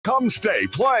Come stay,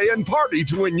 play, and party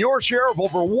to win your share of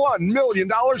over $1 million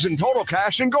in total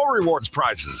cash and Go Rewards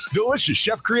prizes. Delicious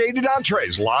chef-created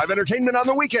entrees, live entertainment on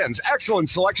the weekends, excellent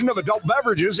selection of adult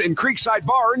beverages in Creekside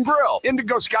Bar and Grill.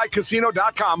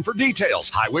 IndigoSkyCasino.com for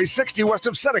details. Highway 60 west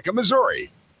of Seneca,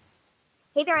 Missouri.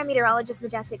 Hey there, I'm meteorologist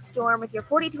Majestic Storm with your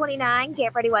 4029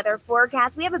 Get Ready Weather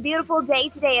forecast. We have a beautiful day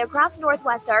today across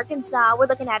northwest Arkansas. We're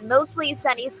looking at mostly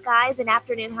sunny skies, and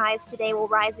afternoon highs today will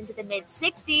rise into the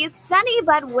mid-60s. Sunny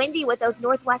but windy with those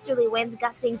northwesterly winds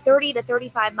gusting 30 to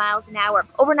 35 miles an hour.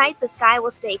 Overnight, the sky will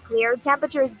stay clear.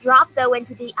 Temperatures drop, though,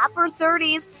 into the upper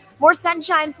 30s. More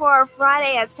sunshine for our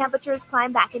Friday as temperatures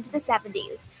climb back into the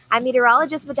 70s. I'm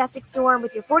meteorologist Majestic Storm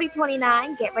with your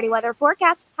 4029 Get Ready Weather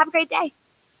forecast. Have a great day.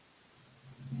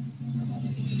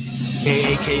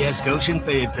 KAKS Goshen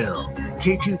Fayetteville,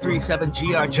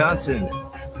 K237GR Johnson.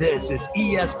 This is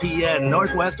ESPN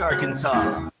Northwest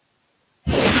Arkansas.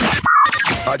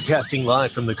 Broadcasting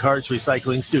live from the Cards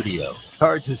Recycling Studio.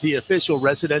 Cards is the official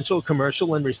residential,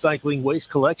 commercial, and recycling waste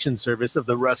collection service of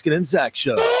the Ruscin and Zach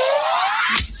Show.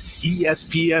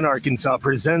 ESPN Arkansas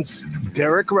presents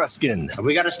Derek Ruscin. Have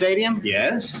we got a stadium?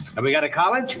 Yes. Have we got a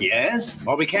college? Yes.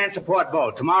 Well, we can't support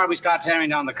both. Tomorrow we start tearing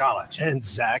down the college. And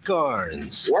Zach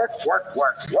Arns. Work.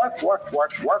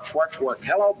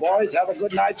 Hello, boys. Have a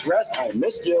good night's rest. I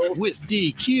missed you. With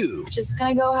DQ. Just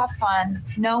gonna go have fun.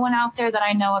 No one out there that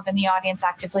I know of in the audience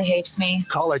actively hates me.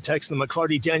 Call or text the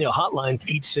McClarty Daniel hotline,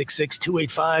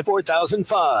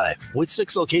 866-285-4005. With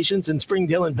 6 locations in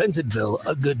Springdale and Bentonville,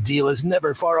 a good deal is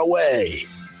never far away.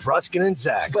 Ruscin and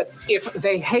Zach. But if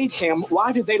they hate him,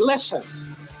 why do they listen?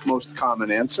 Most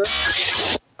common answer.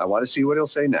 I want to see what he'll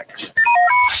say next.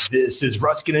 This is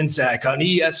Ruscin and Zach on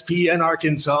ESPN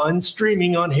Arkansas and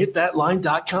streaming on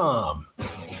hitthatline.com.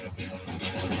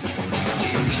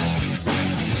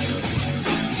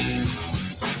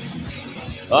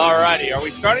 All righty. Are we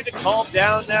starting to calm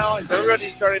down now? Is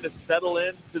everybody starting to settle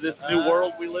into this new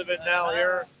world we live in now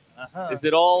here? Is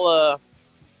it all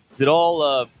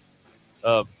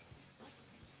I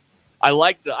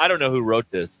don't know who wrote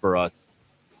this for us,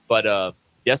 but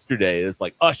yesterday it's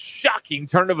like a shocking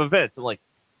turn of events. I'm like,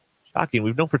 shocking?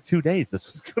 We've known for 2 days this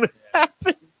was going to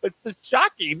happen. It's a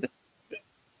shocking.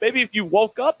 Maybe if you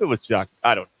woke up, it was shocking.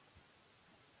 I don't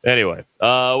know. Anyway,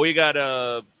 we got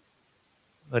a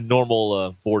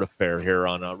normal board affair here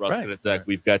on Ruscin and Zach.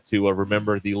 We've got to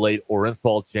remember the late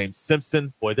Orenthal James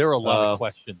Simpson. Boy, there are a lot of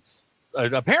questions.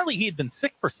 Apparently, he had been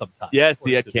sick for some time. Yes,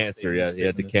 he had cancer. Yeah, he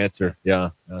had the cancer.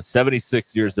 Yeah,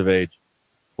 76 years of age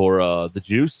for the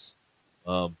Juice.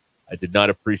 I did not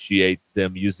appreciate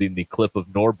them using the clip of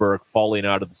Norberg falling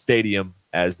out of the stadium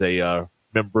as a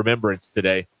remembrance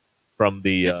today from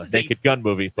the Naked Gun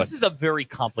movie. This is a very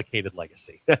complicated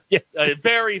legacy. Yes,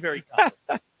 very, very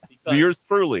complicated. Yours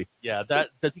truly. Yeah,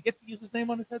 does he get to use his name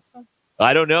on his headstone?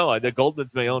 I don't know. The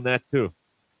Goldmans may own that too.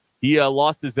 He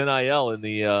lost his NIL in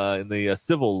the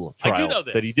civil trial. I do know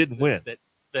this, that he didn't win.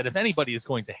 That if anybody is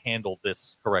going to handle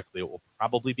this correctly, it will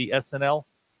probably be SNL.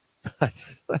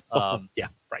 Yeah,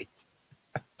 right.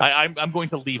 I'm going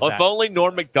to leave that. If only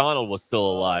Norm Macdonald was still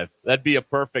alive. That'd be a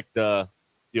perfect deal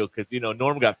because,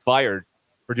 Norm got fired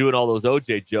for doing all those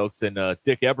OJ jokes, and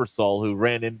Dick Ebersol, who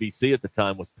ran NBC at the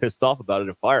time, was pissed off about it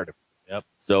and fired him. Yep.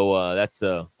 So that's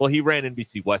he ran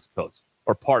NBC West Coast,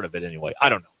 or part of it anyway. I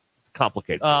don't know.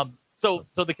 Complicated. So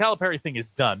the Calipari thing is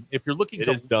done. If you're looking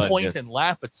to point and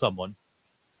laugh at someone,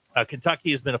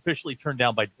 Kentucky has been officially turned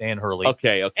down by Dan Hurley.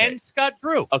 Okay. And Scott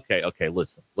Drew. Okay.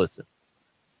 Listen.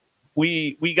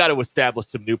 We got to establish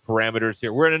some new parameters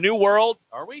here. We're in a new world.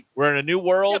 Are we? We're in a new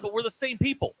world. Yeah, but we're the same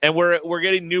people, and we're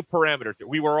getting new parameters here.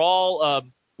 We were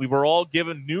all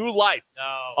given new life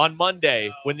on Monday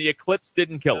when the eclipse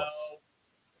didn't kill us.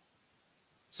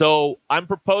 So I'm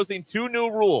proposing 2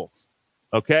 new rules.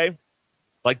 Okay?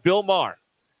 Like Bill Maher.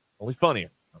 Only funnier.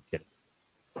 I'm kidding.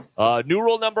 New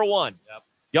rule number 1. Yep.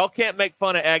 Y'all can't make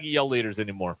fun of Aggie Yell leaders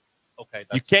anymore. Okay.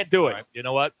 You can't do it. Right. You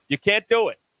know what? You can't do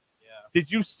it. Yeah.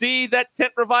 Did you see that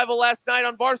tent revival last night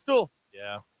on Barstool?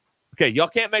 Yeah. Okay, y'all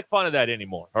can't make fun of that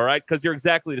anymore, all right? Because you're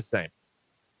exactly the same.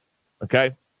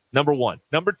 Okay? Number 1.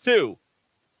 Number 2,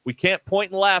 we can't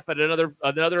point and laugh at another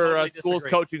totally school's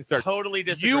coaching search. Totally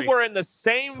disagree. You were in the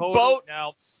same boat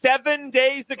now, 7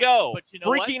 days ago, but you know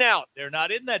freaking what? out. They're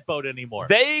not in that boat anymore.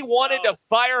 They wanted to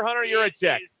fire Hunter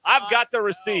Yurachek. I've got the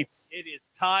receipts. It is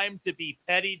time to be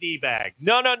petty D-bags.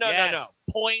 No.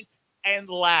 Point and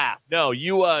laugh. No,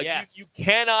 you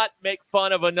cannot make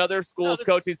fun of another school's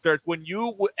coaching search when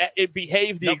you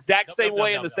behave the exact same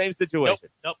way in the same situation.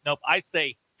 Nope. I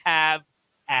say have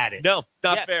at it. No, it's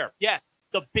not fair. Yes.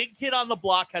 The big kid on the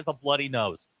block has a bloody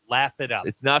nose. Laugh it up.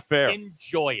 It's not fair.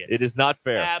 Enjoy it. It is not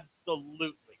fair.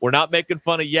 Absolutely. We're not making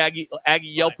fun of Aggie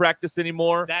yell practice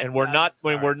anymore, and we're not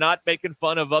making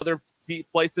fun of other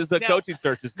places that coaching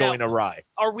search is going awry.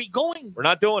 Are we going? We're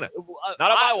not doing it.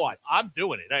 Not on my watch. I'm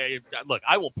doing it. Look,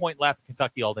 I will point laugh at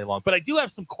Kentucky all day long, but I do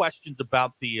have some questions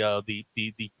about the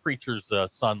preacher's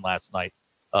son last night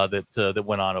that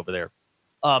went on over there.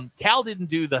 Cal didn't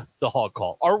do the hog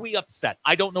call. Are we upset?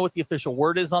 I don't know what the official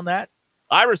word is on that.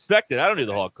 I respect it. I don't do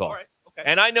the hog call. All right. Okay.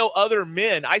 And I know other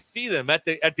men. I see them at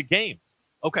the games.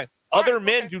 Okay. Other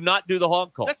men do not do the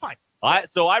hog call. That's fine.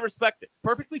 So I respect it.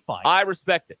 Perfectly fine. I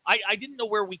respect it. I didn't know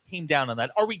where we came down on that.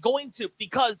 Are we going to,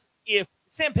 because if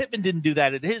Sam Pittman didn't do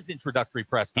that at his introductory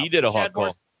press conference, he did a hog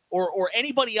call, or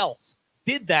anybody else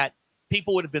did that,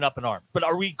 people would have been up in arms. But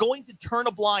are we going to turn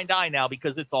a blind eye now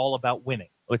because it's all about winning?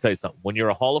 Let me tell you something. When you're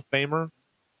a Hall of Famer,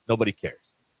 nobody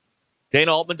cares.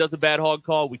 Dana Altman does a bad hog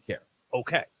call, we care.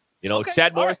 Okay.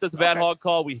 Chad Morris does a bad hog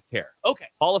call, we care. Okay.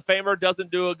 Hall of Famer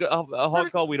doesn't do a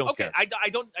hog call, we don't care. I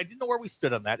didn't know where we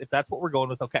stood on that. If that's what we're going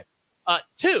with, okay.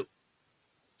 2,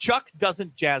 Chuck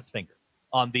doesn't jazz finger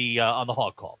on the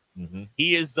hog call. Mm-hmm.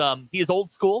 He is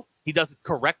old school. He does it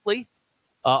correctly.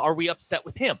 Are we upset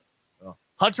with him? Oh.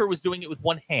 Hunter was doing it with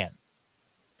one hand.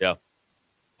 Yeah.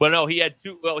 But no, he had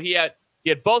two. Well, he had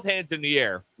both hands in the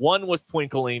air. One was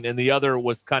twinkling, and the other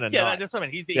was kind of not. That's what I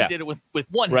mean. He did it with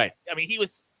one right. hand. I mean, he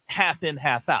was half in,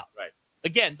 half out. Right.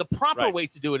 Again, the proper way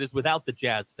to do it is without the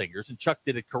jazz fingers, and Chuck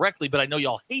did it correctly, but I know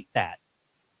y'all hate that.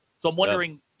 So I'm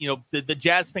wondering, the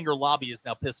jazz finger lobby is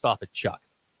now pissed off at Chuck.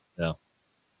 Yeah.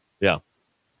 Yeah.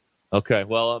 Okay.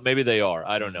 Well, maybe they are.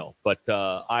 I don't know. But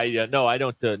I don't know.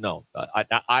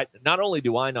 I not only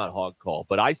do I not hog call,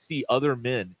 but I see other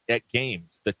men at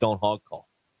games that don't hog call.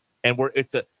 And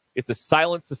it's a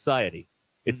silent society.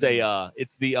 It's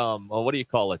it's the what do you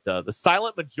call it? The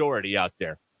silent majority out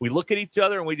there. We look at each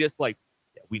other and we just like,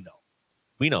 yeah,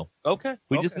 we know. Okay.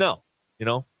 We just know.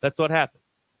 That's what happened.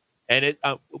 And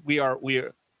we are.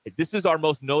 This is our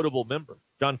most notable member,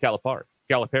 John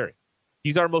Calipari.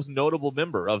 He's our most notable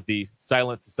member of the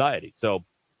silent society. So,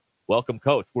 welcome,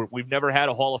 Coach. We've never had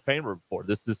a Hall of Famer before.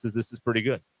 This is pretty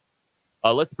good.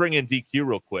 Let's bring in DQ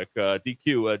real quick.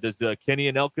 DQ, does Kenny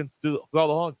and Elkins do all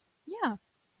the hogs? Yeah.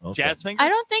 Okay. Jazz fingers? I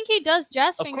don't think he does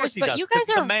jazz fingers, but does. you guys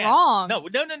are man. wrong. No.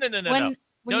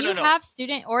 When you have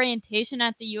student orientation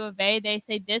at the U of A, they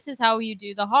say this is how you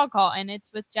do the hog call, and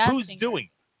it's with jazz fingers. Who's doing?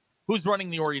 Who's running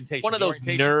the orientation? One of those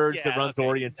nerds that runs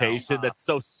orientation that's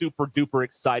so super duper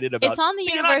excited about. It's on the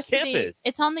university. On campus.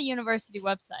 It's on the university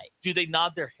website. Do they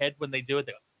nod their head when they do it?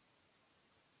 They go,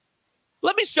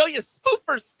 let me show you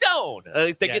Spoofer Stone.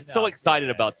 They get so excited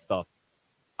about stuff.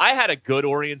 I had a good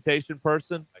orientation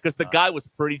person because the guy was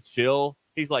pretty chill.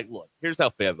 He's like, look, here's how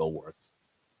Fayetteville works.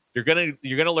 You're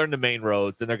gonna learn the main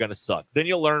roads, and they're gonna suck. Then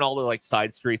you'll learn all the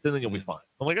side streets, and then you'll be fine.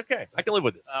 I'm like, okay, I can live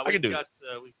with this. I can do it.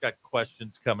 We've got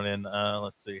questions coming in.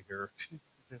 Let's see here.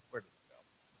 Where did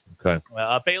it go? Okay.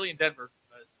 Bailey in Denver.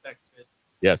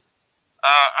 Yes.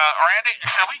 Randy,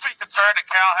 should we be concerned that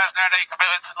Cal hasn't had any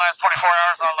commitments in the last 24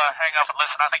 hours? I'll hang up and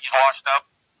listen. I think he's washed up.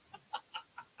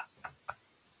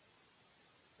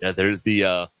 Yeah, there's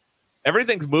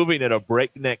everything's moving at a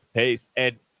breakneck pace,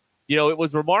 and it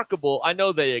was remarkable. I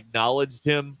know they acknowledged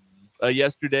him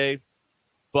yesterday,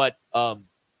 but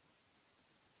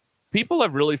people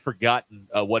have really forgotten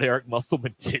what Eric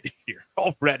Musselman did here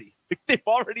already. They've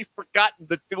already forgotten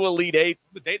the 2 Elite Eights.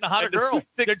 They're dating a hotter girl.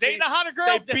 They're dating a hotter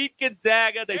girl. They beat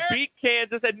Gonzaga. They beat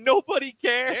Kansas, and nobody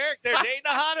cares. Eric, they're dating a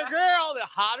hotter girl. The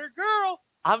hotter girl.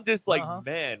 I'm just like,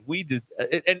 man, we just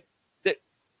and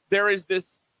there is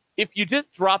this. If you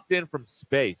just dropped in from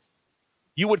space,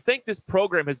 you would think this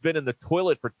program has been in the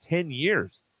toilet for 10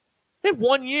 years. They have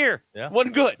 1 year. Yeah.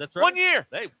 One good. That's right. 1 year.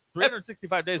 Hey,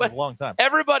 365 days is a long time.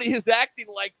 Everybody is acting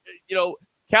like,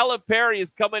 Calipari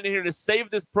is coming in here to save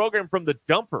this program from the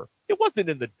dumper. It wasn't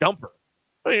in the dumper.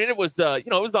 I mean, it was, it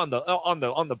was on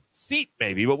the seat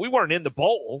maybe, but we weren't in the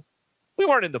bowl. We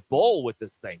weren't in the bowl with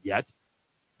this thing yet.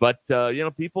 But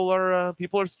people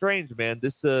are strange, man.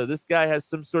 This guy has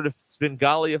some sort of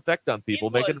Svengali effect on people,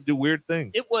 making them do weird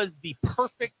things. It was the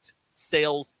perfect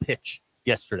sales pitch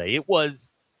yesterday. It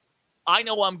was, I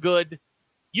know I'm good,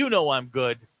 you know I'm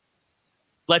good.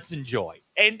 Let's enjoy.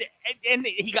 And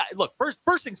he got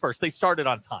first things first. They started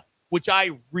on time, which I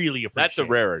really appreciate. That's a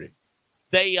rarity.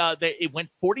 It went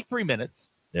 43 minutes.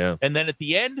 Yeah, and then at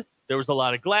the end there was a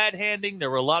lot of glad handing.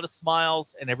 There were a lot of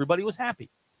smiles, and everybody was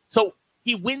happy. So.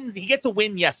 He wins. He gets a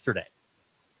win yesterday.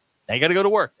 Now you got to go to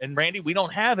work. And Randy, we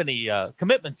don't have any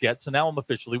commitments yet, so now I'm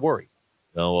officially worried.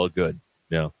 Oh, well, good.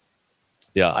 Yeah.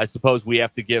 I suppose we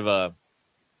have to give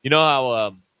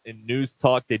how in news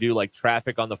talk they do like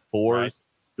traffic on the fours. Right.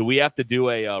 Do we have to do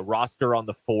a roster on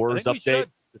the fours update?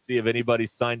 to see if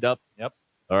anybody's signed up? Yep.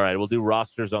 All right, we'll do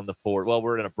rosters on the 4. Well,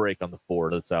 we're going to break on the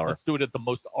 4 this hour. Let's do it at the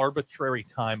most arbitrary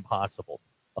time possible.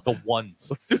 The ones.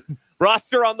 Let's do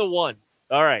roster on the ones.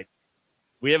 All right.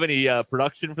 We have any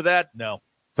production for that? No.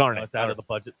 Darn no, it. It's out of the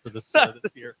budget for this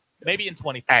year. Maybe in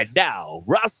 20. And now,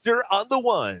 roster on the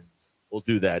ones. We'll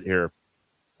do that here.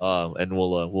 And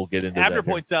we'll get into Abner that. Abner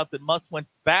points out that Muss went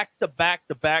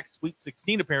back-to-back Sweet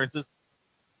 16 appearances.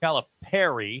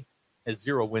 Calipari has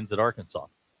 0 wins at Arkansas.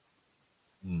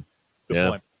 Good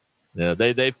point. Yeah,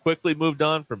 they've quickly moved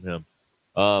on from him.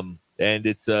 And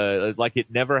it's like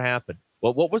it never happened.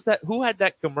 Well, what was that? Who had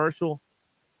that commercial?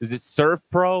 Is it Surf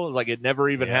Pro? Like it never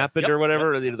even happened or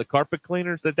whatever? Or the carpet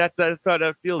cleaners? That's how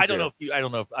that feels. I don't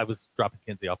know if I was dropping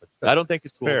Kinsey off at I don't think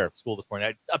it's fair. School this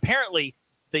morning. Apparently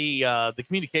the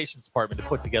communications department had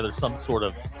put together some sort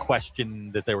of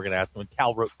question that they were going to ask him, and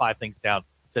Cal wrote 5 things down,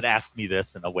 said, ask me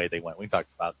this, and away they went. We talked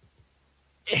about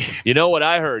You know what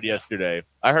I heard yesterday?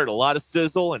 I heard a lot of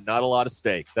sizzle and not a lot of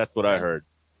steak. That's what I heard.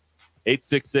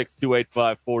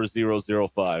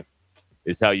 866-285-4005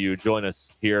 is how you join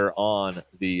us here on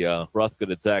the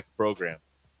Ruscin and Zach program.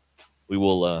 We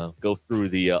will go through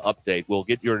the update. We'll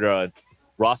get your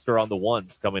roster on the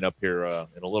ones coming up here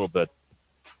in a little bit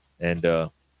and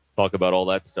talk about all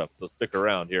that stuff. So stick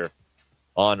around here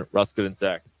on Ruscin and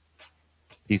Zach.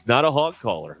 He's not a hog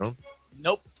caller, huh?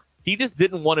 Nope. He just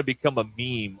didn't want to become a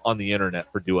meme on the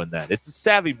internet for doing that. It's a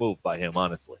savvy move by him,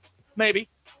 honestly. Maybe.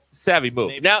 Savvy move.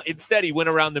 Maybe. Now, instead, he went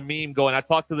around the meme going, I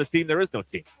talked to the team. There is no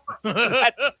team.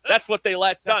 That's what they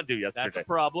latched on to yesterday. That's a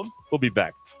problem. We'll be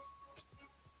back.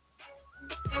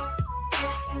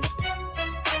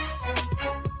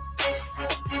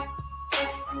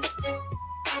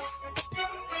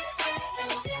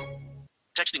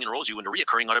 Texting enrolls you into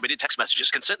recurring automated text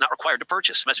messages. Consent not required to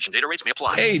purchase. Message and data rates may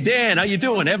apply. Hey, Dan, how you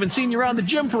doing? Haven't seen you around the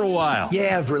gym for a while.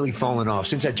 Yeah, I've really fallen off.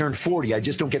 Since I turned 40, I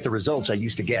just don't get the results I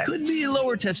used to get. Could be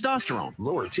lower testosterone.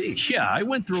 Lower T? Yeah, I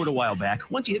went through it a while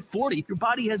back. Once you hit 40, your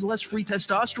body has less free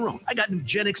testosterone. I got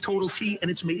Nugenix Total T,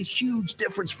 and it's made a huge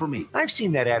difference for me. I've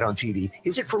seen that ad on TV.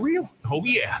 Is it for real? Oh,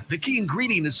 yeah. The key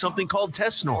ingredient is something called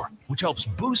Tesnor, which helps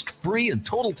boost free and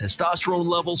total testosterone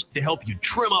levels to help you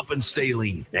trim up and stay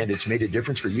lean. And it's made a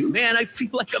difference for you? Man, I feel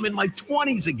like I'm in my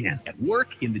 20s again, at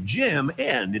work, in the gym,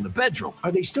 and in the bedroom.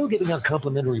 Are they still giving out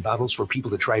complimentary bottles for people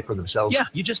to try for themselves? Yeah,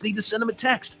 you just need to send them a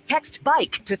text. Text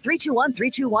BIKE to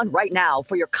 321-321 right now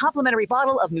for your complimentary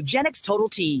bottle of Nugenix Total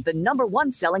T, the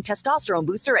 #1 selling testosterone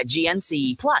booster at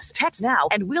GNC. Plus, text now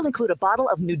and we'll include a bottle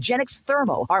of Nugenix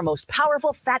Thermo, our most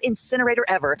powerful fat incinerator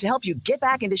ever, to help you get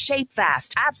back into shape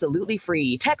fast. Absolutely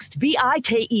free. Text BIKE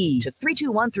to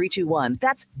 321-321.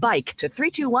 That's BIKE to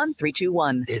 321-321.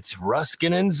 It's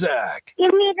Ruscin and Zach.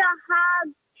 Give me the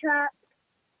hog truck.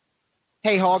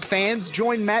 Hey, Hog fans,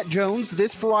 join Matt Jones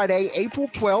this Friday, April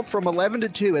 12th from 11 to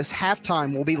 2 as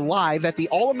Halftime will be live at the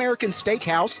All-American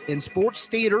Steakhouse and Sports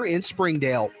Theater in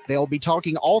Springdale. They'll be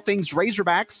talking all things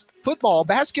Razorbacks, football,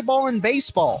 basketball, and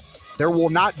baseball. There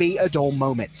will not be a dull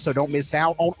moment, so don't miss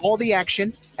out on all the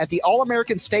action at the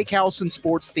All-American Steakhouse and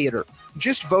Sports Theater.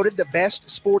 Just voted the best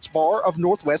sports bar of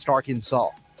Northwest Arkansas.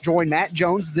 Join Matt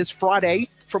Jones this Friday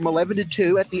from 11 to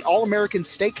 2 at the All-American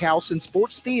Steakhouse and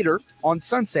Sports Theater on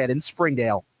Sunset in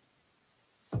Springdale.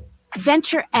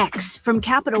 Venture X from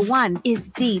Capital One is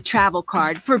the travel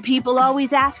card for people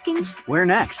always asking, where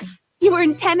next? You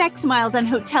earn 10x miles on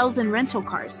hotels and rental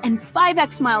cars, and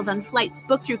 5x miles on flights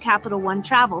booked through Capital One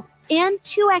Travel, and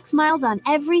 2x miles on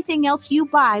everything else you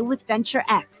buy with Venture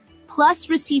X. Plus,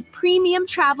 receive premium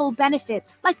travel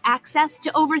benefits like access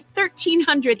to over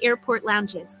 1,300 airport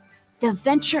lounges. The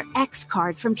Venture X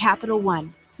card from Capital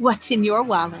One. What's in your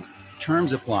wallet?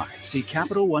 Terms apply. See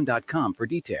CapitalOne.com for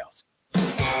details.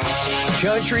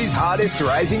 Country's hottest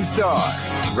rising star,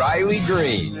 Riley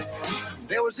Green.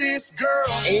 There was this girl.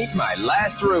 Ain't My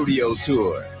Last Rodeo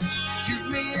Tour.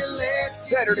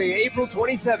 Saturday, April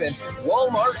 27th,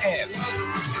 Walmart Amp.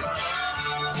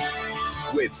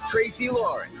 With Tracy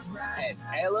Lawrence and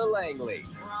Ella Langley.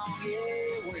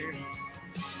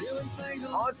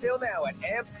 On sale now at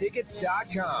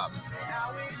amptickets.com.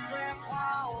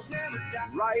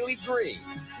 Riley Green,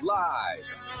 live.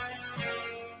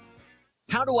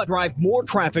 How do I drive more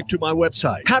traffic to my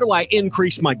website? How do I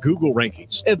increase my Google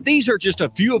rankings? If these are just a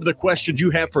few of the questions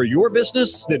you have for your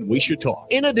business, then we should talk.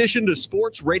 In addition to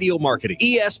sports radio marketing,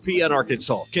 ESPN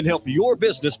Arkansas can help your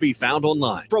business be found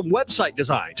online. From website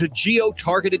design to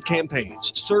geo-targeted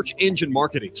campaigns, search engine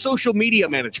marketing, social media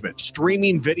management,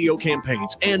 streaming video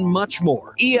campaigns, and much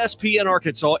more. ESPN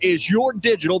Arkansas is your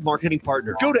digital marketing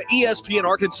partner. Go to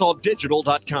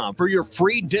espnarkansasdigital.com for your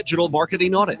free digital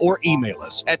marketing audit or email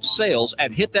us at sales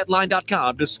at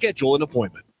hitthatline.com to schedule an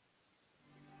appointment.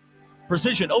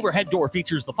 Precision Overhead Door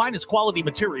features the finest quality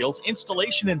materials,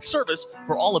 installation, and service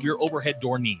for all of your overhead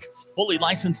door needs. Fully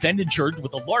licensed and insured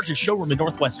with the largest showroom in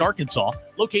Northwest Arkansas,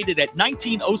 located at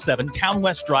 1907 Town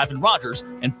West Drive in Rogers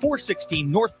and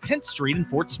 416 North 10th Street in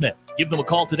Fort Smith. Give them a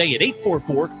call today at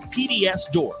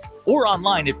 844-PDS-DOOR or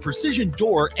online at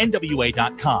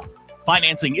precisiondoornwa.com.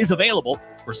 Financing is available.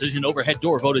 Precision Overhead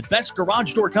Door voted Best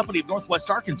Garage Door Company of Northwest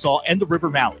Arkansas and the River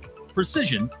Valley.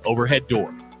 Precision Overhead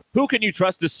Door. Who can you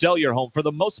trust to sell your home for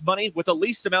the most money with the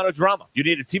least amount of drama? You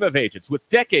need a team of agents with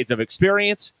decades of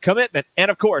experience, commitment, and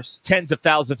of course, tens of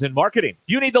thousands in marketing.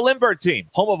 You need the Lindbergh team,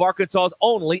 home of Arkansas's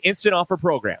only instant offer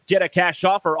program. Get a cash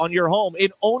offer on your home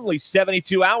in only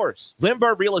 72 hours.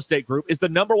 Lindbergh Real Estate Group is the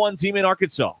 #1 team in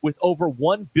Arkansas with over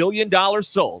 $1 billion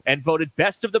sold and voted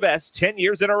best of the best 10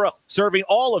 years in a row, serving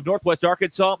all of Northwest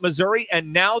Arkansas, Missouri,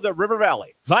 and now the River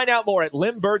Valley. Find out more at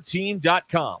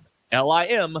limbirdteam.com.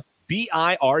 LIMBIRD.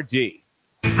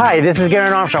 Hi, this is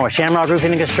Garen Armstrong with Shamrock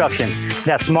Roofing and Construction.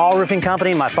 That small roofing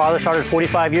company my father started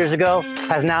 45 years ago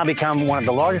has now become one of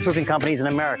the largest roofing companies in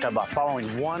America by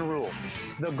following one rule,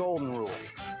 the golden rule.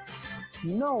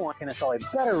 No one can install a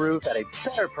better roof at a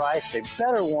better price, a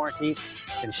better warranty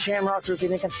than Shamrock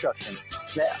Roofing and Construction.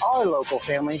 Let our local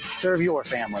family serve your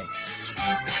family.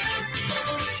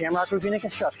 Shamrock Roofing and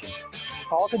Construction.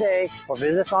 Call today or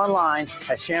visit us online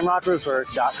at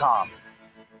shamrockroofers.com.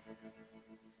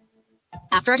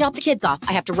 After I drop the kids off,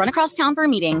 I have to run across town for a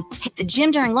meeting, hit the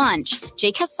gym during lunch.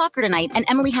 Jake has soccer tonight, and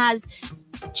Emily has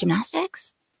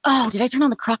gymnastics. Oh, did I turn on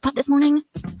the crock pot this morning?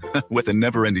 With a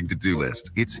never-ending to-do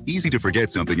list, it's easy to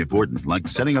forget something important, like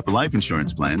setting up a life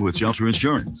insurance plan with Shelter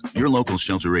Insurance. Your local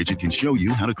Shelter agent can show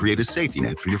you how to create a safety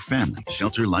net for your family.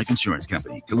 Shelter Life Insurance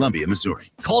Company, Columbia, Missouri.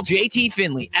 Call JT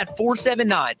Finley at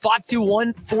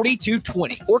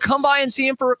 479-521-4220 or come by and see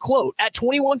him for a quote at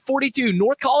 2142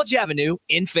 North College Avenue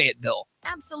in Fayetteville.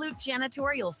 Absolute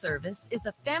Janitorial Service is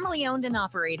a family-owned and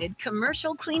operated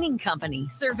commercial cleaning company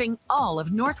serving all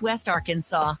of Northwest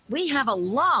Arkansas. We have a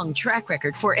long track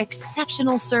record for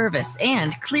exceptional service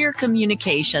and clear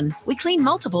communication. We clean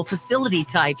multiple facility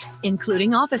types,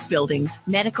 including office buildings,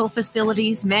 medical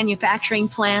facilities, manufacturing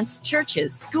plants,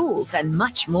 churches, schools, and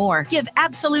much more. Give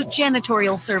Absolute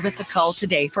Janitorial Service a call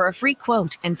today for a free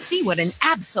quote and see what an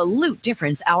absolute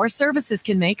difference our services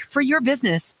can make for your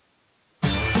business.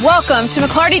 Welcome to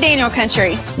McClarty Daniel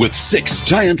Country. With 6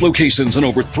 giant locations and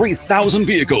over 3,000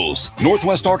 vehicles,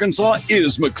 Northwest Arkansas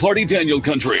is McClarty Daniel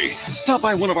Country. Stop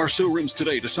by one of our showrooms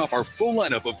today to shop our full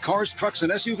lineup of cars, trucks,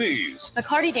 and SUVs.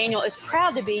 McClarty Daniel is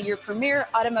proud to be your premier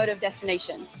automotive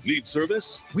destination. Need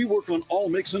service? We work on all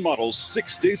makes and models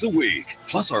 6 days a week.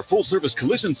 Plus, our full-service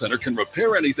collision center can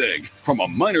repair anything, from a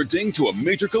minor ding to a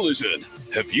major collision.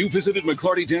 Have you visited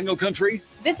McClarty Daniel Country?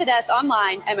 Visit us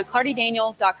online at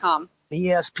McClartyDaniel.com.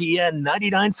 ESPN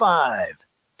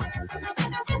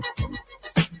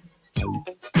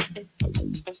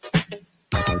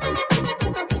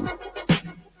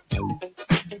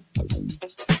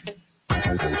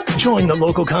Join the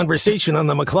local conversation on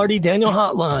the McClarty Daniel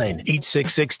Hotline,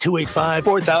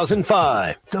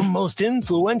 866-285-4005, the most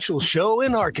influential show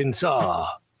in Arkansas.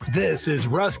 This is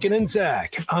Ruscin and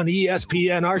Zach on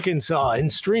ESPN Arkansas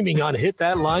and streaming on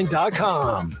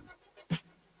hitthatline.com.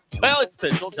 Well, it's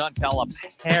official. John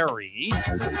Calipari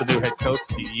is the new head coach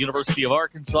of the University of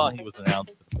Arkansas. He was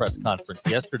announced at the press conference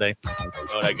yesterday. You know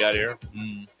what I got here?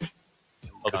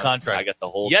 Oh, the contract. I got the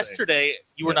whole Yesterday,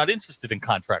 you were not interested in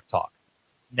contract talk.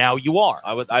 Now you are.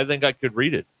 I think I could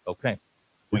read it. Okay.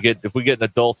 If we get in a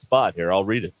dull spot here, I'll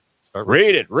read it.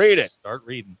 Read it. Start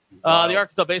reading. The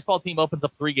Arkansas baseball team opens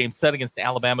up a 3-game set against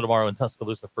Alabama tomorrow in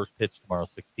Tuscaloosa. First pitch tomorrow,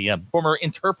 6 p.m. Former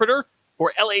interpreter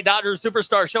for LA Dodgers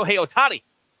superstar Shohei Ohtani.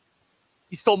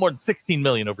 He stole more than $16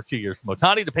 million over 2 years from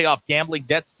Ohtani to pay off gambling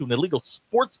debts to an illegal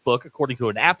sports book, according to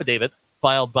an affidavit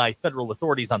filed by federal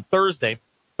authorities on Thursday.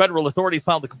 Federal authorities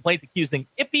filed a complaint accusing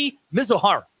Ippy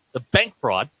Mizuhara of bank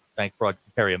fraud. Bank fraud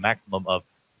can carry a maximum of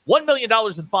 $1 million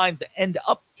in fines and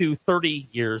up to 30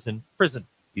 years in prison.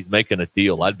 He's making a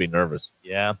deal. I'd be nervous.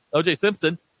 Yeah. O.J.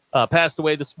 Simpson passed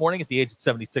away this morning at the age of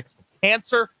 76 from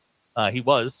cancer. He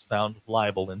was found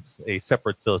liable in a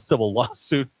separate civil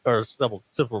lawsuit or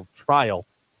civil trial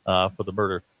for the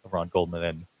murder of Ron Goldman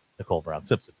and Nicole Brown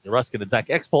Simpson. Your Ruscin and Zach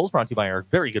X-Polls brought to you by our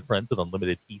very good friends at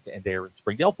Unlimited Heat and Air in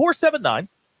Springdale.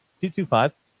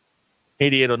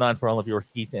 479-225-8809 for all of your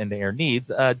heat and air needs.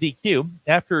 DQ,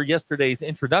 after yesterday's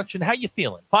introduction, how you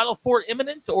feeling? Final Four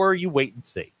imminent, or you wait and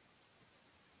see?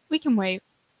 We can wait.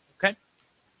 Okay.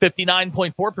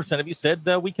 59.4% of you said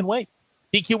we can wait.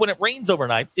 DQ, when it rains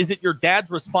overnight, is it your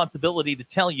dad's responsibility to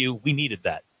tell you we needed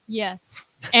that? Yes.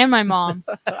 And my mom.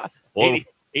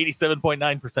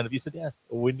 87.9% of you said yes.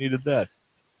 We needed that.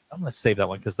 I'm going to save that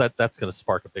one because that's going to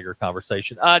spark a bigger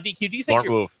conversation. DQ, do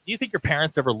you think your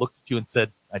parents ever looked at you and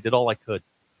said, "I did all I could"?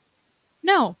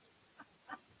 No.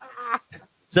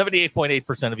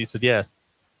 78.8% of you said yes.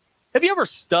 Have you ever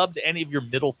stubbed any of your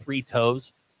middle 3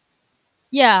 toes?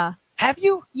 Yeah. Have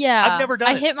you? Yeah. I've never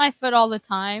done it. I hit my foot all the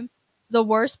time. The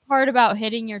worst part about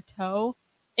hitting your toe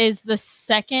is the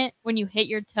second when you hit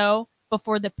your toe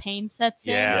before the pain sets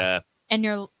in. Yeah. And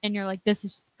you're like, this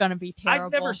is gonna be terrible.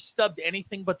 I've never stubbed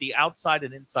anything but the outside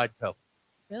and inside toe.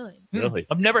 Really? Really?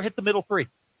 I've never hit the middle 3.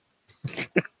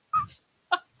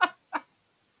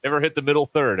 Never hit the middle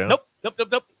third, huh?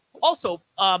 Nope. Also,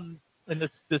 and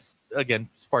this again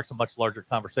sparks a much larger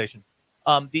conversation.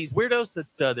 These weirdos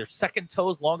that their second toe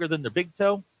is longer than their big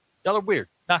toe, y'all are weird.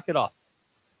 Knock it off.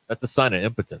 That's a sign of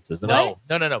impotence, isn't it? No.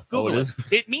 Google it.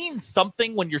 It means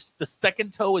something when the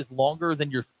second toe is longer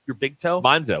than your big toe.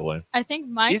 Mine's that way. I think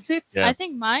mine is it. I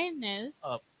think mine is.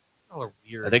 Y'all are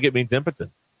weird. I think it means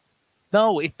impotent.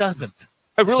 No, it doesn't.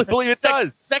 I really believe it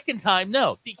does. Second time,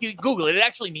 no. You Google it. It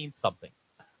actually means something.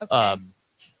 Okay.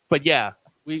 But yeah,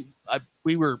 we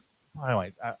were.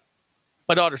 Anyway,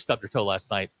 my daughter stubbed her toe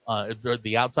last night,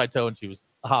 the outside toe, and she was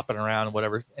hopping around and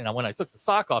whatever. And when I took the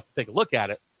sock off to take a look at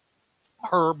it,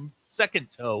 her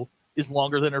second toe is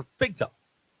longer than her big toe,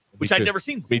 which I'd never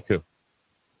seen before. Me too.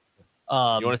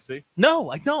 You want to see?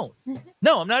 No, I don't.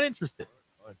 No, I'm not interested.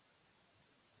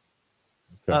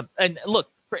 Okay. And look,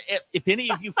 if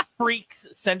any of you freaks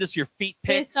send us your feet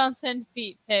pics. Please don't send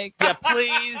feet pics. Yeah,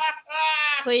 please.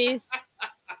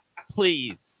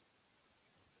 Please.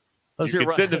 You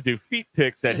can send them to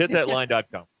feetpics at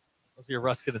hitthatline.com. Those are your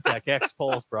Ruscin and Zach X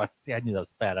polls, bro. See, I knew that was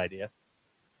a bad idea.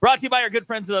 Brought to you by our good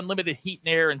friends at Unlimited Heat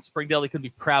and Air in Springdale. They couldn't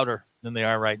be prouder than they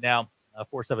are right now.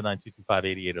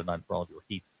 479-225-8809 for all of your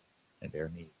heat and air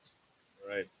needs.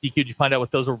 All right. DQ, did you find out what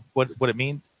those are? What it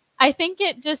means? I think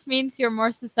it just means you're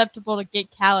more susceptible to get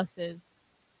calluses.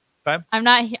 Okay. I'm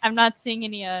not seeing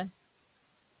any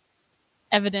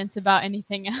evidence about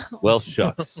anything else. Well,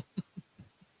 shucks.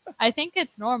 I think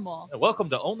it's normal. Welcome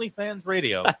to OnlyFans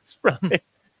Radio. That's right.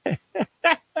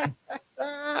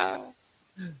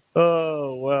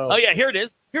 Oh, wow. Oh, yeah, here it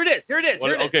is.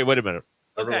 Okay, wait a minute.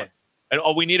 Okay. And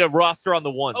we need a roster on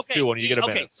the ones, Okay. too, when you get a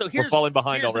minute. Okay, so we're falling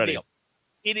behind here's the already. deal.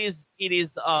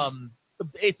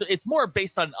 It's more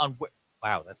based on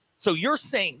wow. So you're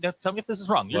saying, now tell me if this is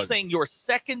wrong. You're What? saying your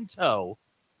second toe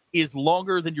is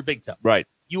longer than your big toe. Right.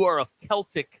 You are of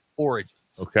Celtic origins.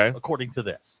 Okay. According to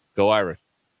this. Go Irish.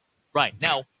 Right.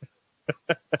 Now,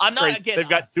 I'm not, Great. again, They've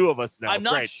got two of us now. I'm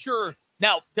not Great. sure.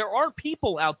 Now, there are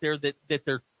people out there that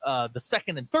their the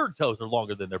second and third toes are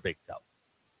longer than their big toe.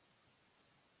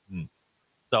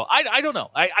 So I don't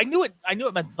know. I knew it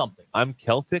meant something. I'm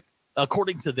Celtic?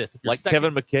 According to this. If you're Like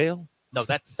Kevin McHale? No,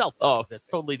 that's Celtic. Oh. That's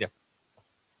totally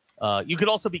different. You could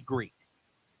also be Greek.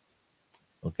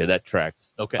 Okay, that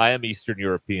tracks. Okay. I am Eastern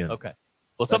European. Okay.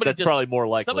 Well, that's probably more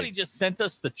likely. Somebody just sent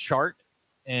us the chart,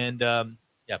 and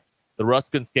yeah. The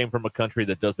Ruscins came from a country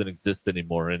that doesn't exist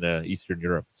anymore in Eastern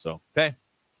Europe. So okay,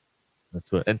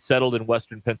 that's what, and settled in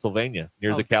Western Pennsylvania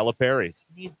near the Caliparis.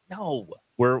 No,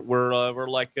 we're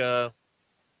like we're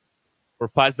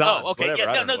paisans. Oh, okay.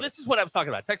 Whatever. Yeah, no, this is what I was talking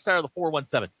about. Text out of the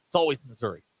 417. It's always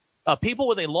Missouri. People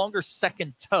with a longer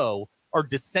second toe are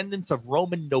descendants of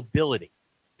Roman nobility.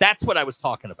 That's what I was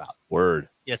talking about. Word.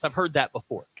 Yes, I've heard that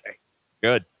before. Okay.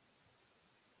 Good.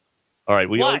 All right.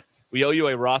 We owe you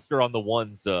a roster on the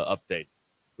ones update.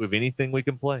 Do we have anything we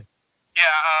can play? Yeah,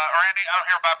 Randy, I'm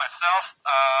here by myself.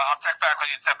 I'll check back with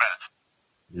you in 10 minutes.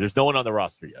 There's no one on the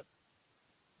roster yet.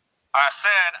 I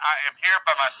said I am here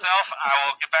by myself. I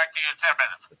will get back to you in 10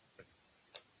 minutes.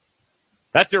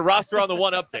 That's your roster on the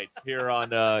one update here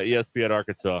on ESPN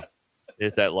Arkansas.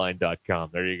 HitThatLine.com.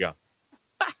 There you go.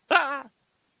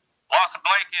 Lawson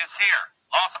Blake is here.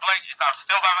 Lawson Blake, I'm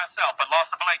still by myself, but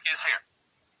Lawson Blake is here.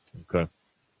 Okay.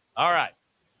 All right.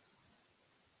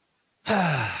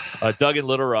 Doug in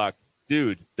Little Rock.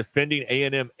 Dude, defending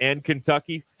A&M and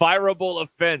Kentucky, fireable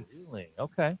offense. Really?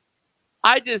 Okay.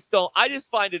 I just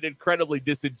find it incredibly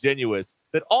disingenuous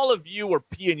that all of you were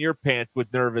peeing your pants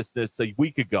with nervousness a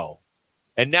week ago.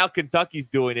 And now Kentucky's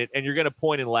doing it, and you're going to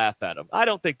point and laugh at them. I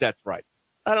don't think that's right.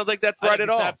 I don't think that's right at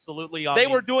all. Absolutely. They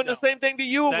were doing the same thing to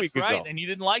you a week ago. That's right, and you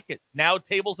didn't like it. Now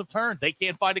tables have turned. They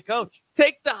can't find a coach.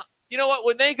 You know what?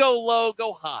 When they go low,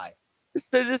 go high.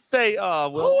 Just say, well,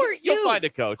 who are you? You'll find a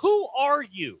coach. Who are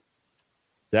you?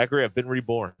 Zachary, I've been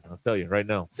reborn. I'll tell you right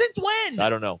now. Since when? I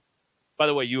don't know. By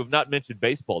the way, you have not mentioned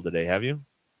baseball today, have you?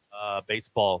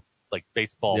 Baseball, like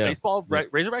baseball. Yeah. Baseball? Yeah.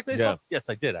 Razorback baseball? Yeah. Yes,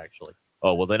 I did, actually.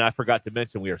 Oh, well, then I forgot to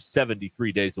mention we are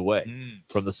 73 days away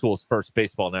from the school's first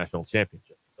baseball national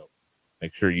championship. So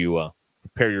make sure you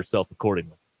prepare yourself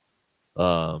accordingly.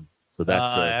 So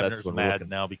that's Abner's what we're mad looking.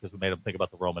 now because we made him think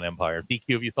about the Roman Empire. DQ,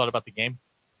 have you thought about the game?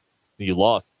 You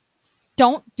lost.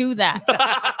 Don't do that.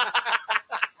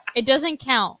 It doesn't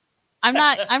count. I'm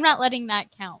not letting that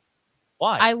count.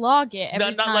 Why? I log it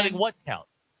every Not time. letting what count?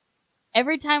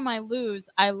 Every time I lose,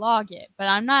 I log it, but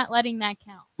I'm not letting that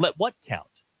count. Let what count?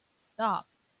 Stop.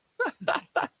 Did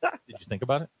you think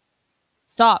about it?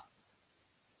 Stop.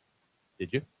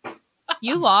 Did you?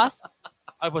 You lost.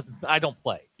 I don't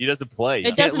play. He doesn't play.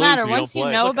 It doesn't matter. Once you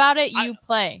know about it, you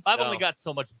play. I've only got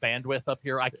so much bandwidth up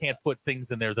here. I can't put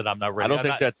things in there that I'm not ready. I don't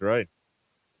think that's right.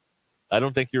 I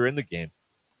don't think you're in the game.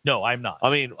 No, I'm not.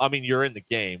 I mean, you're in the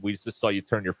game. We just saw you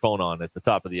turn your phone on at the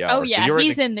top of the hour. Oh yeah, so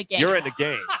he's in the game. You're in the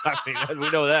game. I mean,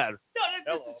 we know that.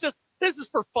 No, this is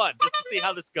for fun, just to see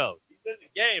how this goes. He's in the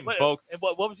game, folks. And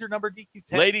what was your number, DQ?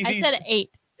 10? Ladies, I said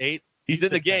 8. 8. He's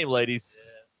in the game, ladies. Yeah.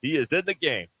 He is in the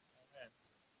game.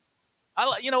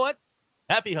 You know what?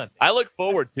 Happy hunting. I look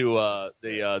forward to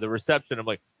the reception. I'm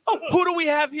like, oh, who do we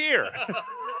have here?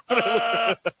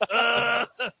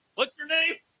 What's your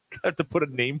name? I have to put a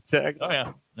name tag. Oh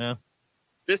yeah.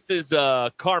 This is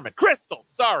Carmen. Crystal.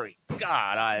 Sorry.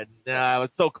 God, I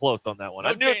was so close on that one.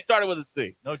 I knew it started with a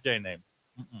C. No J name.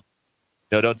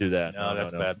 No, don't do that. No,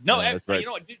 that's bad. No, that's right. You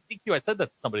know what, DQ? I said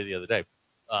that to somebody the other day.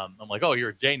 I'm like, oh, you're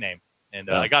a J name, and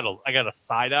I got a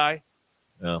side eye.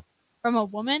 No. From a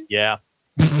woman? Yeah.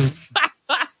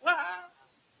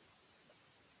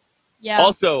 Yeah.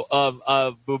 Also,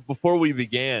 before we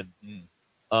began,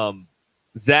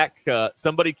 Zach,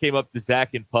 somebody came up to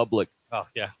Zach in public. Oh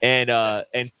yeah.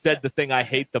 And said the thing I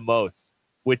hate the most,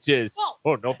 which is,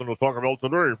 nothing to talk about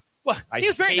today. Well, he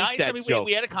was very hate nice. that I mean, joke.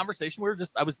 we had a conversation.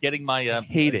 I was getting my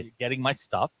hate getting my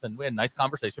stuff, and we had a nice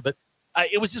conversation. But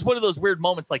it was just one of those weird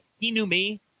moments. Like he knew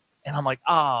me, and I'm like,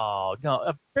 oh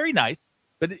no, very nice.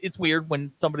 But it's weird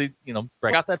when somebody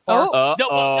got that far. Hang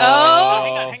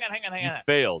on. You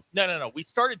failed. No. We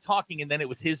started talking, and then it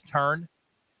was his turn,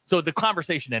 so the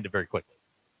conversation ended very quickly.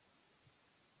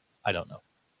 I don't know.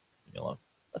 Leave me alone.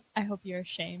 I hope you're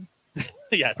ashamed.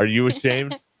 Yes. Are you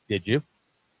ashamed? Did you?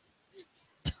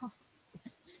 Stop.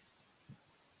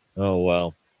 Oh,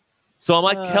 well. So am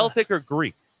I Celtic or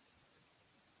Greek?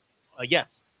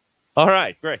 Yes. All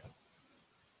right, great.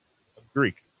 I'm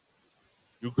Greek.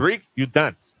 You Greek? You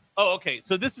dance. Oh, okay.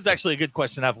 So this is actually a good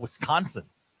question out of Wisconsin.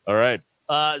 All right.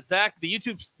 Zach, the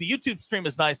YouTube stream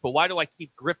is nice, but why do I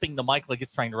keep gripping the mic like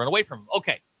it's trying to run away from him?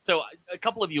 Okay. So a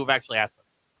couple of you have actually asked me.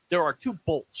 There are 2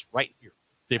 bolts right here.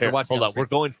 So if you're watching, hold on. We're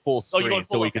going full screen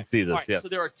so we can see this. Right, yes. So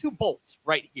there are 2 bolts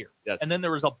right here. Yes. And then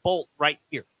there is a bolt right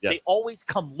here. Yes. They always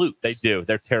come loose. They do.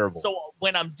 They're terrible. So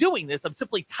when I'm doing this, I'm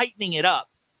simply tightening it up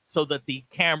so that the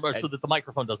so that the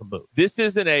microphone doesn't move. This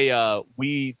isn't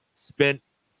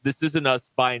this isn't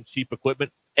us buying cheap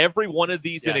equipment. Every one of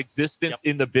these in existence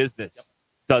in the business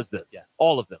does this. Yes.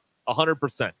 All of them.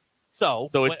 100%. So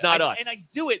it's not us. And I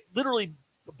do it literally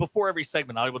before every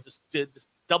segment. I will just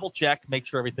double check, make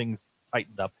sure everything's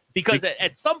tightened up. Because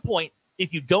at some point,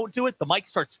 if you don't do it, the mic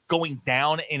starts going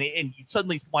down and you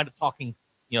suddenly wind up talking,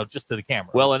 just to the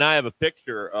camera. Well, and I have a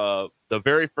picture of the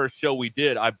very first show we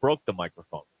did. I broke the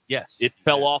microphone. Yes. It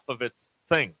fell off of its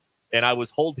thing, and I was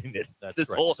holding it. That's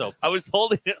right. So I was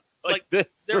holding it like this.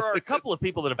 There are a couple of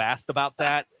people that have asked about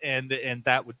that, and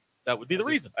that would be the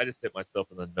reason. I just hit myself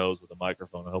in the nose with a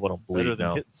microphone. I hope I don't bleed Better than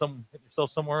now. hit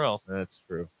yourself somewhere else. That's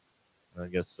true. I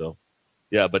guess so.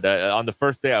 Yeah, but on the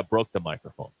first day, I broke the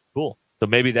microphone. Cool. So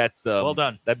maybe that's well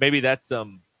done. Maybe that's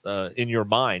in your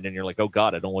mind, and you're like, oh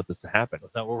God, I don't want this to happen.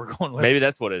 Is that what we're going with? Maybe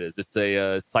that's what it is. It's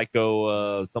a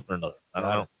psycho something or another. I don't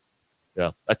know.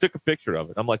 Yeah, I took a picture of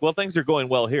it. I'm like, well, things are going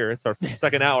well here. It's our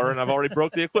second hour, and I've already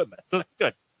broke the equipment, so it's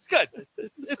good. It's good.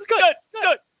 It's good. It's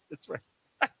good. It's right.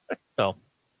 So,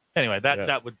 anyway,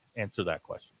 that would answer that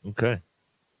question. Okay.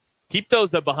 Keep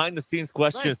those behind-the-scenes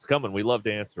questions coming. We love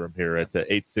to answer them here at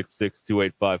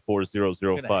 866-285-4005.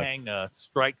 I'm going to hang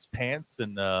Strike's pants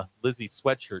and Lizzie's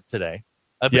sweatshirt today.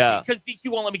 Because DQ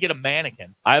won't let me get a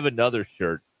mannequin. I have another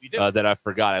shirt You do? that I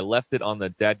forgot. I left it on the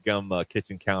dadgum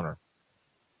kitchen counter.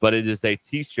 But it is a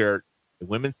T-shirt, a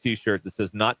women's T-shirt that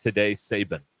says "Not Today,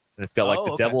 Saban," and it's got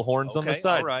the devil horns on the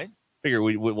side. All right. Figure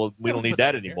we don't need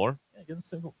that anymore. Yeah,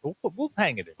 get a we'll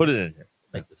hang it in. Put it in here.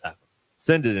 Make this happen.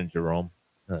 Send it in, Jerome.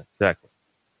 Exactly.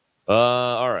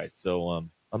 All right. So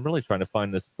I'm really trying to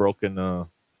find this broken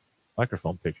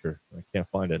microphone picture. I can't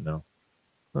find it now.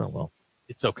 Oh well.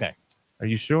 It's okay. Are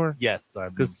you sure? Yes,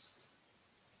 because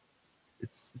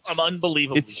I'm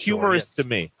unbelievable. It's humorous to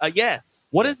me. Yes.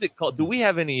 What is it called? Do we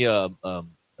have any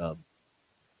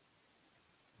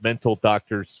mental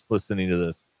doctors listening to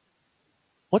this.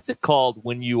 What's it called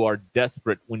when you are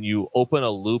desperate? When you open a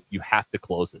loop, you have to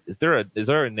close it. Is there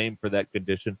a name for that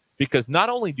condition? Because not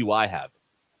only do I have it,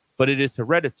 but it is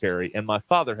hereditary, and my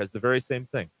father has the very same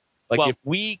thing. Like, if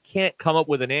we can't come up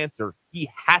with an answer, he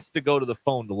has to go to the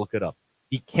phone to look it up.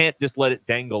 He can't just let it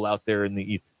dangle out there in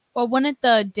the ether. Well, wouldn't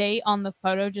the date on the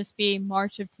photo just be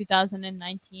March of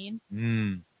 2019?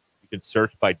 You can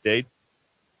search by date.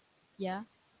 Yeah.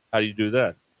 How do you do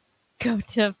that? Go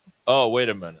to. Oh, wait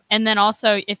a minute. And then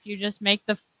also, if you just make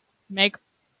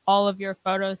all of your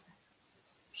photos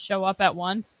show up at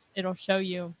once, it'll show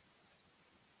you.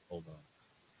 Hold on.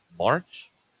 March?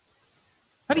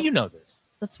 How do you know this?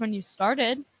 That's when you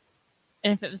started.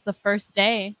 And if it was the first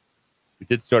day. We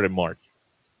did start in March.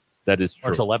 That is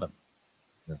true. March 11th.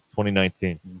 Yeah,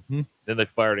 2019. Mm-hmm. Then they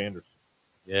fired Anderson.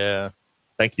 Yeah.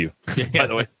 Thank you. By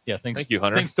the way. Yeah, thank you,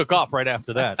 Hunter. Things took off right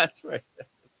after that. That's right. That's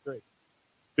great.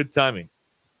 Good timing.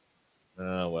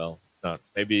 Well, not.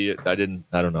 Maybe I didn't.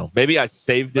 I don't know. Maybe I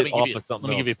saved it off of something.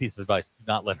 Let me give you else. a piece of advice. Do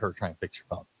not let her try and fix your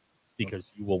phone,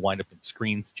 because you will wind up in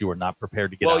screens that you are not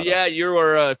prepared to get out Well, yeah, of. you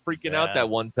were freaking out Yeah. that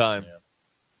one time. Yeah.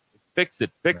 Fix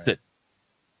it. Fix it.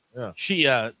 Yeah.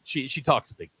 She talks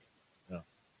a big game.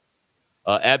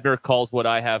 Yeah. Abner calls what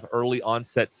I have early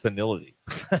onset senility.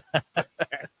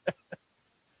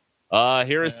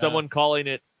 Here is someone calling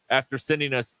it after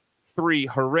sending us 3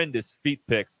 horrendous feet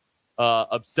pics.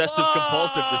 Obsessive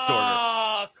compulsive disorder.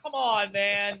 Oh, come on,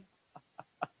 man.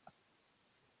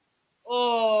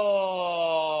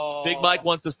 Oh. Big Mike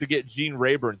wants us to get Gene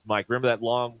Rayburn's mic. Remember that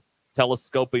long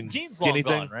telescoping Gene's skinny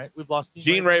long thing? gone, right? We've lost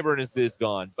Gene Rayburn is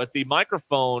gone, but the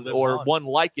microphone Lives or on. one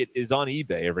like it is on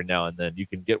eBay every now and then. You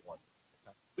can get one.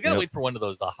 We gotta Yep. wait for one of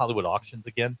those Hollywood auctions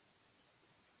again.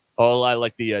 Oh, I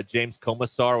like the James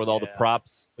Commissar with all the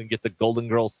props. We can get the Golden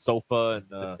Girls sofa and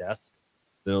The desk.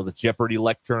 the Jeopardy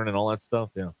lectern and all that stuff.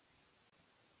 Yeah.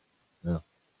 Yeah.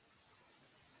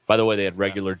 By the way, they had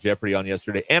regular Jeopardy on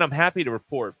yesterday, and I'm happy to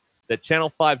report that Channel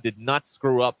 5 did not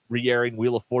screw up re-airing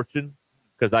Wheel of Fortune,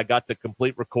 because I got the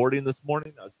complete recording this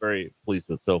morning. I was very pleased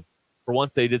with it. So for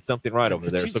once, they did something right over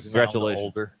there. You So sound congratulations.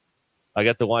 older. I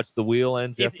got to watch The Wheel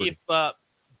and Jeopardy. If my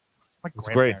It's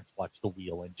grandparents watched The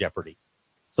Wheel and Jeopardy.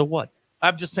 So what?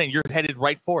 I'm just saying you're headed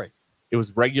right for it. It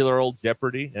was regular old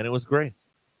Jeopardy, and it was great. It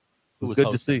Who was was good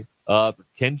hosting? to see.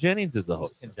 Ken Jennings is the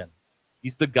host. Ken Jennings.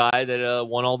 He's the guy that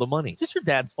won all the money. Is this your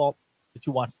dad's fault that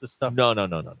you watch this stuff? No.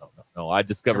 I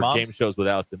discovered Your mom's? game shows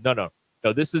without them. No.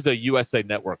 This is a USA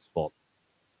Network's fault.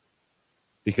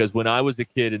 Because when I was a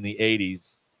kid in the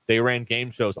 80s, they ran game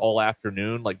shows all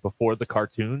afternoon, like before the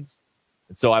cartoons.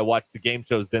 And so I watched the game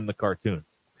shows, then the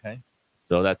cartoons. Okay.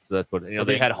 So that's what,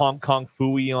 they had Hong Kong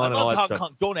Phooey on and all that Hong stuff.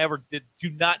 Kong. Do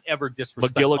not ever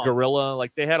disrespect Magilla Hong Gorilla.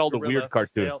 Like they had all the Gorilla weird for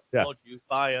cartoons. sale. Yeah. Won't you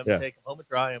buy him, Yeah. take him home and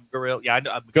dry him. Gorilla. Yeah, I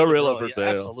know. Gorilla for sale.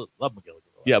 Absolutely. Love Magilla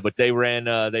Gorilla. Yeah, but they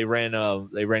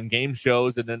ran game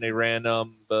shows, and then they ran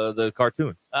the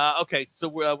cartoons. Okay, so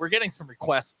we're getting some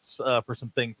requests for some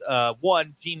things.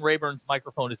 One, Gene Rayburn's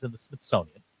microphone is in the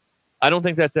Smithsonian. I don't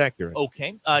think that's accurate.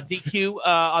 Okay. DQ,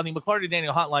 on the McClarty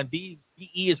Daniel hotline, BE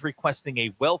is requesting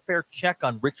a welfare check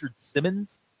on Richard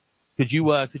Simmons. Could you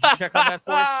check on that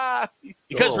for us?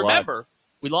 Because remember,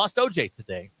 we lost OJ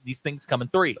today. These things come in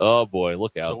threes. Oh boy,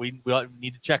 look out! So we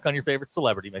need to check on your favorite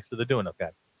celebrity. Make sure they're doing okay.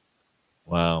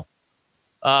 Wow.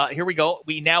 Here we go.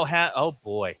 We now have, oh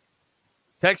boy,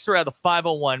 texter out of the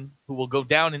 501 who will go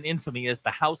down in infamy as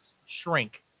the house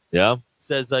shrink. Yeah.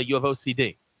 Says you have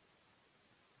OCD.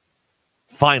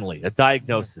 Finally, a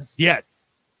diagnosis. Yes.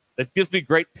 That gives me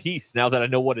great peace now that I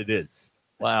know what it is.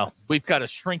 Wow. We've got a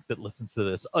shrink that listens to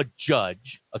this, a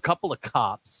judge, a couple of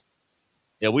cops.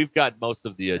 Yeah, we've got most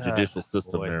of the judicial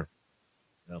system boy. there.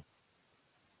 No.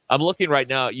 I'm looking right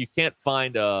now. You can't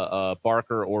find a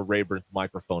Barker or Rayburn's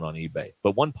microphone on eBay,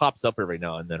 but one pops up every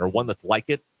now and then, or one that's like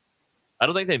it. I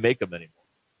don't think they make them anymore.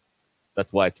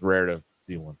 That's why it's rare to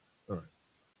see one. All right.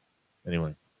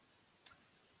 Anyway.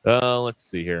 Let's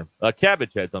see here.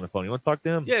 Cabbage Head's on the phone. You want to talk to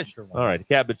him? Yeah, sure. All right,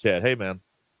 Cabbage Head. Hey, man.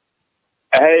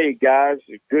 Hey guys,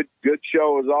 good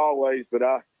show as always. But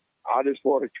I just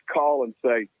wanted to call and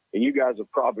say, and you guys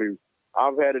have probably,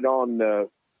 I've had it on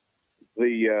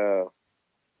the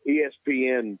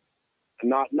ESPN,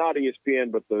 not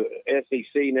ESPN, but the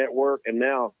SEC network, and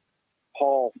now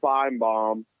Paul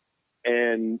Feinbaum.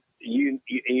 And you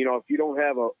know, if you don't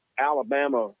have a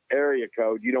Alabama area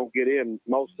code, you don't get in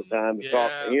most of the time to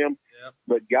talk to him. Yeah.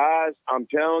 But guys, I'm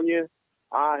telling you,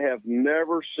 I have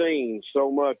never seen so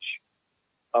much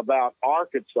about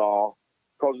Arkansas,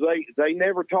 because they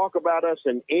never talk about us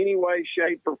in any way,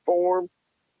 shape, or form.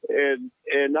 And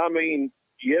I mean,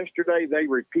 yesterday they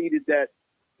repeated that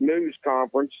news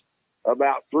conference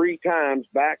about 3 times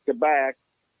back to back.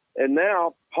 And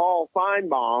now Paul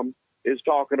Feinbaum is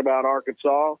talking about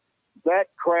Arkansas. That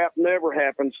crap never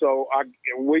happened. So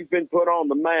we've been put on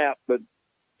the map, but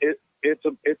it's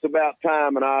about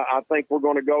time. And I think we're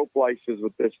going to go places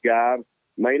with this guy.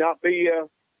 May not be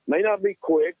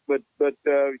quick, but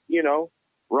you know,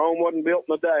 Rome wasn't built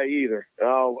in a day either.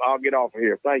 I'll get off of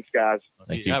here. Thanks, guys.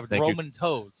 Thank you. Have Roman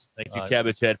toes. Thank you,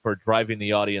 Cabbage Head, for driving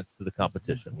the audience to the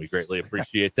competition. We greatly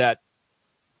appreciate that.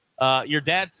 Your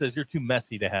dad says you're too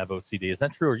messy to have OCD. Is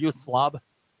that true? Are you a slob?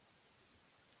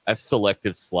 I have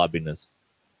selective slobbiness.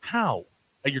 How?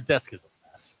 Your desk is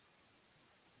a mess.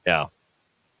 Yeah.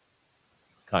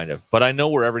 Kind of. But I know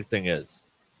where everything is.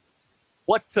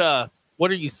 What are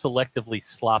you selectively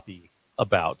sloppy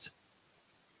about?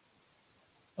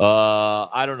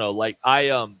 I don't know. Like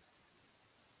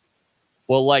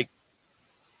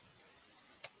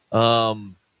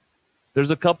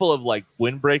there's a couple of like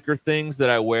windbreaker things that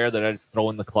I wear that I just throw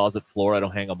in the closet floor. I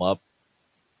don't hang them up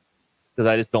because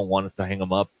I just don't want it to hang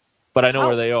them up. But I know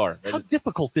where they are. How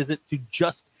difficult is it to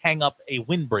just hang up a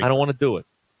windbreaker? I don't want to do it.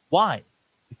 Why?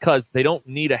 Because they don't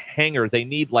need a hanger. They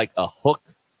need like a hook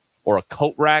or a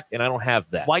coat rack, and I don't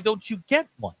have that. Why don't you get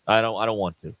one? I don't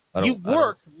want to. You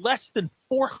work less than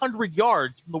 400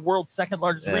 yards from the world's second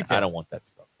largest retailer. I don't want that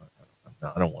stuff.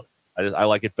 No, I don't want it. I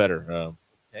like it better.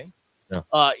 Okay. No.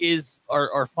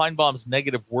 Are Feinbaum's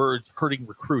negative words hurting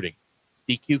recruiting?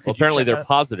 DQ. Well, apparently they're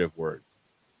positive words.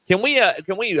 Can we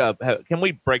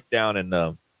break down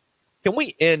and can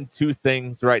we end 2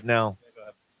 things right now?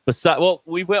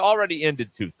 We've already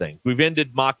ended 2 things. We've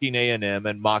ended mocking A&M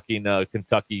and mocking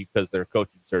Kentucky because their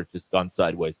coaching search has gone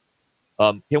sideways.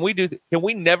 Can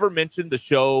we never mention the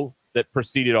show that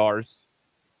preceded ours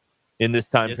in this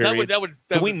time period?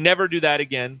 Can we never do that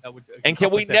again? And can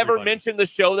we never mention the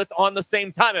show that's on the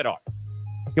same time at ours?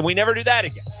 Can we never do that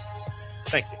again?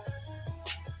 Thank you.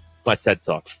 My TED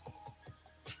Talk.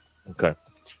 Okay.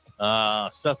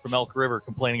 Seth from Elk River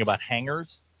complaining about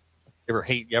hangers.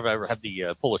 You ever have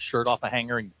the pull a shirt off a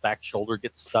hanger and back shoulder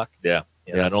gets stuck? Yeah,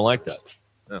 I don't like that.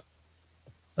 Yeah.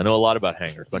 I know a lot about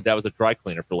hangers. My dad was a dry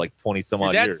cleaner for like 20 some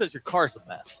odd years. Your dad says your car's a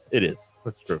mess. It is.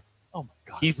 That's true. Oh my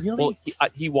God. Really?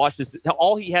 He washes.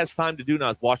 All he has time to do now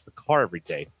is wash the car every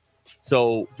day.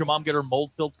 So did your mom get her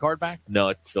mold-filled card back? No,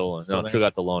 it's still still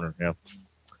got the loaner. Yeah.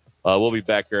 We'll be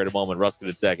back here in a moment. Ruscin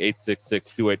and Zach,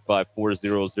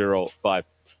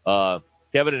 866-285-4005.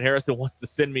 Kevin and Harrison wants to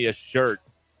send me a shirt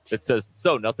that says,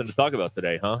 "So nothing to talk about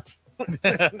today, huh?"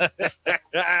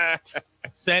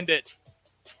 Send it.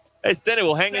 Hey, send it.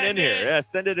 We'll hang it in here. Yeah,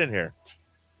 send it in here.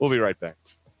 We'll be right back.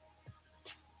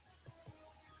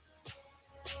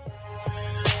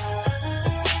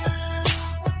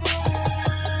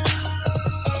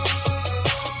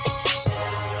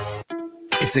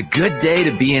 It's a good day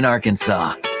to be in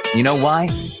Arkansas. You know why?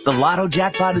 The Lotto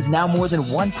jackpot is now more than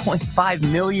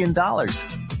 $1.5 million.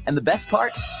 And the best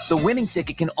part? The winning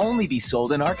ticket can only be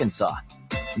sold in Arkansas.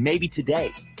 Maybe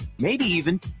today. Maybe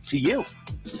even to you.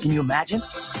 Can you imagine?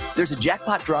 There's a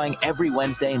jackpot drawing every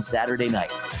Wednesday and Saturday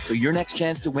night. So your next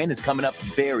chance to win is coming up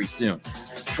very soon.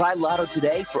 Try Lotto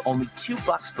today for only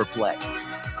 $2 per play.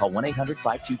 Call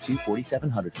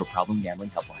 1-800-522-4700 for Problem Gambling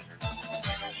Helpline.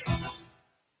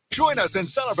 Join us in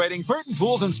celebrating Burton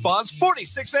Pools & Spa's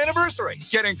 46th anniversary.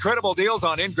 Get incredible deals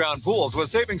on in-ground pools with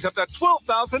savings up to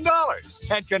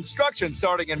 $12,000. And construction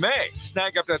starting in May.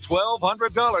 Snag up to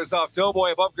 $1,200 off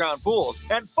Doughboy above-ground pools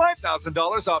and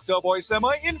 $5,000 off Doughboy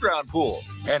semi in-ground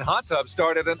pools. And hot tubs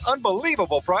start at an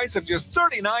unbelievable price of just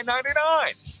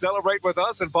 $39.99. Celebrate with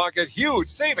us and pocket huge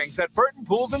savings at Burton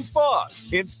Pools &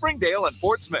 Spas in Springdale and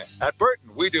Fort Smith. At Burton,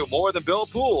 we do more than build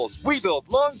pools. We build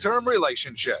long-term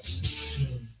relationships.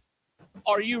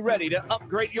 Are you ready to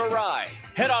upgrade your ride?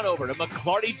 Head on over to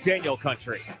McClarty Daniel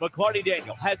Country. McClarty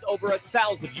Daniel has over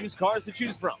 1,000 used cars to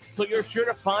choose from, so you're sure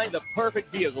to find the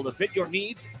perfect vehicle to fit your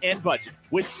needs and budget.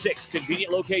 With 6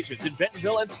 convenient locations in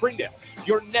Bentonville and Springdale,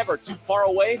 you're never too far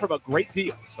away from a great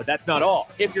deal. But that's not all.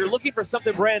 If you're looking for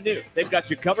something brand new, they've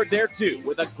got you covered there too,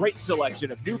 with a great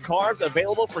selection of new cars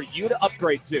available for you to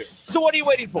upgrade to. So what are you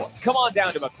waiting for? Come on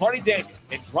down to McClarty Daniel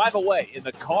and drive away in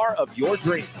the car of your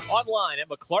dreams. Online at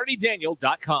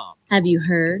McClartyDaniel.com. Have you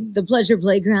heard? The Pleasure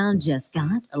Playground just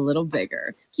got a little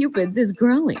bigger. Cupid's is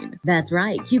growing. That's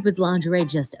right. Cupid's Lingerie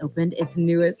just opened its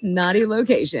newest naughty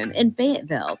location in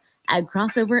Fayetteville at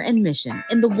Crossover and Mission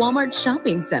in the Walmart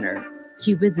Shopping Center.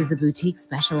 Cupid's is a boutique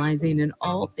specializing in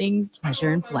all things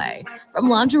pleasure and play, from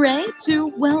lingerie to,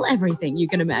 well, everything you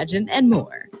can imagine and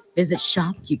more. Visit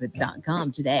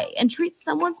shopcupids.com today and treat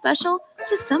someone special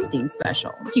to something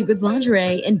special. Cupid's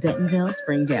Lingerie in Bentonville,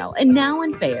 Springdale, and now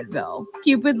in Fayetteville.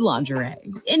 Cupid's Lingerie.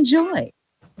 Enjoy.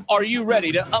 Are you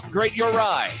ready to upgrade your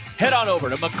ride? Head on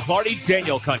over to McClarty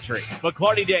Daniel Country.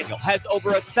 McClarty Daniel has over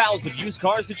 1,000 used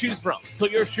cars to choose from, so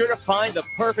you're sure to find the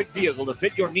perfect vehicle to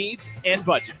fit your needs and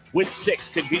budget. With 6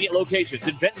 convenient locations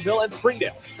in Bentonville and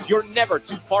Springdale, you're never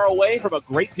too far away from a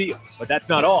great deal. But that's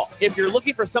not all. If you're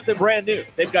looking for something brand new,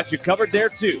 they've got you covered there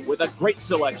too, with a great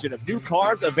selection of new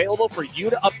cars available for you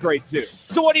to upgrade to.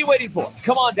 So what are you waiting for?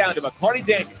 Come on down to McClarty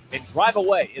Daniel and drive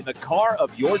away in the car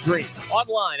of your dreams.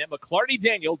 Online at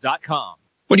McClartyDaniel.com.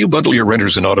 When you bundle your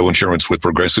renters and auto insurance with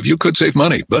Progressive, you could save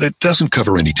money, but it doesn't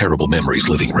cover any terrible memories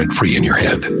living rent-free in your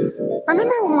head.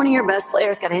 Remember when one of your best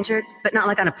players got injured, but not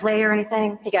like on a play or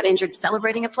anything? He got injured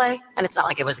celebrating a play, and it's not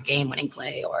like it was a game-winning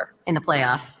play or in the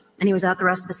playoffs. And he was out the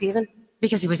rest of the season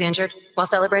because he was injured while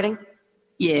celebrating?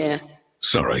 Yeah.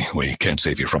 Sorry, we can't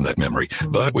save you from that memory,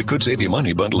 but we could save you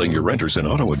money bundling your renters and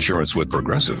auto insurance with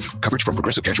Progressive. Coverage from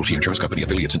Progressive Casualty Insurance Company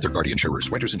affiliates and third-party insurers.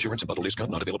 Renters insurance and bundle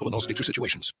discount not available in all states or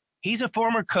situations. He's a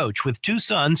former coach with 2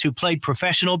 sons who played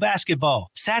professional basketball.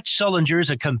 Satch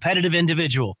Sullinger's a competitive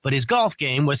individual, but his golf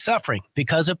game was suffering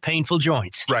because of painful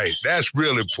joints. Right. That's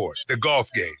real important. The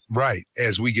golf game. Right.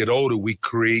 As we get older, we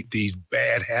create these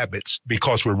bad habits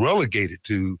because we're relegated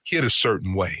to hit a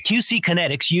certain way. QC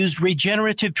Kinetics used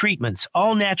regenerative treatments,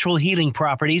 all natural healing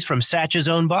properties from Satch's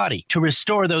own body, to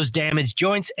restore those damaged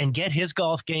joints and get his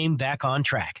golf game back on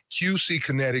track. QC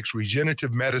Kinetics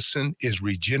Regenerative Medicine is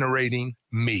regenerating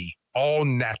me, all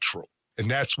natural.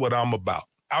 And that's what I'm about.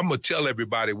 I'm going to tell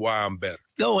everybody why I'm better.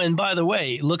 Oh, and by the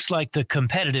way, looks like the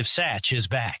competitive Satch is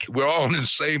back. We're all in the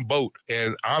same boat,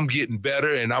 and I'm getting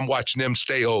better, and I'm watching them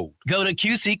stay old. Go to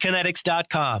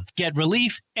QCKinetics.com. Get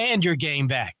relief and your game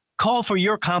back. Call for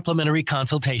your complimentary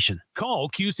consultation. Call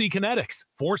QC Kinetics,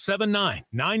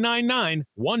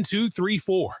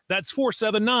 479-999-1234. That's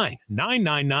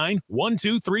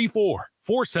 479-999-1234.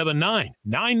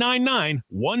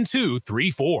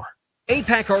 479-999-1234.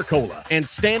 APAC Arcola and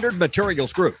Standard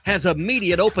Materials Group has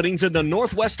immediate openings in the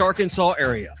Northwest Arkansas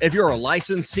area. If you're a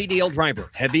licensed CDL driver,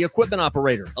 heavy equipment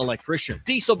operator, electrician,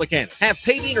 diesel mechanic, have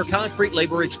paving or concrete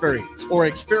labor experience, or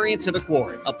experience in a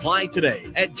quarry, apply today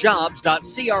at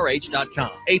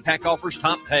jobs.crh.com. APAC offers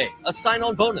top pay, a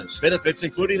sign-on bonus, benefits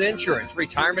including insurance,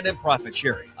 retirement, and profit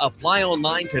sharing. Apply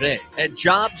online today at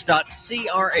jobs.crh.com.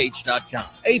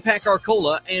 APAC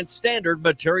Arcola and Standard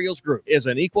Materials Group is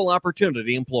an equal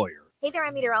opportunity employer. Hey there,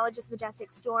 I'm meteorologist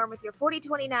Majestic Storm with your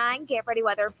 4029 Get Ready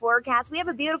Weather forecast. We have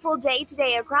a beautiful day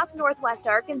today across northwest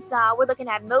Arkansas. We're looking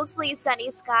at mostly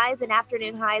sunny skies, and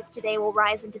afternoon highs today will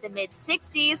rise into the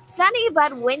mid-60s. Sunny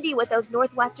but windy with those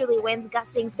northwesterly winds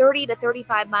gusting 30 to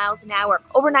 35 miles an hour.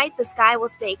 Overnight, the sky will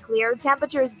stay clear.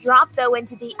 Temperatures drop, though,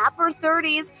 into the upper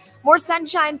 30s. More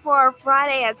sunshine for our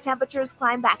Friday as temperatures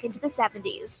climb back into the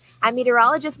 70s. I'm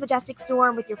meteorologist Majestic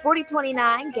Storm with your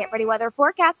 4029 Get Ready Weather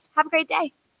forecast. Have a great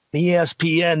day.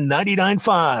 ESPN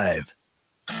 99.5.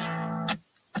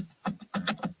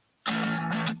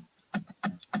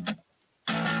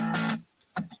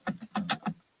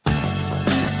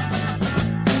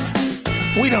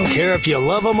 We don't care if you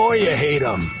love them or you hate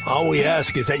them. All we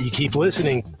ask is that you keep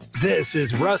listening. This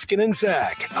is Ruscin and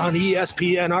Zach on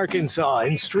ESPN Arkansas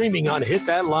and streaming on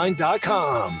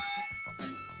hitthatline.com.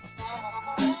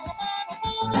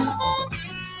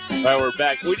 All right, we're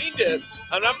back. We need to,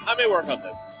 I may work on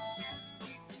this.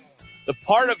 The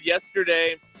part of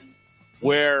yesterday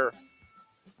where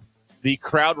the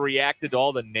crowd reacted to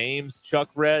all the names Chuck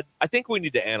read, I think we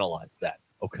need to analyze that.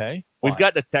 Okay. We've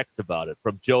gotten a text about it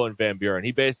from Joe and Van Buren.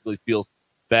 He basically feels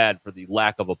bad for the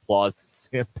lack of applause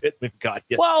Sam Pittman got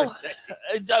yesterday. Well,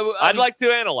 I'd like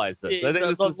to analyze this. I think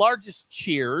the largest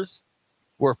cheers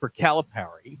were for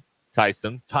Calipari,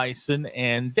 Tyson,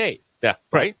 and Dave. Yeah.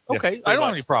 Right? Yeah, Okay. I don't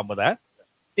have any problem with that.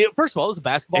 First of all, it was a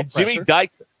basketball And Jimmy presser.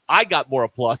 Dykes, I got more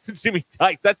applause than Jimmy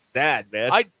Dykes. That's sad,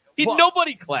 man.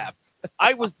 Nobody clapped.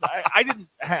 I don't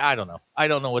know. I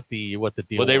don't know what the deal Well,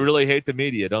 they was. really hate the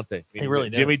media, don't they? They really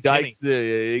do. Jimmy Dykes,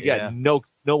 he got no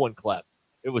one clapped.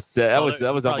 It was sad. That was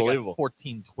Probably got unbelievable.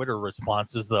 14 Twitter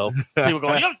responses though. People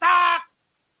going, "You suck!" I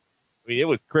mean, it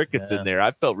was crickets in there. I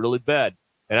felt really bad,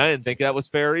 and I didn't think that was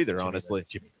fair either. Honestly,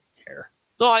 Jimmy doesn't care.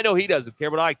 No, I know he doesn't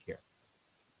care, but I care.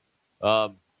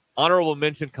 Honorable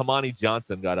mention: Kamani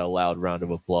Johnson got a loud round of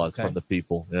applause from the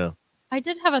people. Yeah. I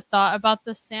did have a thought about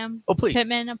the Sam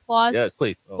Pittman applause. Yes,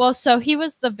 please. Oh. Well, so he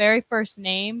was the very first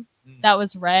name that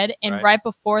was read, and Right. right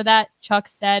before that, Chuck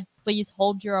said, "Please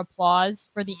hold your applause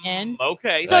for the end."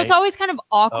 Okay. So it's always kind of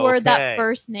awkward Okay. that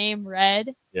first name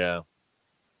read. Yeah.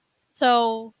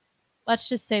 So Let's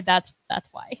just say that's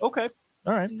why. Okay.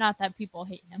 All right. Not that people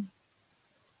hate him.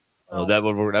 Oh, that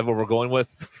what we're going with?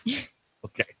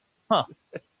 Okay. Huh.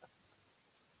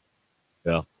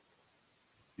 Yeah.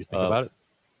 You think about it?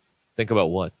 Think about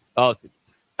what? Oh.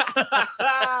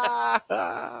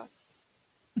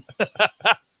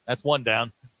 That's one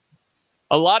down.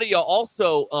 A lot of y'all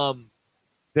also,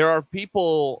 there are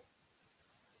people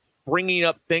bringing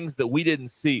up things that we didn't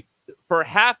see. For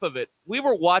half of it, we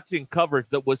were watching coverage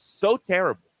that was so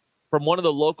terrible from one of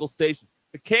the local stations.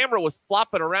 The camera was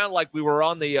flopping around like we were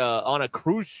on the on a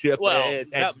cruise ship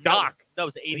at dock. That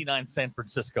was the 89 San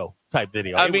Francisco type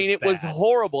video. I mean, it was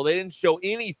horrible. They didn't show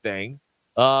anything.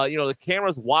 The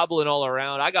camera's wobbling all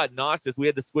around. I got nauseous. We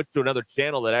had to switch to another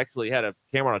channel that actually had a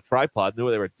camera on a tripod, knew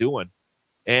what they were doing.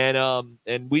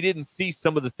 And we didn't see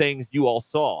some of the things you all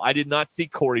saw. I did not see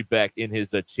Corey Beck in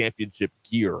his championship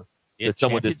gear. That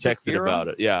someone just texted about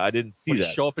it. Yeah, I didn't see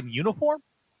that. Show up in uniform?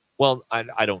 Well,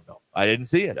 I don't know. I didn't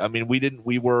see it. I mean, we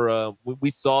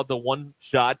saw the one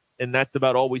shot, and that's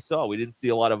about all we saw. We didn't see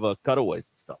a lot of cutaways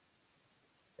and stuff.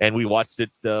 And we watched it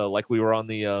like we were on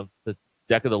the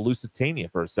deck of the Lusitania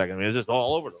for a second. I mean, it was just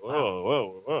all over.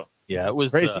 Whoa. Yeah, it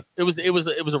was crazy. It was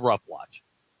a rough watch.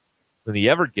 When the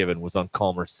Ever Given was on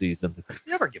calmer season. The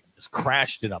Ever Given just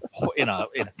crashed in a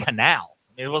canal.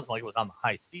 I mean, it wasn't like it was on the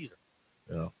high seas.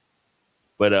 Yeah.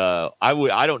 But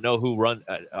I don't know who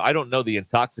I don't know the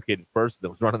intoxicated person that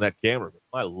was running that camera. But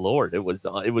my Lord, it was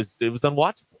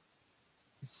unwatchable.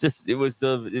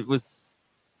 It was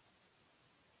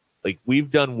like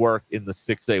we've done work in the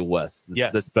 6A West.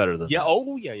 That's better than that.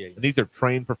 Oh yeah. And these are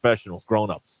trained professionals,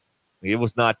 grown-ups. It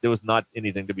was not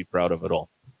anything to be proud of at all.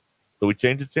 So we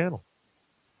changed the channel.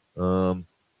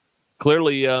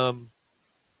 Clearly,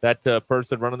 that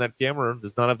person running that camera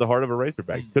does not have the heart of a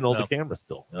Razorback. He couldn't hold the camera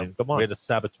still. I mean, come on. We had a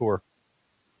saboteur.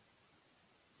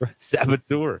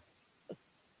 Saboteur.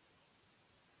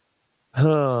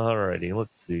 All righty,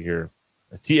 let's see here.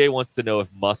 TA wants to know if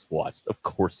Musk watched. Of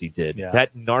course he did. Yeah.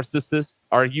 That narcissist?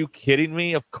 Are you kidding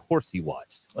me? Of course he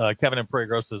watched. Kevin and Prairie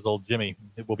Gross says old Jimmy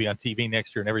will be on TV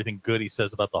next year, and everything good he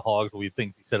says about the Hogs will be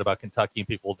things he said about Kentucky, and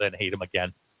people will then hate him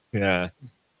again. Yeah.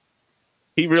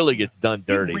 He really gets done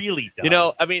dirty. He really does. You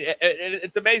know, I mean,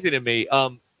 it's amazing to me.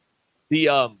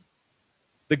 The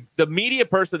media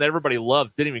person that everybody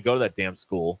loves didn't even go to that damn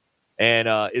school and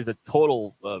is a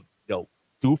total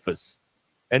doofus.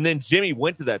 And then Jimmy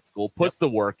went to that school, puts the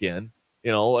work in,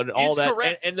 and all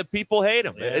that, and the people hate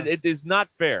him. Yeah. It is not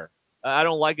fair. I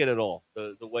don't like it at all.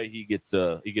 The way he gets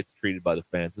treated by the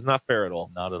fans is not fair at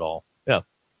all. Not at all. Yeah,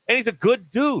 and he's a good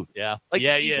dude. Yeah,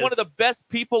 he's one of the best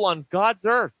people on God's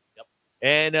earth. Yep.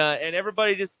 And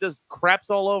everybody just craps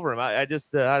all over him. I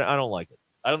don't like it.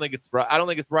 I don't think it's right. I don't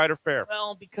think it's right or fair.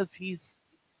 Well, because he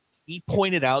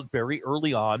pointed out very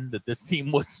early on that this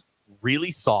team was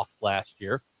really soft last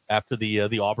year after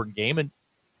the Auburn game, and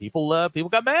people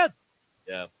got mad.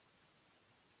 Yeah.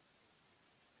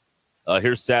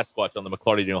 Here's Sasquatch on the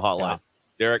McClarty hotline. Yeah.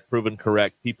 Derek, proven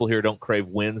correct. People here don't crave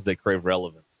wins; they crave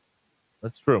relevance.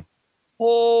 That's true.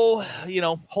 Oh,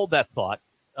 hold that thought.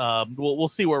 We'll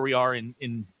see where we are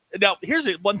in. Now, here's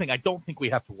one thing I don't think we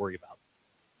have to worry about.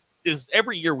 Is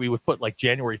every year we would put like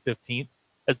January 15th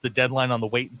as the deadline on the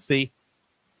wait and see.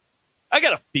 I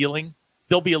got a feeling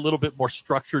they'll be a little bit more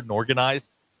structured and organized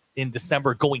in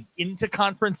December going into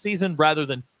conference season rather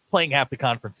than playing half the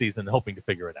conference season and hoping to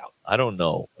figure it out. I don't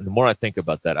know. And the more I think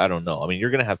about that, I don't know. I mean, you're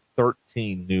going to have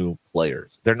 13 new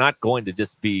players. They're not going to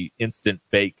just be instant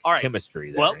bake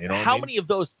chemistry there. Well, you know how many of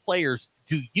those players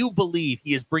do you believe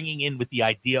he is bringing in with the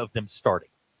idea of them starting?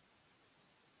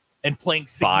 And playing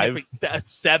 5,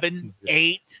 7,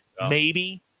 8,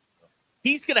 maybe.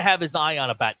 He's going to have his eye on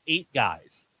about 8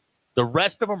 guys. The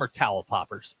rest of them are towel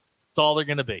poppers. That's all they're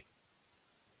going to be.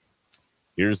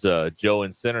 Here's Joe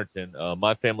in Centerton.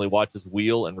 My family watches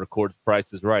Wheel and records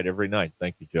Price is Right every night.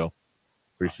 Thank you, Joe.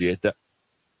 Appreciate that.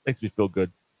 Makes me feel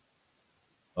good.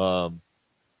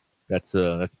 That's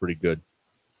pretty good.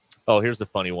 Oh, here's a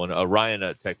funny one. Ryan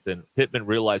texted in. Pittman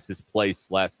realized his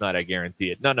place last night. I guarantee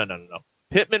it. No.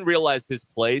 Pittman realized his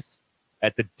place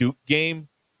at the Duke game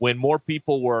when more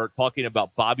people were talking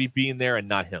about Bobby being there and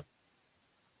not him.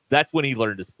 That's when he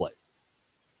learned his place.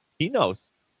 He knows.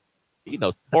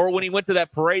 Or when he went to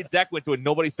that parade, Zach went to it,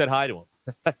 nobody said hi to him.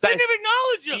 They didn't even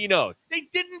acknowledge him. He knows. They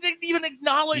didn't even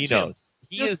acknowledge him.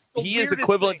 He knows. He is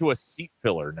equivalent to a seat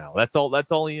filler now. That's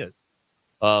all he is.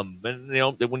 And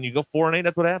when you go 4-8,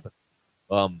 that's what happens.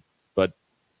 But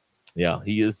yeah,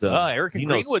 he is. Eric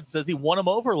Greenwood says he won him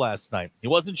over last night. He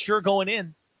wasn't sure going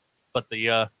in, but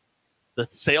the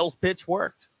sales pitch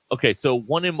worked. Okay, so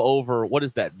won him over. What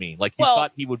does that mean? Like you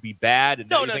thought he would be bad, and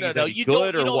No. he's You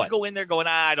good, don't, or what? Go in there going,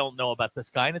 I don't know about this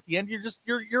guy, and at the end,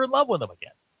 you're in love with him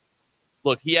again.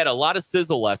 Look, he had a lot of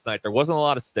sizzle last night. There wasn't a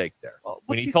lot of steak there.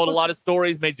 When he told a lot of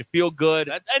stories, made you feel good.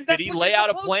 And did he lay out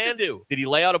a plan? Did he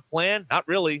lay out a plan? Not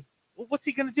really. Well, what's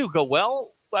he going to do? Go,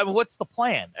 well, I mean, what's the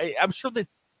plan? I'm sure that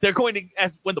they're going to,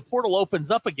 as when the portal opens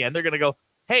up again, they're going to go,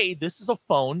 hey, this is a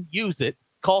phone. Use it.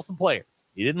 Call some players.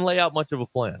 He didn't lay out much of a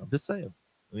plan. I'm just saying.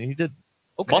 I mean, he didn't.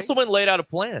 Okay. Musselman laid out a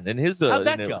plan. And his how'd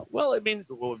that go? Well, I mean,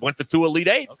 went to 2 Elite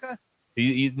Eights. Okay.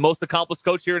 He's the most accomplished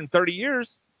coach here in 30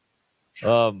 years.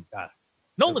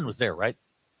 Nolan was there, right?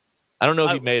 I don't know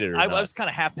if he made it or not. I was kind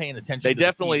of half paying attention. They to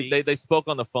definitely the TV. they spoke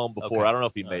on the phone before. Okay. I don't know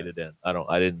if he made it in. I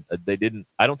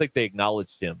don't think they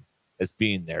acknowledged him as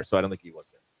being there, so I don't think he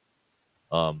was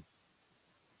there.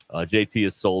 JT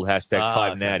is sold #5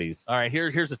 natties. All right,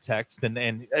 here's a text,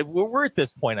 and we're at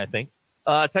this point, I think.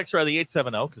 Text are the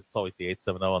 870 because it's always the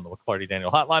 870 on the McClarty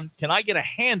Daniel hotline. Can I get a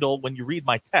handle when you read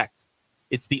my text?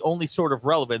 It's the only sort of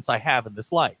relevance I have in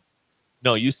this life.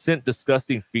 No, you sent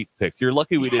disgusting feet pics. You're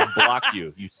lucky we didn't block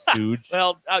you, you stooge.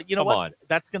 Well, you know Come what? on.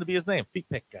 That's going to be his name, feet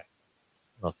pic guy.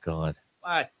 Oh, God.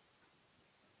 What?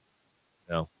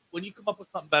 No. When you come up with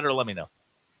something better, let me know.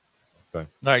 Okay.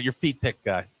 All right, your feet pic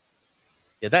guy.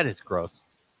 Yeah, that is gross.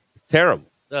 Terrible.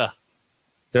 Ugh.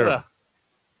 Terrible. Ugh.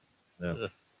 Yeah.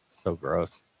 Ugh. So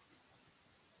gross.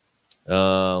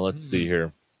 Let's see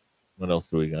here. What else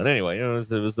do we got? Anyway, it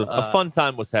was a fun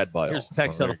time was had by Here's all. a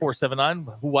text out of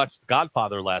 479 who watched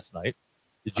Godfather last night.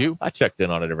 Did you? I checked in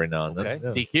on it every now and then. Okay.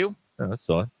 Yeah. DQ? Yeah, that's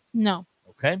fine. No.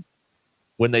 Okay.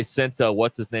 When they sent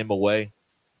what's his name away?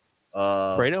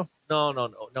 Fredo? No.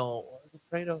 Was it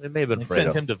Fredo? It may have been They Fredo.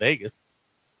 sent him to Vegas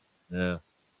Yeah.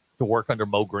 to work under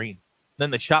Mo Green. Then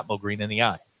they shot Mo Green in the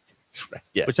eye.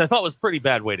 Yeah. Which I thought was a pretty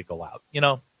bad way to go out. You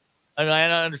know, I mean,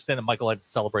 I understand that Michael had to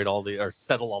celebrate or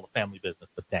settle all the family business,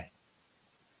 but dang.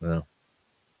 No.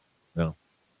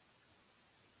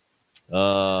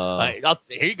 Here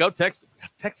you go. Text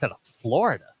out of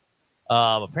Florida.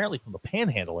 Apparently from the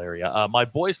Panhandle area. My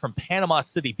boys from Panama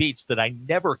City Beach that I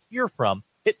never hear from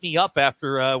hit me up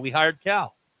after we hired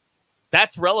Cal.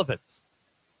 That's relevance.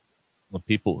 When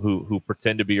people who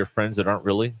pretend to be your friends that aren't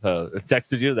really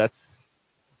texted you, that's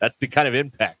the kind of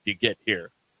impact you get here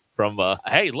from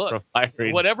hey, look, from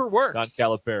hiring whatever works.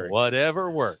 John Calipari. Whatever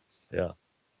works. Yeah.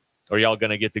 Are y'all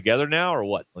gonna get together now or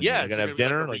what? Like, Yeah, you're gonna have like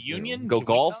dinner, a reunion, go 2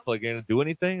 golf, weeks like you're gonna do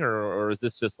anything, or is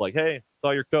this just like, hey, saw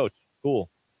your coach, cool?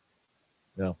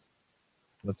 Yeah,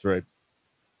 that's right.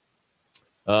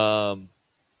 Hey,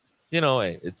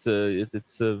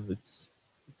 it's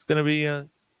gonna be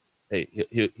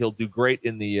hey, he'll do great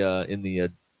in the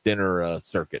dinner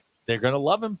circuit. They're gonna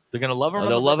love him. They're gonna love him.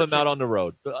 They'll love him out on the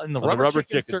road, in the on rubber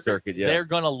chicken circuit. Yeah, they're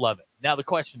gonna love it. Now the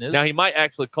question is, now he might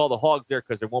actually call the Hogs there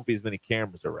because there won't be as many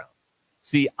cameras around.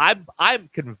 See, I'm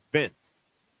convinced,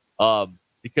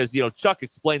 because Chuck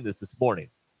explained this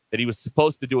morning that he was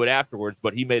supposed to do it afterwards,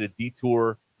 but he made a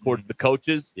detour towards the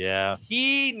coaches. Yeah,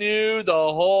 he knew the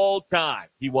whole time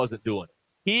he wasn't doing it.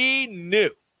 He knew.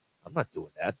 I'm not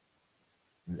doing that.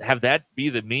 Have that be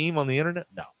the meme on the internet?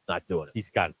 No, not doing it.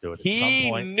 He's got to do it. He at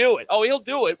some point. knew it. Oh, he'll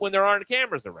do it when there aren't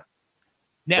cameras around.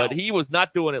 Now, but he was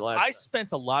not doing it last I night.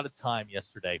 spent a lot of time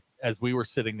yesterday as we were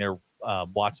sitting there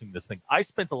watching this thing. I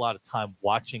spent a lot of time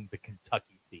watching the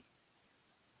Kentucky team.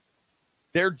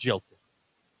 They're jilted,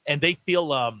 and they feel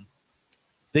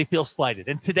slighted.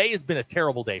 And today has been a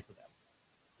terrible day for them.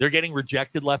 They're getting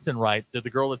rejected left and right. They're the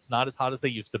girl that's not as hot as they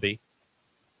used to be.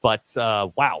 But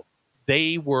wow,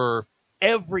 they were.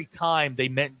 Every time they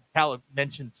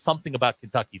mentioned something about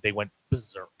Kentucky, they went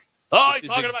berserk. Oh, he's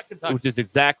talking about Kentucky. Which is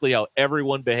exactly how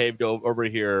everyone behaved over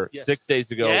here 6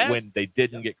 days ago when they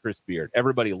didn't get Chris Beard.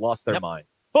 Everybody lost their mind.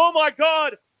 Oh, my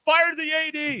God, fire the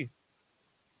AD.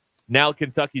 Now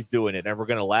Kentucky's doing it, and we're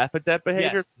going to laugh at that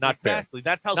behavior? Yes, not exactly. fair.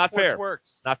 That's how not sports fair.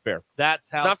 works. Not fair.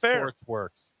 That's how not sports fair.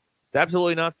 works. It's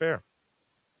absolutely not fair.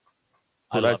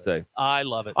 That's what I say. I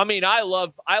love it. I mean, I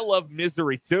love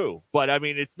misery too, but I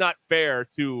mean, it's not fair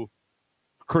to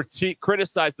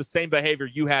criticize the same behavior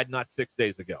you had not 6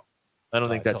 days ago. I don't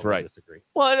think that's totally right. Disagree.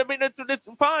 Well, I mean, it's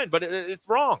fine, but it's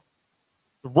wrong.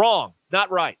 It's wrong. It's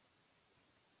not right.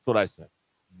 That's what I say.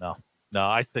 No,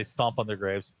 I say stomp on their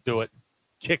graves. Do it.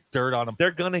 Kick dirt on them.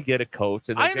 They're going to get a coach,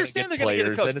 and I understand they're going to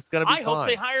get a coach, and it's going to be I hope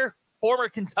they hire former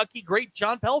Kentucky great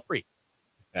John Pelfrey.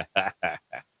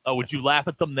 Oh, would you laugh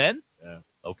at them then? Yeah.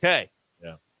 Okay.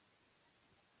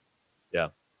 Yeah.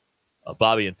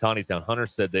 Bobby in Tawnytown. Hunter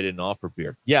said they didn't offer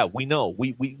beer. Yeah, we know.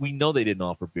 We know they didn't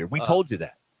offer beer. We told you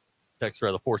that. Text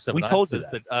rather 479. We told you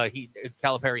that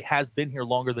Calipari has been here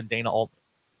longer than Dana Altman.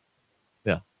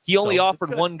 Yeah. He only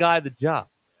offered one guy the job.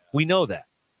 We know that.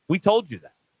 We told you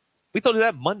that. We told you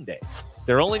that Monday.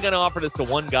 They're only going to offer this to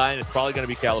one guy, and it's probably going to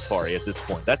be Calipari at this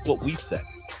point. That's what we said.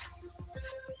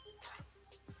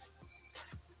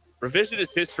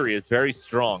 Revisionist history is very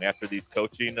strong after these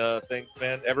coaching things,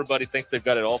 man. Everybody thinks they've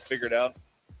got it all figured out.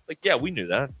 Like, yeah, we knew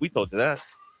that. We told you that.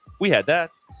 We had that.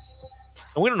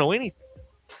 And we don't know anything.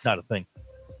 Not a thing.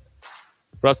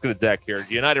 Ruscin and Zach here.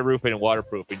 United Roofing and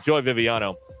Waterproofing. Joey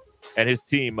Viviano and his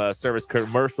team service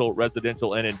commercial,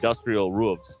 residential, and industrial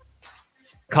roofs.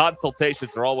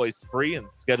 Consultations are always free, and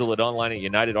schedule it online at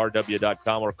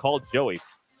unitedrw.com or call Joey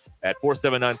at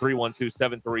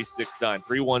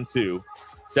 479-312-7369.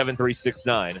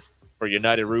 312-7369 for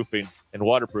United Roofing and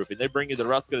Waterproofing. They bring you the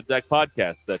Ruscin and Zach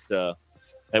podcast that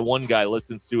one guy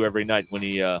listens to every night when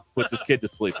he puts his kid to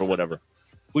sleep or whatever.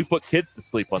 We put kids to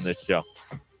sleep on this show.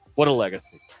 What a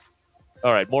legacy.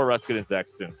 All right, more Ruscin and Zach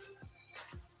soon.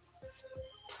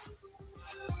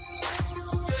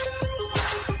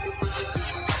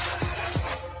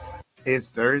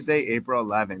 It's Thursday, April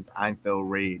 11th. I'm Phil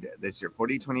Reed. This is your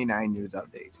 4029 News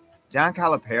Update. John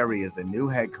Calipari is the new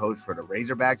head coach for the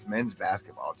Razorbacks men's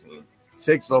basketball team.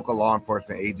 6 local law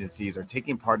enforcement agencies are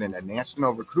taking part in a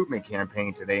national recruitment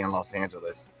campaign today in Los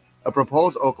Angeles. A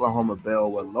proposed Oklahoma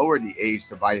bill will lower the age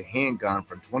to buy a handgun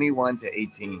from 21 to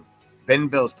 18.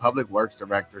 Bentonville's public works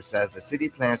director says the city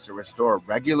plans to restore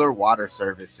regular water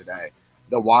service today.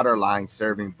 The water line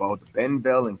serving both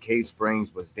Bentonville and Cave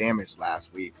Springs was damaged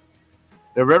last week.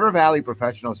 The River Valley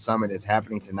Professional Summit is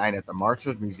happening tonight at the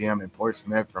Marshals Museum in Port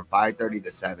Smith from 5:30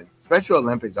 to 7. Special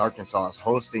Olympics Arkansas is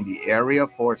hosting the Area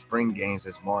 4 Spring Games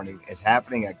this morning. It's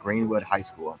happening at Greenwood High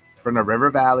School. From the River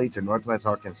Valley to Northwest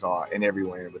Arkansas and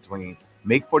everywhere in between,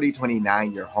 make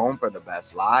 4029 your home for the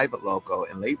best live, local,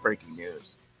 and late-breaking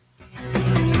news.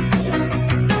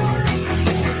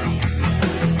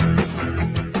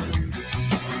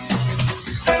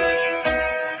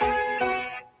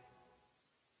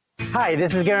 Hi,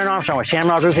 this is Garen Armstrong with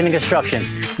Shamrock Roofing and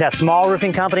Construction. That small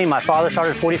roofing company my father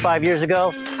started 45 years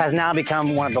ago has now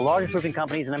become one of the largest roofing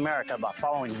companies in America by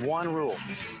following one rule,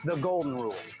 the golden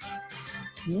rule.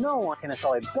 No one can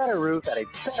install a better roof at a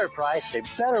better price, a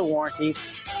better warranty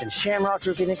than Shamrock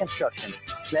Roofing and Construction.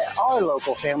 Let our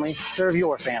local family serve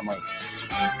your family.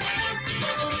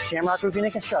 Shamrock Roofing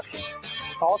and Construction.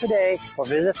 Call today or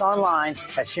visit us online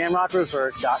at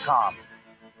shamrockroofers.com.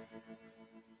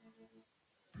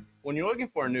 When you're looking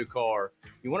for a new car,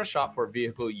 you want to shop for a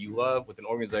vehicle you love with an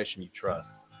organization you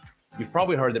trust. You've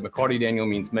probably heard that McCarty Daniel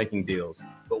means making deals,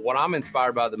 but what I'm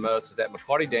inspired by the most is that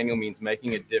McCarty Daniel means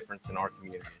making a difference in our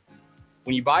community.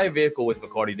 When you buy a vehicle with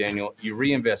McCarty Daniel, you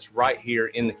reinvest right here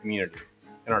in the community,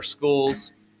 in our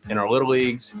schools, in our little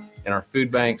leagues, in our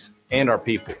food banks, and our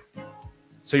people.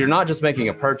 So you're not just making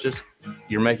a purchase,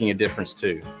 you're making a difference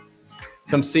too.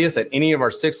 Come see us at any of our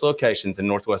 6 locations in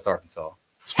Northwest Arkansas.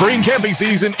 Spring camping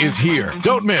season is here.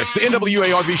 Don't miss the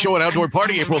NWA RV Show and Outdoor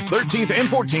Party April 13th and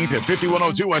 14th at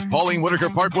 5102 West Pauline Whitaker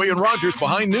Parkway in Rogers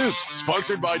behind Newt's.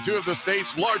 Sponsored by 2 of the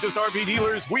state's largest RV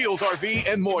dealers, Wheels RV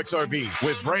and Moix RV.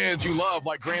 With brands you love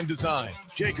like Grand Design,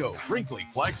 Jayco, Brinkley,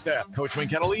 Flagstaff, Coachman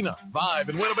Catalina, Vibe,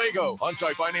 and Winnebago.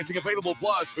 On-site financing available,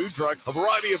 plus food trucks, a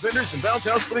variety of vendors, and bounce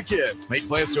house for the kids. Make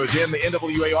plans to attend the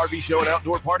NWA RV Show and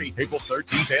Outdoor Party April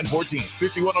 13th and 14th.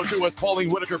 5102 West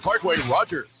Pauline Whitaker Parkway,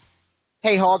 Rogers.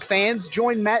 Hey, Hog fans,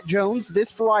 join Matt Jones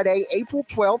this Friday, April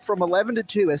 12th from 11 to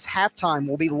 2 as Halftime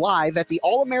will be live at the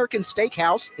All-American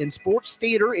Steakhouse and Sports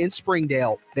Theater in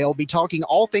Springdale. They'll be talking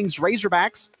all things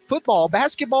Razorbacks, football,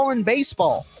 basketball, and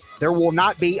baseball. There will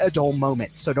not be a dull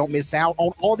moment, so don't miss out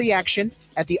on all the action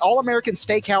at the All-American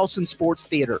Steakhouse and Sports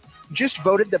Theater. Just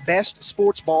voted the best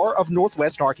sports bar of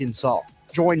Northwest Arkansas.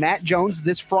 Join Matt Jones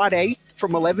this Friday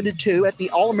from 11 to 2 at the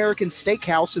All-American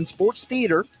Steakhouse and Sports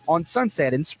Theater on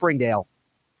Sunset in Springdale.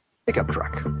 Pickup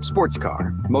truck, sports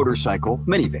car, motorcycle,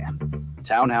 minivan,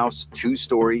 townhouse,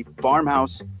 2-story,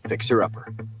 farmhouse,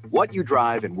 fixer-upper. What you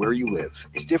drive and where you live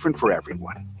is different for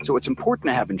everyone, so it's important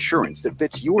to have insurance that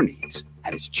fits your needs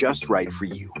and is just right for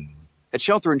you. At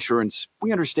Shelter Insurance,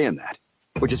 we understand that,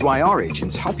 which is why our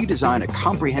agents help you design a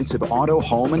comprehensive auto,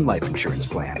 home, and life insurance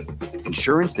plan.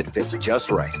 Insurance that fits just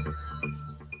right.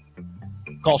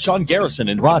 Call Sean Garrison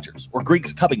in Rogers or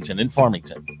Greeks Covington in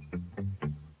Farmington.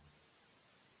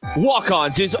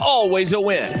 Walk-Ons is always a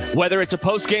win. Whether it's a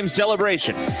post-game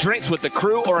celebration, drinks with the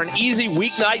crew, or an easy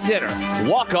weeknight dinner,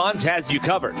 Walk-Ons has you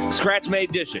covered.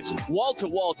 Scratch-made dishes,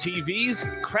 wall-to-wall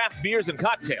TVs, craft beers and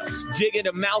cocktails. Dig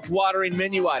into mouth-watering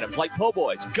menu items like po'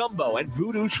 boys, gumbo, and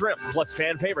voodoo shrimp, plus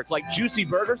fan favorites like juicy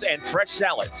burgers and fresh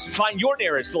salads. Find your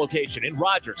nearest location in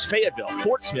Rogers, Fayetteville,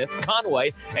 Fort Smith,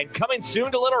 Conway, and coming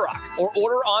soon to Little Rock, or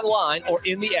order online or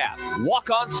in the app.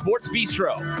 Walk-On Sports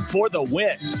Bistro for the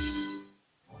win.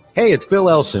 Hey, it's Phil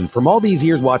Elson. From all these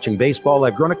years watching baseball,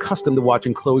 I've grown accustomed to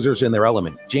watching closers in their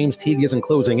element. James Teague isn't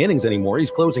closing innings anymore. He's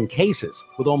closing cases.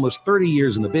 With almost 30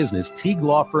 years in the business, Teague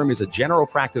Law Firm is a general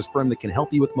practice firm that can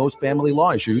help you with most family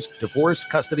law issues, divorce,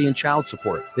 custody, and child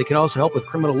support. They can also help with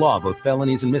criminal law, both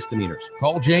felonies and misdemeanors.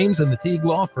 Call James and the Teague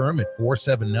Law Firm at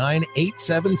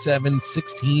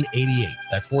 479-877-1688.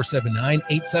 That's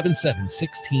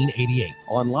 479-877-1688.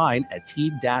 Online at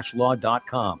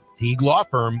teague-law.com. Teague Law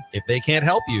Firm. If they can't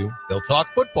help you, they'll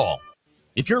talk football.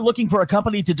 If you're looking for a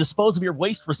company to dispose of your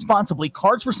waste responsibly,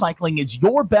 Cards Recycling is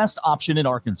your best option in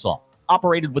Arkansas.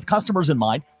 Operated with customers in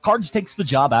mind, Cards takes the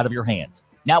job out of your hands.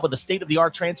 Now with a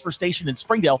state-of-the-art transfer station in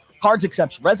Springdale, Cards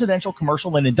accepts residential,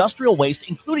 commercial, and industrial waste,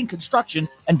 including construction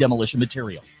and demolition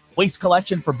material. Waste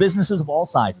collection for businesses of all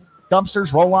sizes.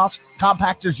 Dumpsters, roll-offs,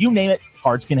 compactors, you name it,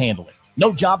 Cards can handle it.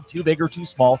 No job too big or too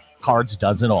small, Cards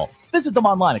does it all. Visit them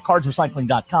online at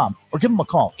cardsrecycling.com or give them a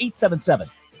call,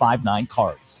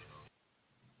 877-59-CARDS.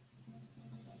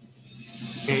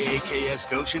 KAKS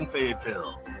Goshen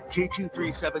Fayetteville,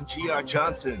 K237GR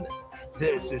Johnson.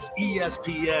 This is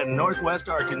ESPN Northwest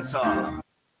Arkansas.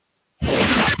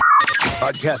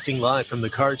 Broadcasting live from the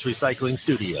Cards Recycling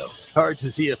Studio. Cards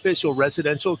is the official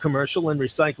residential, commercial, and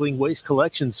recycling waste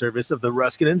collection service of the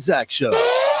Ruscin and Zach Show.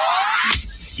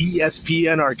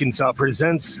 ESPN Arkansas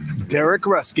presents Derek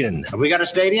Ruscin. Have we got a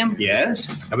stadium? Yes.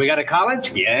 Have we got a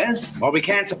college? Yes. Well, we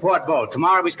can't support both.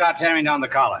 Tomorrow we start tearing down the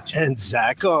college. And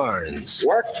Zach Arns.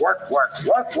 Work.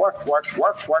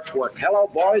 Hello,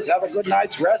 boys. Have a good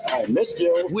night's rest. I missed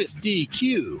you. With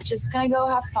DQ. Just gonna go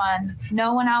have fun.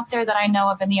 No one out there that I know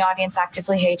of in the audience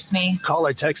actively hates me. Call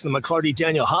or text the McClarty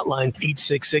Daniel hotline,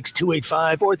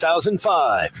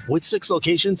 866-285-4005. With 6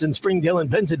 locations in Springdale and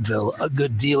Bentonville, a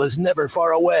good deal is never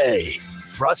far away.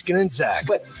 Ruscin and Zach.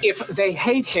 But if they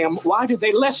hate him, why do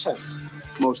they listen?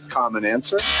 Most common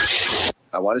answer.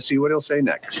 I want to see what he'll say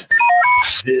next.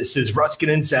 This is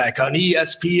Ruscin and Zach on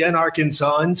ESPN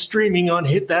Arkansas and streaming on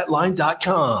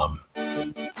hitthatline.com.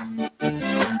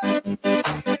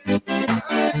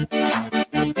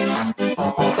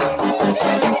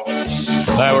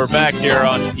 All right, we're back here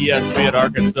on ESPN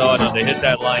Arkansas and on the Hit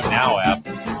That Line Now app.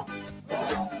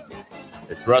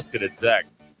 It's Ruscin and Zach.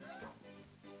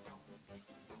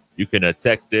 You can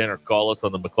text in or call us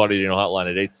on the McClarty Daniel hotline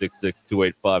at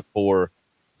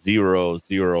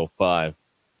 866-285-4005.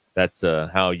 That's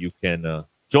how you can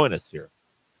join us here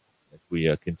as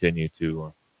we continue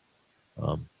to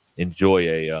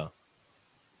enjoy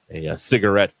a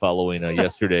cigarette following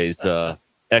yesterday's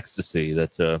ecstasy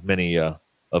that many of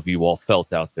you all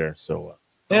felt out there. So,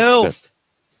 Elf.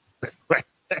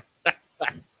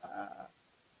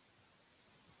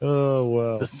 Oh,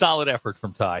 wow. It's a solid effort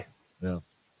from Ty. Yeah.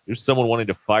 There's someone wanting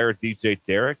to fire DJ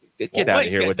Derek. Get out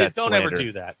of here with that Don't slander. ever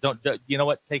do that. Don't. You know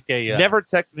what? Take a. Never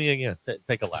text me again.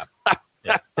 Take a lap.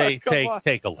 Yeah, take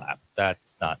a lap.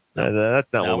 That's not.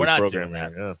 That's not what we're we not program doing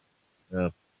that.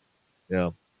 here. Yeah.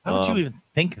 How would you even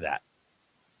think that?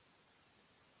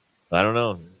 I don't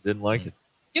know. Didn't like it.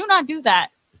 Do not do that.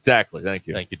 Exactly. Thank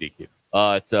you. Thank you, DQ.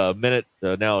 It's a minute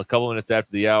now, a couple minutes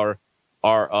after the hour.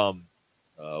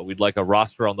 We'd like a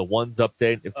roster on the ones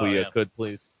update if we could,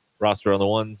 please. Roster on the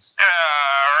ones.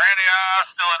 Randy, I'm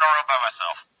still in the room by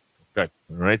myself. Okay.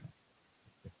 All right.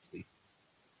 Let's see.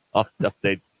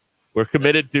 Update. We're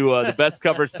committed to the best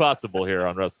coverage possible here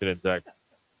on Ruscin and Zach.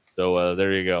 So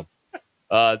there you go.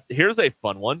 Here's a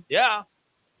fun one. Yeah.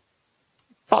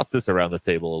 Let's toss this around the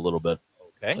table a little bit.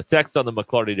 Okay. A text on the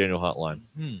McClarty Daniel hotline.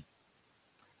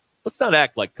 Let's not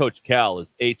act like Coach Cal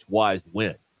is H.Y.'s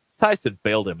win. Tyson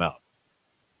bailed him out.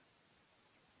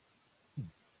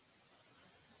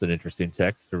 It's an interesting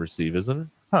text to receive, isn't it?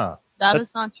 Huh. That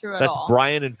is not true at all. That's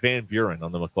Brian and Van Buren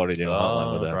on the McClarty Daniel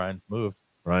hotline with that. Brian's moved.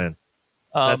 Brian.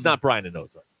 That's not Brian and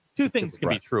Ozark. Two things can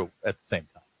be true at the same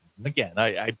time. Again,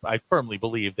 I firmly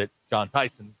believe that John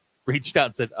Tyson reached out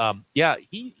and said, yeah,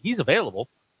 he's available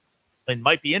and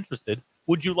might be interested.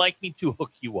 Would you like me to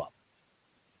hook you up?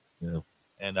 Yeah.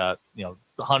 And,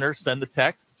 Hunter send the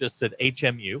text, just said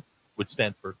HMU, which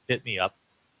stands for hit me up.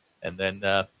 And then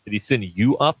did he send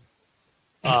you up?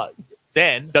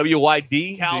 Then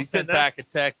WYD? Cal sent back a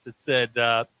text that said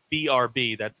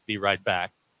BRB, that's be right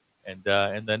back. And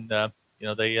then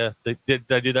they did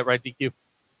I do that right, DQ?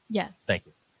 Yes. Thank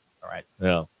you. All right.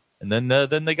 Yeah. And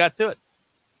then they got to it.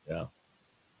 Yeah.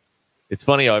 It's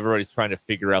funny how everybody's trying to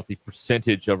figure out the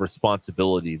percentage of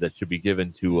responsibility that should be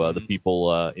given to the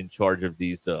people in charge of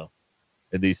these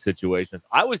in these situations.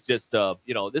 I was just,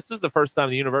 this is the first time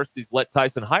the university's let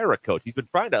Tyson hire a coach. He's been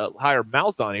trying to hire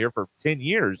Malzahn here for 10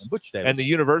 years. Butch Davis. And the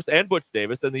university and Butch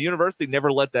Davis, and the university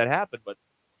never let that happen. But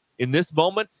in this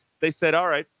moment, they said, all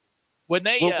right, when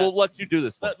they we'll let you do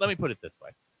this one. Let me put it this way.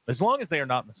 As long as they are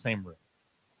not in the same room,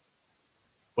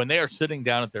 when they are sitting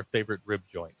down at their favorite rib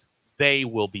joint, they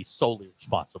will be solely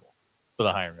responsible for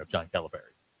the hiring of John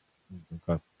Calipari.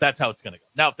 Okay. That's how it's going to go.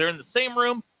 Now, if they're in the same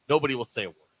room, nobody will say a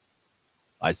word.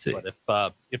 I see.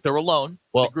 But if they're alone,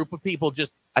 a group of people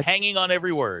just hanging on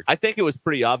every word. I think it was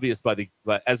pretty obvious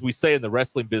as we say in the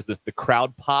wrestling business, the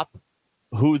crowd pop,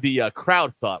 who the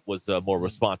crowd thought was more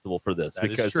responsible for this.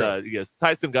 That is because true. yes,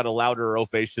 Tyson got a louder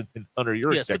ovation than Hunter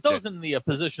Yurichek. Yes, but those in the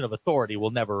position of authority will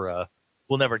never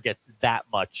get that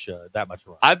much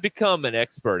wrong. I've become an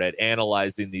expert at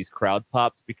analyzing these crowd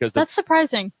pops That's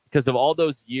surprising. Because of all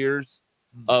those years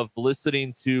of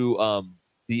listening to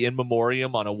the in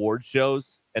memoriam on award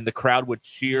shows, and the crowd would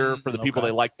cheer for the people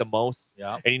they liked the most.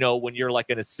 Yeah. And when you're like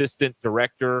an assistant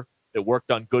director that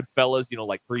worked on Goodfellas,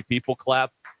 like 3 people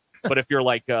clap. But if you're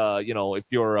like if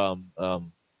you're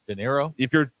De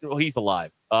Niro, he's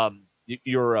alive.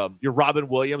 You're Robin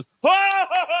Williams.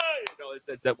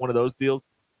 Is that one of those deals?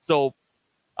 So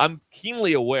I'm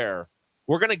keenly aware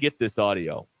we're going to get this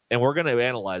audio and we're going to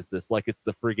analyze this like it's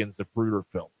the friggin' Zapruder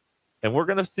film. And we're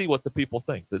going to see what the people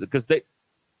think, because the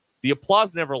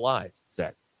applause never lies,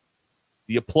 Zach.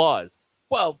 The applause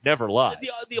never lies.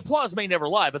 The applause may never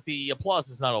lie, but the applause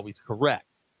is not always correct.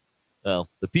 Well,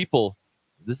 the people,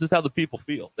 this is how the people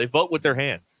feel. They vote with their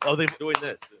hands. Oh, they're doing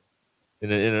this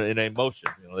in a motion.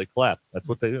 They clap. That's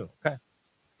what they do. Okay.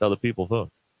 That's how the people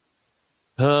vote.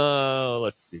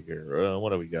 Let's see here. What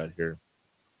do we got here?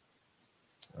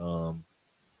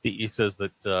 He says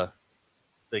that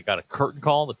they got a curtain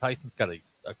call. The Tyson's got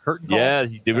a curtain call. Yeah,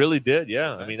 they really did.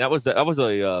 Yeah, I mean that was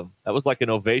like an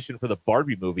ovation for the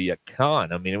Barbie movie at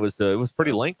Cannes. I mean it was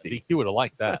pretty lengthy. DQ would have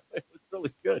liked that. It was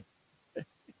really good.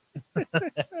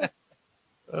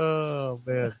 Oh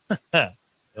man.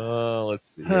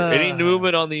 Let's see. Any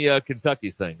movement on the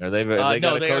Kentucky thing? Are they?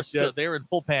 No, they're in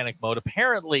full panic mode.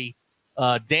 Apparently,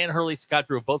 Dan Hurley, Scott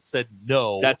Drew both said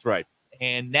no. That's right.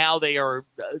 And now they are.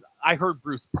 I heard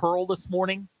Bruce Pearl this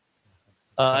morning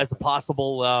as a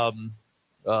possible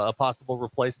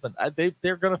replacement.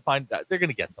 They're going to find that they're going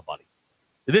to get somebody.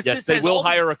 They will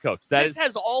hire a coach. This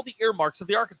has all the earmarks of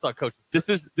the Arkansas coach. This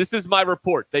is my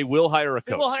report. They will hire a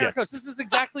coach. They will hire a coach. This is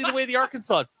exactly the way the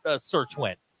Arkansas search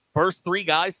went. First 3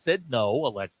 guys said no,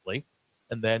 allegedly,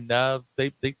 and then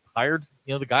they hired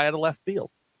the guy out of left field.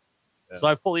 Yeah. So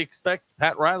I fully expect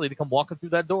Pat Riley to come walking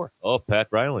through that door. Oh, Pat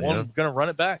Riley! I'm going to run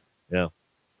it back. Yeah,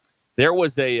 there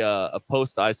was a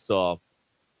post I saw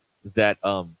that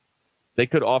they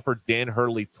could offer Dan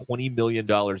Hurley $20 million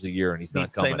a year, and he's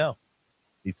not coming. Say no.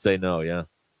 He'd say no. Yeah,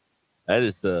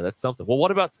 that's something. Well,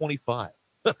 what about 25?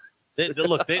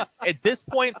 Look, at this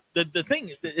point, the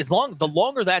thing is, the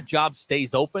longer that job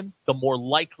stays open, the more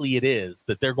likely it is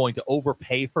that they're going to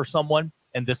overpay for someone,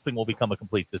 and this thing will become a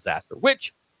complete disaster.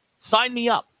 Which, sign me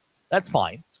up. That's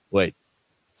fine. Wait,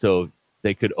 so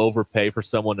they could overpay for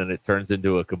someone, and it turns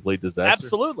into a complete disaster?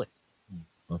 Absolutely.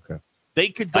 Okay. They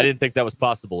could. I didn't think that was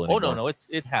possible anymore. Oh no,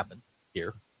 it happened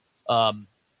here, and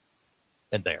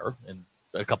there, and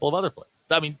a couple of other places.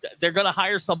 I mean, they're going to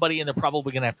hire somebody, and they're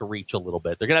probably going to have to reach a little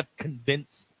bit. They're going to have to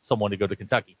convince someone to go to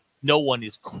Kentucky. No one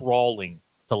is crawling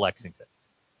to Lexington.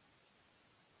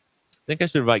 I think I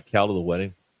should invite Cal to the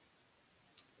wedding.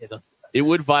 It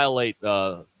would violate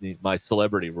my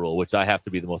celebrity rule, which I have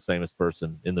to be the most famous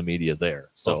person in the media there.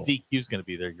 So if DQ's going to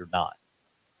be there, you're not.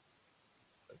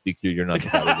 DQ, you're not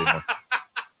invited anymore.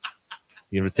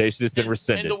 The invitation has been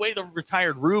rescinded. And the way the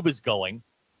retired Rube is going,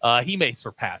 he may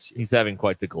surpass you. He's having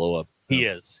quite the glow up. He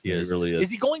is. He really is.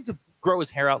 Is he going to grow his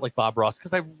hair out like Bob Ross?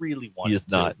 Because I really want. He is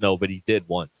not. No, but he did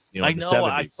once. I know. 70s.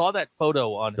 I saw that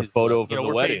photo on the his photo from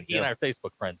the wedding. He and I are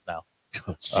Facebook friends now.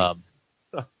 Oh,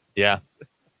 yeah,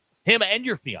 him and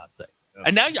your fiance,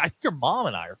 and now I think your mom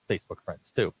and I are Facebook friends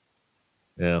too.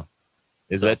 Yeah,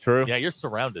 is that true? Yeah, you're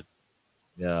surrounded.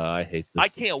 Yeah, I hate this. I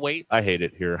can't wait. I hate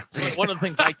it here. One of the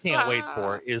things I can't wait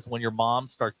for is when your mom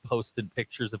starts posting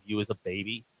pictures of you as a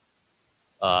baby.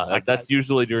 That's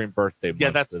usually during birthday months.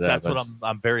 Yeah, that's what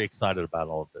I'm very excited about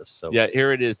all of this. So yeah,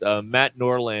 here it is. Matt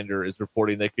Norlander is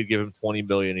reporting they could give him $20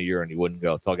 million a year and he wouldn't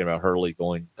go. Talking about Hurley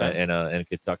going and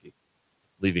Kentucky,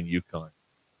 leaving UConn.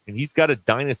 And he's got a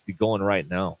dynasty going right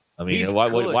now. I mean, He's why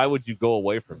good. would you go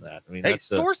away from that? I mean, Hey, that's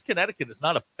Storrs, Connecticut is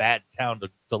not a bad town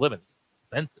to live in. It's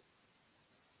expensive.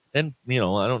 and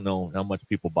I don't know how much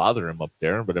people bother him up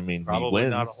there, but I mean, Probably he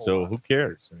not a wins, whole so lot. who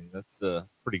cares? I mean, that's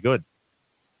pretty good.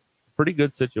 It's a pretty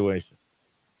good situation.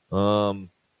 All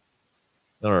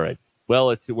right.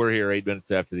 Well, we're here 8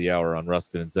 minutes after the hour on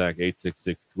Ruskin and Zach,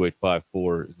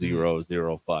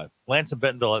 866-285-4005. Lance and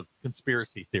Bentonville have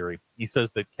conspiracy theory. He says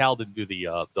that Cal didn't do the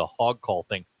hog call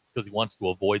thing because he wants to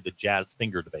avoid the Jazz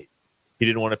finger debate. He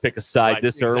didn't want to pick a side Right,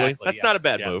 this early. exactly, That's yeah, not a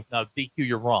bad yeah. move. No, DQ,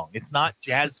 you're wrong. It's not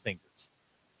Jazz fingers.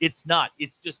 It's not.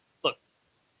 It's just, look,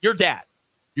 your dad.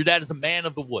 Your dad is a man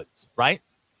of the woods, right?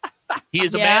 He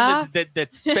is a man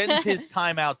that spends his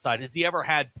time outside. Has he ever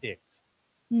had pigs?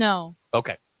 No.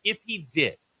 Okay. If he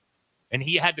did, and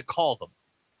he had to call them,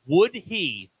 would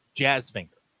he Jazz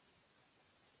finger?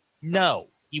 No,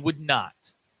 he would not.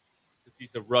 Because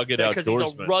he's a rugged Because he's a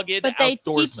outdoorsman. rugged But they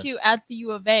outdoorsman. teach you at the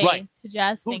U of A Right. to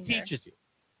jazz Who finger. teaches you?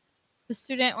 The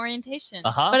student orientation.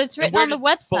 Uh-huh. But it's And written where on the did-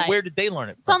 website. But where did they learn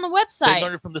it It's from? on the website. They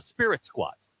learned it from the Spirit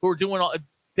Squad, who are doing all.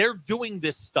 They're doing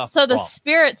this stuff So the wrong.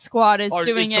 Spirit Squad is Or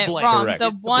doing is to it blame. wrong. Correct. The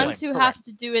Is to ones blame. who Correct. have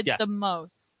to do it Yes. the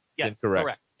most, Yes, incorrect.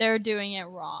 correct. they're doing it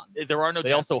wrong. There are no. They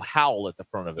jazz- also howl at the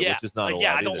front of it, yeah, which is not allowed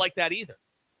yeah. I don't either. like that either.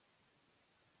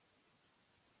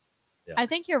 Yeah. I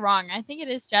think you're wrong. I think it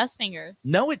is jazz fingers.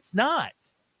 No, it's not.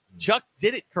 Chuck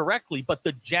did it correctly, but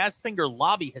the Jazz Finger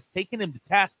lobby has taken him to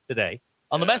task today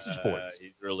on the message boards.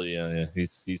 He's really, yeah.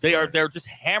 He's They're just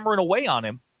hammering away on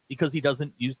him because he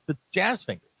doesn't use the Jazz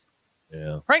Fingers.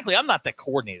 Yeah. Frankly, I'm not that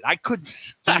coordinated. I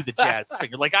couldn't do the Jazz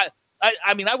Finger. Like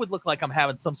I mean, I would look like I'm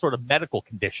having some sort of medical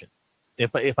condition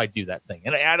if I do that thing,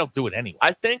 and I don't do it anyway.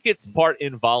 I think it's part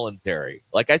involuntary.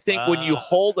 Like, I think when you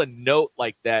hold a note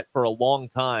like that for a long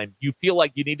time, you feel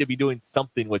like you need to be doing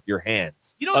something with your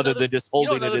hands other than just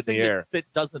holding it in the air. That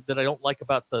I don't like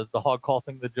about the hog call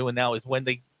thing they're doing now is when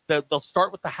they'll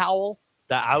start with the howl,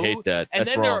 the ow, I hate that. and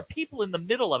That's then there wrong. are people in the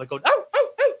middle of it going, oh, oh,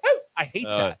 oh, oh. I hate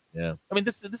that. Yeah. I mean,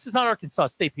 this is not Arkansas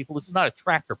State, people. This is not a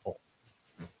tractor pull.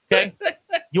 Okay?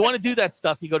 You want to do that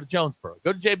stuff, you go to Jonesboro.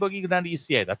 Go to J Boogie, you go down to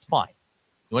UCA. That's fine.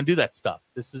 You want to do that stuff.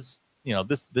 This is,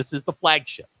 this is the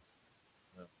flagship.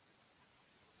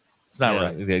 It's not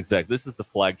right. Yeah, exactly. This is the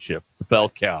flagship, the bell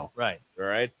cow. Right. All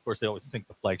right. Of course, they always sink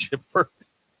the flagship first.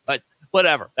 But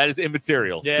whatever. That is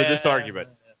immaterial to this argument.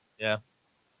 Yeah.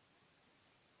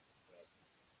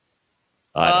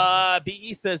 I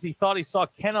BE says he thought he saw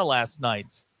Kenna last night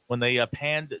when they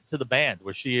panned to the band.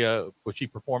 Was she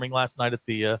performing last night at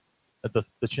the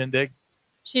shindig?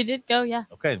 She did go, yeah.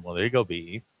 Okay, well there you go,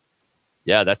 BE.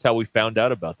 Yeah, that's how we found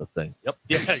out about the thing. Yep.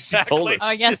 Yeah, exactly. Told us. Oh,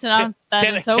 I guess now that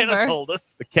Kenna, it's over. Kenna told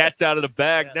us. The cat's out of the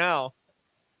bag now.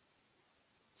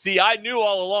 See, I knew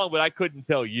all along, but I couldn't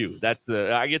tell you. That's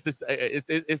I get this.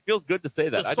 It feels good to say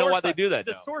that. I know why they do that.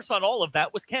 The now. source on all of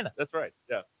that was Kenna. That's right.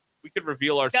 Yeah, we could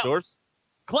reveal our Now, source.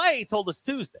 Clay told us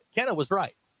Tuesday. Kenna was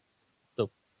right.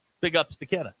 So big ups to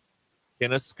Kenna.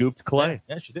 Kenna scooped Clay.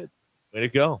 Yeah, she did. Way to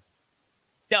go.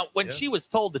 Now, when she was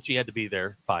told that she had to be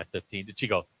there 5:15, did she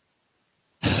go?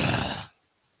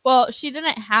 Well, she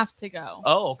didn't have to go.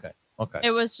 Oh, okay. Okay.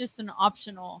 It was just an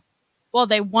optional. Well,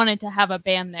 they wanted to have a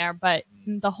band there, but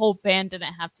the whole band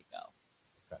didn't have to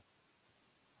go.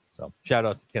 So shout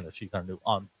out to Kenna. She's our new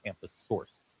on-campus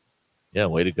source. Yeah,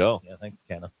 way to go. Yeah, thanks,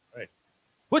 Kenna. Right.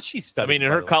 What's she I studying? mean, in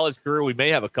by her the way? college career, we may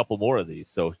have a couple more of these.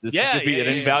 So this could be an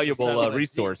invaluable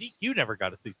resource. DQ never got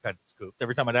to see kind of scoop.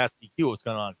 Every time I'd ask DQ what's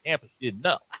going on campus, she didn't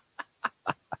know.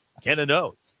 Kenna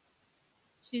knows.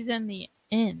 She's in the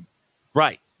inn.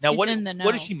 Right. Now, She's what in the is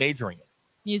know. she majoring in?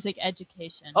 Music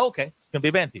education. Oh, okay. She's going to be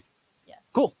a band teacher. Yes.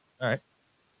 Cool. All right.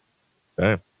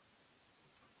 Okay.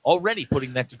 Already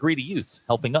putting that degree to use,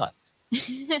 helping us.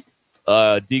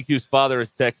 DQ's father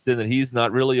has texted that he's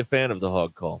not really a fan of the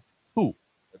hog call. Who?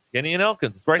 Kenny and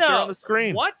Elkins. It's right there on the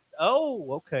screen. What?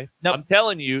 Oh, okay. No, I'm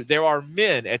telling you, there are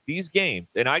men at these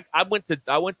games, and I went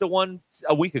to one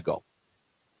a week ago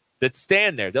that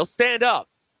stand there. They'll stand up.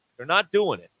 They're not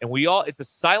doing it. And it's a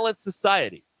silent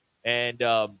society. And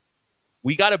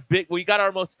we got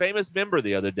our most famous member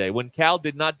the other day when Cal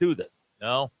did not do this.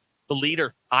 No, the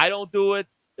leader. I don't do it.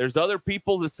 There's other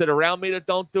people that sit around me that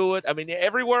don't do it. I mean,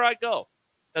 everywhere I go.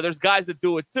 Now, there's guys that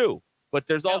do it too, but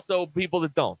there's also people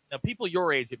that don't. Now, people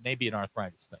your age, it may be an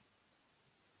arthritis thing.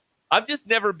 I've just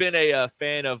never been a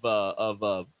fan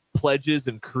of pledges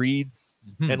and creeds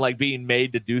and like being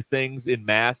made to do things in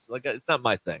mass. Like, it's not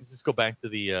my thing. Let's just go back to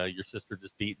the your sister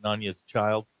just beating on you as a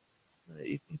child.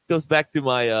 It goes back to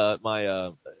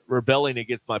my rebelling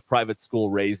against my private school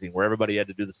raising, where everybody had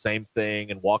to do the same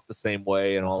thing and walk the same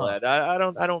way and all that. I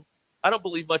don't I don't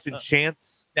believe much in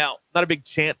chants. Now, not a big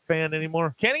chant fan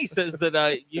anymore. Kenny says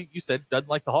that you said doesn't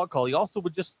like the hog call. He also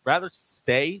would just rather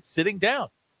stay sitting down.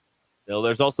 No,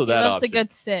 there's also He that loves option. a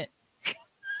good sit.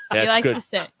 That's He likes good. to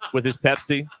sit. With his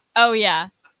Pepsi. Oh, yeah.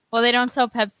 Well, they don't sell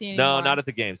Pepsi anymore. No, not at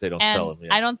the games. They don't and sell them.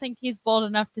 Yeah. I don't think he's bold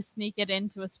enough to sneak it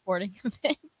into a sporting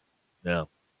event. No.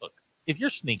 Look, if you're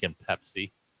sneaking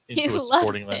Pepsi He into a loves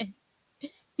sporting event,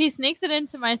 it. He sneaks it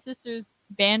into my sister's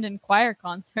band and choir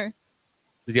concerts.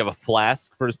 Does he have a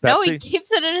flask for his Pepsi? No, he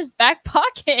keeps it in his back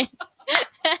pocket.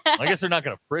 I guess they're not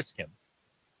going to frisk him.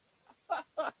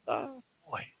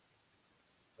 Boy.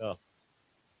 Oh.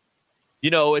 You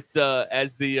know, it's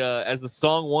as the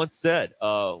song once said,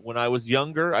 when I was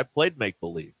younger, I played make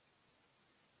believe.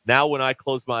 Now when I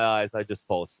close my eyes, I just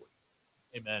fall asleep.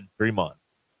 Amen. Dream on.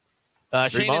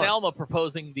 Shane and Alma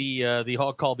proposing the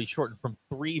hog call be shortened from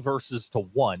 3 verses to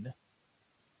 1.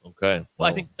 Okay. Well,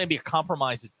 I think maybe a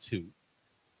compromise at 2.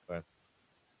 Okay.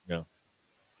 Yeah.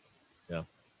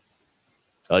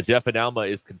 Yeah. Jeff and Alma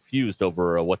is confused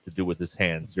over what to do with his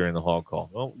hands during the hog call.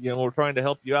 Well, we're trying to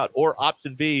help you out. Or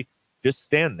option B, just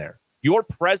stand there. Your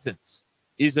presence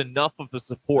is enough of a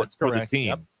support for the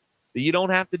team that you don't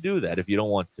have to do that if you don't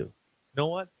want to. You know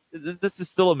what? This is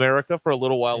still America for a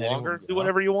little while longer. Do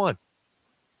whatever you want.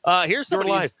 Here's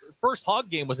somebody whose first hog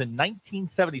game was in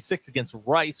 1976 against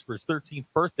Rice for his 13th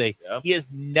birthday. Yep. He has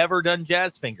never done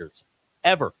jazz fingers,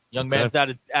 ever. Young man's out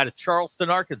of Charleston,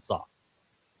 Arkansas.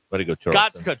 Way to go, Charleston.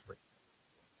 God's country.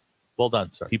 Well done,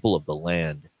 sir. People of the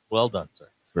land. Well done, sir.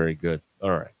 It's very good.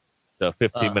 All right. So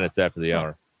 15 minutes after the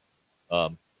hour.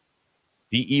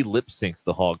 BE lip syncs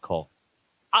the hog call.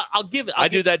 I'll give it. I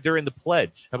do that during the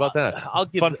pledge. How about that? I'll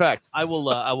give Fun fact. I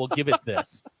will give it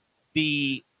this.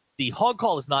 The hog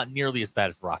call is not nearly as bad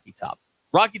as Rocky Top.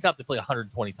 Rocky Top they play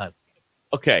 120 times a game.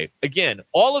 Okay. Again,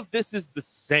 all of this is the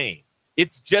same.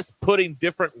 It's just putting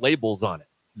different labels on it.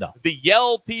 No. The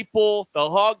yell people, the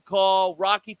hog call,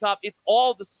 Rocky Top, it's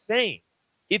all the same.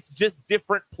 It's just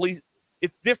different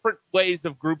it's different ways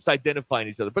of groups identifying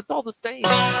each other, but it's all the same.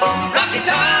 Rocky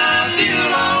Top,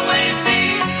 you'll always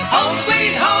be home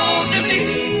sweet home to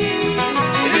me.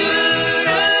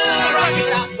 Rocky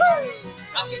Top,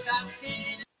 Rocky Top.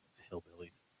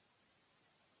 Hillbillies.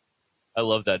 I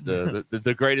love that.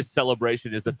 The greatest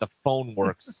celebration is that the phone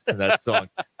works in that song.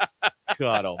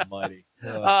 God almighty.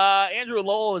 Andrew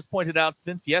Lowell has pointed out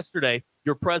since yesterday,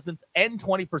 your presence and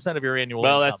 20% of your annual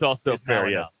Well, income that's also is now fair.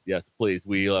 enough. Yes, please.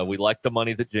 We like the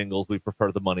money that jingles. We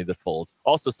prefer the money that folds.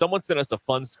 Also, someone sent us a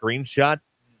fun screenshot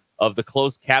of the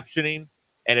closed captioning,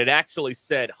 and it actually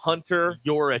said, "Hunter,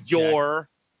 you're a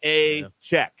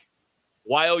check.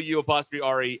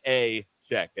 YOU''RE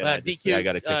check." And I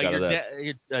got a kick out of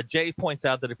that. Jay points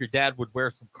out that if your dad would wear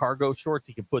some cargo shorts,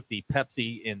 he can put the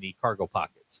Pepsi in the cargo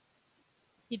pockets.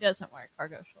 He doesn't wear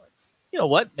cargo shorts. You know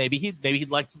what? Maybe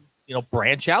he'd like to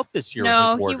branch out this year. No, in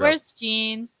his he wardrobe. wears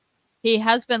jeans. He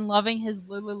has been loving his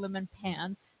Lululemon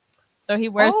pants, so he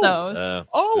wears those.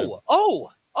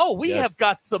 We have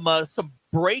got some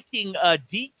breaking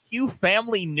DQ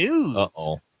family news.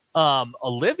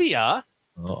 Olivia.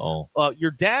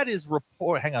 Your dad is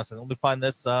report. Hang on a second. Let me find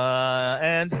this.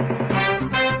 And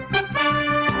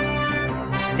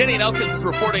Kenny and Elkins is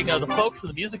reporting the folks in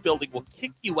the music building will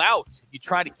kick you out if you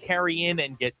try to carry in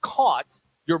and get caught.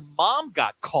 Your mom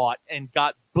got caught and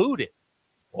got booted.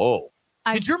 Oh.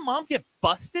 Did your mom get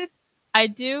busted? I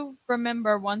do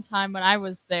remember one time when I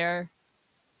was there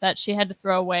that she had to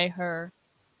throw away her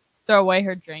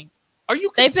drink.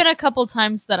 They've been a couple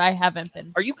times that I haven't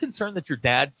been. Are you concerned that your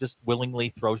dad just willingly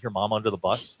throws your mom under the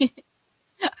bus?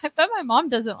 I bet my mom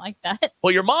doesn't like that.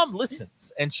 Well, your mom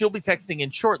listens, and she'll be texting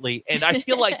in shortly. And I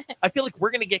feel like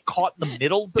we're going to get caught in the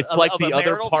middle. It's like the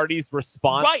other party's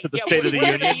response to the State of the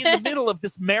we're Union. gonna be in the middle of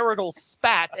this marital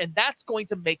spat, and that's going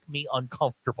to make me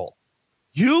uncomfortable.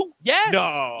 You? Yes.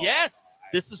 No. Yes.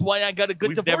 This is why I got a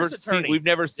good divorce attorney. We've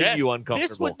never seen you This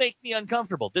uncomfortable. would make me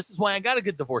uncomfortable. This is why I got a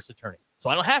good divorce attorney, so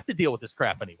I don't have to deal with this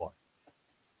crap anymore.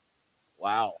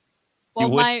 Wow.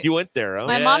 Well, you went there, huh?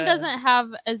 My mom doesn't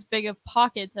have as big of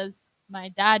pockets as my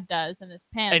dad does in his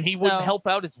pants. And he wouldn't help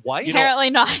out his wife? Apparently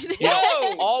not. You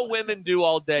know, all women do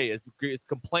all day is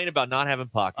complain about not having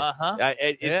pockets.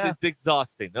 It's just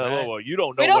exhausting. No, Right. well, you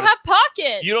don't know. We don't have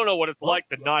pockets. You don't know what it's like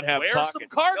to not have wear pockets. some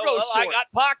cargo No, I shorts. got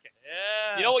pockets.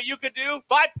 Yeah. You know what you could do?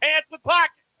 Buy pants with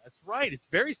pockets. That's right. It's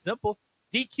very simple.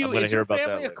 I'm DQ, gonna is hear your about that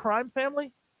family a later. crime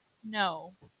family?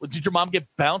 No. Well, did your mom get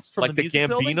bounced from Like the music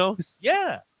building? Gambinos?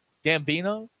 Yeah.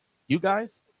 Gambino? You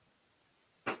guys?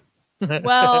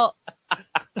 Well,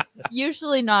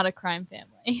 usually not a crime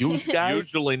family. You guys?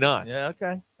 Usually not. Yeah,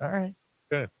 okay. All right.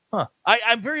 Good. Huh.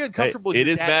 I'm very uncomfortable. Hey, with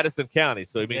it is that. Madison County,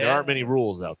 so I mean there Yeah. aren't many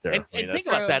rules out there. And, I mean, and think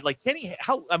that's- about that. Like Kenny,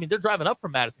 they're driving up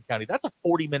from Madison County. That's a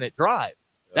 40-minute drive.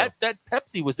 That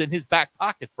Pepsi was in his back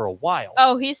pocket for a while.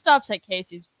 Oh, he stops at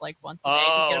Casey's like once a day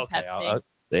to get a okay. Pepsi.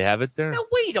 They have it there. Now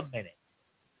wait a minute.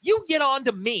 You get on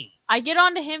to me. I get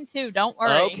on to him too. Don't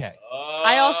worry. Okay.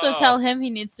 I also tell him he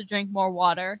needs to drink more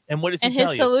water. And what does he And tell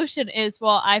his you? solution is,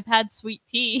 well, I've had sweet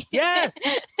tea. Yes.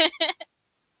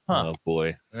 Oh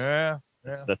boy. Yeah.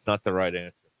 That's not the right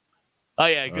answer. Oh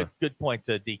yeah, good point,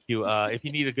 DQ.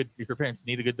 If your parents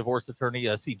need a good divorce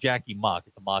attorney, see Jackie Mock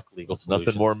at the Mock Legal It's Solutions.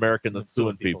 nothing more American than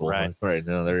suing people. right? That's right.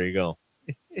 Now there you go.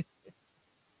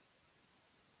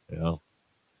 Yeah.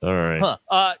 All right.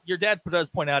 Your dad does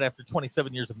point out after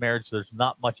 27 years of marriage, there's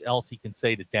not much else he can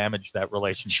say to damage that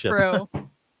relationship. True.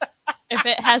 If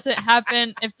it hasn't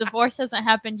happened, if divorce hasn't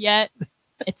happened yet,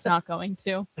 it's not going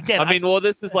to. Again, I mean, well,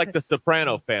 this is like the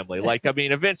Soprano family. Like, I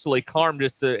mean, eventually, Carm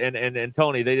just and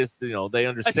Tony, they just, they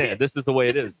understand. This is the way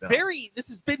it is. Now. This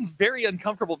has been very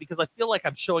uncomfortable because I feel like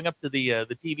I'm showing up to the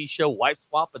TV show Wife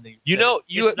Swap, and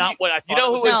it's not what I thought. You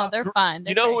know who No, they're fine.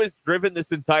 You know who has driven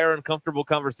this entire uncomfortable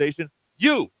conversation?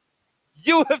 You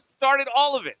have started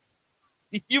all of it.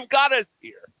 You've got us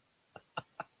here.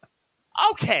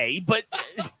 Okay, but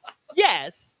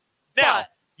yes. Now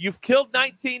you've killed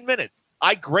 19 minutes.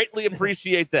 I greatly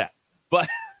appreciate that, but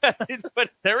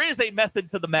there is a method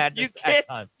to the madness at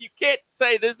times. You can't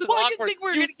say this is I didn't awkward. think we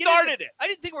were You gonna get started into, it. I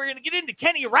didn't think we were going to get into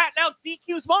Kenny ratting out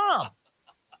DQ's mom.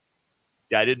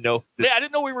 Yeah, I didn't know. I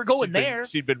didn't know we were going there.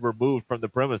 She'd been removed from the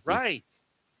premises. Right.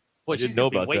 Well, I didn't she's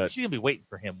know gonna about be that. She's gonna be waiting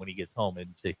for him when he gets home,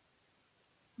 isn't she?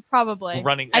 Probably.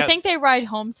 Running. I think they ride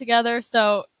home together.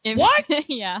 So if, What?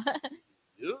 Yeah.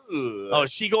 Oh,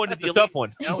 is she going to That's the a tough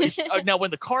one. Now, when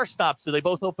the car stops, do they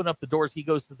both open up the doors? He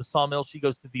goes to the sawmill. She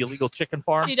goes to the illegal chicken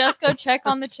farm. She does go check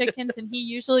on the chickens, and he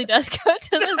usually does go to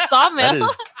the sawmill.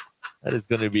 That is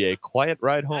going to be a quiet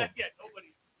ride home.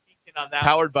 On that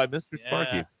Powered by Mr.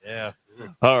 Sparky. Yeah.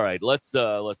 All right, let's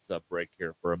break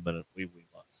here for a minute. We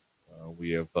must.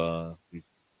 We've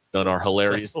done our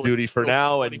hilarious duty for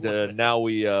now, and now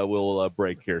we will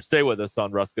break here. Stay with us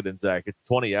on Ruscin and Zach. It's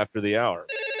 20 after the hour.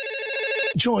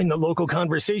 Join the local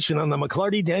conversation on the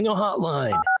McClarty Daniel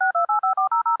hotline.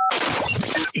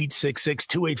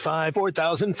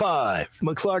 866-285-4005.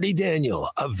 McClarty Daniel,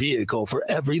 a vehicle for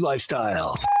every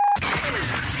lifestyle.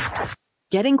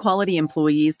 Getting quality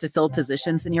employees to fill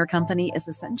positions in your company is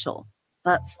essential,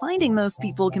 but finding those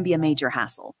people can be a major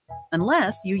hassle,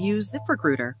 unless you use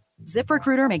ZipRecruiter.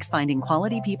 ZipRecruiter makes finding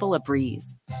quality people a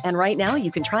breeze. And right now you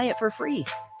can try it for free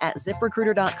at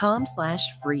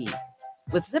ZipRecruiter.com/free.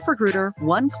 With ZipRecruiter,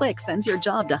 one click sends your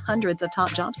job to hundreds of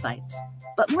top job sites.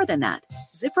 But more than that,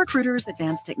 ZipRecruiter's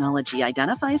advanced technology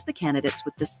identifies the candidates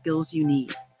with the skills you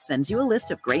need, sends you a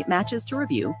list of great matches to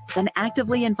review, then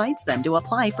actively invites them to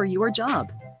apply for your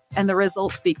job. And the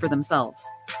results speak for themselves.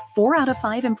 4 out of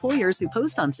 5 employers who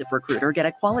post on ZipRecruiter get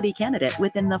a quality candidate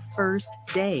within the first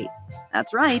day.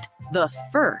 That's right, the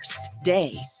first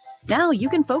day. Now you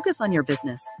can focus on your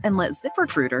business and let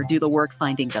ZipRecruiter do the work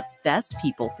finding the best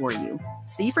people for you.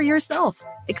 See for yourself.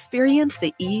 Experience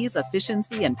the ease,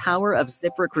 efficiency, and power of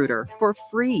ZipRecruiter for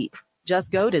free.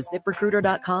 Just go to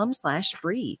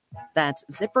ZipRecruiter.com/free. That's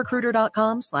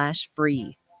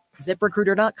ZipRecruiter.com/free.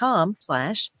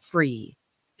 ZipRecruiter.com/free.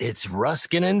 It's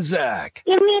Ruscin and Zach.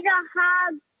 Give me the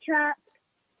hog truck.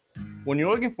 When you're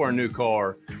looking for a new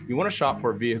car, you want to shop for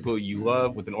a vehicle you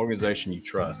love with an organization you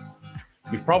trust.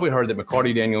 You've probably heard that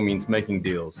McCarty Daniel means making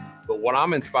deals, but what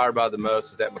I'm inspired by the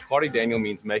most is that McCarty Daniel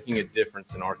means making a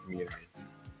difference in our community.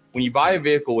 When you buy a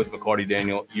vehicle with McCarty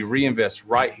Daniel, you reinvest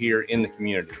right here in the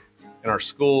community, in our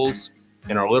schools,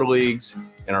 in our little leagues,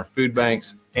 in our food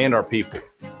banks, and our people.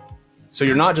 So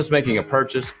you're not just making a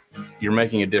purchase, you're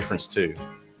making a difference too.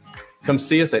 Come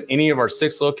see us at any of our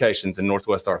 6 locations in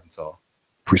Northwest Arkansas.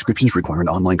 Prescriptions require an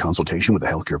online consultation with a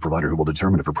healthcare provider who will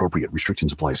determine if appropriate.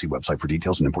 Restrictions apply. See website for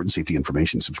details and important safety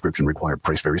information. Subscription required.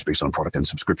 Price varies based on product and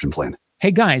subscription plan. Hey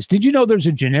guys, did you know there's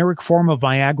a generic form of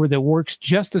Viagra that works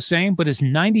just the same but is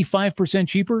 95%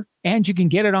 cheaper? And you can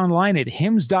get it online at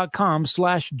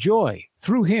hims.com/joy.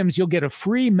 Through Hims, you'll get a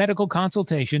free medical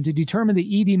consultation to determine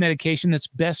the ED medication that's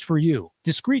best for you.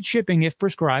 Discreet shipping if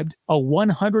prescribed, a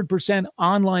 100%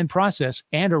 online process,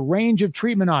 and a range of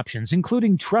treatment options,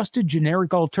 including trusted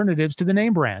generic alternatives to the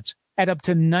name brands, at up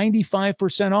to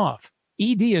 95% off.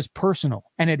 ED is personal,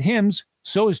 and at Hims,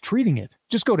 so is treating it.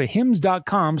 Just go to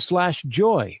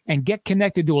hims.com/joy and get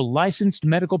connected to a licensed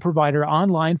medical provider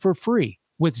online for free.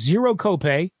 With zero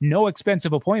copay, no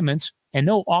expensive appointments, and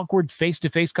no awkward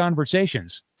face-to-face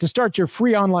conversations. To start your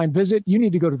free online visit, you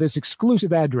need to go to this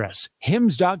exclusive address,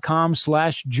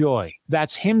 hims.com/joy.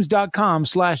 That's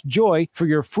hims.com/joy for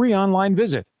your free online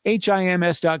visit.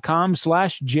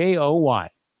 HIMS.com/JOY.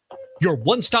 Your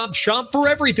one-stop shop for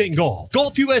everything golf.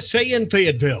 Golf USA in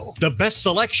Fayetteville. The best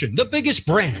selection, the biggest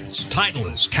brands.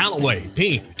 Titleist, Callaway,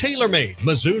 Pink, TaylorMade,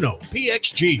 Mizuno,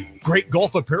 PXG. Great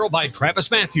golf apparel by Travis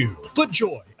Matthew,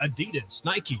 FootJoy, Adidas,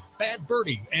 Nike, Bad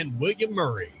Birdie, and William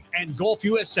Murray. And Golf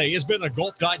USA has been a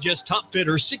Golf Digest top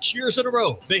fitter 6 years in a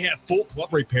row. They have full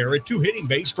club repair and 2 hitting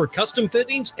bays for custom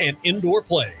fittings and indoor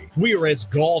play. We are as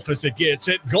golf as it gets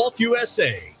at Golf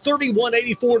USA,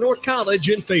 3184 North College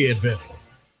in Fayetteville.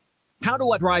 How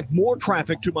do I drive more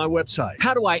traffic to my website?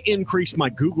 How do I increase my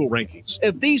Google rankings?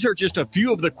 If these are just a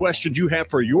few of the questions you have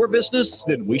for your business,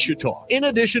 then we should talk. In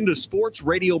addition to sports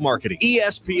radio marketing,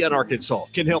 ESPN Arkansas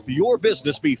can help your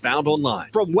business be found online.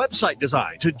 From website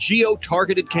design to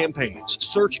geo-targeted campaigns,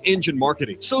 search engine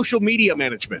marketing, social media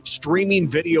management, streaming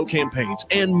video campaigns,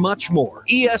 and much more.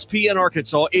 ESPN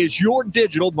Arkansas is your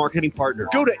digital marketing partner.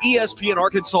 Go to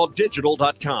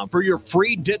espnarkansasdigital.com for your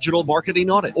free digital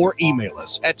marketing audit or email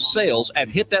us at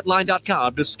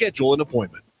sales@hitthatline.com to schedule an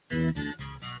appointment.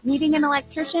 Needing an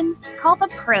electrician? Call the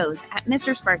pros at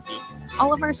Mr. Sparky.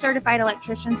 All of our certified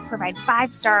electricians provide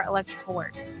 5-star electrical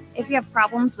work. If you have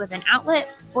problems with an outlet,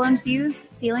 blown fuse,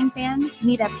 ceiling fan,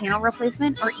 need a panel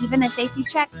replacement, or even a safety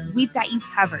check, we've got you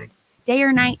covered. Day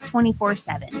or night,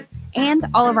 24/7. And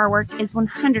all of our work is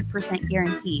 100%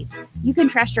 guaranteed. You can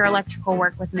trust your electrical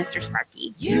work with Mr.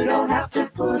 Sparky. You don't have to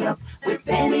put up with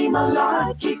any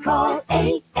malarkey. Call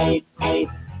 888-8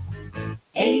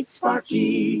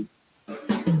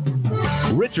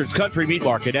 Richard's Country Meat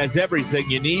Market has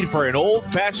everything you need for an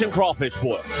old-fashioned crawfish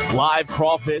boil. Live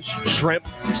crawfish, shrimp,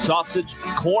 sausage,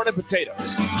 corn, and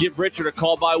potatoes. Give Richard a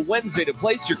call by Wednesday to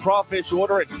place your crawfish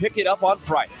order and pick it up on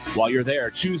Friday. While you're there,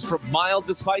 choose from mild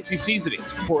to spicy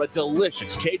seasonings for a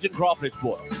delicious Cajun crawfish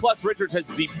boil. Plus, Richard has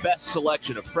the best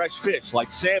selection of fresh fish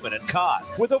like salmon and cod.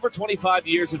 With over 25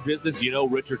 years of business, you know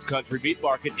Richard's Country Meat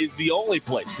Market is the only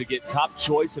place to get top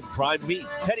choice and prime meat,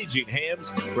 Petit Jean hams,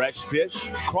 fresh fish,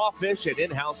 crawfish, and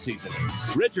in-house seasoning.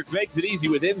 Richards makes it easy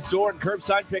with in-store and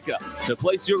curbside pickup. To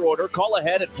place your order, call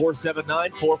ahead at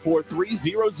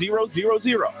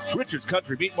 479-443-0000. Richards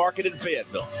Country Meat Market in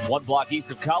Fayetteville, 1 block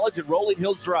east of College and Rolling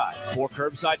Hills Drive. For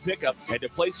curbside pickup and to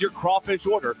place your crawfish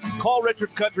order, call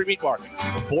Richards Country Meat Market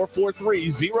at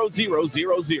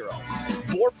 443-0000.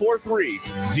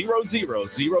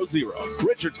 443-0000.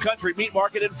 Richards Country Meat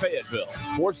Market in Fayetteville,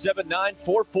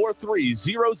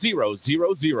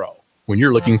 479-443-0000. When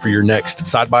you're looking for your next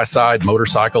side-by-side,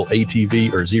 motorcycle,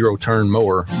 ATV, or zero-turn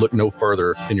mower, look no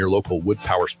further than your local Wood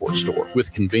Power Sports store.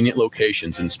 With convenient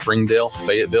locations in Springdale,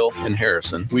 Fayetteville, and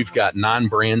Harrison, we've got 9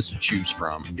 brands to choose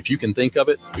from. If you can think of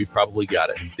it, we've probably got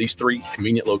it. These 3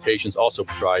 convenient locations also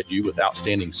provide you with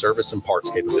outstanding service and parts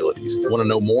capabilities. Want to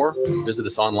know more? Visit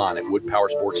us online at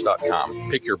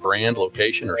woodpowersports.com. Pick your brand,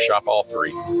 location, or shop all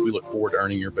 3. We look forward to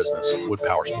earning your business. Wood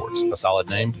Power Sports, a solid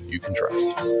name you can trust.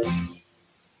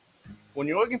 When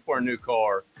you're looking for a new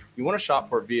car, you want to shop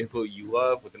for a vehicle you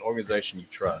love with an organization you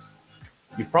trust.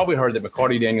 You've probably heard that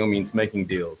McCarty Daniel means making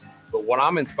deals, but what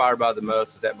I'm inspired by the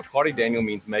most is that McCarty Daniel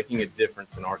means making a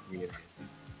difference in our community.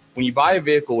 When you buy a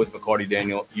vehicle with McCarty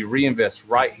Daniel, you reinvest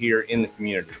right here in the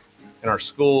community, in our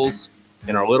schools,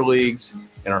 in our little leagues,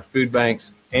 in our food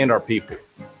banks, and our people.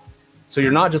 So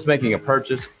you're not just making a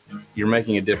purchase, you're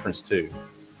making a difference too.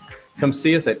 Come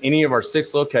see us at any of our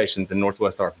 6 locations in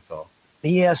Northwest Arkansas.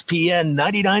 ESPN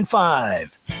 99.5.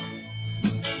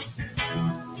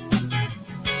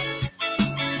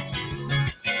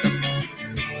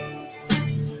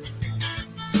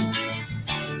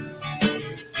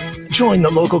 Join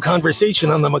the local conversation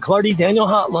on the McClarty Daniel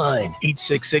Hotline,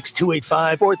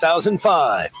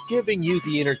 866-285-4005, giving you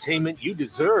the entertainment you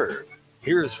deserve.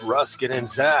 Here's Ruscin and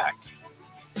Zach.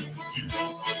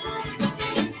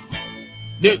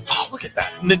 Look at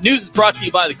that. And the news is brought to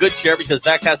you by the Good Chair because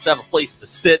Zach has to have a place to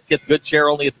sit. Get the Good Chair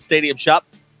only at the Stadium Shop.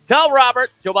 Tell Robert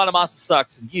Joe Bonamassa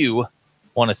sucks and you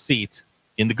want a seat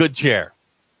in the Good Chair.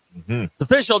 Mm-hmm. It's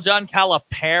official. John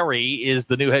Calipari is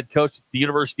the new head coach at the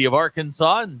University of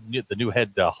Arkansas and the new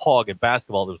head hog in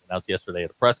basketball that was announced yesterday at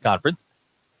a press conference.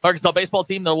 Arkansas baseball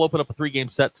team, they'll open up a 3-game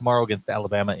set tomorrow against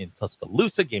Alabama in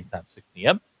Tuscaloosa. Game time 6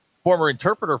 p.m. Former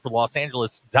interpreter for Los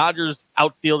Angeles Dodgers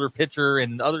outfielder, pitcher,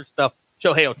 and other stuff,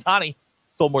 Shohei Ohtani,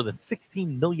 sold more than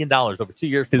 $16 million over 2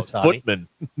 years. His footman.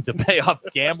 To pay off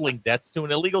gambling debts to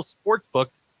an illegal sports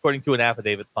book, according to an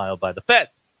affidavit filed by the Fed.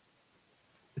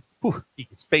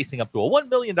 He's facing up to a $1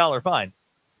 million fine,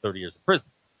 30 years in prison.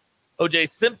 O.J.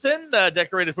 Simpson,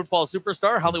 decorated football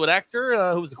superstar, Hollywood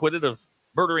actor who was acquitted of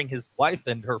murdering his wife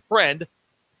and her friend,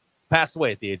 passed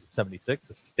away at the age of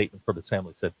 76. A statement from his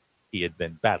family said he had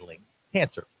been battling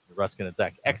cancer. The Ruscin and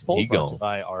Zach X-Polls brought to you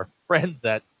by our friends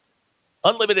at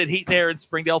Unlimited Heat and Air in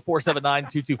Springdale,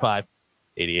 479-225-8809.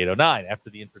 After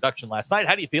the introduction last night,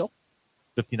 how do you feel?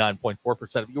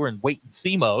 59.4% of you are in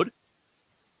wait-and-see mode.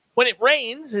 When it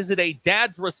rains, is it a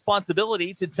dad's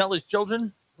responsibility to tell his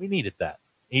children? We needed that.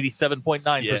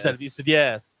 87.9% of you said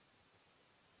yes.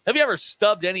 Have you ever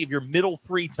stubbed any of your middle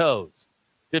three toes?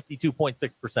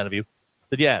 52.6% of you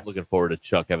said yes. Looking forward to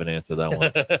Chuck having to answer that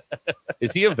one.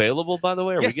 Is he available, by the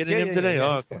way? Are we getting him today?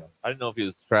 Okay. I didn't know if he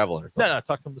was traveling or something. No, I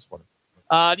talked to him this morning.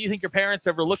 Do you think your parents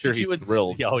ever looked at you and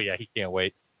thrilled? Oh, yeah, he can't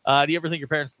wait. Do you ever think your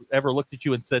parents ever looked at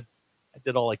you and said, I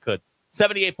did all I could?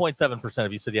 78.7%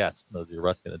 of you said yes. Those are your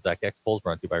Ruscin and Zach X-Polls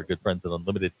brought to you by our good friends at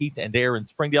Unlimited Heat and Air in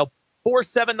Springdale.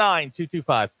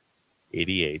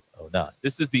 479-225-8809.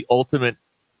 This is the ultimate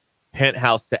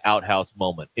penthouse to outhouse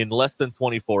moment. In less than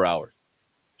 24 hours,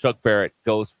 Chuck Barrett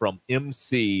goes from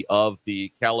MC of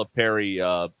the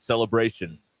Calipari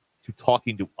celebration to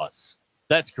talking to us.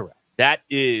 That's correct. That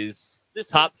is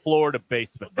top floor to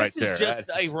basement right there. This is just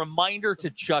a reminder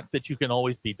to Chuck that you can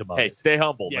always be demoted. Hey, stay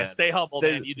humble, man. Stay humble,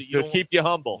 man. You keep you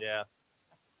humble. Yeah.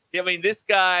 I mean, this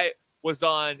guy was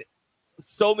on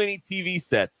so many TV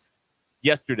sets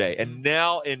yesterday, and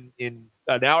now in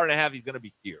an hour and a half, he's going to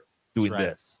be here doing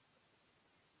this.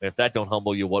 And if that don't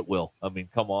humble you, what will? I mean,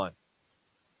 come on. I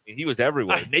mean, he was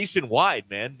everywhere, nationwide,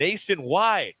 man,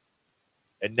 nationwide.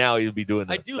 And now he'll be doing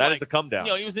this. That is a come down.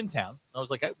 You know, he was in town. I was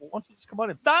like, hey, well, why don't you just come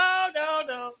on in?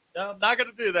 No, I'm not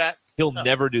going to do that. He'll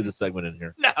never do the segment in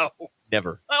here. No.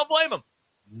 Never. I don't blame him.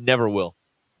 Never will.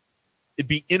 It'd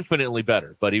be infinitely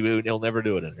better, but he'll never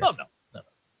do it in here. Oh, no.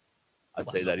 I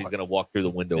say that he's going to walk through the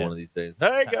window one of these days.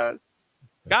 Hey, guys.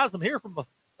 Guys, I'm here from a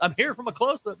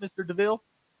close-up, Mr. DeVille.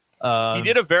 He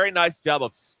did a very nice job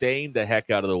of staying the heck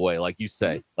out of the way, like you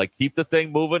say. Like, keep the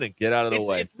thing moving and get out of the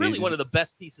way. It's really one of the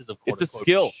best pieces of it's a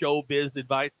skill. Showbiz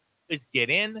advice is get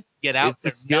in, get out. It's a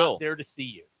skill. Not there to see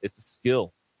you. It's a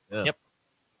skill. Yeah.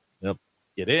 Yep.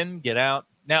 Get in, get out.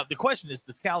 Now, the question is,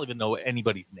 does Cal even know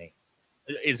anybody's name?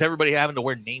 Is everybody having to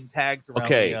wear name tags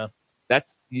around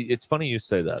it's funny you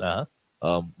say that.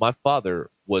 My father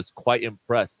was quite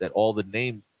impressed at all the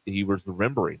names he was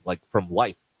remembering, like from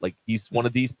life. Like he's one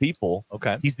of these people.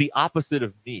 Okay. He's the opposite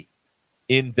of me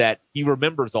in that he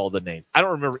remembers all the names. I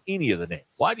don't remember any of the names.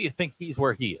 Why do you think he's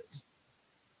where he is?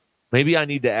 Maybe I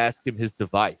need to ask him his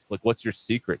device. Like, what's your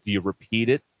secret? Do you repeat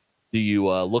it? Do you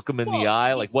look him in the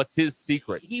eye? Like, what's his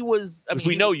secret? He was. I mean,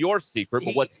 we know your secret,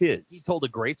 but what's his? He told a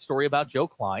great story about Joe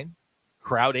Klein.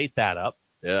 Crowd ate that up.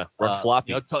 Yeah, run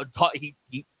floppy.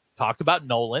 He talked about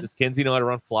Nolan. Does Kinsey know how to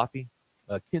run floppy?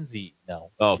 Kinsey, no.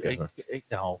 Oh, okay.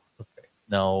 No.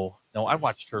 No. I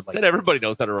watched her. Said everybody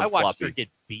knows how to run floppy. I watched her get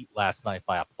beat last night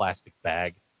by a plastic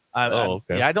bag.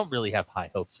 Okay. Yeah, I don't really have high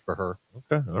hopes for her.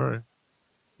 Okay, all right.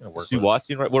 Is she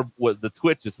watching right? The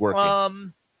Twitch is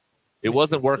working. It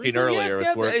wasn't working earlier.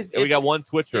 It's working. We got one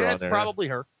Twitcher on there. It's probably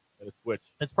her. It's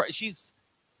Twitch. It's probably she's.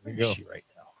 Where is she right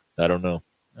now? I don't know.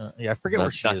 I forget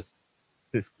where she is.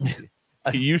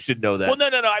 You should know that. Well, no.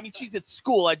 I mean, she's at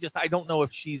school. I don't know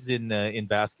if she's in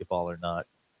basketball or not.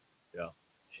 Yeah.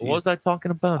 What was I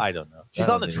talking about? I don't know. She's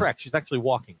on the trek. She's actually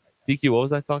walking. DQ, what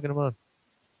was I talking about?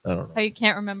 I don't know. How you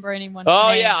can't remember anyone.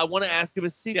 Oh, yeah. I want to ask him a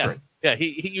secret. Yeah.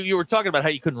 You were talking about how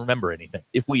you couldn't remember anything.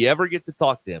 If we ever get to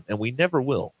talk to him, and we never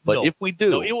will, but if we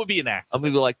do, it would be an accident. I'm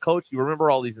going to be like, Coach, you remember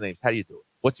all these names. How do you do it?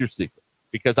 What's your secret?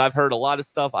 Because I've heard a lot of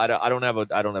stuff. I don't have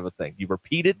a thing. You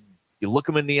repeat it. You look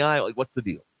him in the eye. Like, what's the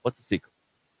deal? What's the secret?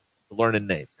 Learning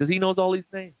names. Because he knows all these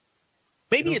names.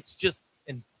 Maybe it's just,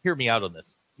 and hear me out on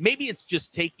this. Maybe it's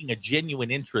just taking a genuine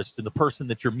interest in the person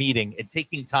that you're meeting and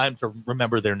taking time to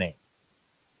remember their name.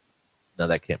 No,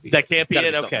 that can't be. That can't be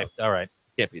it. Okay. All right.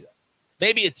 Can't be that.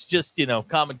 Maybe it's just,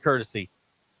 common courtesy.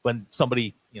 When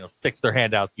somebody, sticks their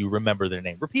hand out, you remember their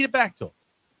name. Repeat it back to them.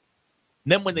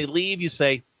 And then when they leave, you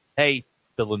say, hey,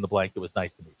 fill in the blank. It was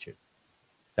nice to meet you.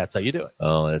 That's how you do it.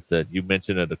 Oh, that's it. You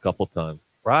mentioned it a couple times.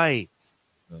 Right.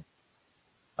 I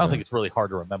don't think it's really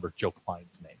hard to remember Joe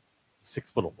Klein's name.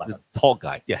 6'11", tall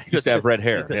guy. Yeah, he used to have red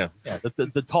hair.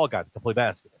 The tall guy that can play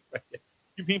basketball. Right?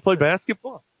 You mean play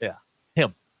basketball? Yeah,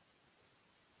 him.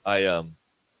 All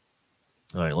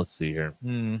right, let's see here.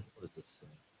 What is this?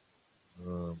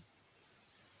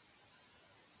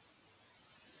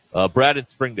 Brad in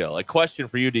Springdale. A question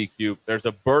for you, DQ. There's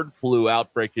a bird flu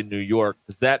outbreak in New York.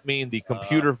 Does that mean the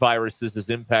computer viruses is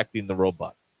impacting the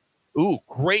robots? Ooh,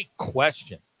 great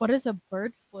question. What is a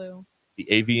bird flu?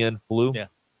 The avian flu? Yeah.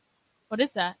 What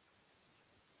is that?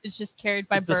 It's just carried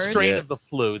by it's birds. a strain of the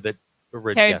flu that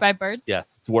Carried by birds?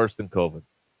 Yes. It's worse than COVID.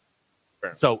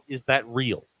 So is that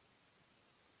real?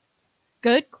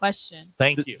 Good question.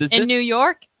 Thank you. In New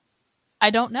York, I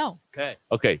don't know.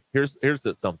 Okay. Here's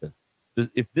something.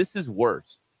 If this is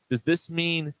worse, does this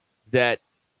mean that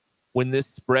when this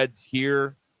spreads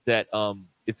here, that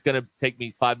it's going to take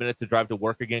me 5 minutes to drive to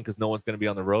work again because no one's going to be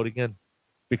on the road again?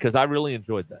 Because I really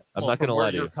enjoyed that. I'm not going to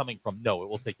lie to you're you. coming from, no, it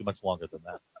will take you much longer than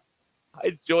that. I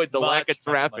enjoyed the lack of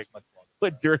traffic, much longer.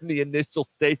 but during the initial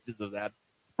stages of that,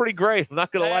 it's pretty great. I'm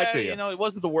not going to lie to you. You know, it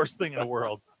wasn't the worst thing in the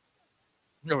world.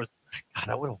 There was,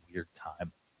 God, what a weird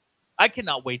time. I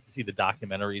cannot wait to see the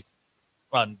documentaries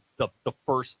on the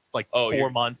first 4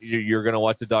 months. You're going to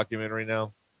watch the documentary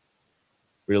now?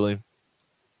 Really?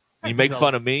 You make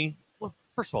fun of me? Well,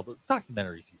 first of all, the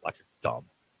documentaries you watch are dumb.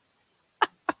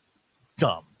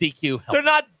 Dumb. DQ. They're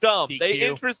not dumb. DQ. They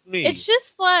interest me. It's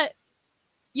just like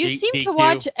you seem to DQ.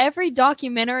 watch every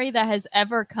documentary that has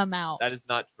ever come out That is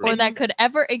not true. or that could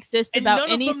ever exist And about none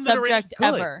of any them that are any subject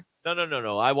good. ever.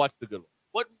 No. I watched the good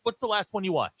one. What's the last one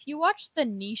you watched? You watch the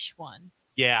niche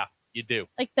ones, Yeah, you do.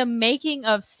 like the making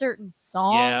of certain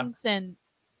songs and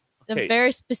the Okay.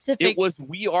 very specific. It was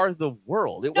We Are the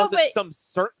World. It No, wasn't but- some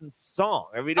certain song.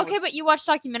 I mean, it Okay, but you watch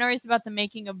documentaries about the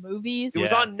making of movies. It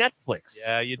was on Netflix.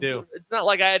 Yeah, you do. It's not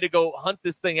like I had to go hunt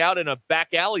this thing out in a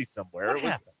back alley somewhere. What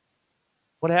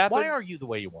happened? Why are you the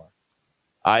way you are?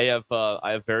 I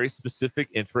have very specific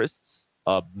interests.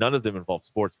 None of them involve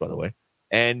sports, by the way.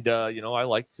 And I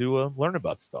like to learn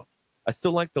about stuff. I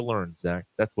still like to learn, Zach.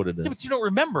 That's what it is. Yeah, but you don't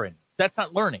remember it. That's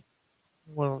not learning.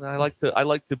 Well, I like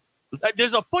to.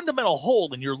 There's a fundamental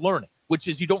hole in your learning, which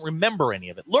is you don't remember any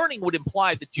of it. Learning would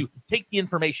imply that you take the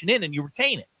information in and you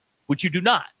retain it, which you do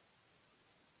not.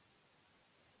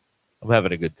 I'm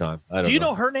having a good time. I don't Do you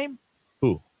know her name?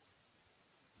 Who?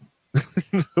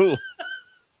 Who?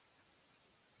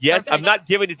 Yes, Okay, I'm not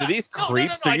giving it to these No,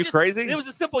 creeps. no, Are you just- crazy? It was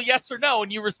a simple yes or no,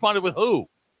 and you responded with who?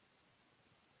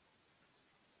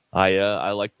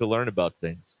 I like to learn about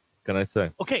things. Can I say?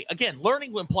 Okay, again,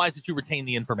 learning implies that you retain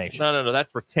the information. No.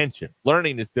 That's retention.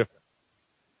 Learning is different.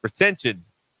 Retention.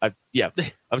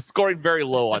 I'm scoring very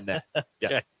low on that.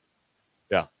 Yes.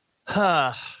 Yeah.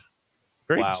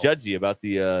 Very Wow. judgy about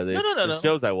the No.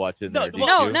 shows I watch in there.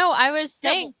 No, I was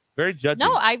saying Very judgy.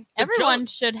 no. Everyone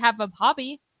should have a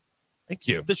hobby. Thank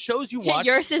you. The shows you watch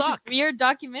Yours suck. is weird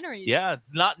documentaries. Yeah,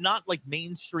 it's not like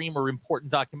mainstream or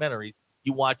important documentaries.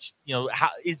 You watch, how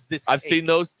is this? I've cake? seen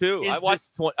those too. Is I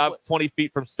watched 20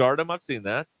 Feet from Stardom. I've seen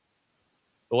that.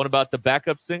 The one about the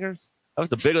backup singers. That was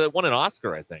the big that won an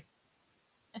Oscar, I think.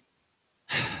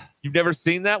 You've never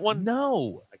seen that one?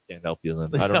 No. I can't help you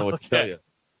then. I don't know what to tell you.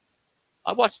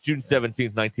 I watched June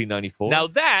 17th, 1994. Now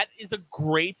that is a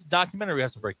great documentary. We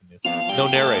have some breaking news. No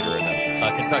narrator in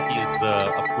it. Kentucky is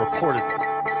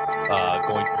reportedly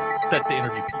going to set to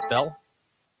interview Pete Bell.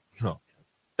 Oh,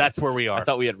 that's where we are. I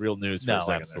thought we had real news for a No,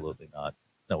 second. absolutely not.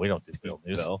 No, we don't do real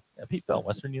news. Bell. Yeah, Pete Bell,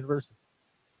 Western University.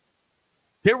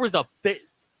 There was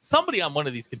somebody on one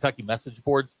of these Kentucky message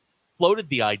boards floated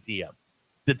the idea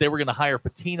that they were going to hire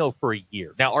Pitino for a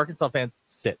year. Now, Arkansas fans,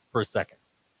 sit for a second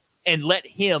and let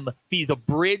him be the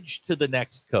bridge to the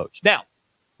next coach. Now,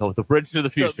 the bridge to the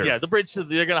future. the bridge to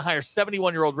they're going to hire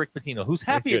 71-year-old Rick Pitino, who's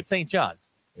happy at St. John's.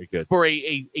 Very good. For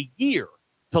a year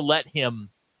to let him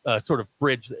sort of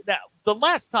bridge. Now, the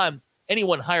last time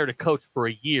anyone hired a coach for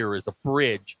a year as a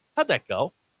bridge, how'd that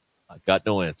go? I got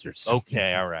no answers.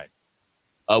 Okay, all right.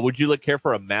 Would you care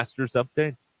for a Masters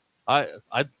update? I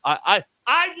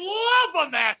love a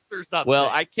Masters update. Well,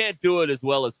 I can't do it as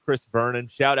well as Chris Vernon.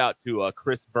 Shout out to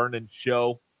Chris Vernon's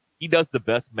show. He does the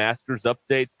best Masters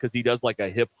updates because he does like a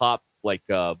hip hop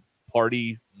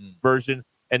party version.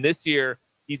 And this year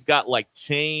he's got like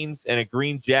chains and a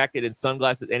green jacket and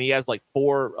sunglasses, and he has like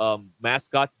 4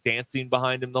 mascots dancing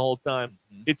behind him the whole time.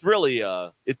 It's really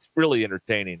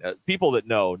entertaining. People that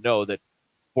know that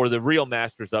for the real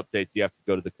Masters updates, you have to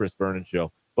go to the Chris Vernon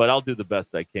show. But I'll do the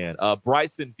best I can.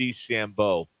 Bryson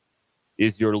DeChambeau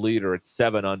is your leader at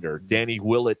 7 under. Danny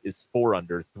Willett is 4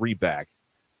 under, 3 back.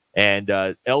 And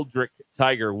Eldrick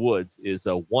Tiger Woods is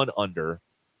 1 under.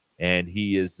 And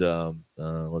he is,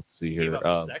 let's see here. Gave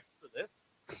up sex for this?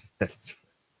 That's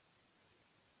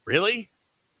really?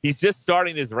 He's just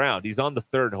starting his round. He's on the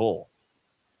 3rd hole.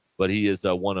 But he is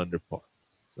 1 under par.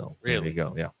 So there Really? you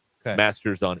go. Yeah. Okay.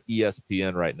 Masters on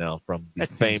ESPN right now from the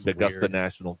That seems famed Augusta weird.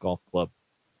 National Golf Club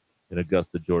in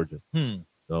Augusta, Georgia.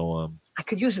 So I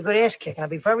could use a good ass kick. I'll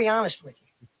be very honest with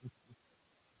you.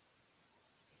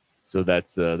 So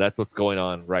that's what's going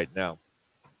on right now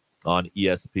on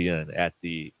ESPN at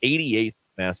the 88th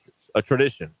Masters, a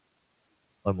tradition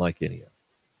unlike any other.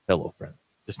 Hello, friends.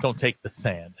 Just don't take the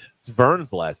sand. It's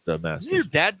Vern's last Masters. Is your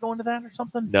dad going to that or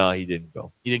something? No, he didn't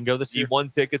go. He didn't go this year? He won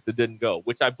tickets and didn't go,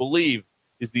 which I believe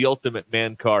is the ultimate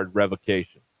man card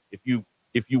revocation. If you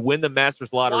win the Masters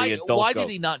lottery and don't go. Why did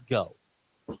he not go?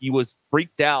 He was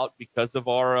freaked out because of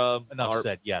our Enough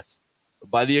said, yes.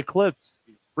 By the eclipse.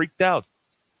 He was freaked out.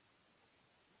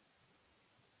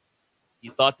 He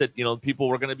thought that, people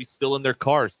were going to be still in their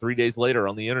cars 3 days later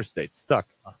on the interstate, stuck.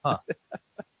 Uh-huh.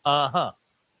 Uh-huh.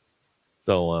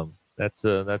 So that's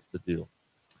the deal.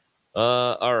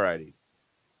 All righty.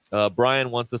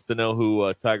 Brian wants us to know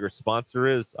who Tiger's sponsor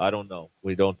is. I don't know.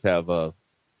 We don't have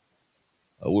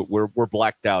we're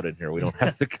blacked out in here. We don't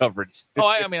have the coverage.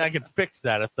 I mean, I can fix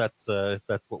that if that's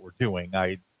what we're doing.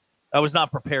 I was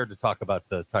not prepared to talk about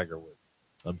Tiger Woods.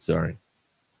 I'm sorry.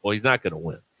 Well, he's not going to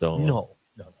win. So no.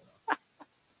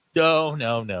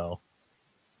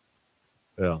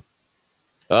 Yeah.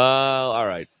 All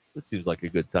right. This seems like a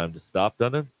good time to stop,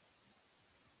 doesn't it?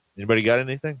 Anybody got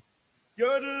anything?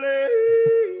 All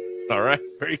right.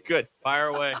 Very good. Fire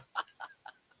away.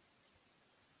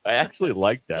 I actually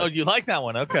like that. Oh, you like that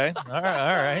one? Okay. All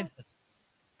right.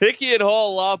 Hickey and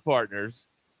Hall Law Partners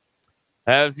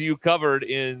have you covered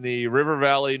in the River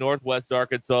Valley, Northwest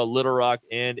Arkansas, Little Rock,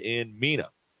 and in Mena.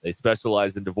 They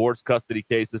specialize in divorce, custody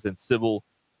cases, and civil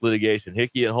litigation.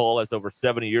 Hickey and Hall has over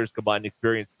 70 years combined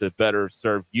experience to better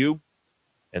serve you,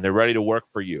 and they're ready to work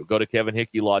for you. Go to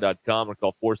kevinhickeylaw.com or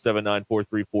call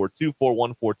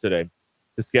 479-434-2414 today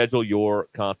to schedule your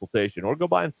consultation, or go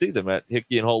by and see them at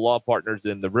Hickey and Hall Law Partners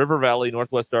in the River Valley,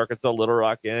 Northwest Arkansas, Little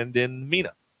Rock, and in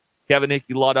Mena.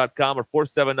 kevinhickeylaw.com or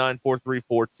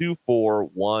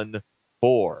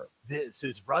 479-434-2414. This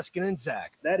is Ruscin and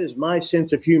Zach. That is my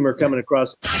sense of humor coming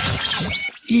across.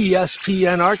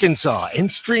 ESPN Arkansas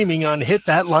and streaming on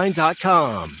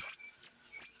hitthatline.com.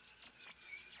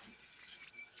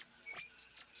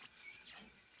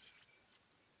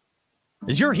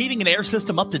 Is your heating and air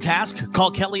system up to task?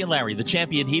 Call Kelly and Larry, the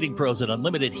Champion Heating Pros at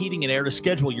Unlimited Heating and Air to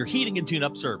schedule your heating and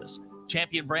tune-up service.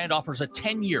 Champion brand offers a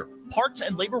 10-year parts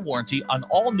and labor warranty on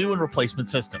all new and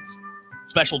replacement systems.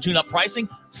 Special tune-up pricing,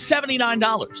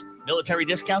 $79. Military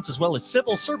discounts as well as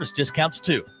civil service discounts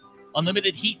too.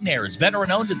 Unlimited Heat and Air is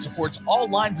veteran-owned and supports all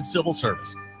lines of civil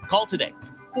service. Call today,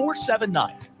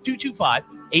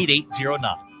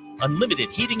 479-225-8809. Unlimited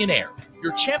Heating and Air,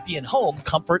 your Champion home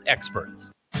comfort experts.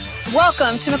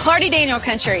 Welcome to McClarty Daniel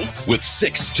Country. With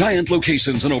 6 giant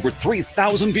locations and over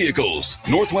 3,000 vehicles,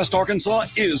 Northwest Arkansas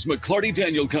is McClarty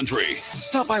Daniel Country.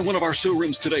 Stop by one of our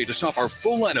showrooms today to shop our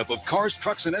full lineup of cars,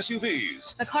 trucks, and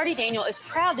SUVs. McClarty Daniel is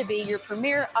proud to be your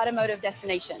premier automotive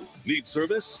destination. Need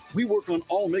service? We work on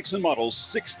all makes and models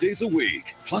 6 days a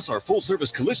week. Plus, our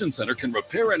full-service collision center can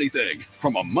repair anything,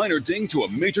 from a minor ding to a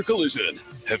major collision.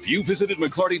 Have you visited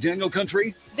McClarty Daniel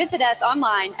Country? Visit us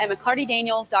online at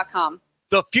McClartyDaniel.com.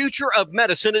 The future of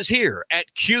medicine is here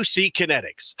at QC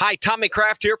Kinetics. Hi, Tommy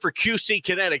Kraft here for QC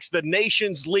Kinetics, the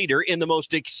nation's leader in the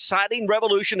most exciting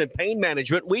revolution in pain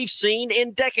management we've seen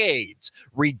in decades.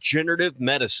 Regenerative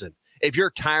medicine. If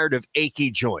you're tired of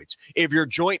achy joints, if your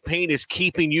joint pain is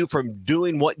keeping you from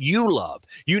doing what you love,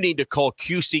 you need to call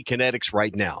QC Kinetics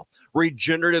right now.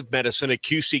 Regenerative medicine at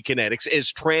QC Kinetics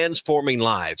is transforming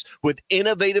lives with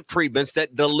innovative treatments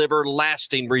that deliver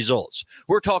lasting results.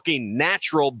 We're talking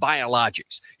natural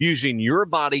biologics, using your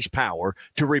body's power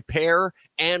to repair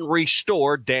and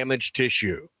restore damaged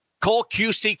tissue. Call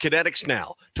QC Kinetics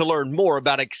now to learn more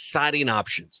about exciting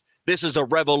options. This is a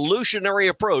revolutionary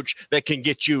approach that can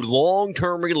get you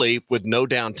long-term relief with no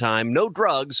downtime, no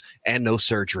drugs, and no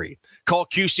surgery. Call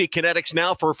QC Kinetics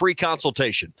now for a free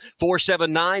consultation.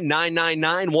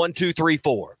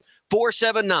 479-999-1234.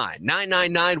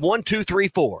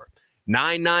 479-999-1234.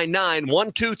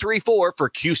 999-1234 for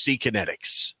QC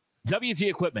Kinetics. WT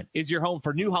Equipment is your home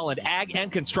for New Holland ag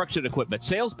and construction equipment,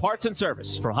 sales, parts, and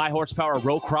service. For high horsepower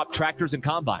row crop tractors and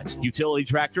combines, utility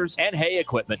tractors and hay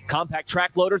equipment, compact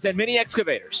track loaders, and mini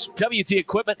excavators. WT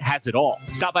Equipment has it all.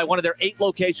 Stop by one of their 8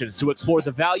 locations to explore the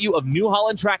value of New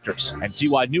Holland tractors and see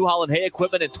why New Holland hay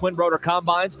equipment and twin rotor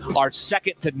combines are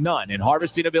second to none in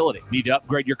harvesting ability. Need to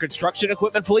upgrade your construction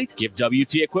equipment fleet? Give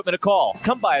WT Equipment a call.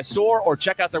 Come by a store or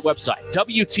check out their website,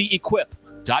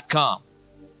 WTEquip.com.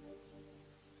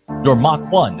 Your Mach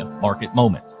 1 market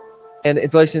moment. And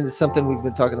inflation is something we've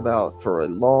been talking about for a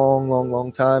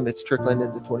long time. It's trickling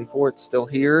into 24. It's still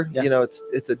here. Yeah. You know,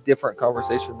 it's a different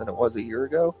conversation than it was a year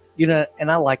ago. You know,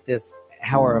 and I like this,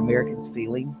 how are Americans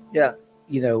feeling? Yeah.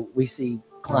 You know, we see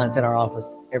clients in our office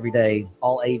every day,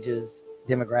 all ages,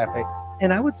 demographics.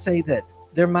 And I would say that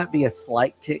there might be a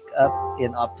slight tick up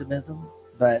in optimism,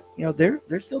 but, you know,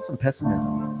 there's still some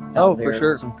pessimism. Oh, out for there,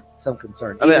 sure. Some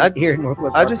concern. I mean, Even here in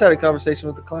Northwest. I just had a conversation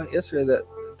with the client yesterday that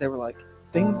they were like,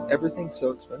 everything's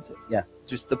so expensive. Yeah.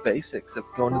 Just the basics of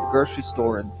going to the grocery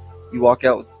store and you walk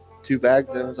out with 2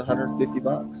 bags and it was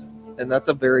 $150. And that's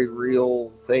a very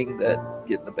real thing, that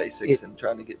getting the basics and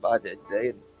trying to get by day to day.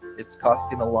 And it's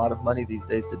costing a lot of money these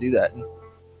days to do that. And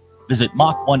Visit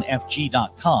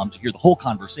Mach1FG.com to hear the whole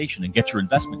conversation and get your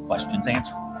investment questions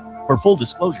answered. For full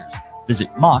disclosures, visit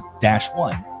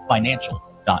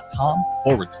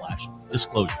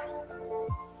Mach-1Financial.com/disclosures.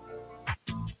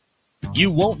 You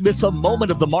won't miss a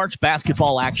moment of the March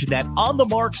basketball action at On the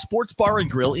Mark Sports Bar and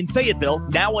Grill in Fayetteville,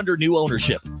 now under new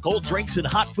ownership. Cold drinks and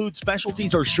hot food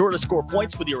specialties are sure to score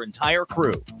points with your entire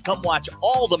crew. Come watch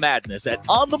all the madness at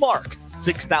On the Mark.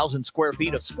 6,000 square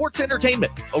feet of sports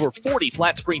entertainment, over 40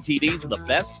 flat screen TVs, and the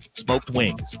best smoked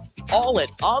wings. All at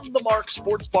On the Mark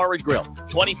Sports Bar and Grill,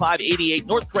 2588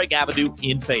 North Craig Avenue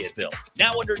in Fayetteville.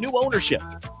 Now under new ownership.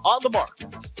 On the Mark.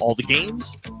 All the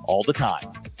games, all the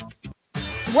time.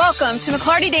 Welcome to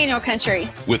McClarty Daniel Country.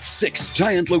 With 6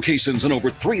 giant locations and over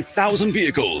 3,000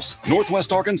 vehicles,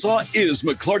 Northwest Arkansas is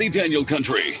McClarty Daniel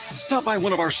Country. Stop by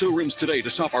one of our showrooms today to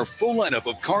shop our full lineup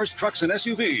of cars, trucks, and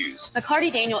SUVs.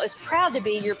 McClarty Daniel is proud to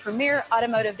be your premier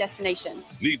automotive destination.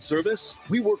 Need service?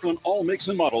 We work on all makes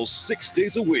and models 6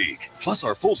 days a week. Plus,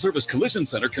 our full-service collision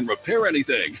center can repair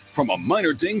anything, from a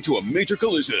minor ding to a major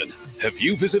collision. Have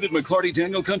you visited McClarty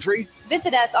Daniel Country?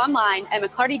 Visit us online at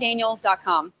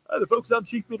McClartyDaniel.com. Hi there, folks. I'm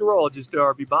Chief Meteorologist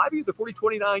Darby Bobby, the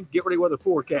 4029 Get Ready Weather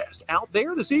Forecast. Out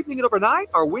there this evening and overnight,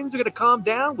 our winds are going to calm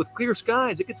down with clear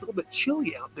skies. It gets a little bit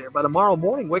chilly out there by tomorrow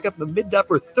morning. Wake up in the mid to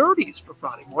upper 30s for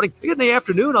Friday morning. Again, in the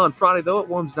afternoon on Friday, though, it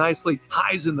warms nicely.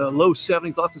 Highs in the low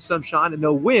 70s, lots of sunshine and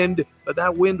no wind. But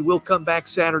that wind will come back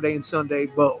Saturday and Sunday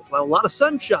both. Well, a lot of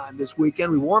sunshine this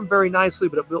weekend. We warm very nicely,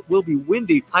 but it will be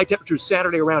windy. High temperatures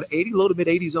Saturday around 80, low to mid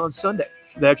 80s on Sunday.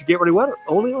 That's your Get Ready Weather,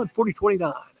 only on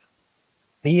 4029.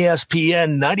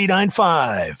 ESPN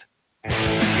 99.5.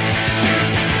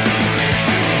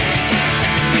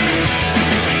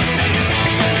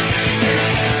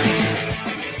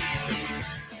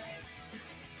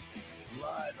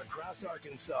 Live across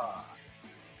Arkansas,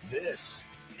 this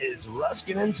is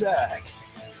Ruscin and Zach.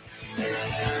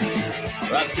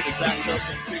 Ruscin and Zach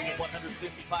Wilson streamed in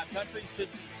 155 countries,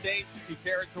 50 states, 2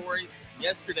 territories.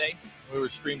 Yesterday, we were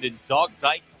streamed in Dog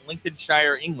Dyke,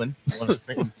 Lincolnshire, England. You want to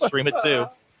stream it too?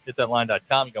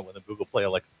 HitThatLine.com. You got one of the Google Play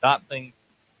Alexa dot things.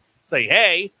 Say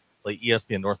hey, play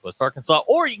ESPN Northwest Arkansas,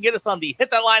 or you can get us on the Hit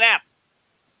That Line app.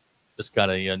 Just got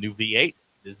a new V8.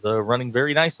 Is running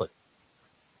very nicely.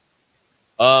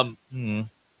 I don't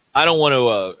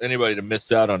want anybody to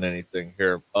miss out on anything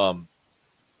here.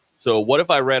 So what if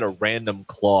I read a random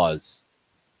clause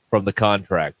from the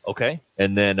contract? Okay.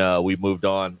 And then we moved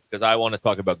on, because I want to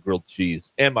talk about grilled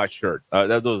cheese and my shirt.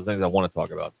 Those are the things I want to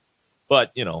talk about.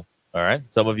 But, all right.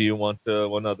 Some of you want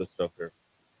other stuff here.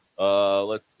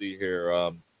 Let's see here.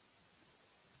 All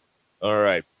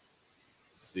right.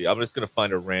 Let's see. I'm just going to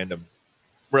find a random,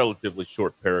 relatively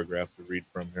short paragraph to read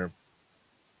from here.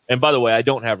 And by the way, I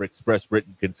don't have express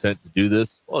written consent to do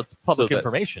this. Well, it's public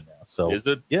information now. So is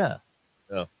it? Yeah.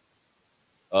 Oh.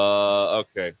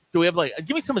 Okay. Do we have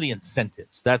give me some of the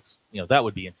incentives? That's that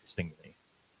would be interesting to me.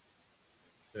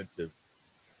 Incentive.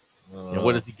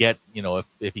 What does he get?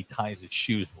 If he ties his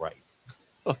shoes right.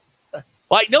 Well,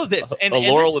 I know this, and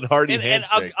Laurel and Hardy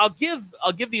handshake. I'll give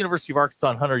the University of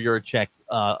Arkansas and Hunter Yurachek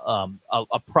a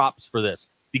props for this,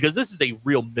 because this is a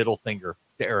real middle finger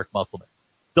to Eric Musselman.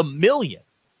 The $1 million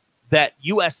that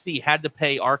USC had to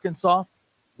pay Arkansas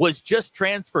was just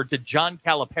transferred to John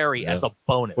Calipari as a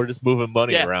bonus. We're just moving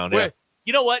money around. Yeah.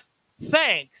 You know what?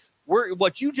 Thanks.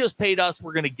 What you just paid us,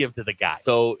 we're going to give to the guy.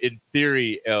 So in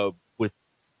theory, with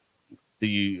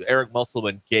the Eric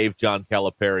Musselman gave John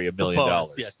Calipari $1 million.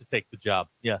 Yeah, to take the job.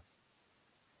 Yeah.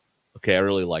 Okay, I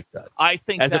really like that. I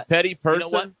think as a petty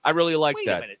person, I really like Wait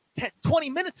that. A minute. 20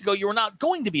 minutes ago, you were not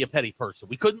going to be a petty person.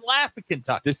 We couldn't laugh at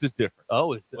Kentucky. This is different.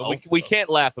 We can't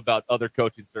laugh about other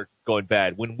coaching searches going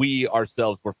bad when we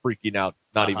ourselves were freaking out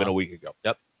not even a week ago.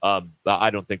 Yep. I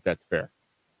don't think that's fair.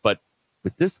 But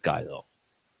with this guy, though,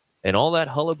 and all that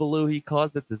hullabaloo he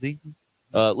caused at the Ziggy's,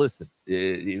 listen,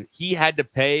 he had to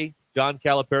pay John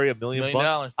Calipari $1 million.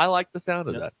 I like the sound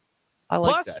of that. I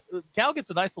like that. Cal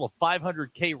gets a nice little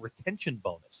 $500K retention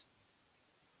bonus.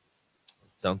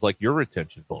 Sounds like your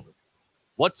retention bonus.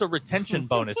 What's a retention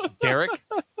bonus, Derek?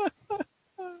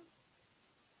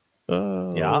 Yeah.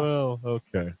 Well,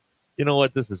 okay. You know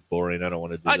what? This is boring. I don't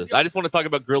want to do this. I just want to talk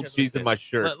about grilled cheese in my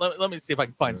shirt. Let me see if I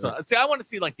can find some. See, I want to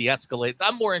see the Escalade.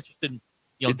 I'm more interested in.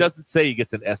 It doesn't say he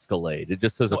gets an Escalade. It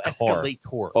just says a car.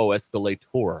 Escalator. Oh, Escalator.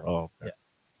 Oh, okay.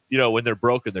 when they're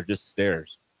broken, they're just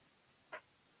stairs.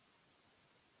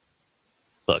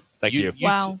 Look, thank you.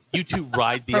 Wow. You two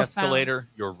ride the Profound. escalator.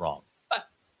 You're wrong.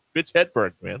 Mitch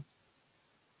Hedberg, man.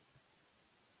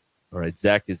 All right,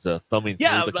 Zach is thumbing through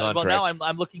the contract. Well, now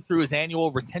I'm looking through his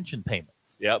annual retention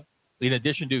payments. Yep. In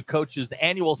addition to coach's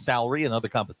annual salary and other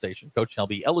compensation, coach shall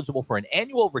be eligible for an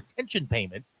annual retention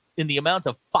payment in the amount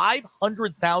of $500,000.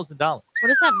 What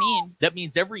does that mean? That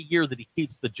means every year that he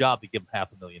keeps the job, they give him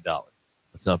 $500,000.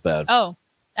 That's not bad. Oh,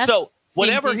 that's So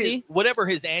easy. whatever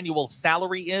his annual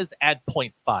salary is, add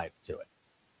 0.5 to it.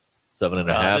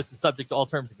 7.5. This is subject to all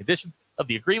terms and conditions of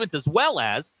the agreement, as well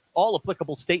as all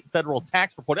applicable state and federal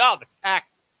tax reporting. Oh, the tax!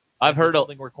 I've heard of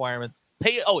requirements.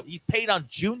 He's paid on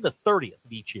June the 30th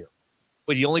of each year.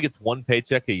 Wait, he only gets one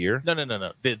paycheck a year? No.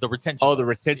 The retention. Oh, the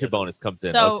retention bonus comes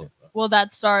in. So Okay. will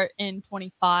that start in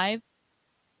 25?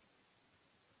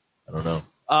 I don't know.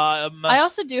 I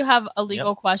also do have a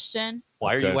legal question.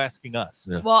 Why are you asking us?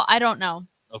 Yeah. Well, I don't know.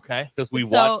 Okay. Because we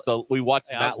So-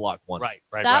 watched Matlock once.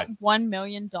 Right. That $1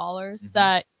 million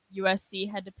that USC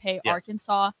had to pay Yes.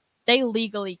 Arkansas, they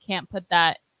legally can't put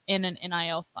that in an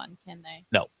NIL fund, can they?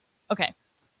 No. Okay.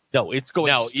 No, it's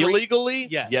going Now, straight- illegally?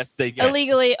 Yes. they can.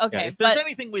 Illegally, Yeah, okay. if there's but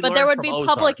anything we but there learned would from be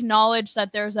Ozark- public knowledge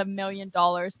that there's $1 million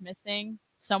missing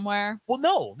somewhere. Well,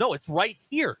 no, it's right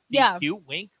here. Yeah. DQ,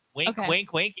 wink, Okay.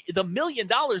 wink. The $1 million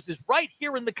is right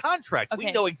here in the contract. We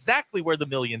Okay. know exactly where the $1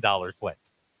 million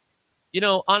went.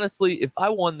 Honestly, if I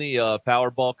won the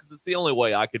Powerball, because it's the only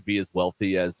way I could be as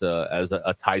wealthy as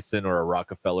a Tyson or a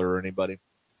Rockefeller or anybody,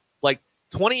 like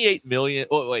 28 million.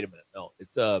 Oh, wait a minute, no,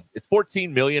 it's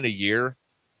 14 million a year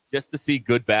just to see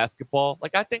good basketball.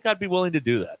 Like, I think I'd be willing to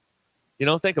do that.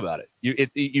 Think about it.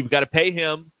 You've got to pay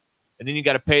him, and then you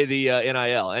got to pay the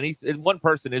NIL, and one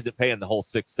person isn't paying the whole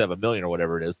 6-7 million or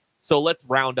whatever it is. So let's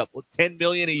round up 10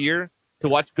 million a year to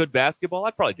watch good basketball.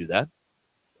 I'd probably do that.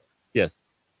 Yes.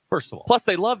 First of all, Plus,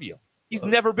 they love you. He's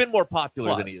never been more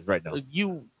popular than he is right now.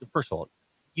 First of all,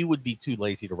 you would be too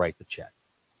lazy to write the check.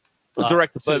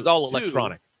 Direct, but it's all Two,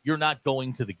 electronic. You're not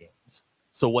going to the games,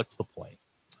 so what's the point?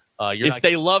 If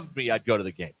they loved me, I'd go to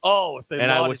the game. Oh, if they and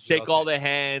I wanted would you, shake okay. all the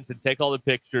hands and take all the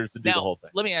pictures and do Now, the whole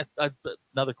thing. Let me ask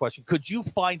another question. Could you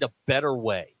find a better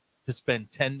way to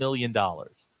spend $10 million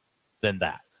than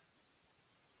that?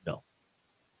 No.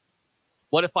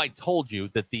 What if I told you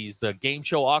that these game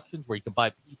show auctions where you can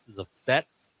buy pieces of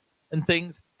sets and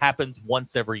things happens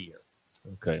once every year?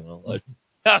 Okay, well,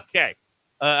 Okay.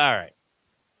 All right.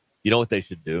 you know what they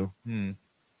should do?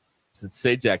 Since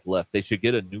Sajak left, they should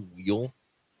get a new wheel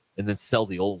and then sell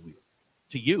the old wheel.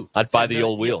 To you. I'd buy $10 the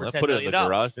old million, wheel. for I'd put it in the $10 million.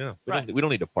 garage. Yeah, Right. we don't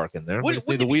need to park in there. We Wouldn't just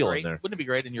need the it be wheel great? in there. Wouldn't it be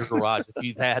great in your garage if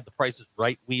you had the Price is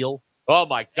Right wheel? Oh,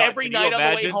 my God. Every Can you night on the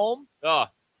way imagine? home? Oh.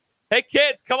 Hey,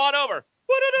 kids, come on over.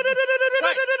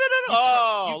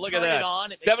 Oh, look at turn it that. on,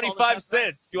 it makes all the 75 sounds right.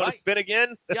 cents. You want Right. to spin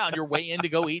again? Yeah, on your way in to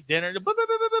go eat dinner.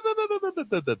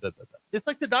 It's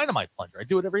like the dynamite plunger. I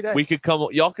do it every day.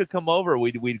 Y'all could come over.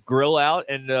 We'd grill out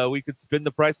and we could spin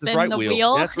the Price is Spin Right the wheel.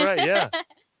 wheel? That's right, yeah.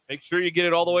 Make sure you get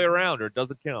it all the way around or it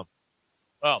doesn't count.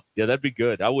 Oh, yeah, that'd be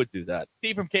good. I would do that.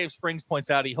 Steve from Cave Springs points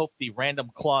out he hoped the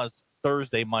random clause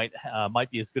Thursday might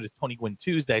be as good as Tony Gwynn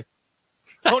Tuesday.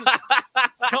 You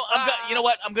know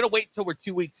what? I'm going to wait till we're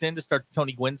 2 weeks in to start the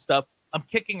Tony Gwynn stuff. I'm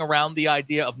kicking around the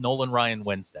idea of Nolan Ryan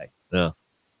Wednesday. Yeah.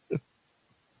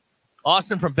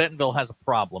 Austin from Bentonville has a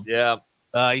problem. Yeah.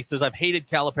 He says, I've hated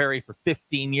Calipari for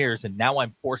 15 years, and now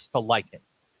I'm forced to like him.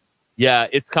 Yeah,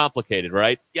 it's complicated,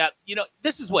 right? Yeah,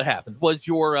 this is what happened. Was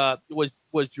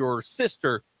your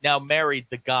sister now married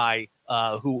the guy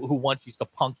who once used to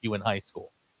punk you in high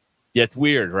school? Yeah, it's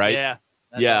weird, right? Yeah.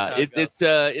 Yeah, it's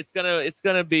gonna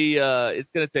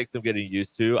take some getting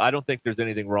used to. I don't think there's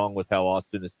anything wrong with how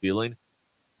Austin is feeling.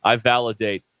 I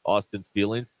validate Austin's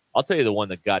feelings. I'll tell you the one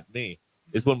that got me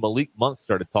is when Malik Monk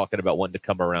started talking about wanting to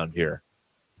come around here.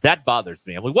 That bothers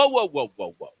me. I'm like,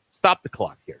 whoa. Stop the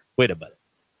clock here. Wait a minute.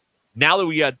 Now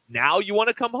you want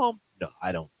to come home? No,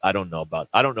 I don't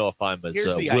know if I'm as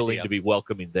willing idea. to be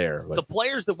welcoming there. But The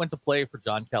players that went to play for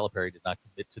John Calipari did not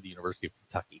commit to the University of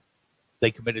Kentucky.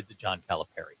 They committed to John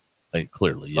Calipari.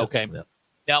 Clearly, yes. Okay. Yeah.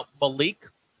 Now, Malik,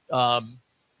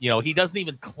 he doesn't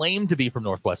even claim to be from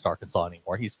Northwest Arkansas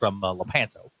anymore. He's from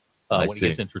Lepanto when he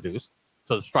gets introduced.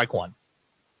 So strike one.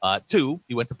 2,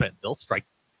 he went to Bentonville. Strike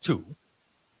 2.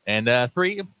 And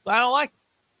 3, I don't like.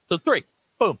 So 3,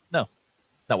 boom. No,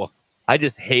 not well. I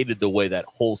just hated the way that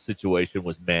whole situation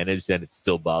was managed, and it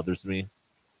still bothers me.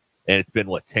 And it's been,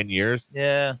 10 years?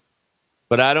 Yeah.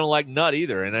 But I don't like Nutt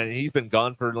either, and he's been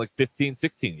gone for 15,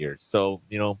 16 years. So,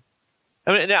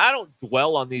 I mean, I don't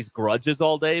dwell on these grudges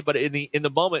all day, but in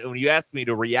the moment when you ask me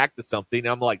to react to something,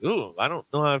 I'm like, ooh, I don't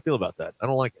know how I feel about that. I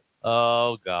don't like it.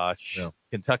 Oh gosh, no.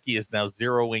 Kentucky is now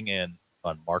zeroing in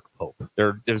on Mark Pope.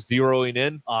 They're zeroing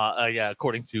in. Yeah,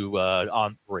 according to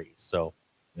On 3. So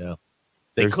yeah,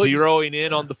 they're zeroing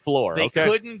in on the floor. They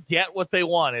couldn't get what they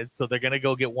wanted, so they're going to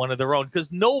go get one of their own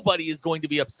because nobody is going to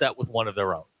be upset with one of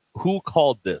their own. Who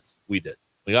called this? We did.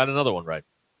 We got another one right.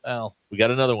 Well, we got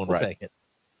another one we'll right. Take it.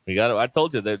 We got it. I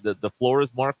told you the floor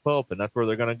is Mark Pope, and that's where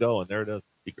they're going to go. And there it is.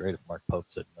 It'd be great if Mark Pope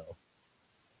said no.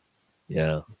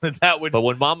 Yeah, that would. But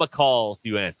when Mama calls,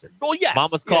 you answer. Oh yes,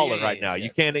 Mama's calling right now.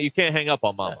 Yeah. You can't hang up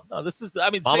on Mama. No, this is. I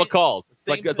mean, Mama called. It's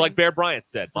like Bear Bryant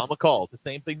said. Mama called. It's the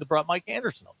same thing that brought Mike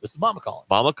Anderson home. This is Mama calling.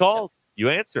 Mama called. You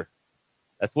answer.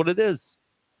 That's what it is.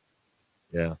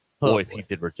 Yeah. Boy, if he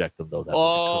did reject them though, that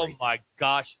would be great. My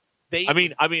gosh. I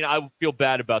mean, I feel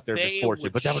bad about their misfortune,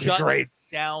 but that would be great.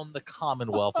 Down the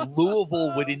Commonwealth.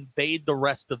 Louisville would invade the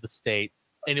rest of the state.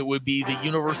 And it would be the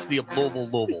University of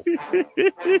Louisville.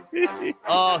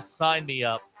 Oh, sign me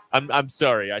up. I'm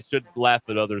sorry. I shouldn't laugh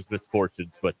at others'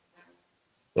 misfortunes, but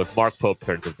look, Mark Pope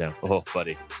turns it down. Oh,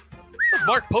 buddy.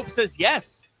 Mark Pope says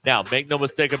yes. Now, make no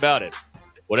mistake about it.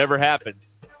 Whatever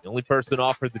happens, the only person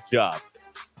offered the job,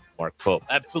 Mark Pope.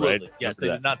 Absolutely. Right? Yes, they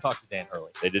did not talk to Dan Hurley.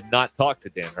 They did not talk to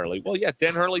Dan Hurley. Well, yeah,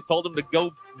 Dan Hurley told him to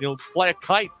go, fly a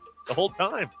kite the whole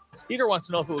time. Skeeter wants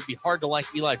to know if it would be hard to like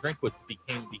Eli Drinkwitz if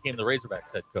he became the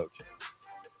Razorbacks head coach.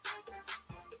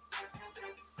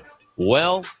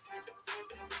 Well,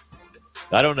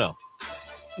 I don't know.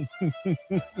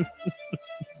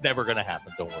 It's never going to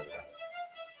happen. Don't worry.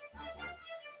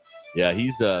 Yeah,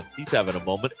 he's having a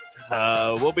moment.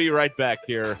 We'll be right back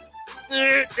here.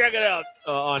 Check it out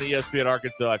on ESPN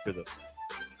Arkansas after this.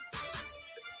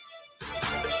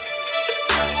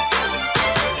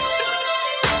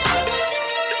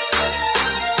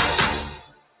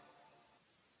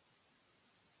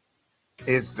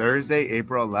 It's Thursday,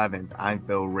 April 11th. I'm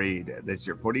Phil Reed. This is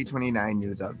your 4029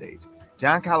 News Update.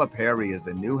 John Calipari is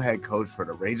the new head coach for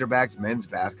the Razorbacks men's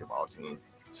basketball team.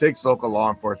 6 local law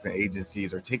enforcement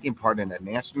agencies are taking part in a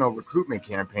national recruitment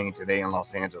campaign today in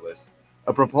Los Angeles.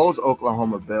 A proposed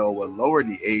Oklahoma bill will lower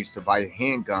the age to buy a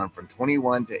handgun from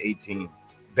 21 to 18.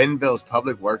 Bentonville's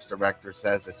public works director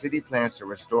says the city plans to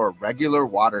restore regular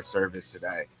water service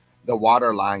today. The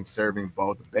water line serving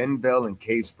both Bentonville and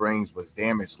Cave Springs was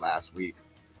damaged last week.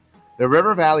 The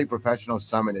River Valley Professional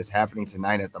Summit is happening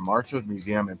tonight at the Marshals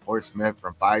Museum in Port Smith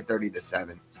from 5:30 to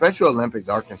 7. Special Olympics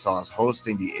Arkansas is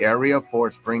hosting the Area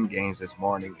 4 Spring Games this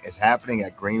morning. It's happening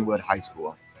at Greenwood High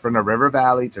School. From the River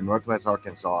Valley to Northwest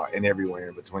Arkansas and everywhere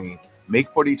in between, make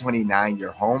 4029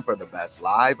 your home for the best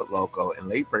live, local, and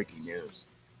late-breaking news.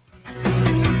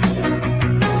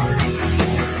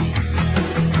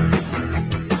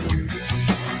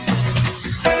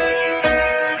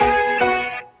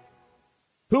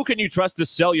 Who can you trust to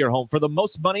sell your home for the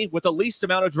most money with the least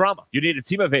amount of drama? You need a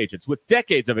team of agents with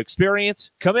decades of experience,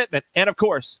 commitment, and of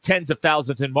course, tens of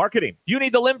thousands in marketing. You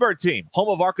need the Lindbergh team, home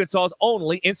of Arkansas's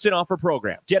only instant offer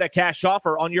program. Get a cash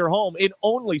offer on your home in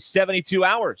only 72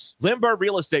 hours. Lindbergh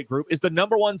Real Estate Group is the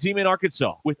 #1 team in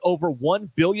Arkansas with over $1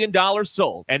 billion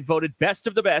sold and voted best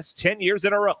of the best 10 years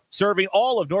in a row, serving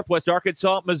all of Northwest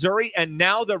Arkansas, Missouri, and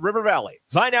now the River Valley.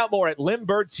 Find out more at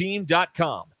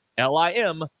LindberghTeam.com.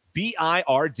 LIMBIRD.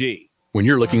 When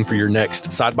you're looking for your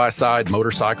next side-by-side,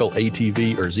 motorcycle,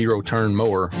 ATV, or zero-turn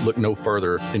mower, look no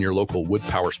further than your local Wood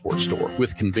Power Sports store.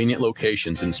 With convenient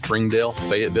locations in Springdale,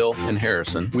 Fayetteville, and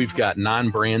Harrison, we've got 9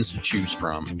 brands to choose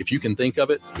from. If you can think of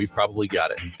it, we've probably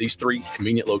got it. These 3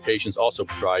 convenient locations also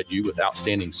provide you with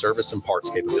outstanding service and parts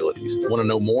capabilities. Want to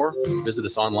know more? Visit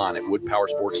us online at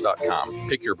woodpowersports.com.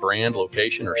 Pick your brand,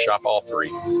 location, or shop all 3.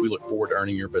 We look forward to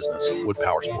earning your business. Wood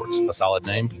Power Sports, a solid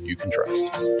name you can trust.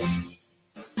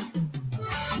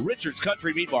 Richard's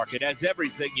Country Meat Market has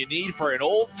everything you need for an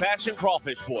old-fashioned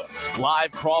crawfish boil.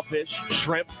 Live crawfish,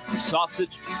 shrimp,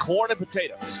 sausage, corn, and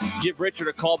potatoes. Give Richard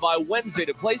a call by Wednesday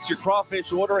to place your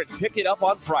crawfish order and pick it up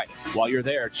on Friday. While you're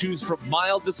there, choose from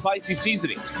mild to spicy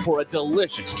seasonings for a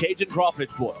delicious Cajun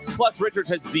crawfish boil. Plus, Richard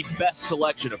has the best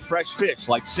selection of fresh fish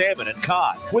like salmon and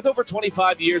cod. With over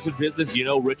 25 years in business, you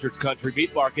know Richard's Country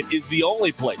Meat Market is the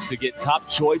only place to get top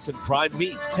choice and prime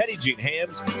meat, Petit Jean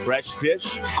hams, fresh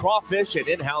fish, crawfish, and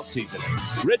in-house seasoning.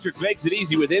 Richards makes it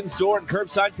easy with in-store and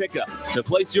curbside pickup. To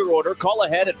place your order, call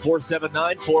ahead at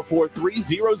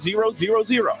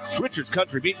 479-443-0000. Richards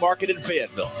Country Meat Market in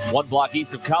Fayetteville, 1 block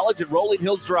east of College and Rolling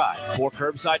Hills Drive. For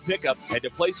curbside pickup and to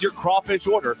place your crawfish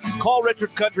order, call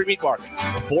Richards Country Meat Market,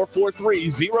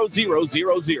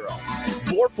 443-0000.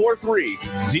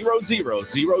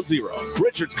 479-443-0000.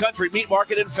 Richards Country Meat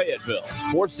Market in Fayetteville.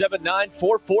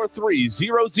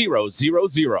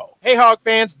 479-443-0000. Hey, Hog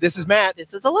fans, this is Matt.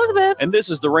 This is Elizabeth. And this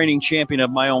is the reigning champion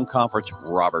of my own conference,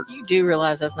 Robert. You do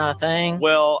realize that's not a thing.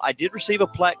 Well, I did receive a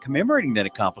plaque commemorating that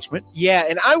accomplishment. Yeah,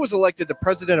 and I was elected the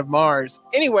president of Mars.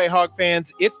 Anyway, Hog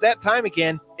fans, it's that time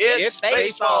again. It's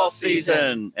baseball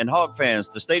season. And Hog fans,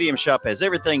 the Stadium Shop has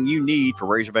everything you need for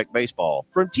Razorback baseball.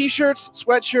 From t-shirts,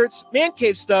 sweatshirts, man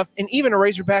cave stuff, and even a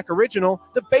Razorback original,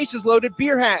 the Bases Loaded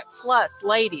beer hats. Plus,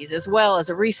 ladies, as well as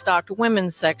a restocked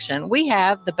women's section. We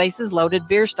have the Bases Loaded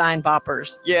beer stein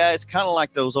boppers. Yeah, it's kind of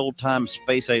like those old-time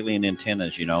space alien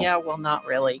antennas, you know. Yeah, well, not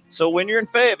really. So when you're in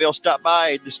Fayetteville, stop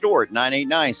by the store at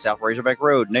 989 South Razorback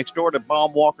Road, next door to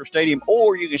Baum Walker Stadium,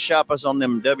 or you can shop us on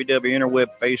them WW Interweb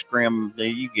Facegram.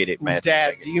 You get it, Matt.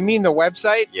 Dad, do you mean the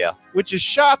website? Yeah. Which is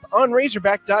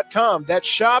shoponrazorback.com. That's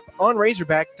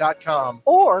shoponrazorback.com.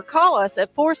 Or call us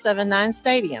at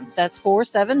 479-STADIUM. That's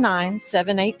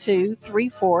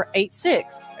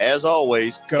 479-782-3486. As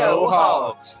always, go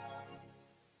Hogs!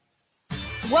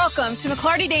 Welcome to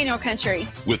McClarty Daniel Country.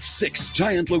 With 6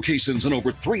 giant locations and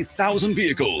over 3,000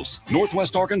 vehicles,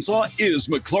 Northwest Arkansas is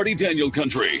McClarty Daniel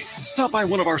Country. Stop by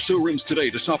one of our showrooms today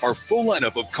to shop our full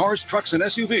lineup of cars, trucks, and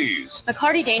SUVs.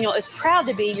 McClarty Daniel is proud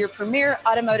to be your premier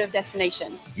automotive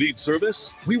destination. Need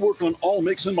service? We work on all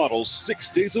makes and models 6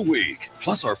 days a week.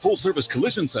 Plus, our full-service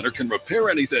collision center can repair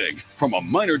anything, from a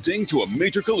minor ding to a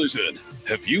major collision.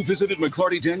 Have you visited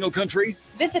McClarty Daniel Country?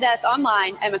 Visit us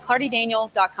online at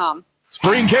McClartyDaniel.com.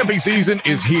 Spring camping season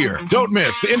is here. Don't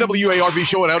miss the NWA RV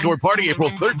Show and Outdoor Party April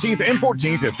 13th and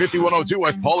 14th at 5102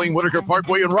 West Pauline Whitaker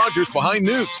Parkway in Rogers behind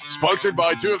Newt's. Sponsored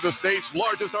by 2 of the state's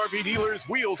largest RV dealers,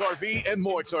 Wheels RV and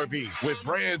Moix RV, with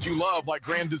brands you love like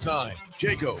Grand Design,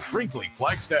 Jayco, Brinkley,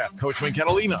 Flagstaff, Coachman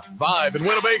Catalina, Vibe, and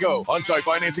Winnebago. On-site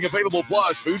financing available,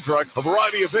 plus food trucks, a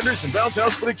variety of vendors, and bounce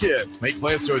house for the kids. Make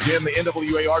plans to attend the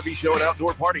NWA RV Show and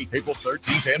Outdoor Party April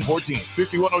 13th and 14th.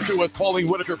 5102 West Pauline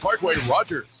Whitaker Parkway,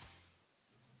 Rogers.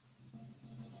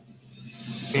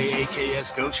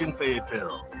 AAKS Goshen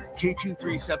Fayetteville,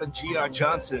 K237GR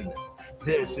Johnson.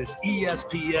 This is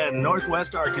ESPN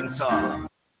Northwest Arkansas.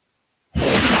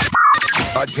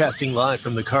 Broadcasting live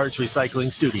from the Cards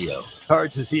Recycling Studio.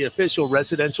 Cards is the official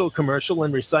residential, commercial,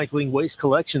 and recycling waste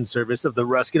collection service of the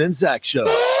Ruscin and Zach Show.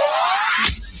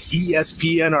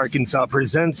 ESPN Arkansas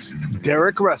presents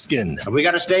Derek Ruscin. Have we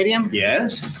got a stadium?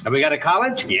 Yes. Have we got a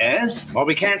college? Yes. Well,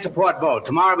 we can't support both.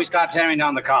 Tomorrow we start tearing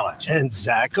down the college. And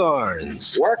Zach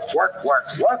Arns. Work.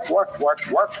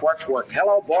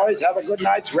 Hello, boys. Have a good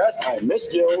night's rest. I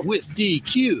missed you. With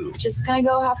DQ. Just gonna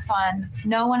go have fun.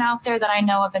 No one out there that I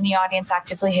know of in the audience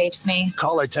actively hates me.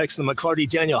 Call or text the McClarty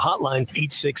Daniel hotline,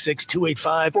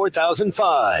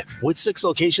 866-285-4005. With 6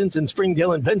 locations in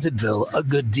Springdale and Bentonville, a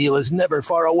good deal is never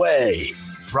far away.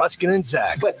 Ruscin and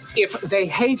Zach. But if they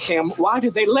hate him, why do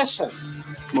they listen?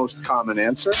 Most common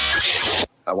answer.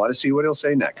 I want to see what he'll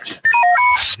say next.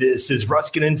 This is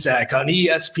Ruscin and Zach on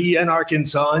ESPN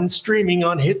Arkansas and streaming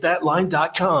on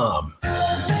hitthatline.com.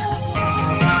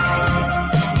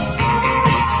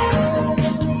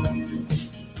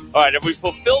 All right, have we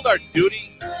fulfilled our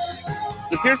duty?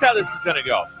 Because here's how this is going to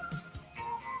go.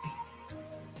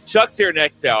 Chuck's here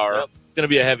next hour. Yep. It's going to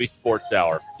be a heavy sports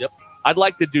hour. Yep. I'd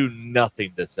like to do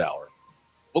nothing this hour.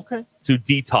 Okay. To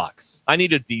detox. I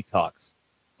need a detox.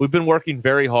 We've been working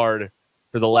very hard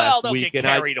for the last week, and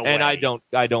I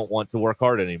don't want to work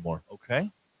hard anymore. Okay.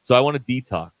 So I want to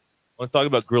detox. I want to talk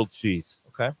about grilled cheese.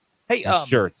 Okay. Hey,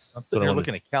 shirts. I'm sitting here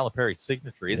looking at Calipari's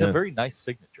signature. It's a very nice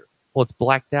signature. Well, it's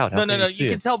blacked out. No.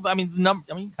 You can tell. I mean, the number.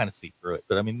 I mean, you can kind of see through it,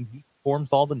 but I mean, he forms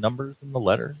all the numbers and the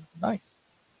letters. Nice.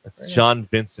 That's John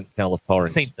Vincent Calipari.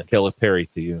 Saint Vincent. Calipari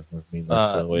to you. I mean,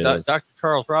 that's the way it is. Dr.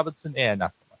 Charles Robinson. Yeah,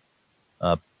 not so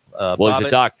much. Well, he's a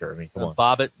doctor. I mean, come on.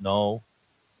 Bobbitt, no.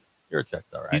 Your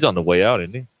check's all right. He's on the way out,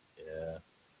 isn't he? Yeah.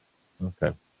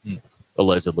 Okay.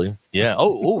 Allegedly. Yeah.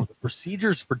 Oh, the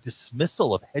procedures for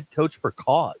dismissal of head coach for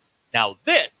cause. Now,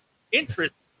 this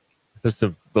interests. Just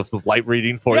the light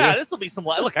reading for you? Yeah, this will be some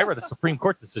light. Look, I read a Supreme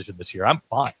Court decision this year. I'm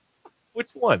fine.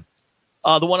 Which one?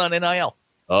 The one on NIL.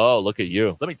 Oh, look at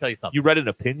you. Let me tell you something. You read an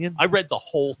opinion? I read the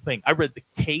whole thing. I read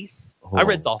the case. I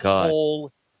read the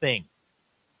whole thing.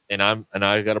 And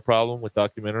I got a problem with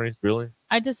documentaries, really?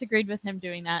 I disagreed with him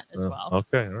doing that as well.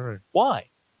 Okay, all right. Why?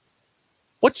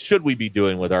 What should we be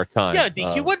doing with our time? Yeah,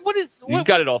 DQ, what is... You've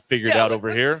got it all figured out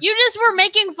over here. You just were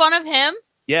making fun of him.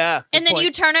 Yeah. And then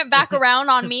you turn it back around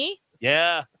on me.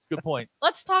 Yeah, that's a good point.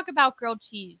 Let's talk about grilled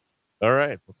cheese. All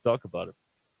right, let's talk about it.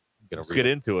 Let's get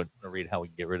into it. I'm going to read how we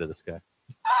can get rid of this guy.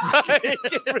 Get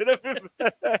rid of him.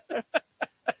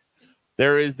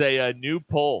 There is a new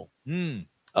poll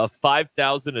of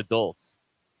 5,000 adults,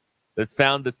 that's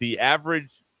found that the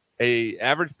average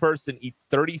person eats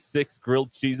 36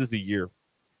 grilled cheeses a year.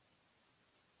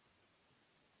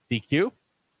 DQ?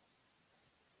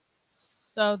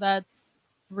 So that's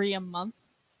 3 a month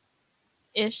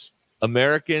ish.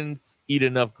 Americans eat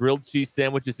enough grilled cheese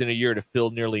sandwiches in a year to fill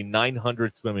nearly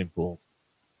 900 swimming pools.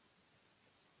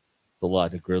 It's a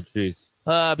lot of grilled cheese.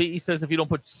 BE says if you don't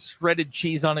put shredded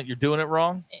cheese on it, you're doing it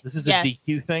wrong. This is Yes. a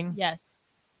DQ thing. Yes.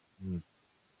 Mm.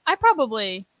 I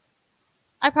probably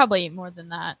eat more than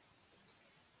that.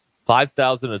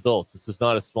 5,000 adults. This is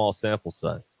not a small sample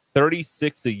size.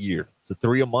 36 a year. So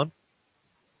 3 a month.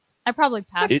 I probably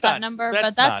passed that number,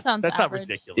 but that sounds That's average. not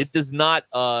ridiculous. It does not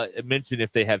mention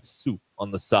if they have soup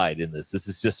on the side in this. This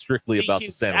is just strictly DQ, about the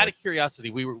sandwich. Out of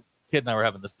curiosity, Kid and I were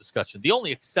having this discussion. The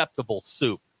only acceptable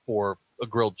soup for a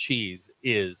grilled cheese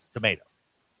is tomato.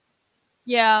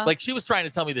 Yeah. Like she was trying to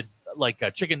tell me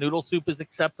that chicken noodle soup is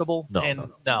acceptable. No, I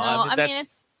mean, I that's mean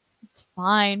it's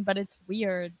fine, but it's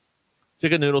weird.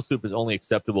 Chicken noodle soup is only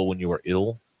acceptable when you are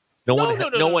ill. No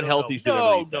one healthy should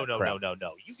ever eat that crap. No.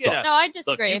 No, I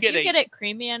disagree. If you get it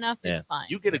creamy enough, it's fine.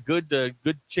 You get a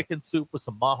good chicken soup with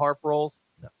some Maharp rolls.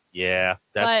 No. Yeah,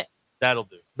 that'll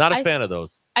do. Not a fan of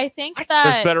those. I think There's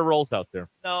that better rolls out there.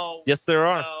 No. Yes, there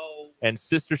are. No. And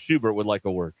Sister Schubert would like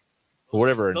a word. Or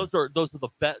whatever. Those are the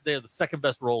best. They're the second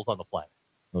best rolls on the planet.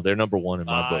 No, they're number one in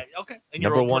my book. Okay. And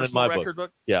number your own one in my record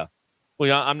book. Yeah. Well,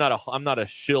 yeah, I'm not a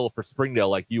shill for Springdale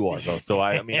like you are, though. So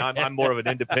I'm more of an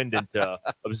independent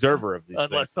observer of these things.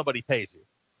 Unless somebody pays you.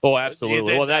 Oh,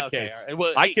 absolutely. Well, in that Okay, case, all right.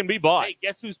 Well, I can be bought. Hey,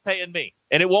 guess who's paying me?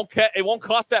 And it won't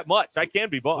cost that much. I can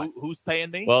be bought. Who's paying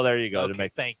me? Well, there you go. Okay, to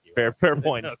make thank you. Fair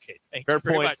point. Okay, thank fair you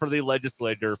very point much. for the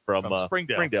legislator from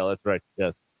Springdale. That's right.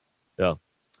 Yes. Yeah.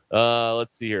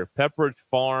 Let's see here. Pepperidge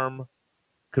Farm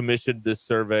commissioned this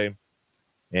survey,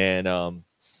 and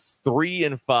 3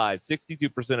 in 5,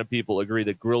 62% of people agree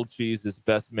that grilled cheese is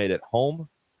best made at home.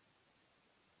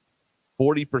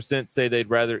 40% say they'd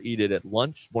rather eat it at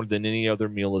lunch more than any other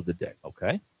meal of the day. Okay.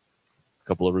 A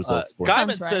couple of results for you.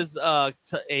 Guyman says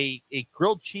a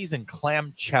grilled cheese and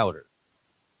clam chowder.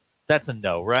 That's a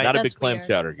no, right? Not a big clam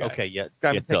chowder guy. Okay, yeah.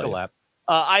 Guyman, Can't take tell a you. lap.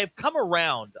 I have come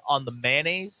around on the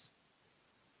mayonnaise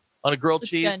on a grilled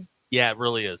cheese. good. Yeah, it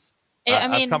really is. I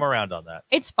mean, I've come around on that.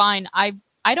 It's fine. I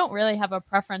don't really have a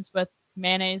preference with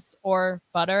mayonnaise or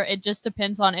butter. It just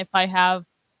depends on if I have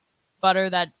butter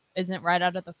that isn't right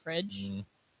out of the fridge.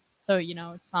 So,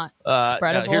 it's not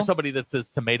spreadable. Here's somebody that says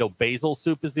tomato basil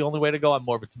soup is the only way to go. I'm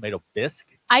more of a tomato bisque.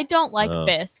 I don't like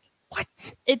bisque.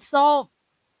 What? It's all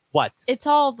What? It's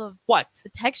all the what? The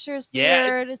texture's Yeah,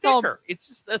 weird. it's thicker. It's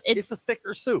just it's a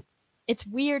thicker soup. It's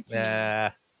weird to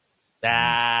me.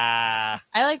 I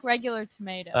like regular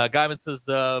tomato. Guyman says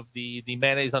the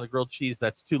mayonnaise on the grilled cheese,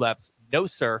 that's 2 laps. No,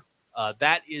 sir.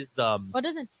 That is What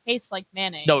doesn't taste like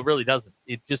mayonnaise? no, it really doesn't.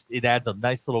 It adds a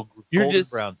nice little golden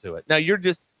brown to it. Now you're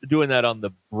just doing that on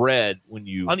the bread when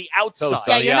you On the outside. toast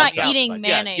Yeah, on the you're not outside. eating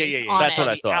mayonnaise on That's it. what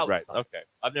I thought. On the Right. outside. Okay.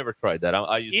 I've never tried that.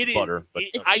 I use It is- butter, but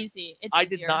It's easy. It's I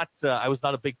did easier. not. I was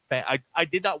not a big fan. I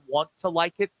did not want to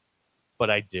like it,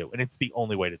 but I do, and it's the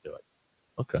only way to do it.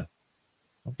 okay.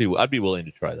 I'd be willing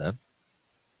to try that.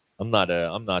 I'm not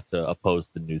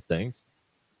opposed to new things.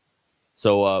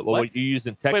 So what you use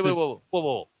in Texas? Wait,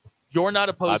 whoa. You're not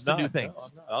opposed I'm to new not.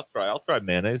 things. No, I'm not. I'll try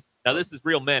mayonnaise. Now this is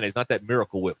real mayonnaise, not that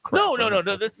Miracle Whip crap. No.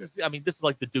 This is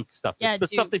like the Duke stuff. Yeah, the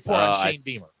stuff they Duke's. pour on I Shane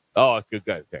see. Beamer. Oh, good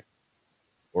guy. Okay.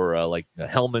 Or like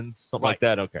Hellman's, something like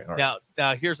that. Okay. All right.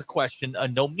 Now here's a question.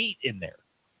 No meat in there.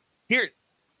 Here,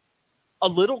 a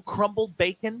little crumbled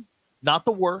bacon. Not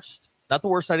the worst. Not the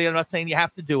worst idea. I'm not saying you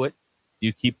have to do it.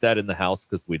 You keep that in the house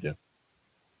because we do.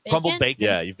 Crumbled bacon.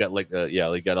 Yeah, you've got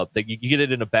you get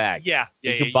it in a bag. Yeah.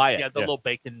 You can buy it. Yeah, the Yeah. little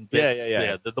bacon Yeah, bits.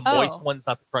 yeah. The moist ones,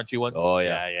 not the crunchy ones. Oh,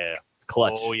 yeah. Yeah. It's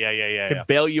clutch. Oh yeah. Can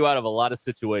bail you out of a lot of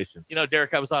situations. You know,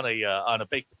 Derek, I was on a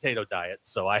baked potato diet,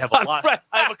 so I have a lot.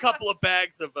 I have a couple of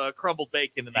bags of crumbled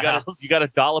bacon in the house. You got a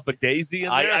dollop of Daisy in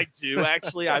there? I do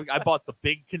actually. I bought the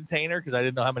big container because I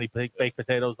didn't know how many baked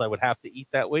potatoes I would have to eat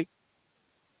that week.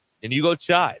 And you go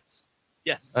chives.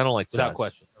 Yes, I don't like without chives.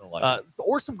 question. I don't like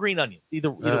Or some green onions. Either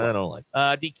way. I don't like.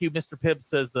 DQ. Mr. Pibb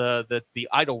says that the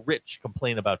idle rich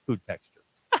complain about food texture.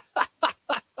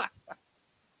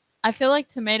 I feel like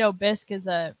tomato bisque is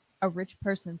a rich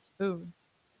person's food.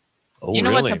 Oh, You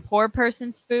know what's really? a poor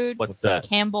person's food? What's that?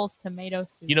 Campbell's tomato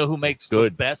soup. You know who makes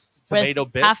good. the best With tomato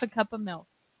bisque? half a cup of milk.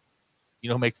 You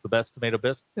know who makes the best tomato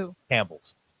bisque? Who?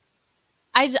 Campbell's.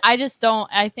 I just don't.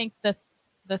 I think the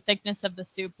thickness of the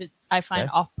soup I find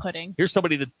Okay. off-putting. Here's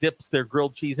somebody that dips their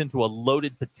grilled cheese into a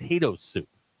loaded potato soup.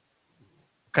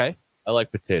 Okay. I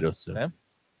like potato soup. Okay.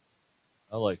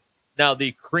 I like Now,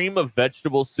 the cream of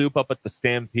vegetable soup up at the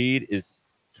Stampede is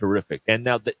terrific. And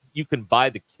now that you can buy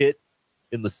the kit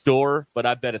in the store, but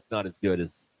I bet it's not as good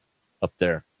as up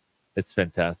there. It's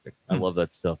fantastic. I love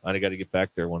that stuff. I got to get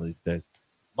back there one of these days.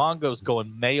 Mongo's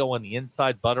going mayo on the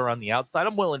inside, butter on the outside.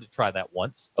 I'm willing to try that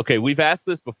once. Okay, we've asked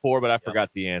this before, but I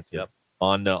forgot the answer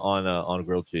on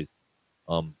grilled cheese.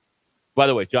 By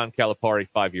the way, John Calipari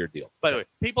 5-year deal. By the way,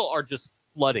 people are just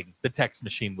flooding the text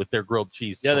machine with their grilled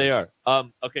cheese. Yeah, they choices. are.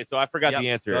 Okay, so I forgot the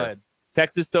answer. Go ahead.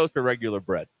 Texas toast or regular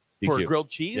bread? For DQ. grilled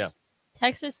cheese? Yeah.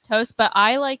 Texas toast, but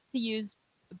I like to use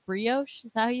brioche.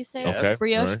 Is that how you say it? Okay.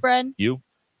 Brioche All right. bread. You?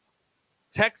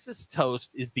 Texas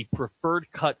toast is the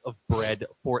preferred cut of bread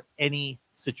for any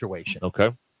situation. Okay.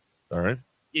 All right.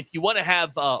 If you want to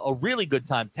have a really good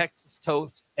time, Texas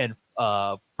toast and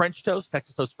French toast,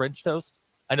 Texas toast, French toast.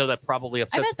 I know that probably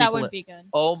upsets I bet people. that would be good.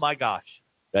 Oh my gosh.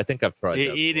 I think I've tried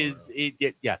that. It is.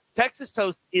 Yes. Texas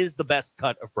toast is the best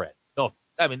cut of bread. No,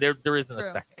 I mean there isn't a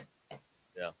second.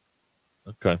 Yeah.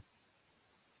 Okay.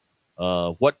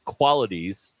 What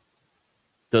qualities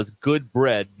does good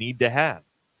bread need to have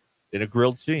in a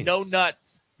grilled cheese? No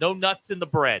nuts. No nuts in the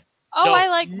bread. Oh, No. I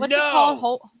like what's it No. called?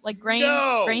 Whole like grain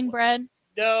No. grain bread.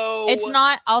 No. It's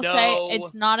not. I'll No. say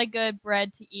it's not a good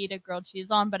bread to eat a grilled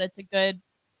cheese on, but it's a good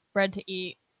bread to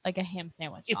eat like a ham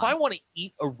sandwich. If on. I want to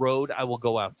eat a road, I will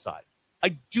go outside.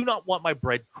 I do not want my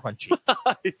bread crunchy. I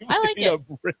like it.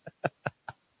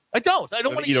 I don't. I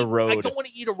don't want to eat a road. I don't want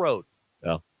to eat a road.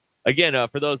 No. Again,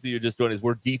 for those of you just joining us,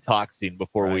 we're detoxing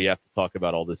before we have to talk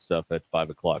about all this stuff at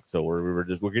 5:00. So we're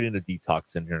getting a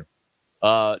detox in here.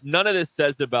 None of this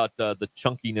says about the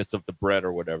chunkiness of the bread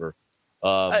or whatever.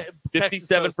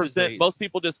 57%. Most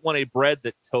people just want a bread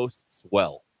that toasts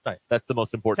well. Right. That's the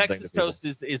most important Texas thing. toast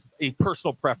is a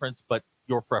personal preference, but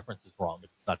your preference is wrong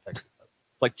if it's not Texas toast.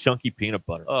 It's like chunky peanut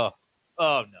butter. Oh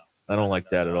no. I don't like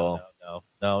that at all.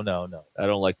 No. I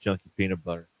don't like chunky peanut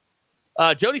butter.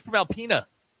 Jody from Alpena,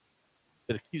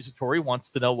 bit accusatory, wants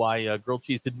to know why grilled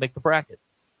cheese didn't make the bracket.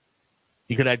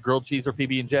 You could add grilled cheese or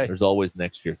PB&J. There's always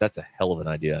next year. That's a hell of an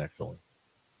idea, actually.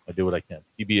 I do what I can.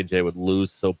 PB&J would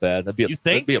lose so bad. That'd be You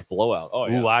think? That'd be a blowout. Oh,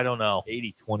 yeah. Ooh, I don't know.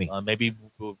 80-20. Maybe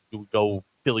we'll go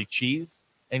Philly cheese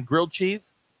and grilled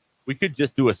cheese. We could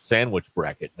just do a sandwich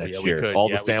bracket next year. Could. All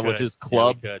Yeah, the sandwiches, we could.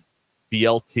 club, Yeah,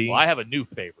 BLT. well, I have a new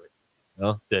favorite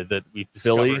that we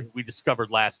Philly? discovered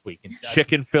last week. And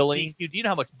Chicken Philly. Do you know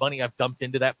how much money I've dumped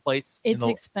into that place? It's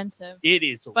expensive. It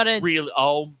is, but it's really.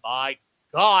 Oh my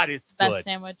God, it's best good.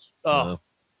 sandwich. Oh.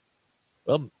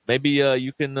 Well, maybe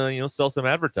you can sell some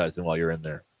advertising while you're in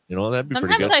there. That'd be pretty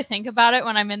Sometimes good. I think about it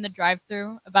when I'm in the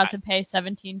drive-thru about to pay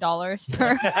 $17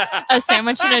 for a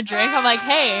sandwich and a drink. I'm like,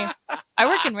 hey, I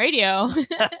work in radio. You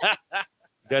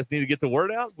guys need to get the word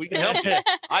out. We can help you.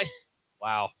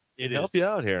 Wow, We can help you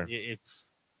out here.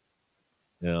 It's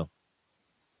Yeah.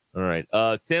 All right.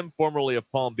 Tim, formerly of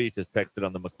Palm Beach, has texted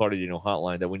on the McClarty-Dino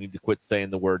hotline that we need to quit saying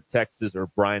the word Texas or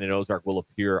Brian and Ozark will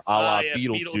appear a la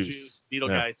Beetlejuice. Beetle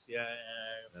Yeah. guys. Yeah.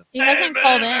 He hasn't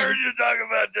called in. I heard you talking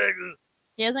about Texas.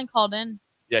 He hasn't called in.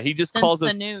 Yeah, he just Since calls the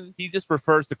us. news. He just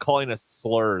refers to calling us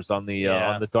slurs on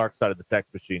the dark side of the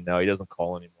text machine. Now he doesn't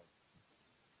call anymore.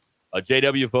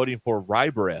 JW voting for rye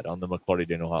bread on the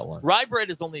McClarty-Dino hotline. Rye bread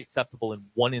is only acceptable in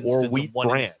one instance. Or wheat and one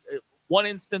bran. one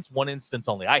instance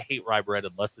only. I hate rye bread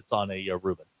unless it's on a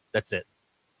Reuben. That's it.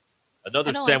 Another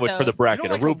I don't sandwich like for the those. bracket, You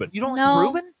don't a like Reuben. You don't No. like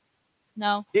Reuben?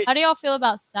 No. How do y'all feel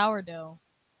about sourdough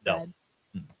No. bread?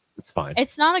 It's fine.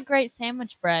 It's not a great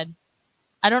sandwich bread.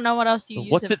 I don't know what else you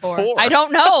use What's it it for? I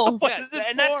don't know. Yeah,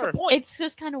 and that's the point. It's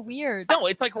just kind of weird. No,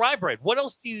 it's like rye bread. What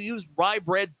else do you use rye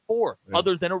bread for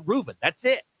other than a Reuben? That's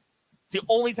it. It's the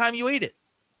only time you eat it.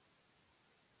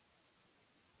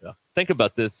 Yeah. Think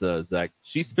about this, Zach.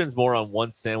 She spends more on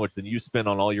one sandwich than you spend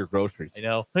on all your groceries. I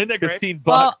know. Isn't that great? $15.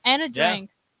 Well, and a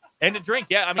drink. Yeah. And a drink.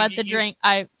 Yeah. I mean, But the drink,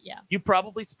 You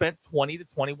probably spent $20 to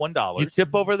 $21. You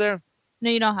tip over there? No,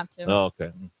 you don't have to. Oh,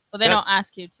 okay. Well, they don't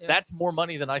ask you to. That's more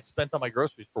money than I spent on my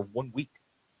groceries for 1 week.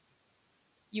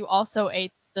 You also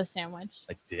ate the sandwich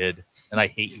I did, and I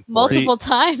hate you. multiple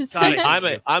times.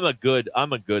 I'm a good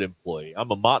employee.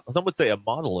 Some would say a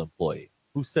model employee.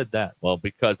 Who said that? Well,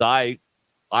 because I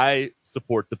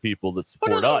support the people that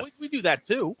support no, us. we do that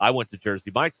too. I went to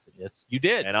Jersey Mike's. Yes, you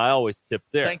did. And I always tip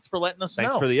there. Thanks for letting us know.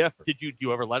 Thanks for the effort. Did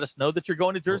you ever let us know that you're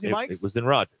going to Jersey Mike's? It was in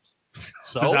Rogers.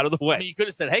 So It was out of the way. I mean, you could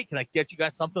have said, "Hey, can I get you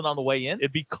guys something on the way in?"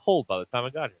 It'd be cold by the time I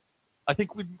got here. I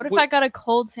think we. What if I got a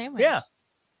cold sandwich? Yeah.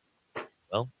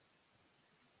 Well,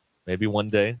 maybe one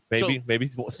day. Maybe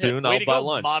soon way I'll to buy go,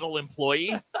 lunch. Model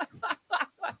employee.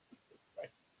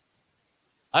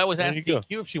 I always ask There you go.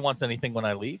 DQ if she wants anything when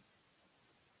I leave.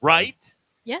 Right?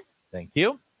 Yes. Thank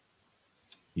you.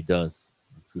 He does.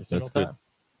 That's good.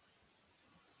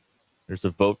 There's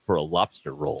a vote for a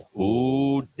lobster roll.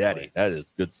 Ooh, daddy. That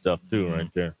is good stuff, too, right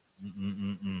there.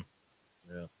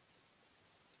 Yeah.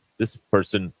 This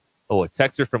person, a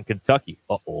texter from Kentucky.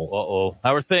 Uh-oh.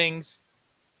 How are things?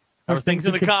 How are things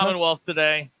in the Commonwealth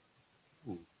today?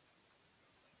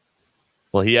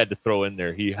 Well, he had to throw in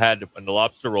there. He had a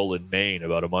lobster roll in Maine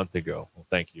about a month ago. Well,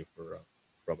 thank you for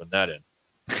rubbing that in.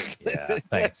 Yeah,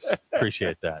 thanks.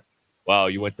 Appreciate that. Wow,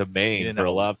 you went to Maine for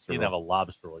a lobster roll. You didn't have a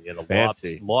lobster roll. You had a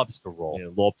Fancy. lobster roll. Yeah,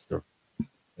 lobster.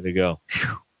 There you go.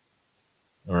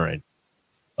 All right.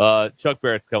 Chuck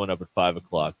Barrett's coming up at 5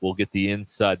 o'clock. We'll get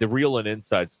the real and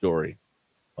inside story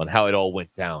on how it all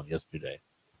went down yesterday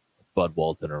at Bud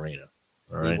Walton Arena.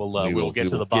 All right. We will get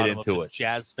to the bottom of the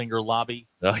Jazz Finger lobby.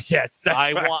 Yes.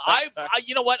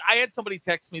 You know what? I had somebody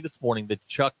text me this morning that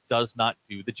Chuck does not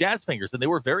do the Jazz Fingers, and they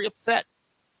were very upset.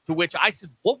 To which I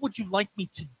said, "What would you like me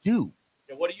to do?"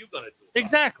 Yeah, what are you going to do?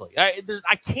 Exactly. I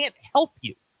can't help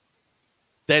you.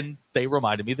 Then they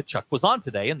reminded me that Chuck was on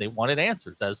today, and they wanted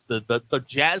answers as the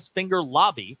Jazz Finger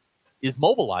lobby is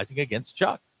mobilizing against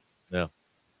Chuck. Yeah.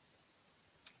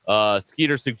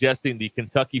 Skeeter suggesting the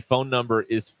Kentucky phone number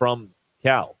is from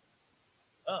Cal.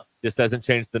 Oh. Just hasn't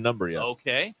changed the number yet.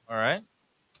 Okay. All right.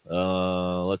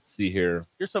 Let's see here.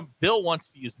 Here's some. Bill wants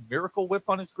to use Miracle Whip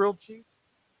on his grilled cheese.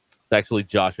 It's actually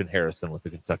Josh and Harrison with the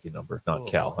Kentucky number, not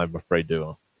Cal. I'm afraid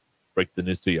to break the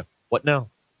news to you. What now?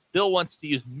 Bill wants to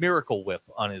use Miracle Whip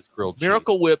on his grilled cheese.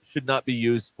 Miracle Whip should not be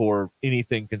used for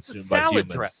anything consumed by humans. Salad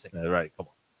dressing. Right. Come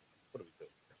on. What are we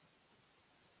doing here?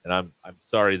 And I'm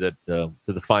sorry that to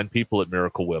the fine people at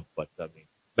Miracle Whip, but I mean,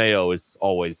 mayo is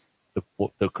always the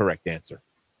correct answer.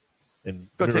 And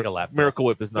go take a lap. Miracle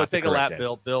Whip is not the correct answer. Go take a lap,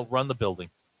 Bill. Bill, run the building.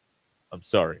 I'm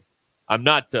sorry. I'm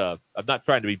not trying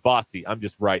to be bossy. I'm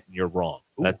just right and you're wrong.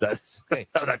 That's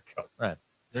how that goes. Right.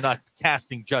 You're not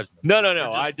casting judgment.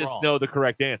 No. I just know the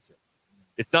correct answer.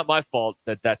 It's not my fault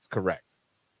that that's correct.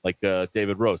 Like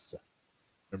David Rose said.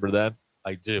 Remember that?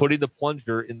 I do. Putting the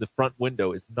plunger in the front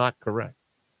window is not correct.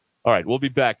 All right, we'll be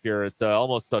back here. It's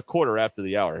almost a quarter after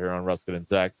the hour here on Ruscin and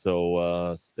Zach,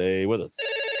 so stay with us.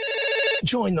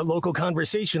 Join the local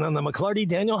conversation on the McClarty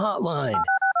Daniel hotline.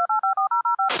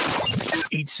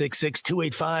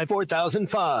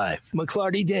 866-285-4005.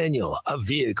 McClarty Daniel, a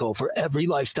vehicle for every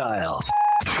lifestyle.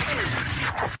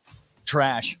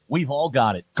 Trash. We've all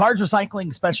got it. Cards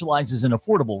Recycling specializes in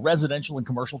affordable residential and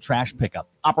commercial trash pickup.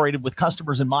 Operated with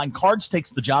customers in mind, Cards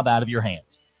takes the job out of your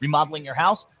hands. Remodeling your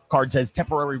house? Cards has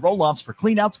temporary roll-offs for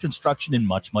cleanouts, construction, and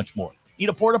much, much more. Need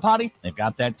a porta potty? They've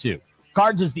got that too.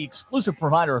 Cards is the exclusive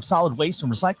provider of solid waste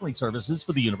and recycling services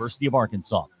for the University of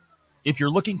Arkansas. If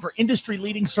you're looking for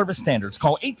industry-leading service standards,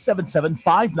 call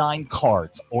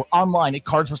 877-59-CARDS or online at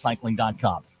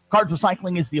cardsrecycling.com. Cards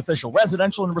Recycling is the official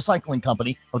residential and recycling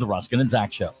company of the Ruscin and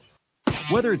Zach Show.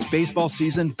 Whether it's baseball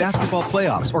season, basketball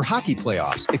playoffs, or hockey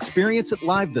playoffs, experience it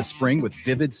live this spring with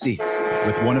Vivid Seats.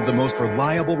 With one of the most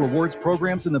reliable rewards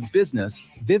programs in the business,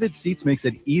 Vivid Seats makes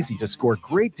it easy to score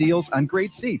great deals on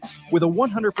great seats with a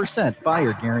 100%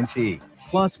 buyer guarantee.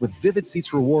 Plus, with Vivid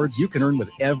Seats rewards, you can earn with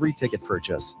every ticket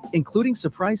purchase, including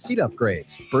surprise seat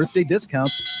upgrades, birthday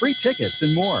discounts, free tickets,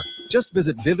 and more. Just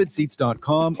visit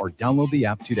vividseats.com or download the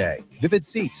app today. Vivid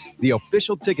Seats, the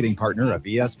official ticketing partner of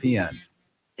ESPN.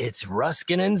 It's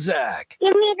Ruscin and Zach.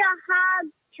 Give me the hug,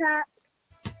 Chuck.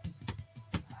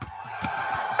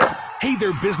 Hey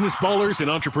there, business ballers and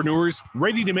entrepreneurs.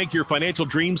 Ready to make your financial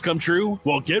dreams come true?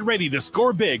 Well, get ready to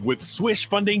score big with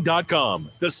swishfunding.com,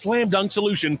 the slam dunk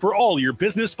solution for all your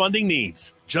business funding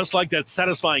needs. Just like that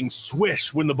satisfying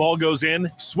swish when the ball goes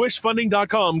in,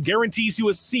 swishfunding.com guarantees you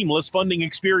a seamless funding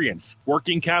experience.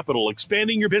 Working capital,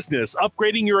 expanding your business,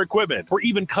 upgrading your equipment, or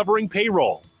even covering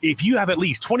payroll. If you have at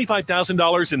least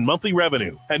 $25,000 in monthly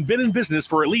revenue and been in business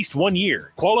for at least 1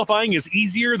 year, qualifying is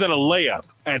easier than a layup.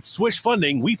 At Swish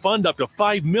Funding, we fund up to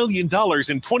 $5 million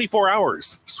in 24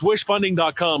 hours.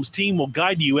 SwishFunding.com's team will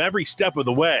guide you every step of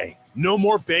the way. No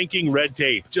more banking red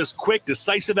tape, just quick,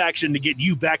 decisive action to get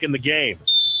you back in the game.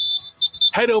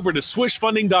 Head over to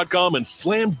swishfunding.com and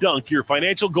slam dunk your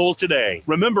financial goals today.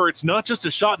 Remember, it's not just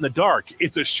a shot in the dark,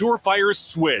 it's a surefire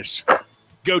swish.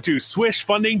 Go to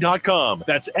swishfunding.com.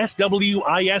 That's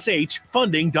SWISH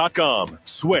funding.com.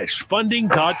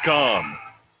 Swishfunding.com.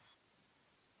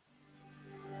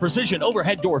 Precision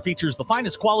Overhead Door features the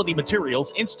finest quality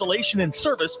materials, installation, and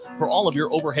service for all of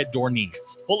your overhead door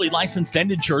needs. Fully licensed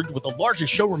and insured with the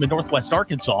largest showroom in Northwest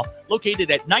Arkansas, located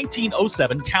at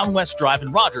 1907 Town West Drive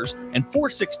in Rogers and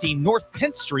 416 North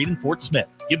 10th Street in Fort Smith.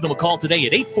 Give them a call today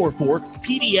at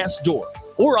 844-PDS-DOOR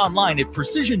or online at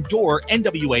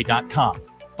PrecisionDoorNWA.com.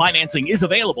 Financing is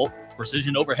available.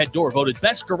 Precision Overhead Door voted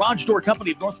Best Garage Door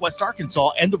Company of Northwest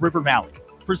Arkansas and the River Valley.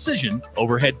 Precision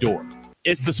Overhead Door.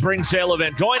 It's the spring sale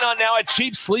event going on now at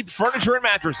Cheap Sleep Furniture and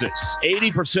Mattresses.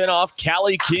 80% off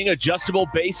Cali King adjustable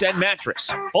base and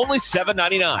mattress. Only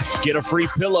 $7.99. Get a free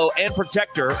pillow and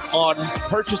protector on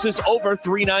purchases over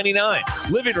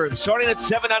 $3.99. Living room starting at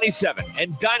 $7.97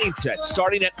 and dining sets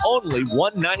starting at only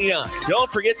 $1.99. Don't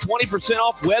forget 20%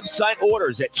 off website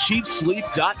orders at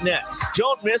cheapsleep.net.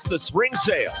 Don't miss the spring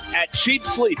sale at Cheap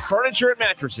Sleep Furniture and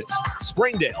Mattresses.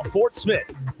 Springdale, Fort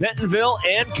Smith, Bentonville,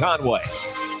 and Conway.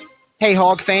 Hey,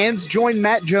 Hog fans, join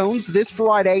Matt Jones this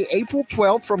Friday, April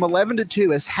 12th from 11 to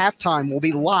 2 as Halftime will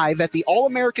be live at the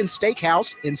All-American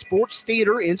Steakhouse and Sports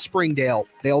Theater in Springdale.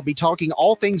 They'll be talking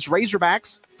all things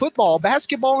Razorbacks, football,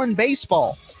 basketball, and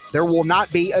baseball. There will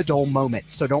not be a dull moment,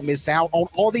 so don't miss out on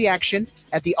all the action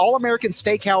at the All-American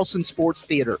Steakhouse and Sports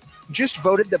Theater. Just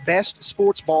voted the best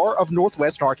sports bar of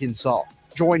Northwest Arkansas.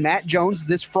 Join Matt Jones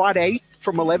this Friday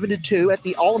from 11 to 2 at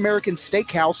the All-American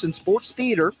Steakhouse and Sports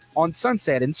Theater on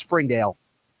Sunset in Springdale.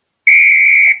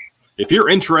 If you're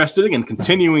interested in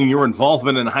continuing your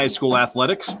involvement in high school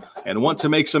athletics and want to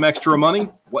make some extra money,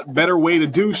 what better way to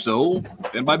do so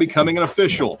than by becoming an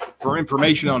official? For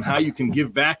information on how you can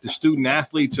give back to student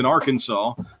athletes in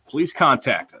Arkansas, please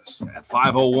contact us at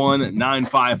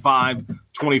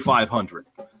 501-955-2500.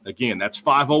 Again, that's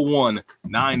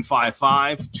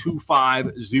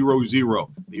 501-955-2500.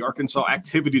 The Arkansas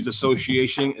Activities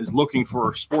Association is looking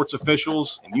for sports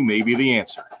officials, and you may be the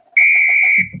answer.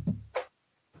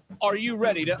 Are you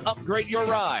ready to upgrade your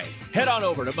ride? Head on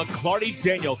over to McClarty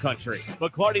Daniel Country.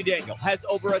 McClarty Daniel has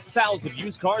over 1,000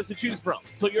 used cars to choose from,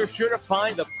 so you're sure to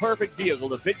find the perfect vehicle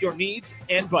to fit your needs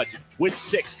and budget. With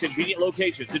 6 convenient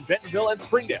locations in Bentonville and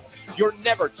Springdale, you're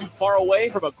never too far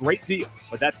away from a great deal.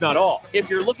 But that's not all. If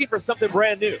you're looking for something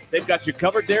brand new, they've got you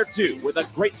covered there too, with a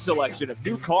great selection of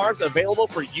new cars available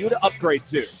for you to upgrade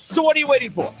to. So what are you waiting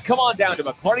for? Come on down to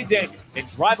McClarty Daniel and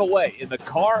drive away in the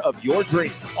car of your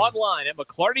dreams. Online at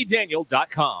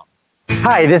McClartyDaniel.com.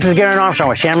 Hi, this is Garen Armstrong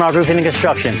with Shamrock Roofing and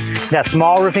Construction. That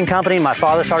small roofing company my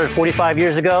father started 45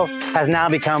 years ago has now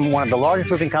become one of the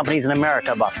largest roofing companies in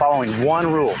America by following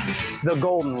one rule, the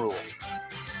golden rule.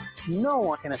 No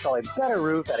one can install a better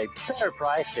roof at a better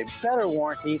price, a better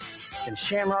warranty than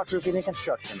Shamrock Roofing and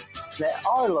Construction. Let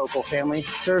our local family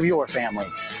serve your family.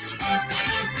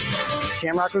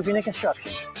 Shamrock Roofing and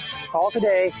Construction. Call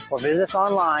today or visit us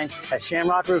online at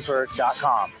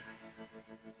shamrockroofer.com.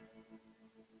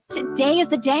 Today is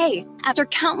the day. After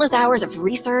countless hours of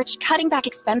research, cutting back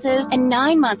expenses, and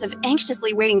 9 months of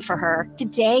anxiously waiting for her,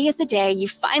 today is the day you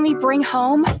finally bring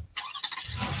home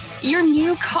your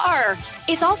new car.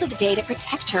 It's also the day to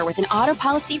protect her with an auto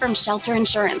policy from Shelter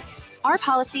Insurance. Our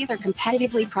policies are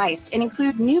competitively priced and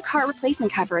include new car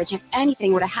replacement coverage if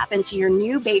anything were to happen to your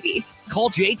new baby.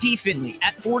 Call JT Finley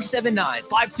at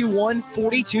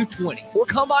 479-521-4220 or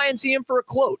come by and see him for a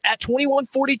quote at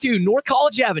 2142 North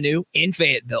College Avenue in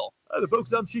Fayetteville. The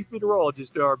folks, I'm Chief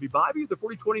Meteorologist Darby Bobby, the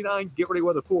 4029 Get Ready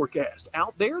Weather Forecast.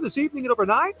 Out there this evening and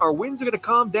overnight, our winds are going to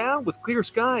calm down with clear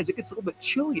skies. It gets a little bit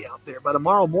chilly out there. By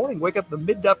tomorrow morning, wake up in the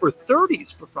mid to upper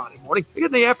 30s for Friday morning. Again,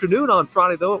 in the afternoon on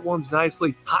Friday, though, it warms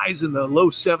nicely. Highs in the low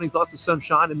 70s, lots of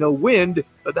sunshine and no wind.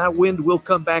 But that wind will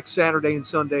come back Saturday and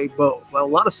Sunday both. Well, a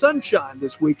lot of sunshine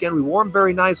this weekend. We warm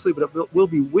very nicely, but it will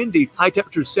be windy. High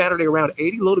temperatures Saturday around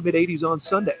 80, low to mid 80s on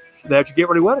Sunday. That's your Get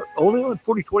Ready Weather, only on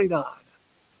 4029.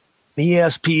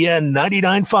 ESPN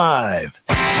 99.5.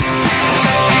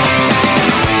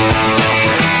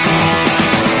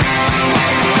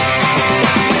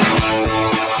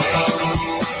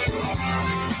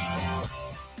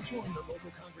 Join the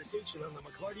local conversation on the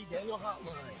McClarty Daniel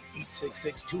Hotline,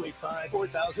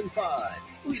 866-285-4005.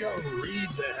 We don't read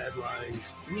the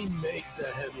headlines, we make the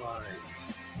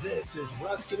headlines. This is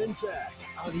Ruscin and Zach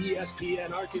on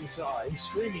ESPN Arkansas and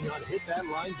streaming on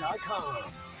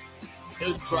hitthatline.com.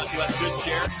 News brought to you by the Good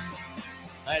Chair.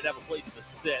 I had to have a place to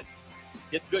sit.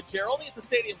 Get the Good Chair only at the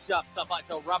Stadium Shop. Stop by,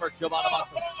 tell Robert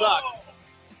Giovanamassa sucks.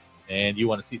 And you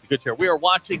want to see the Good Chair. We are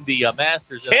watching the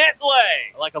Masters. Can't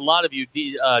lay. Like a lot of you,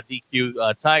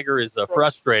 DQ, Tiger is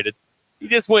frustrated. He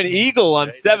just went eagle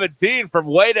on 17 from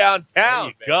way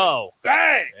downtown. There you go.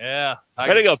 Bang! Yeah.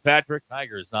 Way to go, Patrick.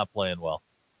 Tiger is not playing well.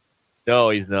 No,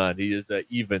 he's not. He is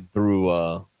even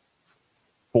through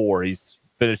 4. He's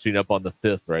finishing up on the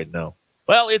 5th right now.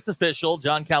 Well, it's official.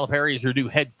 John Calipari is your new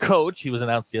head coach. He was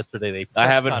announced yesterday. I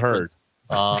haven't heard.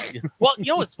 Well, you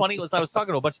know what's funny was I was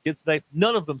talking to a bunch of kids today.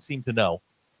 None of them seemed to know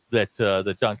that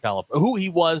John Calipari, who he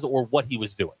was or what he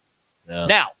was doing. Yeah.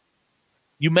 Now,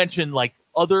 you mentioned like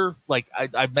other, like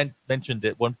I mentioned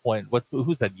at one point.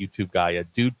 Who's that YouTube guy?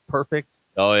 Dude Perfect.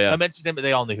 Oh yeah, I mentioned him, but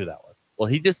they all knew who that was. Well,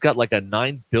 he just got like a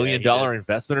 $9 billion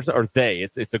investment or something. Or they.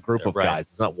 It's a group of guys.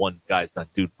 It's not one guy. It's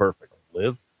not dude perfect.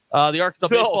 Live. The Arkansas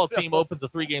baseball team opens a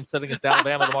 3-game set against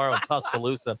Alabama tomorrow in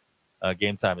Tuscaloosa.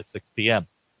 Game time is 6 p.m.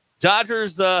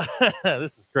 Dodgers,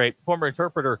 this is great. Former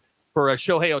interpreter for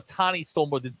Shohei Ohtani stole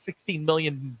more than $16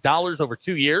 million over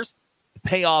 2 years to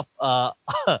pay off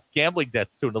gambling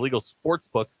debts to an illegal sports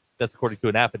book. That's according to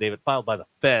an affidavit filed by the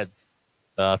feds.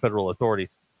 Federal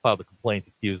authorities filed a complaint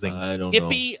accusing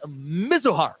Ippy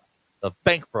Mizuhara of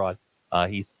bank fraud.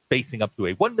 He's facing up to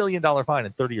a $1 million fine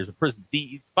and 30 years in prison.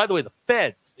 By the way, the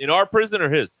feds. In our prison or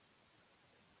his?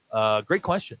 Great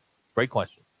question.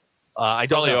 I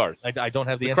don't know. Ours. I don't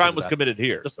have the answer. The crime to was that. committed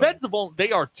here. The feds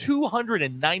they are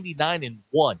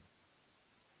 299-1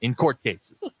 in court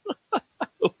cases.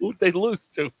 Who'd they lose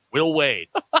to? Will Wade.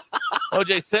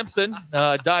 O.J. Simpson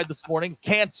died this morning of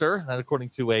cancer, and according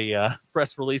to a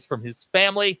press release from his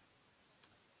family.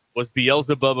 Was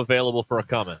Beelzebub available for a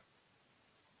comment?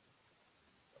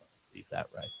 Leave that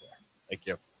right there. Thank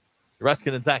you. The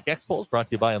Ruscin and Zach Expos brought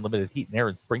to you by Unlimited Heat and Air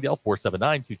in Springdale,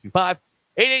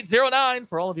 479-225-8809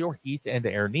 for all of your heat and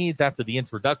air needs. After the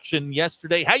introduction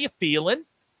yesterday, how you feeling?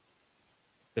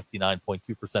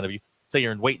 59.2% of you say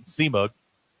you're in wait-and-see mode.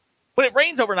 When it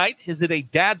rains overnight, is it a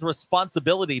dad's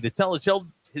responsibility to tell his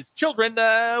children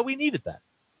we needed that?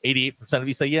 88% of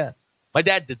you say yes. My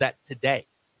dad did that today.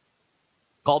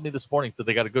 Called me this morning, said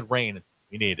they got a good rain and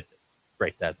we needed it.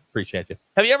 Great, Dad. Appreciate you.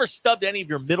 Have you ever stubbed any of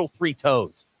your middle 3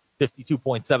 toes?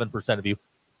 52.7% of you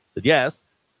said yes.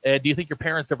 Do you think your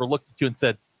parents ever looked at you and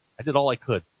said, I did all I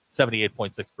could?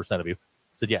 78.6% of you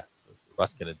said yes.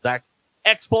 Ruscin and Zach.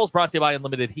 Expos brought to you by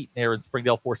Unlimited Heat and Air in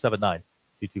Springdale,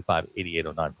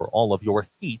 479-225-8809 for all of your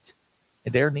heat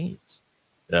and air needs.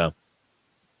 Yeah.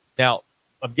 Now,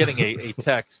 I'm getting a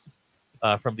text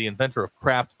from the inventor of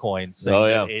Kraft Coin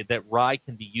saying that rye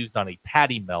can be used on a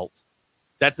patty melt.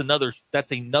 That's another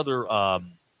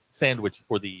sandwich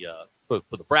for the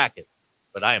bracket,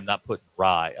 but I am not putting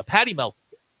rye. A patty melt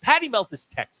is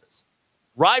Texas.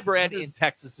 Rye bread in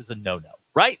Texas is a no-no,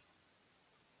 right?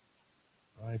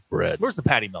 Rye bread. Where's the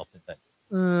patty melt invented?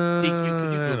 DQ,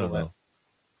 can you Google that?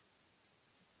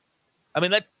 I mean,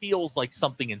 that feels like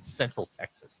something in Central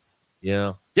Texas.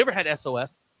 Yeah. You ever had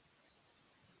SOS?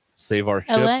 Save our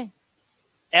ship. L.A.?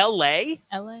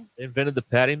 L.A. They invented the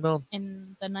patty melt?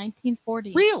 In the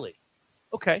 1940s. Really?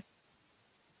 Okay.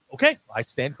 I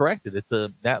stand corrected. It's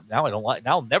now I don't like.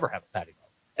 Now I'll never have a patty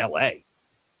melt. L.A.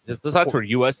 That's where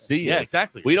USC is. Yeah,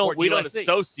 exactly. We don't USC.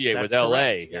 associate That's with LA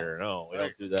correct. here. No, we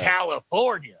don't do that.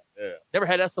 California. Yeah. Never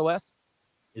had SOS?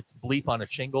 It's bleep on a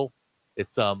shingle.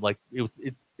 It's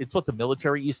it's what the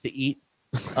military used to eat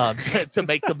to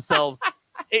make themselves.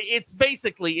 It's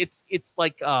basically it's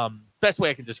like best way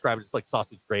I can describe it. It's like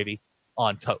sausage gravy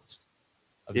on toast.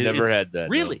 I've never had that.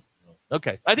 Really? No.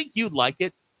 Okay. I think you'd like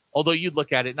it. Although you'd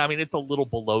look at it, and I mean, it's a little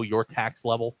below your tax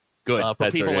level. Good. For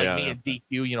That's people right, like me and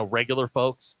DQ, regular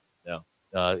folks. Yeah.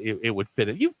 It would fit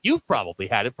it. You've probably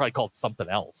had it, probably called something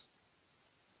else.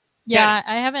 Yeah,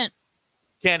 I haven't.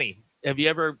 Kenny, have you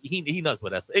ever? He knows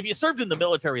what if you served in the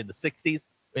military in the '60s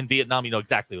in Vietnam, you know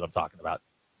exactly what I'm talking about.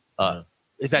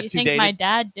 Is that you too think dated? my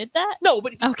dad did that? No,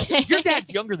 but okay. Your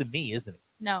dad's younger than me, isn't he?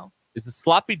 No. Is a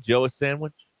sloppy Joe a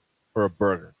sandwich or a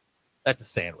burger? That's a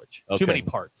sandwich. Okay. Too many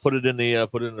parts. Put it in the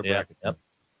bracket. Yep.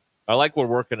 I like we're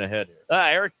working ahead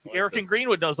here. Eric in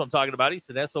Greenwood knows what I'm talking about. He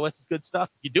said SOS is good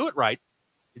stuff. You do it right,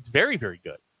 it's very, very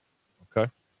good. Okay.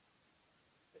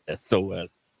 SOS.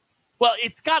 Well,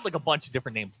 it's got like a bunch of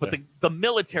different names, but the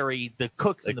military, the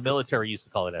cooks in the military used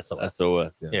to call it SOS.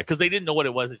 SOS. Yeah, because they didn't know what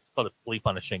it was. It called it bleep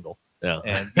on a shingle. Yeah.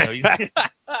 And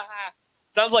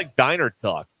sounds like diner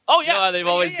talk. Oh yeah, they've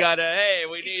always got a hey.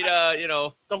 We need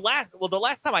the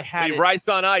last time I had rice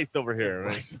on ice over here.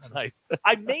 Rice on ice.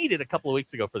 I made it a couple of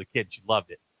weeks ago for the kids. She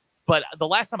loved it. But the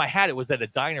last time I had it was at a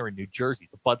diner in New Jersey,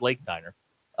 the Bud Lake Diner,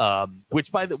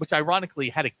 which ironically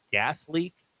had a gas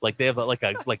leak. Like they have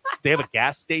they have a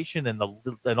gas station and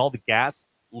all the gas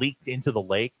leaked into the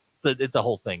lake. So it's a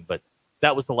whole thing. But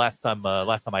that was the last time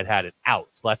I'd had it out.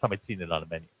 It's the last time I'd seen it on a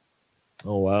menu.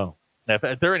 Oh wow. Now,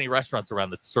 if there are any restaurants around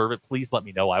that serve it, please let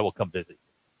me know. I will come visit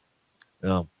you.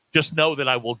 Yeah. Just know that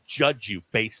I will judge you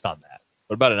based on that.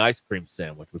 What about an ice cream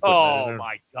sandwich? Oh,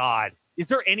 my God. Is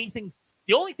there anything?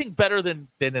 The only thing better than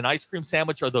an ice cream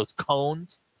sandwich are those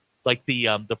cones, like the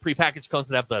prepackaged cones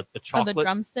that have the chocolate. The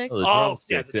drumsticks? The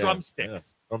drumsticks. Yeah.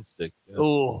 Drumsticks. Yeah.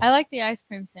 Oh. I like the ice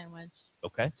cream sandwich.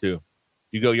 Okay. Too.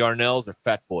 You go Yarnell's or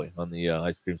Fat Boy on the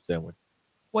ice cream sandwich?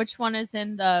 Which one is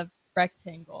in the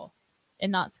rectangle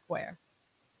and not square?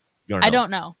 Yarnell. I don't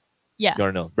know. Yeah.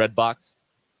 Yarnell. Red box?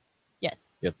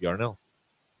 Yes. Yep, Yarnell.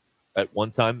 At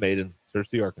one time made in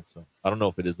Searcy, Arkansas. I don't know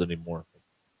if it is anymore.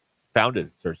 Founded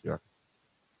in Searcy, Arkansas.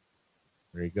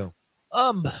 There you go.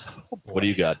 What do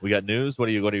you got? We got news. What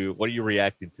are you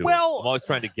reacting to? Well, I'm always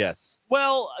trying to guess.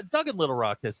 Well, Doug in Little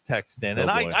Rock has texted in,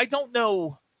 and I don't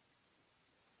know.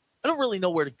 I don't really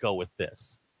know where to go with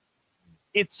this.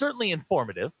 It's certainly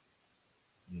informative.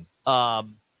 It's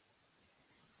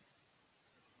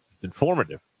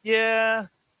informative. Yeah.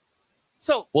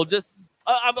 So we'll just.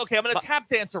 I'm okay. I'm going to tap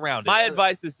dance around it. My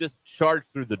advice is just charge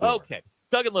through the door. Okay.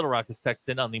 Doug in Little Rock has texted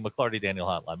in on the McClarty Daniel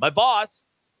hotline. My boss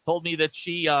told me that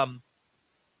she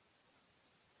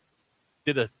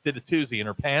did a toozy in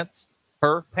her pants.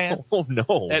 Her pants. Oh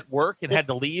no! At work and had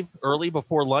to leave early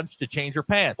before lunch to change her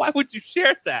pants. Why would you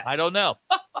share that? I don't know.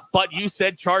 But you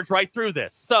said charge right through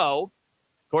this. So,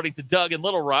 according to Doug in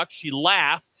Little Rock, she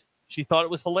laughed. She thought it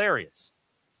was hilarious.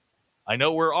 I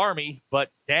know we're Army,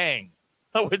 but dang,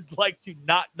 I would like to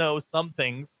not know some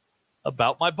things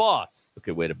about my boss.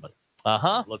 Okay, wait a minute.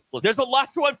 Look. There's a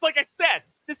lot to it. Like I said,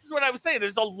 this is what I was saying.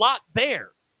 There's a lot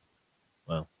there.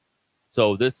 Well.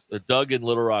 So this Doug in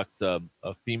Little Rock's a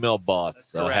female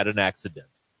boss had an accident.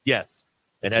 Yes.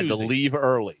 And had to leave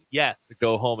early. Yes. To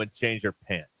go home and change her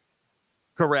pants.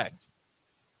 Correct.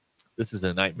 This is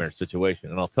a nightmare situation,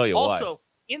 and I'll tell you why. Also,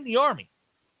 in the Army.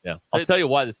 Yeah. I'll tell you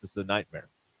why this is a nightmare.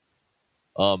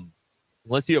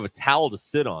 Unless you have a towel to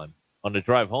sit on the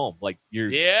drive home. Like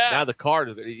now the car,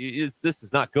 this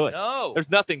is not good. No. There's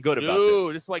nothing good about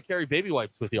this. This is why I carry baby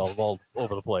wipes with you all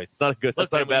over the place. It's not a good.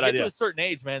 That's not a bad idea. idea. Get to a certain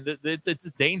age, man, it's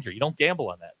a danger. You don't gamble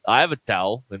on that. I have a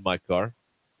towel in my car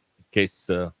in case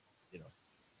you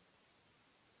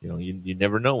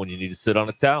never know when you need to sit on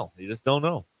a towel. You just don't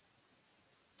know.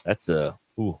 That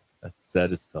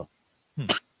is tough.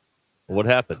 What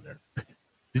happened there?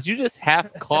 Did you just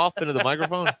half cough into the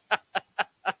microphone?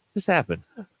 Just happened.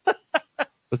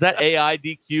 Was that AI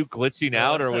DQ glitching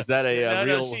out, or was that a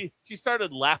real? No, she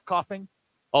started laugh coughing.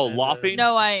 Oh, laughing?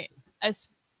 No, I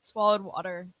swallowed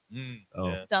water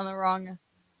Yeah. down the wrong.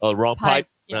 Oh, wrong pipe.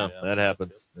 Yeah. No, that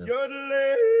happens. Yeah.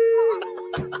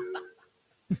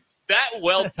 That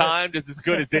well timed is as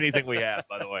good as anything we have.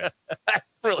 By the way,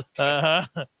 that's really good.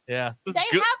 Yeah. They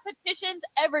have petitions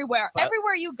everywhere.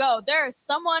 Everywhere you go, there is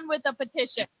someone with a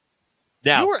petition.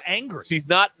 Now, you were angry. She's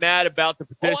not mad about the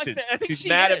petitions. I think she's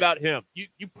mad about him.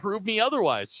 You proved me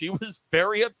otherwise. She was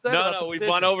very upset. No, we've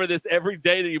gone over this every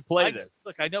day that you play this.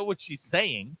 Look, I know what she's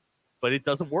saying, but it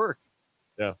doesn't work.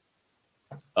 Yeah.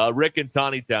 Rick in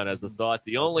Tawnytown has a thought.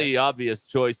 The only obvious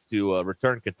choice to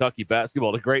return Kentucky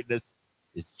basketball to greatness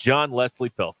is John Leslie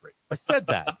Pelfrey. I said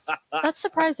that. That's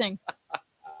surprising.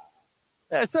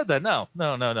 Yeah, I said that. No.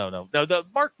 The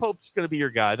Mark Pope's going to be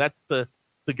your guy. That's the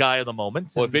guy of the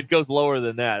moment. Well, if it goes lower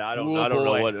than that, I don't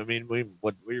know what. I mean, we're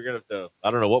gonna have to.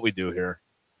 I don't know what we do here.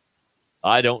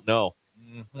 I don't know.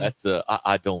 Mm-hmm. That's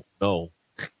I don't know.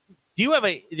 Do you have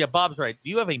Bob's right. Do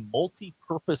you have a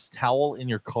multi-purpose towel in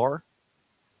your car?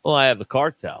 Well, I have a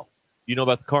car towel. You know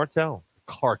about the car towel?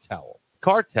 Car towel.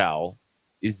 Car towel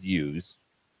is used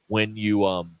when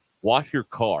you wash your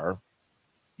car.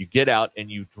 You get out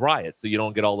and you dry it so you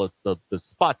don't get all the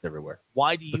spots everywhere.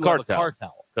 Why do you have a car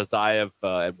towel? Because I have,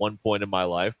 at one point in my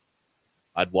life,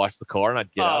 I'd wash the car and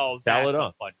I'd get out and towel it on.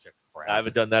 A bunch of crap. I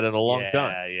haven't done that in a long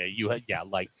time. Yeah, you had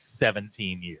like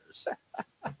 17 years.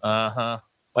 My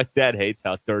dad hates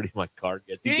how dirty my car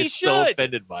gets. He gets so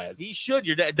offended by it. He should.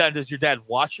 Your dad does your dad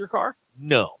wash your car?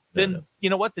 No. Then you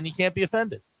know what? Then he can't be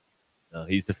offended. No,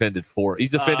 he's offended for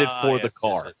the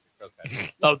car. Okay.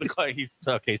 Oh, the car. He's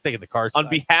taking the car on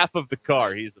behalf of the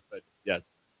car. He's offended. Yes.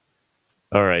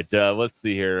 All right. Let's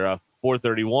see here.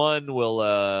 4:31.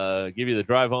 We'll give you the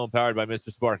drive home, powered by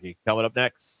Mr. Sparky. Coming up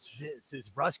next. This is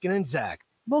Ruscin and Zach.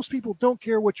 Most people don't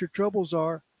care what your troubles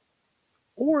are,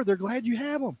 or they're glad you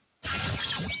have them.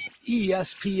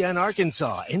 ESPN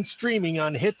Arkansas and streaming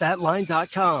on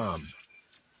hitthatline.com.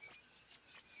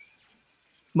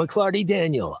 McClarty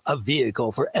Daniel, a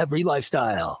vehicle for every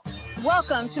lifestyle.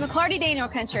 Welcome to McClarty Daniel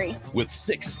Country. With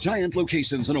 6 giant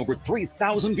locations and over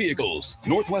 3,000 vehicles,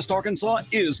 Northwest Arkansas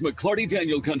is McClarty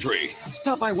Daniel Country.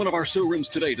 Stop by one of our showrooms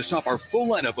today to shop our full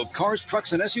lineup of cars,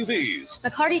 trucks, and SUVs.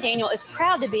 McClarty Daniel is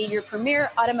proud to be your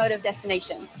premier automotive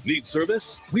destination. Need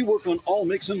service? We work on all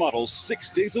makes and models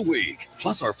 6 days a week.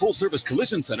 Plus, our full-service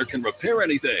collision center can repair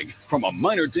anything, from a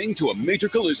minor ding to a major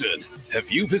collision.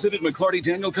 Have you visited McClarty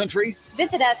Daniel Country?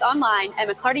 Visit us online at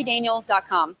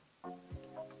McClartyDaniel.com.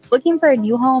 Looking for a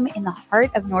new home in the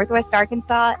heart of Northwest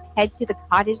Arkansas? Head to the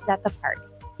Cottages at the Park.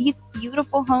 These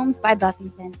beautiful homes by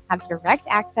Buffington have direct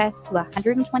access to a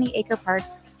 120-acre park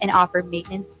and offer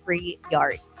maintenance-free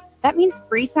yards. That means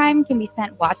free time can be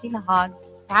spent watching the hogs,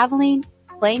 traveling,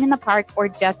 playing in the park, or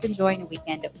just enjoying a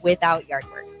weekend without yard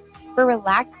work. For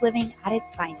relaxed living at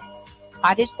its finest,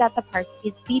 Cottages at the Park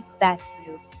is the best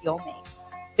move you'll make.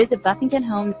 Visit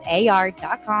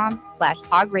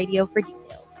BuffingtonHomesAR.com/Hog Radio for details.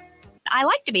 I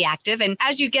like to be active, and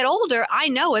as you get older, I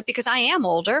know it because I am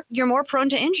older. You're more prone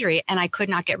to injury, and I could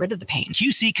not get rid of the pain.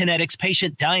 QC Kinetics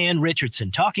patient Diane Richardson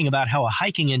talking about how a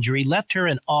hiking injury left her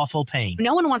in awful pain.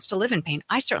 No one wants to live in pain.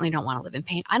 I certainly don't want to live in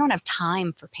pain. I don't have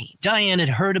time for pain. Diane had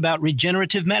heard about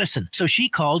regenerative medicine, so she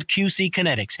called QC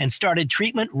Kinetics and started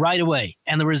treatment right away.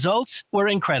 And the results were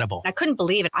incredible. I couldn't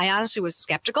believe it. I honestly was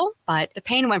skeptical, but the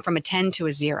pain went from a 10 to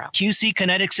a 0. QC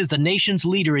Kinetics is the nation's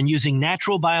leader in using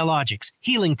natural biologics,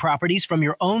 healing properties from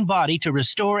your own body to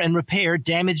restore and repair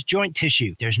damaged joint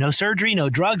tissue. There's no surgery,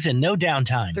 no drugs, and no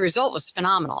downtime. The result was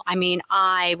phenomenal. I mean,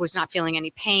 I was not feeling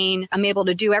any pain. I'm able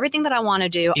to do everything that I want to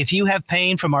do. If you have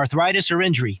pain from arthritis or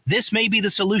injury, this may be the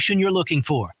solution you're looking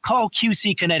for. Call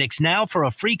QC Kinetics now for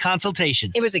a free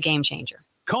consultation. It was a game changer.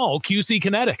 Call QC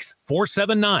Kinetics,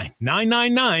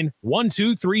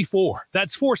 479-999-1234.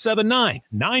 That's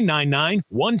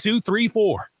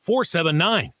 479-999-1234.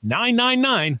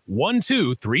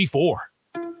 479-999-1234.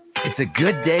 It's a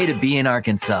good day to be in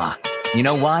Arkansas. You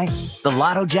know why? The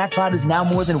Lotto jackpot is now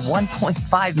more than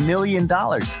 $1.5 million.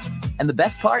 And the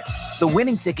best part? The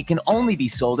winning ticket can only be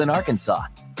sold in Arkansas.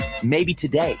 Maybe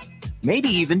today. Maybe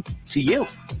even to you.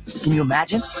 Can you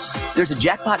imagine? There's a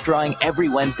jackpot drawing every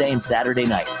Wednesday and Saturday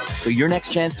night. So your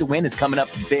next chance to win is coming up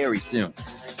very soon.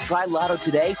 Try Lotto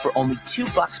today for only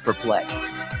 $2 per play.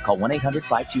 Call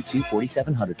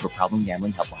 1-800-522-4700 for Problem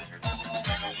Gambling Helpline.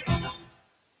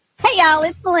 Hey y'all,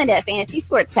 it's Melinda at Fantasy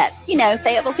Sports Cuts. You know,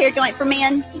 Fayetteville's hair joint for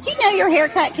men. Did you know your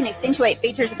haircut can accentuate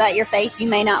features about your face you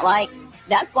may not like?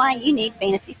 That's why you need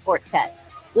Fantasy Sports Cuts.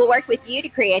 We'll work with you to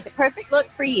create the perfect look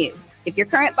for you. If your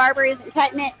current barber isn't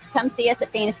cutting it, come see us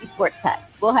at Fantasy Sports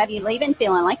Cuts. We'll have you leaving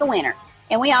feeling like a winner.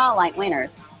 And we all like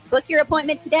winners. Book your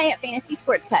appointment today at Fantasy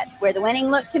Sports Cuts, where the winning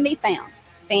look can be found.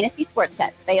 Fantasy Sports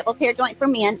Cuts, Fayetteville's hair joint for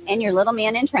men and your little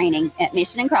men in training at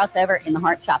Mission and Crossover in the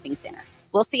Hart Shopping Center.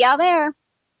 We'll see y'all there.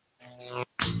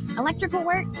 Electrical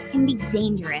work can be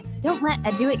dangerous. Don't let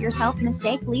a do-it-yourself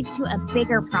mistake lead to a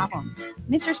bigger problem.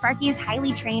 Mr. Sparky's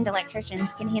highly trained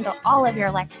electricians can handle all of your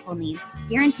electrical needs,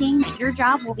 guaranteeing that your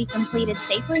job will be completed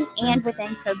safely and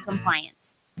within code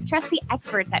compliance. Trust the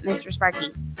experts at Mr.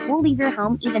 Sparky. We'll leave your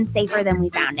home even safer than we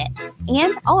found it.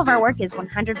 And all of our work is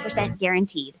 100%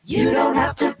 guaranteed. You don't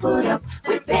have to put up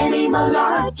with any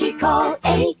malarkey. Call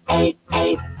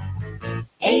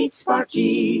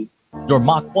 888-8-SPARKY. Your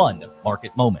Mach 1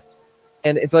 market moment.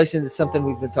 And inflation is something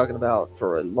we've been talking about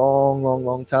for a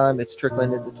long time. It's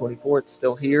trickling into 24. It's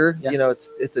still here. Yeah. You know, it's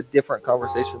a different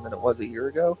conversation than it was a year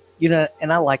ago. You know,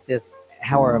 and I like this,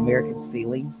 how are Americans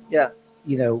feeling? Yeah.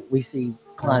 You know, we see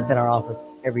clients in our office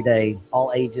every day,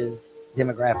 all ages,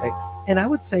 demographics. And I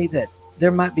would say that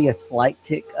there might be a slight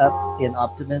tick up in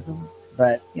optimism,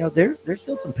 but, you know, there's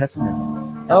still some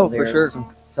pessimism. Oh, for sure.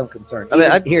 Some concern. I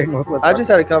mean, here in Northwest I just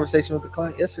had a conversation with a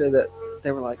client yesterday that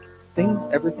they were like,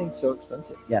 everything's so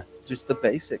expensive. Yeah. Just the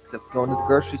basics of going to the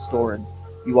grocery store and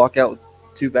you walk out with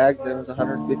 2 bags there, it's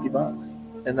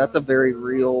 $150. And that's a very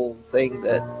real thing,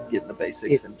 that getting the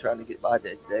basics and trying to get by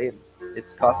day to day. And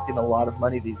it's costing a lot of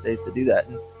money these days to do that.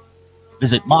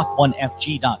 Visit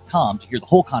Mach1FG.com to hear the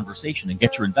whole conversation and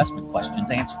get your investment questions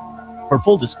answered. For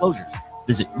full disclosures,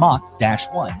 visit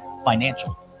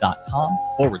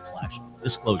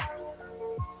Mach-1Financial.com/disclosure.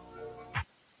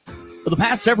 For the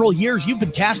past several years, you've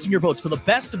been casting your votes for the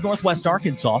best of Northwest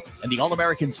Arkansas, and the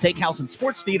All-American Steakhouse and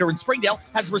Sports Theater in Springdale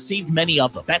has received many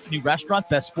of them. Best New Restaurant,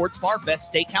 Best Sports Bar,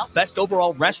 Best Steakhouse, Best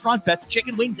Overall Restaurant, Best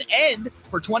Chicken Wings, and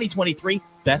for 2023,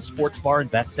 Best Sports Bar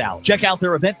and Best Salad. Check out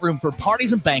their event room for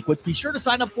parties and banquets. Be sure to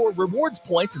sign up for rewards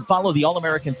points and follow the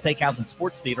All-American Steakhouse and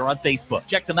Sports Theater on Facebook.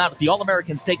 Check them out at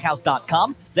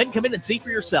theallamericansteakhouse.com. Then come in and see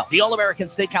for yourself. The All-American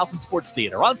Steakhouse and Sports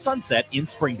Theater on Sunset in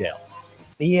Springdale.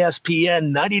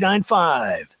 ESPN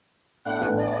 99.5.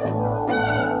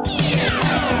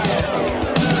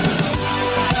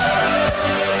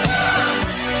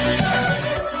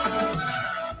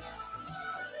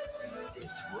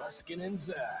 It's Ruscin and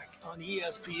Zach on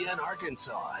ESPN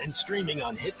Arkansas and streaming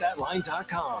on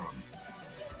hitthatline.com.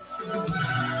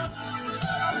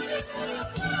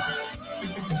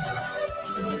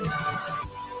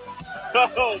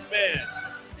 Oh, man.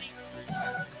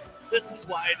 This is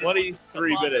why I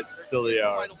 23 minutes till the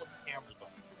hour.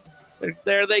 They're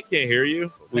there, they can't hear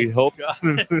you. We hope.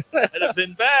 That'd have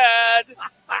been bad.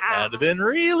 That'd have been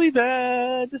really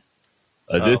bad.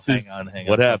 This is hang on.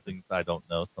 what happened. I don't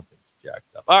know. Something's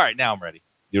jacked up. All right, now I'm ready.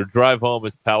 Your drive home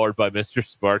is powered by Mr.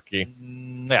 Sparky.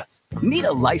 Yes. Need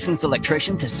a licensed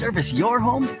electrician to service your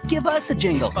home? Give us a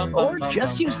jingle, or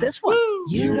just use this one.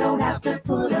 You don't have to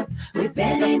put up with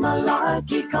any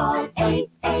malarkey. Call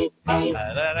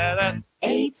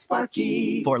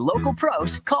 888-8 For local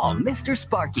pros, call Mr.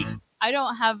 Sparky. I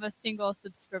don't have a single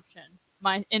subscription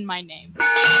in my name.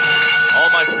 All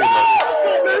my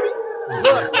freeloaders.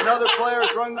 Look, another player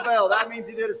has rung the bell. That means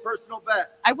he did his personal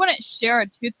best. I wouldn't share a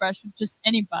toothbrush with just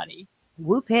anybody.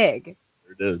 Woo pig.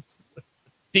 There it is.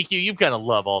 DQ, you've got to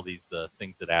love all these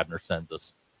things that Abner sends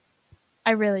us.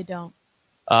 I really don't.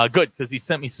 Good, because he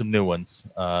sent me some new ones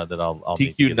that I'll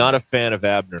DQ, not a fan of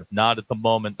Abner. Not at the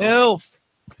moment. Oof.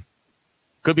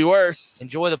 Could be worse.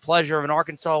 Enjoy the pleasure of an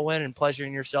Arkansas win and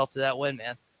pleasuring yourself to that win,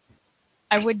 man.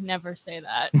 I would never say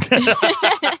that.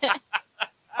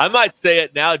 I might say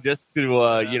it now just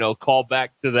to, call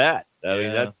back to that. I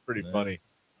mean, that's pretty funny.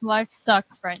 Life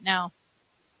sucks right now.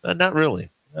 Not really.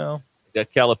 No. You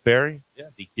got Calipari. Yeah,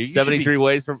 DQ.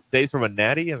 73 days from a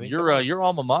natty. I mean, your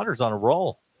alma mater's on a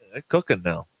roll. They're cooking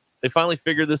now. They finally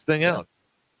figured this thing out.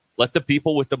 Let the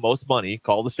people with the most money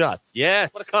call the shots.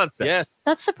 Yes. What a concept. Yes.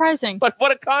 That's surprising. But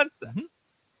what a concept.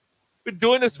 Been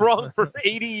doing this wrong for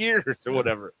 80 years or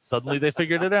whatever. Suddenly they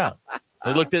figured it out.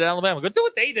 They looked at Alabama. Go do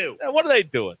what they do. Yeah, what are they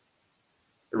doing?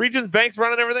 The Regions Bank's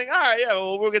running everything. All right, yeah,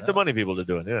 well, we'll get the money people to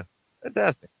do it. Yeah,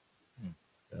 fantastic.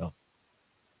 Yeah.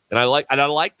 And I like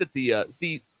that the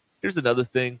see. Here's another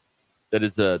thing that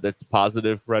is that's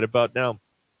positive right about now.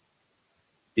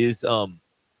 Is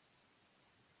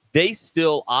they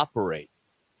still operate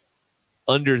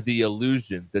under the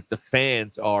illusion that the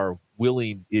fans are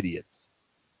willing idiots.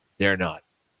 They're not.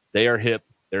 They are hip.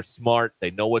 They're smart. They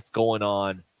know what's going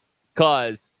on.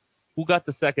 Because who got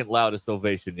the second loudest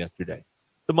ovation yesterday?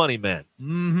 The money man.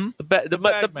 Mm-hmm.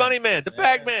 The money man. The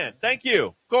bag man. Thank you.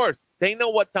 Of course. They know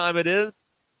what time it is.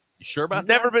 You sure about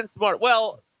Never that? been smart.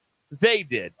 Well, they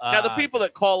did. Now, the people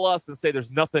that call us and say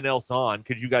there's nothing else on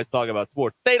because you guys talk about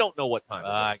sports, they don't know what time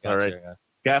it is. All right.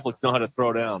 Catholics know how to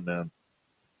throw down, man.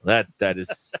 That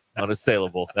is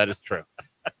unassailable. That is true.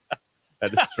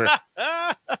 That is true.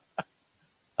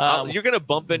 You're going to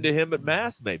bump into him at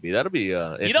Mass, maybe. That'll be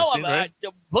interesting, right?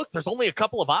 Look, there's only a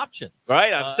couple of options,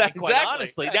 right? Quite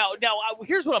honestly, now,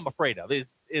 here's what I'm afraid of: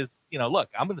 is look,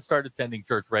 I'm going to start attending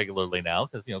church regularly now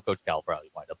because Coach Cal probably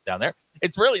wind up down there.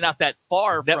 It's really not that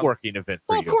far. Networking event. For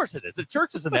well, you. Of course it is. The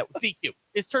church is a DQ.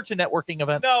 Is church a networking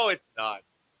event? No, it's not.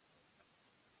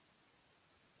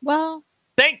 Well,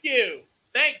 thank you.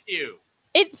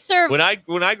 It serves. When I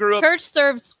grew up, church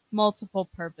serves multiple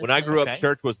purposes. When I grew up,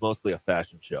 church was mostly a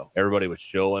fashion show. Everybody was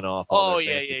showing off. All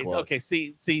their fancy clothes. Okay.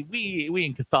 See, we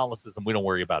in Catholicism, we don't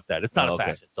worry about that. It's not a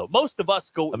fashion. So most of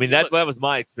us go. I mean, that was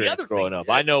my experience growing up.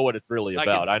 I know what it's really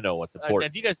about. I know what's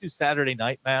important. Do you guys do Saturday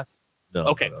night Mass? No.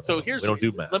 Okay. No. So we don't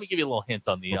do Mass. Let me give you a little hint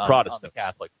on the Protestants.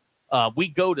 Catholics. We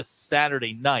go to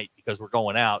Saturday night because we're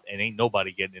going out and ain't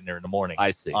nobody getting in there in the morning.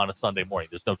 I see. On a Sunday morning,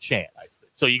 there's no chance. I see.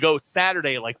 So you go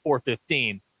Saturday at like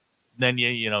 4:15, then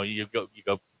you go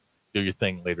do your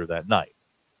thing later that night.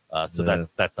 So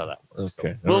that's how that works.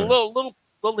 Okay. So,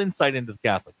 little insight into the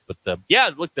Catholics, but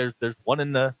look, there's one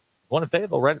in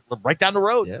Fayetteville right down the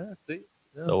road. Yeah, see.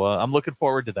 Yeah. So I'm looking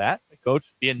forward to that.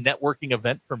 Coach, be a networking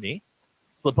event for me.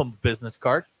 Slip him a business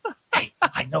card. Hey,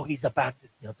 I know he's about to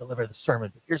deliver the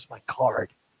sermon, but here's my card.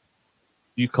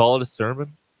 Do you call it a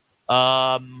sermon?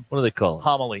 What do they call it?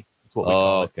 Homily. That's what we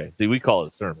call it. Okay. See, we call it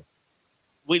a sermon.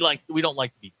 We don't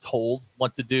like to be told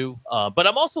what to do, but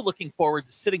I'm also looking forward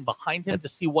to sitting behind him to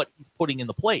see what he's putting in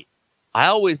the plate. I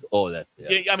always I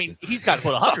mean, he's got to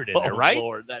put 100 in there, right?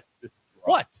 Lord, that's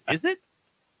what is it?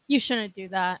 You shouldn't do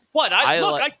that. What? I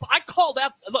called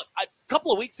out. Look, a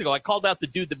couple of weeks ago, I called out the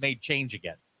dude that made change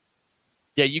again.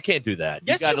 Yeah, you can't do that.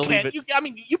 Yes, you can. Leave it.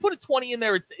 You put a 20 in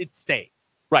there, it stays.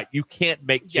 Right. You can't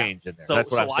make change in there. So,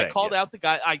 that's what I'm saying. I called out the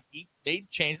guy. He made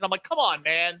change, and I'm like, come on,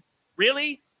 man,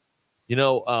 really?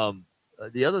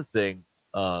 The other thing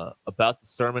about the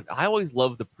sermon, I always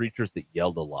loved the preachers that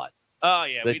yelled a lot. Oh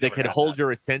yeah, they could hold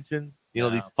your attention.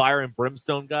 These fire and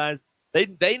brimstone guys.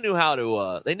 They knew how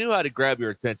to grab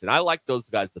your attention. I like those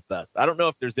guys the best. I don't know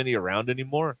if there's any around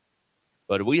anymore,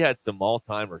 but we had some all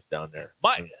timers down there.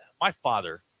 My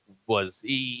father was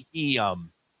he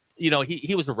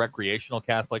was a recreational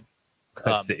Catholic.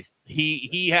 I see.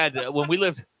 He had when we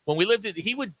lived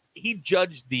he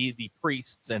judged the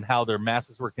priests and how their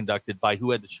masses were conducted by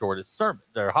who had the shortest sermon,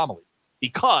 their homily,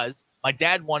 because my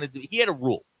dad he had a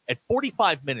rule at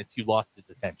 45 minutes you lost his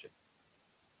attention.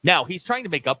 Now he's trying to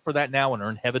make up for that now and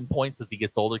earn heaven points as he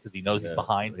gets older because he knows he's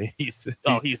behind. He's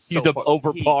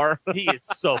over par. He is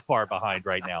so far behind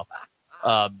right now.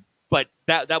 But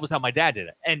that was how my dad did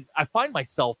it. And I find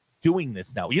myself doing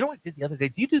this now. You know what I did the other day?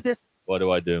 Do you do this? What do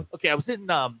I do? Okay, I was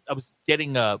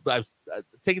taking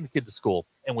the kid to school,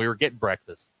 and we were getting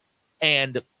breakfast.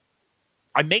 And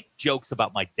I make jokes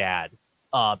about my dad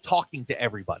talking to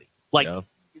everybody. Like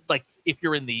if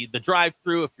you're in the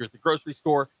drive-thru, if you're at the grocery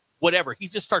store, whatever, he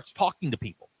just starts talking to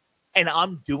people. And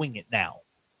I'm doing it now.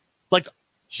 Like,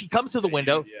 she comes to the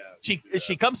window. She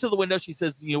comes to the window. She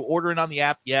says, ordering on the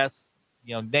app. Yes.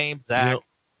 Name, Zach.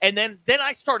 And then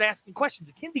I start asking questions.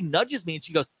 And Kinsey nudges me, and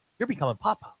she goes, "You're becoming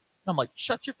Papa." And I'm like,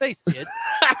 "Shut your face, kid."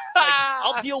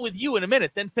 I'll deal with you in a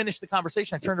minute. Then finish the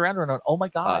conversation. I turned around and went, "Oh my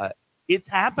God, it's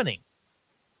happening."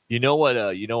 You know what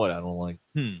I don't like?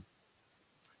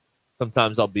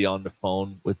 Sometimes I'll be on the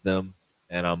phone with them,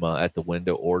 and I'm at the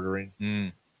window ordering,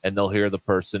 and they'll hear the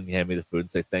person hand me the food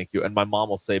and say thank you, and my mom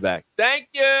will say back, "Thank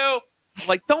you." I'm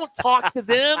like, don't talk to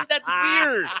them. That's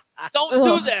weird. Don't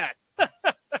do that.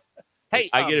 Hey,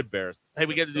 I get embarrassed. Hey,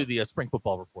 we got to do the spring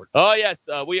football report. Oh yes,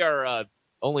 we are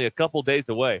only a couple days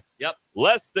away. Yep,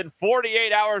 less than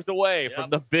 48 hours away from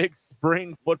the big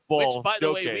spring football. Which, by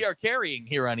showcase. the way, we are carrying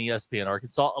here on ESPN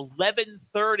Arkansas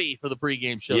 11:30 for the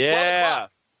pregame show. Yeah, 12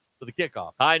 for the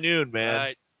kickoff. High noon, man.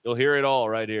 Right. You'll hear it all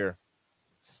right here.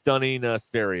 Stunning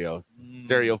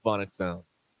stereophonic sound.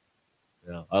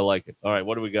 Yeah, I like it. All right,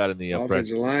 what do we got in the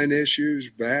offensive line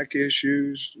issues, back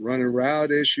issues, running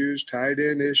route issues, tight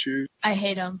end issues? I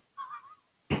hate him.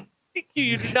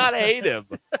 You do not hate him.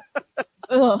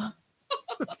 Ugh.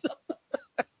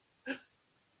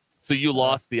 So you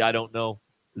lost the I don't know.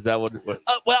 Is that what?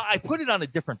 Well, I put it on a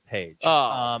different page.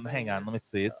 Hang on, let me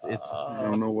see. It's. I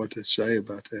don't know what to say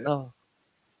about that. Oh,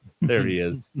 there he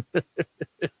is.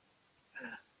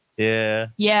 Yeah.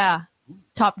 Yeah.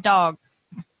 Top dog.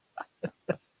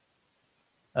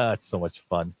 It's so much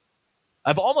fun.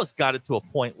 I've almost got it to a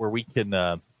point where we can,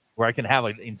 where I can have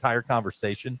an entire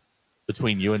conversation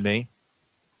between you and me.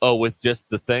 Oh, with just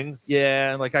the things?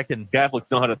 Yeah, like I can.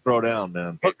 Catholics know how to throw down,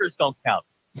 man. Hookers don't count.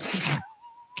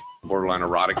 Borderline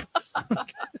erotic.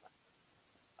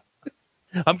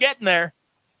 I'm getting there.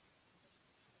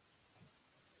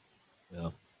 Yeah.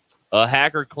 A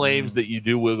hacker claims that you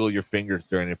do wiggle your fingers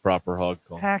during a proper hog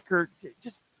call. Hacker,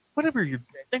 just whatever you're.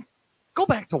 Go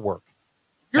back to work.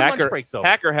 Your lunch break's over.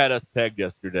 Hacker had us pegged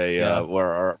yesterday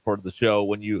for the show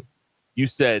when you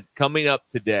said coming up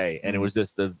today, and it was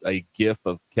just a gif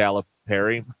of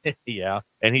Calipari. Yeah.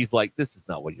 And he's like, this is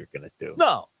not what you're going to do.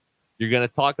 No. You're going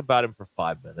to talk about him for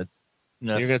 5 minutes.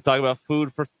 Yes. You're going to talk about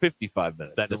food for 55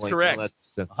 minutes. That is correct. Well,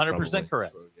 that's 100%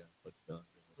 correct.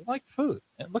 We like food.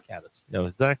 And look at us. No,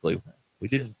 exactly. We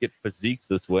didn't get physiques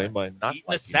this way by not eating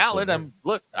a salad.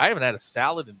 Look, I haven't had a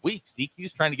salad in weeks.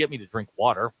 DQ's trying to get me to drink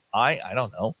water. I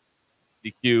don't know.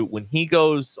 DQ, when he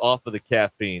goes off of the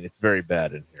caffeine, it's very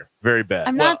bad in here. Very bad.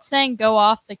 I'm not saying go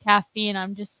off the caffeine.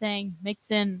 I'm just saying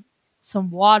mix in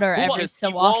some water every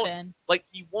so often. Like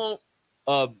he won't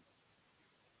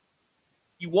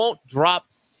drop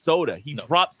soda. He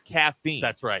drops caffeine.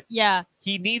 That's right. Yeah.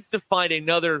 He needs to find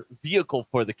another vehicle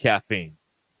for the caffeine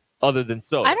other than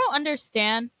soda. I don't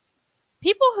understand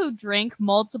people who drink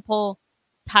multiple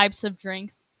types of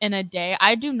drinks in a day.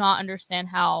 I do not understand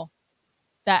how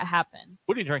that happens.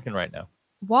 What are you drinking right now?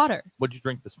 Water. What did you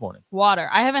drink this morning? Water.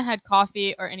 I haven't had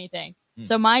coffee or anything.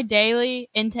 So my daily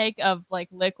intake of like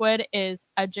liquid is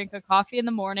I drink a coffee in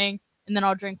the morning, and then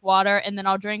I'll drink water, and then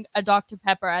I'll drink a Dr.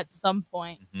 Pepper at some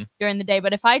point during the day.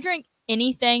 But if I drink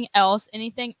anything else,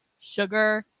 anything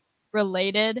sugar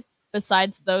related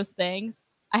besides those things,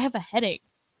 I have a headache.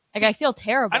 Like, I feel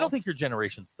terrible. I don't think your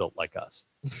generation's built like us.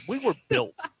 We were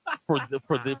built for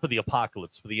the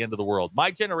apocalypse, for the end of the world.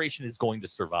 My generation is going to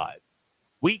survive.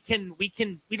 We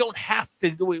don't have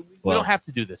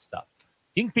to do this stuff.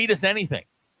 You can feed us anything.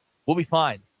 We'll be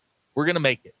fine. We're gonna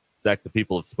make it. Zach, the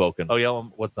people have spoken. Oh yeah,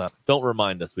 what's up? Don't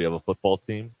remind us we have a football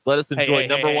team. Let us enjoy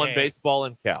number one baseball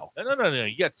in Cal. No.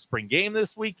 You got spring game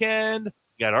this weekend.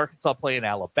 You got Arkansas playing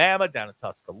Alabama down in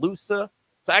Tuscaloosa.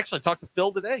 So actually, I talked to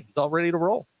Phil today. He's all ready to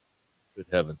roll. Good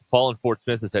heavens. Paul in Fort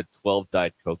Smith has had 12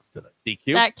 Diet Cokes tonight.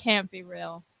 DQ? That can't be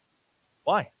real.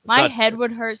 Why? My head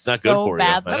would hurt so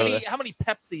badly. How many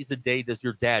Pepsis a day does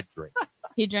your dad drink?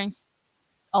 He drinks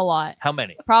a lot. How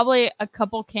many? Probably a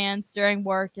couple cans during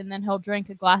work, and then he'll drink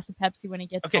a glass of Pepsi when he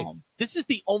gets home. This is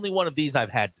the only one of these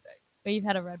I've had today. But you've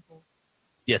had a Red Bull.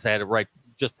 Yes, I had it right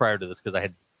just prior to this because I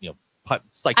had,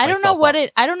 psyched I don't know myself what up.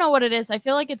 I don't know what it is. I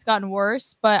feel like it's gotten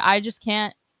worse, but I just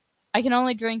can't. I can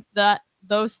only drink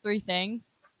those three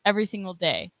things every single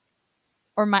day,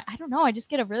 or I don't know. I just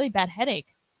get a really bad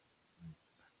headache.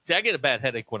 See, I get a bad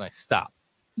headache when I stop.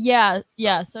 Yeah.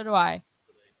 So do I.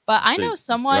 But I So know you're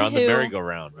someone on who the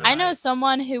merry-go-round. I know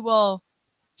someone who will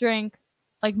drink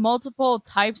like multiple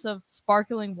types of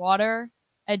sparkling water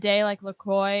a day, like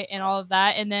LaCroix and all of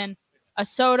that, and then a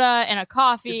soda and a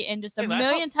coffee and just a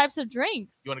million types of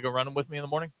drinks. You want to go running with me in the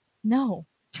morning? No.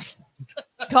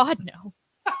 God, no.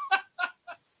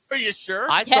 Are you sure?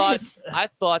 I Yes.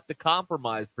 thought the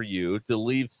compromise for you to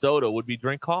leave soda would be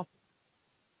drink coffee.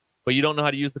 But you don't know how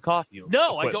to use the coffee.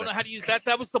 No, I don't know how to use that.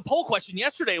 That was the poll question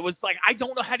yesterday. It was like, I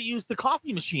don't know how to use the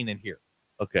coffee machine in here.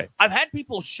 Okay. I've had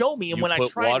people show me, and You when I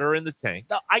put try water in the tank.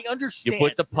 No, I understand. You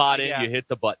put the pot in, Yeah. you hit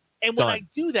the button. And when Done. I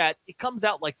do that, it comes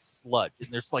out like sludge, and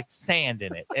there's like sand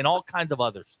in it, and all kinds of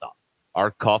other stuff.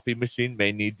 Our coffee machine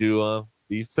may need to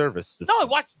be serviced. No, I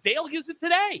watched Dale use it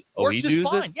today. Oh, Worked he just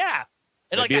used it? fine. Yeah.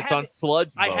 And Maybe like it's on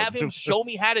sludge I mode. have him show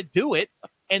me how to do it,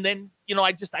 and then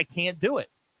I can't do it.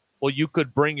 Well, you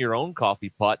could bring your own coffee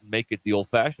pot and make it the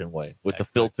old-fashioned way with the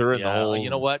filter and the whole. You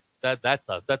know what? That's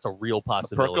a real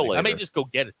possibility. I may percolator. just go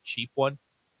get a cheap one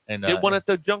and Get one at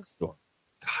the junk store.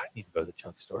 God, I need to go to the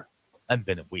junk store. I haven't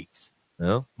been in weeks,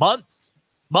 No. months.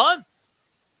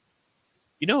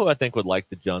 You know who I think would like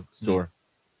the junk store?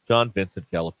 John Vincent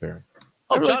Calipari.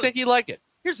 Oh, I really John- think he'd like it.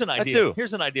 Here's an I idea. do.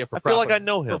 Here's an idea for. I feel like I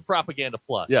know him. for Propaganda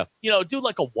Plus. Yeah. Do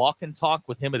like a walk and talk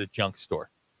with him at a junk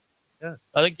store. Yeah.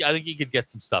 I think you could get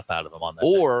some stuff out of him on that.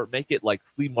 Or make it like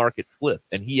flea market flip,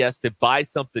 and he has to buy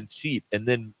something cheap and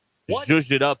then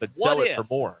zhuzh it up and sell it for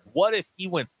more. What if he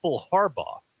went full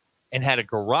Harbaugh and had a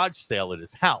garage sale at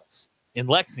his house in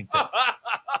Lexington?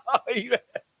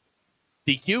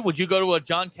 DQ, would you go to a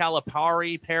John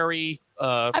Calipari, Perry?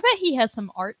 I bet he has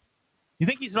some art. You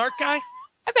think he's an art guy?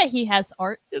 I bet he has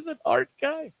art. He's an art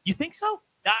guy. You think so?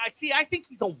 I think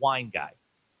he's a wine guy.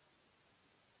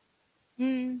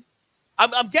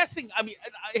 I'm guessing. I mean,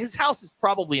 his house is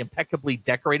probably impeccably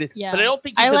decorated. Yeah, but I don't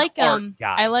think he's an art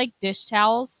guy. I like dish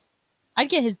towels. I'd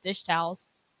get his dish towels.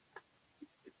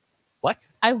 What?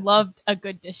 I loved a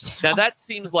good dish towel. Now that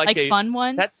seems like a fun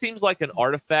ones. That seems like an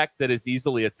artafact that is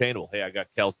easily attainable. Hey, I got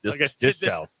Cal's dish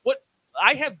towels. What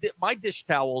I have, my dish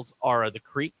towels are the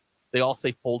Creek. They all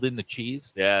say fold in the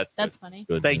cheese. Yeah, that's funny.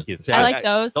 Good. Thank you. I like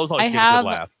those. Those I always give a good have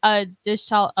laugh. a dish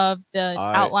towel of the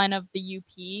outline of the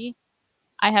UP.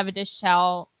 I have a dish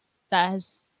towel that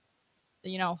has,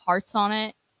 hearts on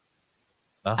it.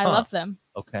 I love them.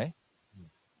 Okay.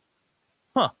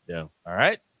 Huh. Yeah. All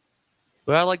right.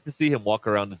 But I like to see him walk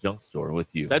around the junk store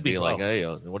with you. That'd be like, fun. hey,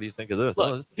 what do you think of this? Look,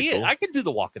 Oh, this is pretty cool. I can do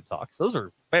the walk and talks. Those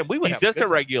are, man, we would He's have a just good a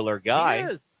time. regular guy. He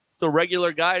is. So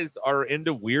regular guys are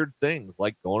into weird things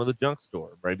like going to the junk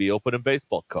store, maybe opening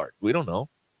baseball cards. We don't know.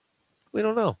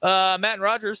 Matt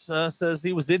Rogers says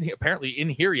he was apparently in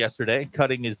here yesterday,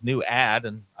 cutting his new ad,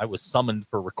 and I was summoned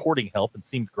for recording help and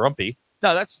seemed grumpy.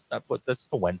 No, that's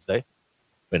a Wednesday.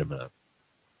 Wait a minute.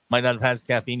 Might not have had his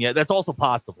caffeine yet. That's also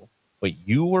possible. Wait,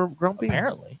 you were grumpy?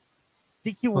 Apparently.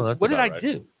 DQ, Well, that's what did I about right.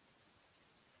 do?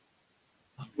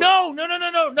 No. You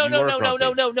are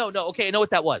grumpy. Okay, I know what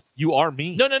that was. You are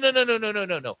mean.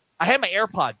 No. I had my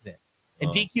AirPods in,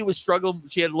 and DQ was struggling.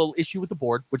 She had a little issue with the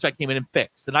board, which I came in and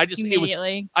fixed. And I just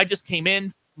Immediately. just came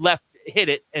in, left, hit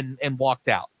it, and walked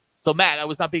out. So Matt, I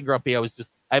was not being grumpy. I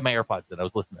had my AirPods in. I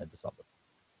was listening to something.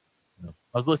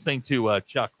 I was listening to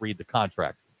Chuck read the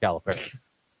contract from Calipari.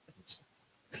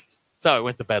 That's how I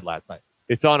went to bed last night.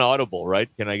 It's on Audible, right?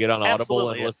 Can I get on Audible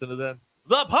Absolutely. and listen to that?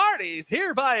 The parties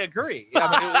hereby agree.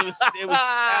 I mean, it was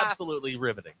absolutely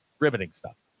riveting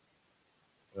stuff.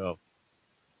 Oh.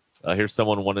 Here's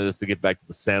someone wanted us to get back to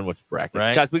the sandwich bracket.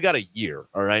 Right. Guys, we got a year,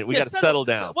 all right? We got to settle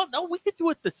down. Well, no, we could do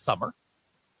it this summer.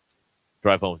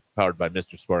 Drive Home, powered by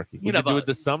Mr. Sparky. We could could have do it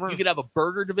this summer. You could have a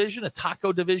burger division, a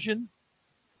taco division.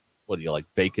 What do you like?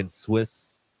 Bacon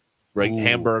Swiss? Right? Ooh.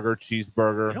 Hamburger,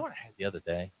 cheeseburger. You know what I had the other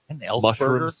day? An elk Mushroom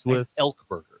burger. Swiss. An elk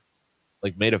burger.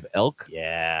 Like made of elk?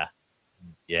 Yeah.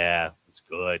 It's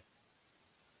good.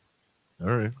 All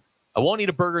right. I won't eat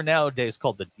a burger nowadays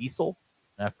called the Diesel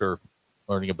after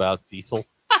learning about Diesel.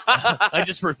 I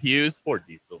just refuse. Poor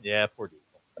Diesel. Yeah, poor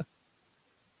Diesel.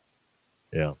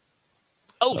 Yeah.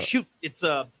 Oh, shoot. It's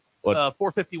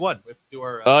 4:51. We have to do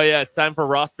our. Oh, yeah. It's time for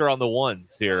roster on the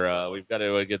ones here. We've got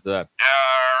to get to that.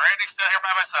 Randy's still here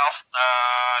by myself.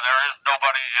 There is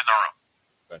nobody in the room.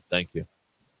 Okay, thank you.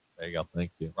 There you go.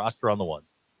 Thank you. Roster on the ones.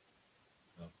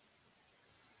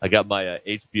 I got my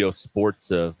HBO Sports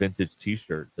vintage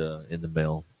T-shirt in the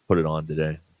mail. Put it on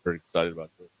today. Pretty excited about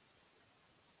this.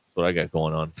 That's what I got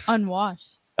going on.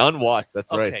 Unwashed. Unwashed. That's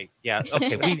right. Okay. Yeah.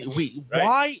 Okay. We Right.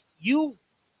 Why you?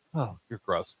 Oh, you're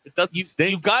gross. It doesn't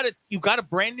stink. You got it. You got a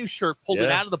brand new shirt. Pulled it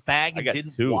Yeah. out of the bag I and got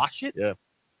didn't two. wash it. Yeah.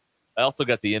 I also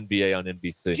got the NBA on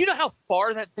NBC. Do you know how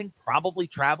far that thing probably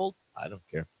traveled? I don't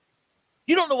care.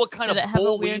 You don't know what kind Did of it have a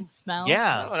boll weird weevil. smell?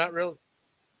 Yeah. No, not really.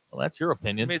 Well, that's your I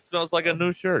opinion. mean, it smells like a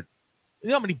new shirt. You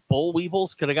know how many boll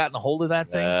weevils could have gotten a hold of that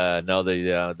thing? No,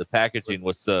 the packaging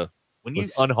was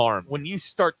was unharmed. When you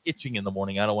start itching in the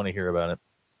morning, I don't want to hear about it.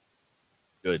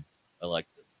 Good. I like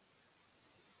it.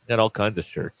 Got all kinds of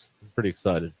shirts. I'm pretty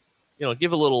excited. You know,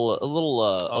 give a little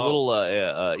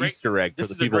Easter egg for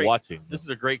the people watching. This is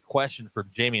a great question for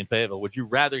Jamie and Fayetteville. Would you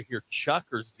rather hear Chuck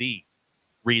or Z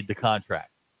read the contract?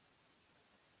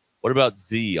 What about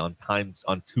Z on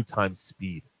 2 times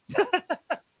speed? The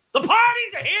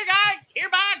parties are here, guys.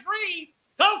 Hereby agree.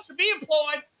 Coach to be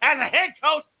employed as a head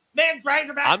coach. Men's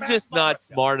Razorback. I'm just not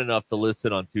smart enough to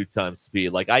listen on 2 times speed.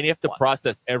 Like, I have to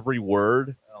process every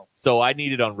word, so I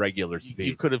need it on regular speed.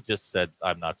 You could have just said,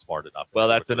 I'm not smart enough. Well,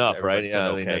 that's enough, right? Yeah,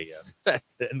 I mean, okay,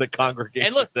 that's in the congregation.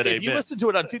 And look, said if you amen. listen to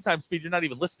it on 2 times speed, you're not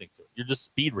even listening to it. You're just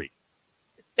speed reading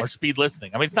or speed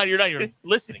listening. I mean, you're not even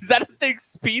listening. Is that a thing,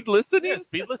 speed listening? Yeah,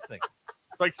 speed listening.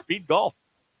 It's like speed golf.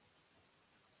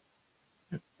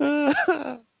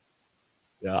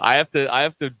 Yeah, I have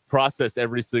to process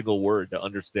every single word to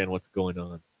understand what's going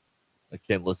on. I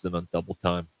can't listen on double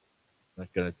time.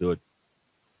 Not gonna do it.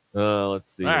 Let's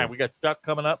see. All right, we got Chuck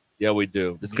coming up. Yeah, we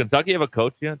do. Does Kentucky have a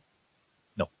coach yet?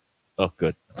 No. Oh,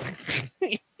 good.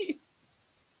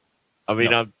 I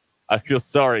mean, I feel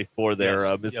sorry for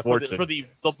their misfortune. For the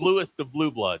bluest of blue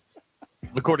bloods,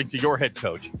 according to your head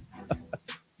coach.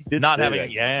 He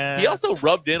also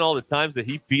rubbed in all the times that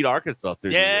he beat Arkansas through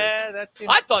the years.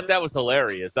 I thought that was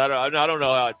hilarious. I don't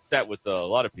know how it sat with a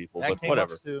lot of people, but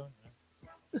whatever.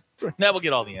 Now we'll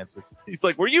get all the answers. He's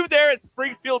like, "Were you there at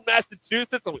Springfield,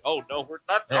 Massachusetts?" I'm like, "Oh no, we're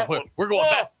not. We're going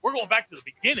back. We're going back to the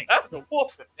beginning. That's a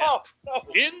whooping. Oh, no.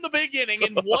 In the beginning,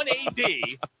 in 1 AD.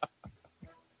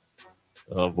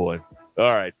 Oh boy.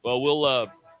 All right. Well, we'll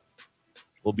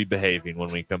be behaving when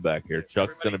we come back here.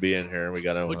 Chuck's going to be in here. We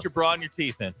got to put your bra and your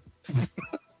teeth in.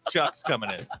 Chuck's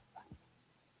coming in.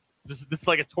 This is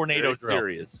like a tornado drill.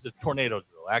 Serious. It's a tornado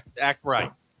drill. Act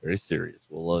right. Very serious.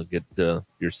 We'll get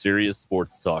your serious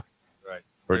sports talk. Right.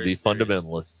 For Very the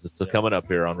fundamentalists. It's coming up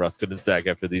here on Ruscin and Zach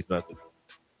after these messages.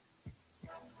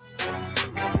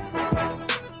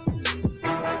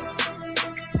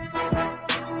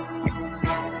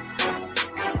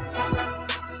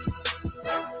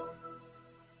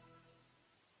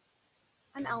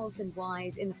 I'm Allison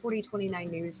Wise in the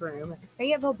 4029 newsroom.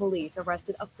 Fayetteville police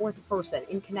arrested a 4th person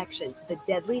in connection to the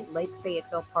deadly Lake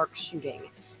Fayetteville Park shooting.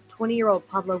 20-year-old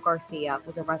Pablo Garcia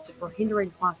was arrested for hindering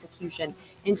prosecution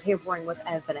and tampering with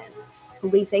evidence.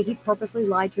 Police say he purposely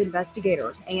lied to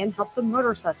investigators and helped the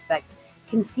murder suspect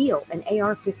conceal an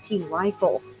AR-15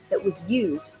 rifle that was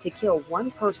used to kill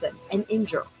 1 person and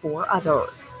injure 4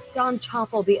 others. Don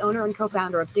Chaffel, the owner and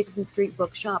co-founder of Dixon Street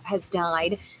Bookshop, has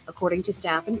died. According to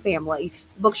staff and family,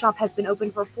 the bookshop has been open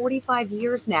for 45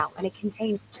 years now, and it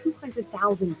contains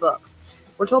 200,000 books.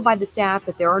 We're told by the staff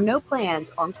that there are no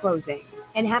plans on closing.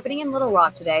 And happening in Little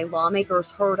Rock today,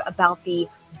 lawmakers heard about the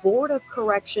Board of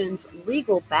Corrections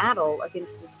legal battle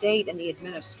against the state and the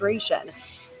administration.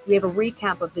 We have a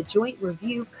recap of the Joint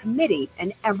Review Committee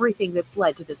and everything that's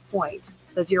led to this point.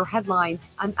 Those are your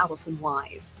headlines. I'm Allison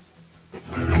Wise.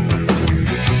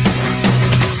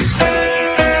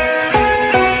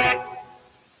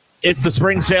 It's the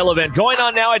spring sale event going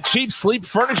on now at Cheap Sleep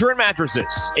Furniture and Mattresses.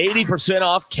 80%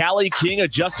 off Cali King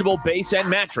adjustable base and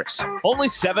mattress. Only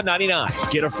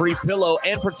 $7.99. Get a free pillow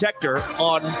and protector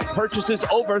on purchases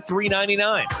over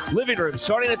 $3.99. Living room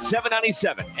starting at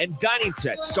 $7.97 and dining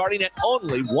sets starting at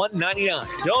only $1.99.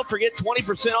 Don't forget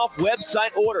 20% off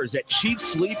website orders at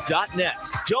cheapsleep.net.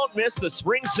 Don't miss the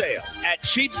spring sale at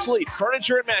Cheap Sleep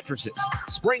Furniture and Mattresses.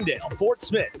 Springdale, Fort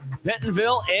Smith,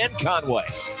 Bentonville, and Conway.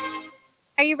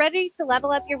 Are you ready to level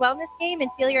up your wellness game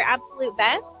and feel your absolute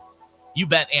best? You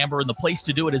bet, Amber, and the place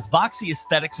to do it is Voxy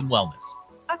Aesthetics and Wellness.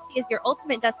 Voxy is your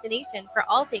ultimate destination for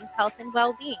all things health and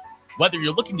well-being. Whether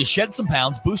you're looking to shed some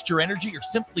pounds, boost your energy, or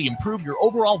simply improve your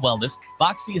overall wellness,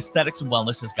 Voxy Aesthetics and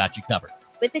Wellness has got you covered.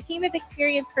 With a team of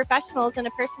experienced professionals and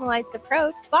a personalized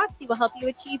approach, Voxy will help you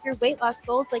achieve your weight loss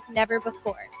goals like never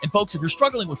before. And folks, if you're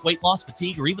struggling with weight loss,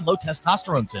 fatigue, or even low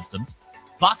testosterone symptoms,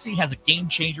 Voxy has a game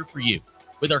changer for you.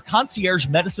 With our concierge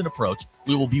medicine approach,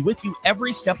 we will be with you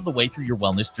every step of the way through your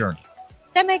wellness journey.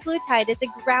 Semaglutide is a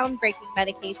groundbreaking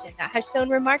medication that has shown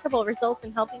remarkable results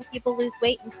in helping people lose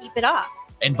weight and keep it off.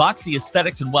 And Voxy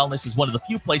Aesthetics and Wellness is one of the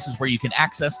few places where you can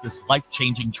access this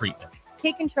life-changing treatment.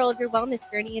 Take control of your wellness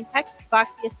journey and text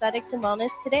Voxy Aesthetics and Wellness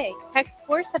today. Text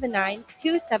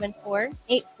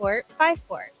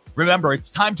 479-274-8454. Remember,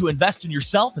 it's time to invest in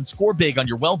yourself and score big on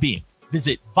your well-being.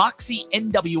 Visit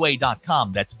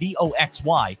VoxyNWA.com. That's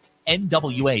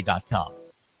VoxyNWA.com.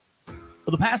 For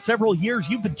the past several years,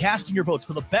 you've been casting your votes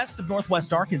for the best of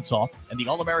Northwest Arkansas, and the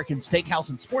All-American Steakhouse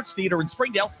and Sports Theater in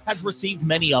Springdale has received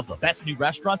many of them. Best New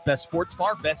Restaurant, Best Sports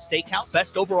Bar, Best Steakhouse,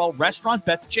 Best Overall Restaurant,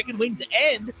 Best Chicken Wings,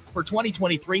 and for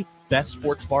 2023, Best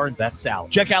Sports Bar and Best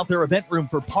Salad. Check out their event room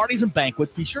for parties and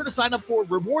banquets. Be sure to sign up for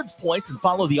rewards points and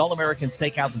follow the All-American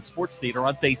Steakhouse and Sports Theater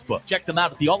on Facebook. Check them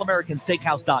out at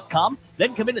theallamericansteakhouse.com.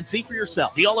 Then come in and see for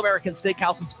yourself. The All-American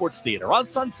Steakhouse and Sports Theater on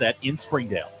Sunset in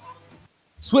Springdale.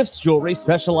 Swift's Jewelry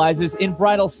specializes in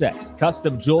bridal sets,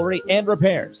 custom jewelry, and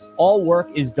repairs. All work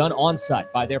is done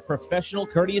on-site by their professional,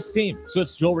 courteous team.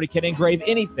 Swift's Jewelry can engrave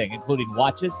anything, including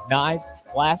watches, knives,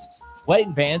 flasks,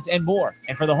 wedding bands, and more.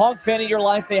 And for the hog fan of your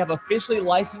life, they have officially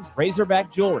licensed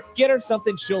Razorback jewelry. Get her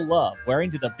something she'll love,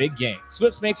 wearing to the big game.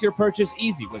 Swift's makes your purchase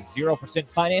easy with 0%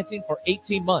 financing for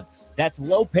 18 months. That's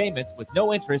low payments with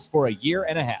no interest for a year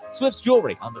and a half. Swift's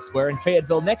Jewelry on the square in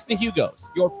Fayetteville next to Hugo's,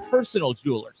 your personal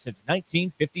jeweler since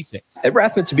 1956. At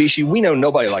Rath Mitsubishi, we know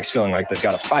nobody likes feeling like they've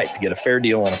got to fight to get a fair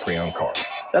deal on a pre-owned car.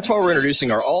 That's why we're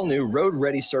introducing our all-new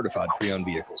road-ready certified pre-owned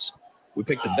vehicles. We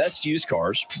pick the best used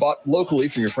cars, bought locally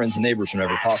from your friends and neighbors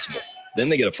whenever possible. Then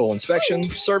they get a full inspection,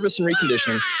 service, and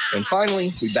reconditioning. And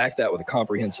finally, we back that with a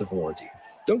comprehensive warranty.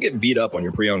 Don't get beat up on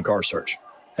your pre-owned car search.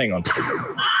 Hang on.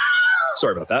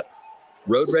 Sorry about that.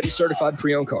 Road-ready certified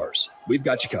pre-owned cars. We've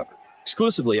got you covered.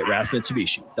 Exclusively at Rath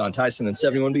Mitsubishi. Don Tyson and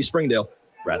 71B Springdale.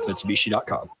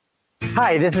 RathMitsubishi.com.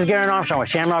 Hi, this is Garen Armstrong with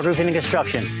Shamrock Roofing and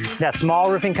Construction. That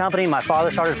small roofing company my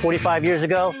father started 45 years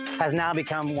ago has now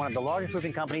become one of the largest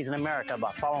roofing companies in America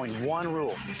by following one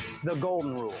rule, the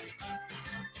golden rule.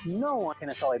 No one can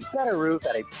install a better roof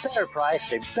at a better price,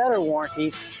 a better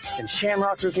warranty than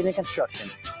Shamrock Roofing and Construction.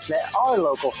 Let our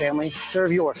local family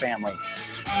serve your family.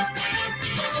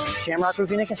 Shamrock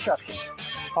Roofing and Construction.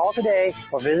 Call today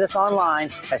or visit us online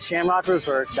at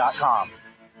shamrockroofers.com.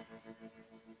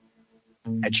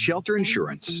 At Shelter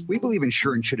Insurance, we believe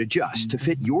insurance should adjust to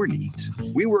fit your needs.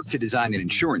 We work to design an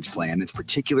insurance plan that's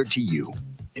particular to you.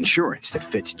 Insurance that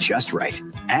fits just right.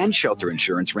 And Shelter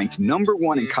Insurance ranked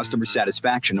 #1 in customer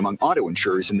satisfaction among auto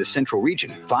insurers in the Central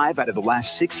Region 5 out of the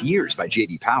last 6 years by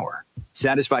J.D. Power.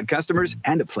 Satisfied customers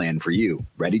and a plan for you.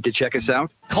 Ready to check us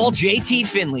out? Call JT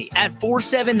Finley at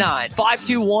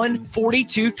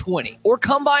 479-521-4220 or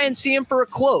come by and see him for a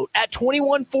quote at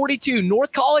 2142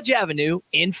 North College Avenue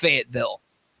in Fayetteville.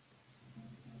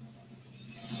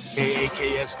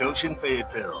 KAKS Goshen,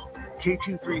 Fayetteville.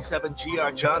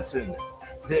 K237GR Johnson.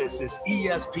 This is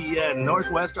ESPN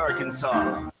Northwest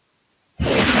Arkansas.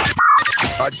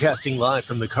 Broadcasting live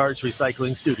from the Cards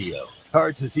Recycling Studio.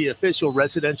 Cards is the official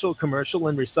residential, commercial,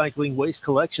 and recycling waste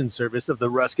collection service of the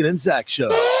Ruscin and Zach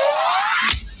Show.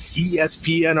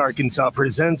 ESPN Arkansas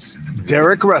presents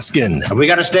Derek Ruscin. Have we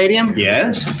got a stadium?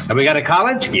 Yes. Have we got a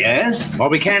college? Yes. Well,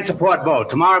 we can't support both.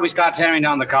 Tomorrow we start tearing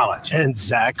down the college. And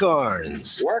Zach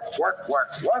Arns. Work.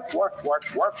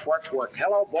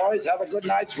 Hello, boys. Have a good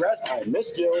night's rest. I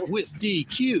missed you. With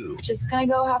DQ. Just gonna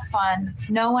go have fun.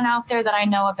 No one out there that I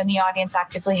know of in the audience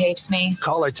actively hates me.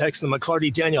 Call or text the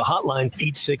McClarty Daniel hotline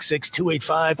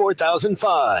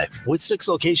 866-285-4005. With 6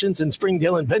 locations in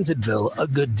Springdale and Bentonville, a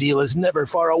good deal is never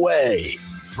far away.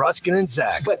 Ruscin and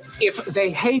Zach. But if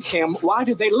they hate him, why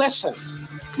do they listen?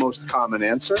 Most common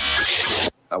answer.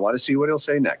 I want to see what he'll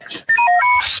say next.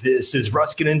 This is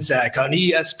Ruscin and Zach on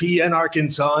ESPN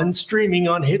Arkansas and streaming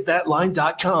on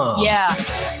hitthatline.com. Yeah,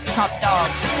 top dog.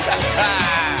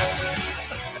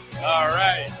 All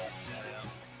right.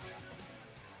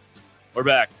 We're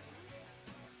back.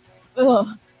 Ugh.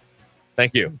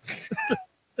 Thank you.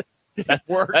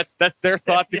 That's their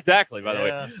thoughts exactly, by the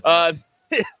way.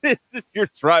 This is your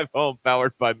drive home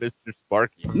powered by Mr.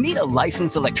 Sparky. Need a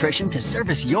licensed electrician to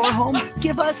service your home?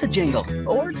 Give us a jingle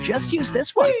or just use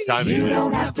this one. You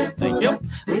don't have to put up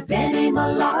with Benny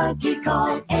Malarkey.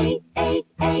 Call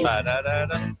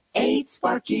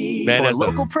 888-8-8 For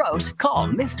local pros, call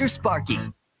Mr. Sparky.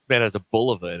 This man has a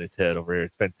bulova in his head over here.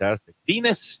 It's fantastic.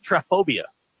 Venus tryphobia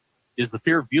is the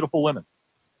fear of beautiful women.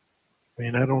 I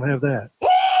mean, I don't have that.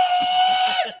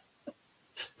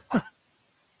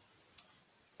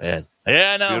 Man.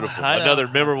 Yeah, I know. Beautiful. I know. Another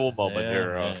memorable moment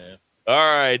here.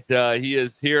 All right. He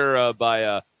is here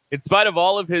by, in spite of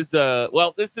all of his,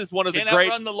 this is one of the great.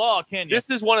 Run the law, can you? This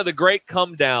is one of the great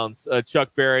come downs, Chuck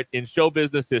Barrett, in show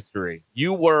business history.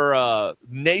 You were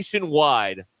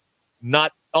nationwide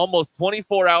not almost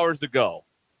 24 hours ago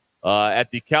at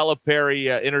the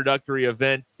Calipari introductory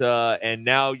event, and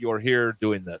now you're here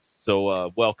doing this.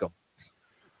 So welcome.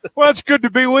 Well, it's good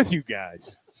to be with you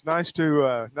guys. It's nice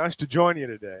to join you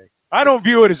today. I don't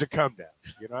view it as a come down.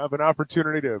 I have an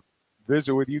opportunity to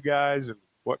visit with you guys, and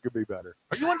what could be better?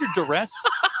 Are you under duress?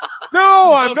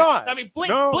 No, I'm not. I mean, blink,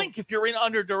 No. blink if you're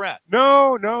under duress.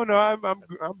 No.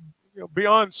 I'm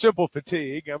beyond simple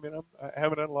fatigue. I mean, I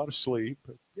haven't had a lot of sleep.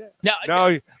 But yeah.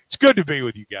 No, it's good to be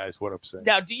with you guys. What I'm saying.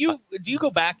 Now, do you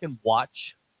go back and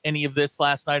watch any of this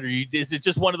last night, or is it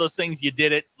just one of those things you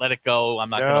did it, let it go? I'm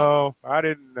not. No, I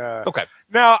didn't. Okay.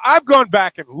 Now I've gone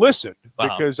back and listened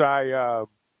Uh-huh. because I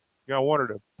wanted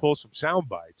to pull some sound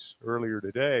bites earlier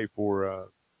today for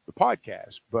the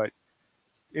podcast, but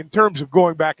in terms of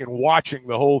going back and watching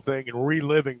the whole thing and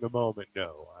reliving the moment,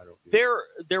 no, I don't.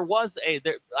 There was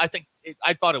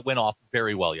I thought it went off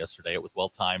very well yesterday. It was well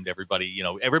timed. Everybody,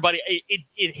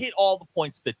 it hit all the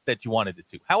points that you wanted it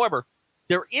to. However,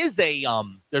 there's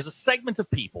a segment of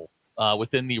people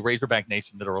within the Razorback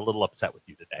Nation that are a little upset with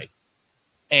you today.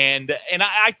 And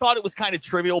I thought it was kind of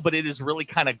trivial, but it is really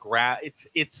kind of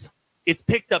it's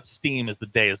picked up steam as the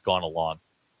day has gone along.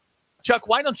 Chuck,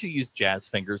 why don't you use jazz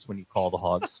fingers when you call the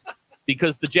Hogs?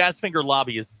 Because the jazz finger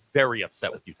lobby is very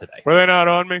upset with you today. Were they not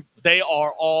on me? They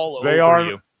are all over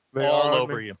you. They all are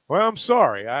over me. you. Well, I'm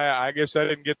sorry. I guess I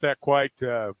didn't get that quite.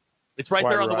 It's right quite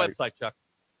there on the right. website, Chuck.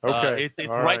 Okay. It's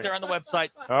All right there on the website.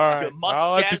 All right. You must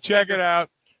I'll have to jazz check finger. it out.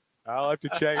 I'll have to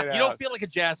check it out. You don't feel like a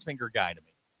jazz finger guy to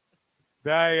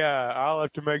me. I'll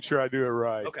have to make sure I do it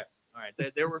right. Okay. All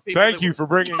right. There were people. Thank you for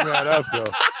bringing that up,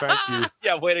 though. Thank you.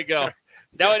 Yeah, way to go.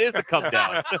 Now it is a come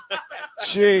down.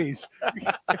 Jeez.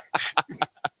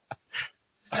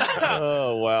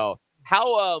 Oh wow.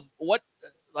 How what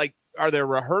like are there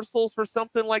rehearsals for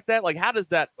something like that? Like how does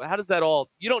that all,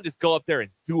 you don't just go up there and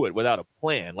do it without a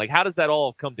plan. Like how does that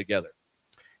all come together?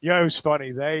 Yeah, it was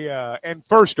funny. They and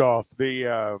first off,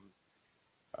 the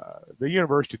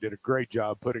university did a great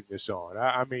job putting this on.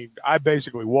 I mean, I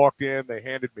basically walked in, they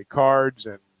handed me cards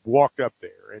and walked up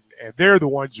there, and they're the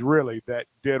ones really that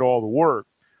did all the work.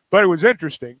 But it was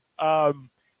interesting.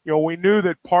 We knew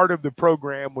that part of the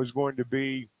program was going to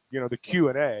be, the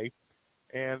Q&A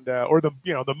and or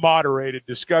the moderated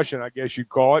discussion, I guess you'd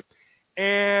call it.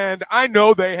 And I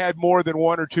know they had more than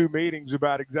one or two meetings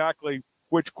about exactly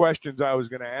which questions I was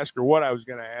going to ask or what I was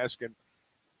going to ask. And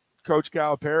Coach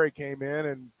Calipari came in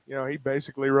and, he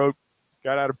basically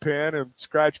got out a pen and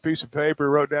scratched a piece of paper,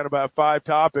 wrote down about 5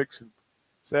 topics and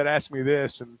said, ask me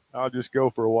this, and I'll just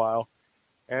go for a while.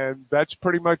 And that's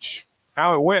pretty much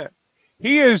how it went.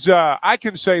 He is, I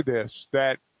can say this,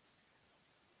 that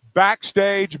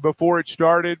backstage before it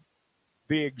started,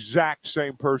 the exact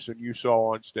same person you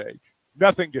saw on stage.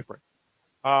 Nothing different.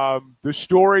 The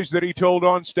stories that he told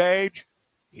on stage,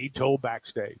 he told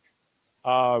backstage.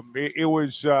 It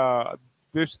was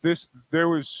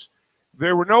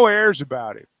there were no airs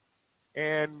about it.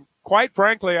 And quite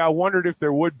frankly, I wondered if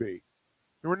there would be.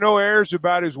 There were no airs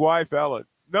about his wife, Ellen.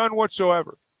 None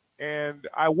whatsoever. And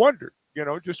I wondered,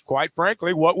 just quite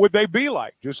frankly, what would they be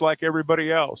like? Just like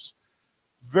everybody else.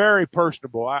 Very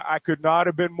personable. I could not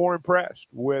have been more impressed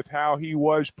with how he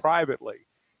was privately.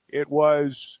 It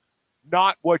was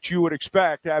not what you would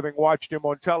expect having watched him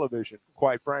on television,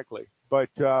 quite frankly. But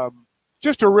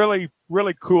just a really,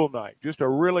 really cool night. Just a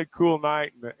really cool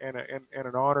night and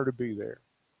an honor to be there.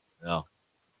 No.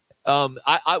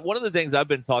 I one of the things I've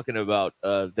been talking about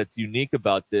that's unique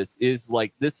about this is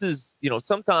this is,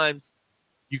 sometimes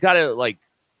you got to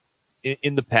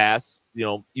in the past,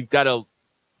 you've got to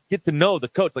get to know the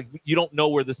coach. Like you don't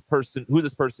know who this person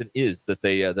is that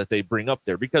they bring up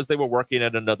there because they were working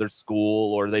at another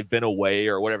school or they've been away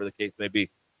or whatever the case may be.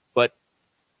 But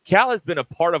Cal has been a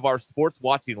part of our sports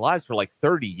watching lives for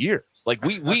 30 years. Like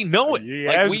we know him.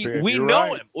 We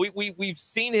know him. We've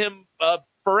seen him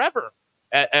forever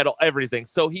at everything.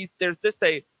 So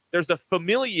there's a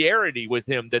familiarity with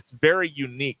him that's very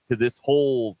unique to this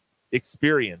whole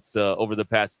experience over the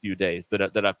past few days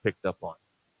that I've picked up on.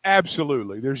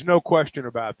 Absolutely. There's no question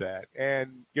about that.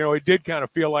 And, it did kind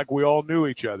of feel like we all knew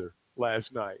each other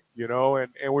last night,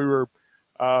 and we were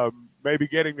maybe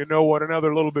getting to know one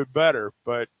another a little bit better.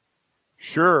 But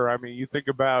sure, I mean, you think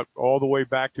about all the way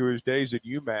back to his days at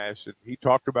UMass, and he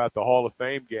talked about the Hall of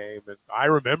Fame game, and I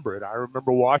remember it. I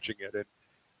remember watching it. And,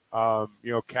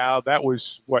 Cal, that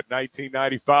was,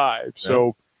 1995.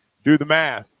 So do the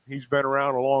math. He's been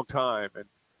around a long time.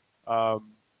 And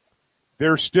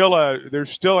there's still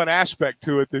an aspect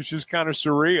to it that's just kind of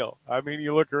surreal. I mean,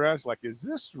 you look around, it's like, is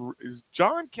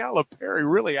John Calipari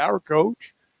really our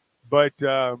coach? But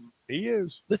he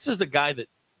is. This is a guy that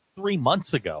 3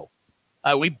 months ago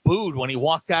we booed when he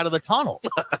walked out of the tunnel,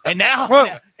 and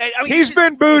now he's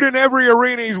been booed in every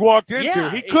arena he's walked into.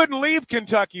 Yeah, he couldn't leave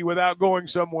Kentucky without going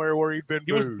somewhere where he'd been booed.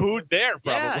 He was booed there,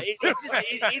 probably. Yeah,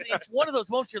 it's one of those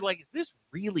moments you're like, is this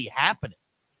really happening?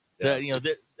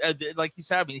 Like you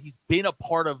said, I mean, he's been a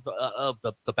part of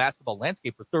the basketball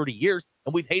landscape for 30 years,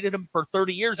 and we've hated him for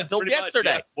 30 years until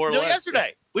yesterday.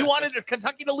 We wanted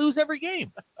Kentucky to lose every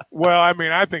game. Well, I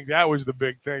mean, I think that was the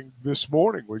big thing this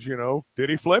morning was, did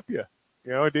he flip you?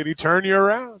 Did he turn you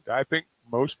around? I think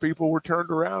most people were turned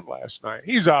around last night.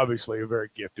 He's obviously a very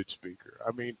gifted speaker.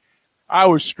 I mean, I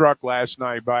was struck last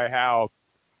night by how,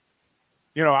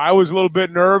 I was a little bit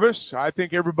nervous. I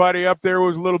think everybody up there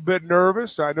was a little bit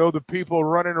nervous. I know the people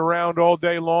running around all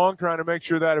day long trying to make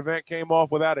sure that event came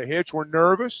off without a hitch were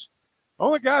nervous. The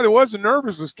only guy that wasn't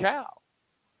nervous was Cal.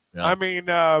 Yeah. I mean,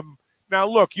 now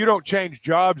look, you don't change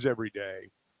jobs every day,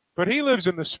 but he lives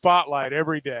in the spotlight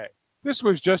every day. This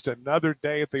was just another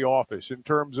day at the office in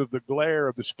terms of the glare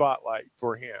of the spotlight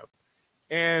for him.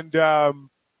 And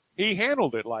he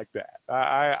handled it like that.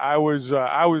 I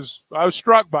was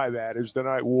struck by that as the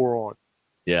night wore on.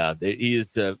 Yeah, he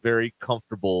is very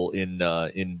comfortable in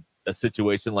a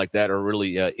situation like that, or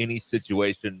really any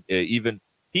situation. He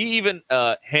even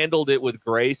handled it with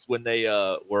grace when they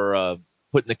were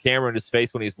putting the camera in his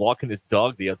face when he was walking his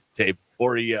dog the other day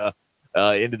before he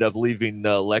ended up leaving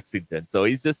Lexington. So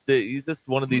he's just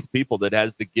one of these people that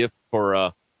has the gift for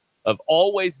of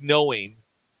always knowing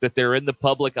that they're in the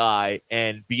public eye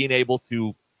and being able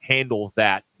to handle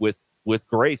that with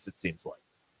grace. It seems like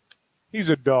he's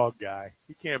a dog guy.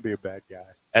 He can't be a bad guy,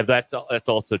 and that's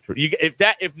also true.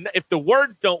 If the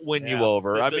words don't win you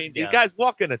over, I mean, you guys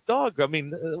walking a dog. I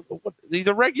mean, he's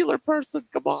a regular person.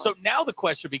 Come on. So now the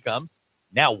question becomes,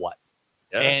 now what?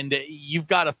 Yeah. And you've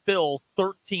got to fill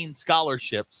 13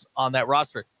 scholarships on that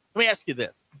roster. Let me ask you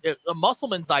this: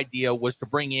 Musselman's idea was to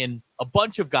bring in a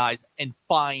bunch of guys and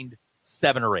find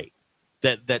 7 or 8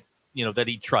 that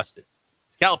he trusted.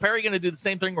 Is Calipari going to do the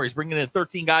same thing where he's bringing in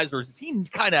 13 guys, or is he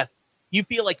kind of, you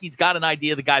feel like he's got an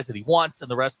idea of the guys that he wants, and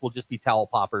the rest will just be towel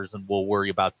poppers, and we'll worry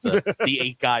about the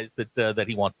 8 guys that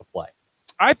he wants to play?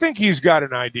 I think he's got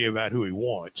an idea about who he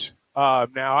wants.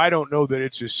 Now, I don't know that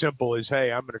it's as simple as,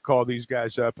 hey, I'm going to call these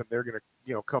guys up and they're going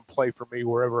to come play for me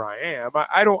wherever I am.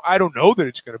 I don't know that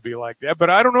it's going to be like that, but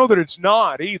I don't know that it's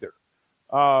not either.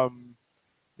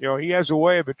 He has a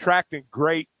way of attracting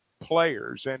great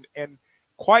players. And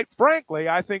quite frankly,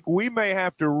 I think we may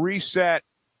have to reset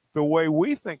the way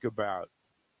we think about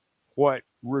what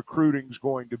recruiting's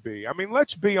going to be. I mean,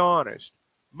 let's be honest.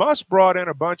 Muss brought in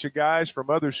a bunch of guys from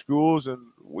other schools, and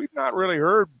we've not really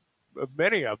heard of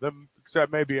many of them,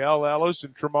 except maybe L. Ellis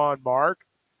and Tremont Mark.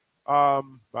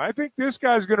 I think this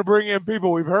guy's going to bring in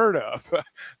people we've heard of.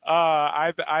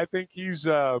 I think he's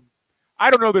I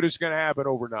don't know that it's going to happen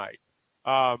overnight.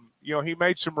 He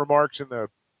made some remarks in the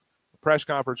press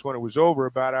conference when it was over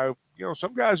about how,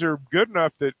 some guys are good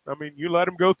enough that, I mean, you let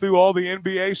them go through all the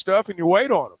NBA stuff and you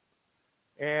wait on them.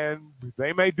 And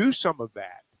they may do some of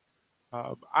that.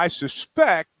 I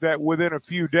suspect that within a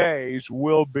few days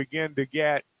we'll begin to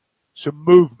get some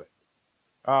movement.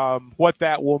 What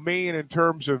that will mean in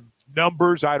terms of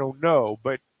numbers, I don't know.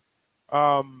 But,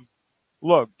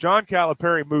 look, John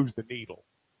Calipari moves the needle.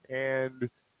 And,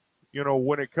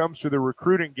 when it comes to the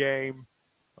recruiting game,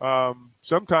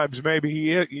 sometimes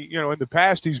maybe in the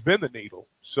past he's been the needle.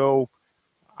 So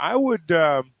I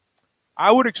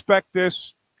would expect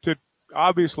this to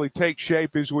obviously take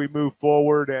shape as we move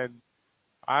forward, and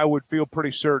I would feel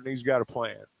pretty certain he's got a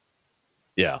plan.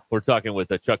 Yeah, we're talking with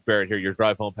Chuck Barrett here. Your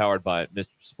drive home powered by Mr.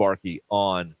 Sparky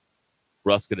on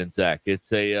Ruscin and Zach.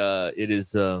 It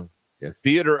is a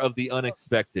theater of the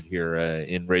unexpected here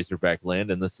in Razorback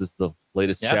land, and this is the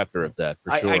latest chapter of that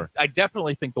for sure. I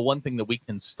definitely think the one thing that we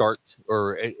can start,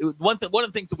 or one of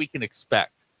the things that we can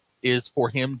expect, is for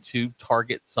him to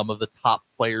target some of the top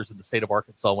players in the state of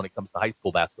Arkansas when it comes to high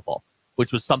school basketball,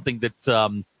 which was something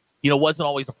that wasn't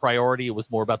always a priority. It was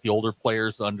more about the older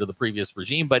players under the previous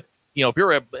regime, but if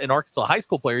you're an Arkansas high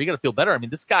school player, you got to feel better. I mean,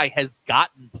 this guy has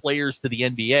gotten players to the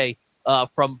NBA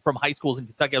from high schools in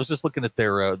Kentucky. I was just looking at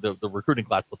their the recruiting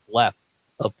class, what's left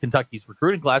of Kentucky's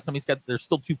recruiting class. I mean, there's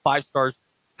still 2 5-stars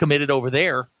committed over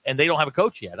there, and they don't have a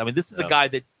coach yet. I mean, this is a guy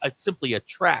that simply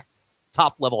attracts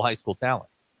top-level high school talent.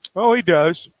 Oh, he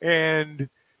does, and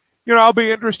I'll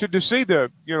be interested to see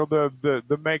the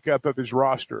makeup of his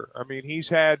roster. I mean, he's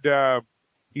had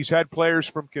players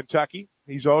from Kentucky.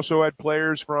 He's also had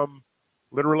players from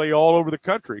literally all over the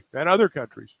country and other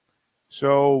countries.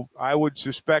 So I would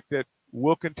suspect that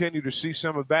we'll continue to see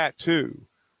some of that too.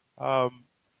 I'm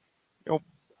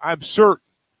certain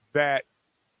that,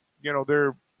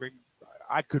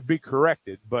 I could be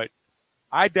corrected, but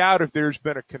I doubt if there's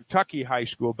been a Kentucky high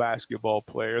school basketball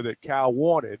player that Cal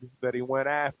wanted, that he went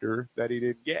after, that he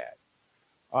didn't get.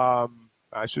 I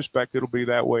suspect it'll be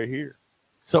that way here.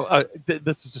 So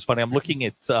this is just funny. I'm looking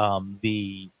at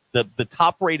the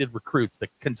top rated recruits that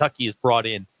Kentucky has brought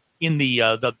in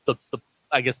the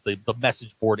I guess the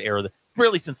message board era,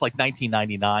 really since like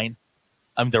 1999.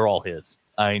 I mean, they're all his.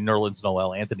 I mean, Nerlens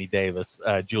Noel, Anthony Davis,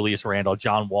 Julius Randle,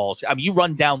 John Walsh. I mean, you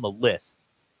run down the list.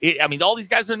 I mean, all these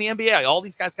guys are in the NBA. All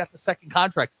these guys got the second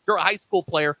contract. If you're a high school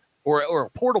player or a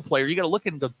portal player, you got to look at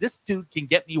it and go, this dude can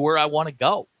get me where I want to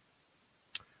go.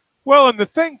 Well, and the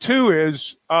thing, too,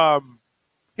 is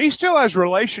he still has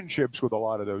relationships with a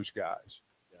lot of those guys.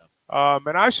 Yeah.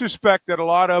 And I suspect that a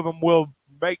lot of them will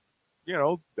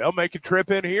they'll make a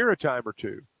trip in here a time or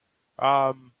two.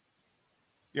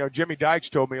 Jimmy Dykes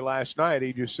told me last night,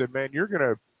 he just said, man, you're going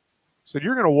to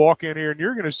walk in here and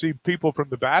you're going to see people from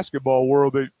the basketball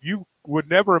world that you would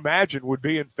never imagine would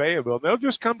be in Fayetteville. And they'll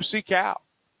just come to see Cal.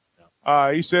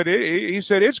 He said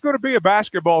it's going to be a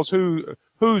basketball's who's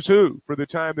who for the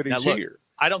time that he's here.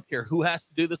 I don't care who has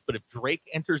to do this, but if Drake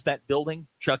enters that building,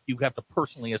 Chuck, you have to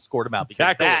personally escort him out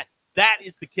because that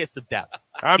is the kiss of death.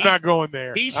 I'm not going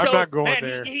there. I'm not going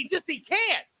there. He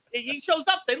can't. He shows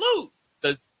up, they lose.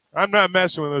 I'm not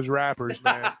messing with those rappers,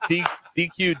 man.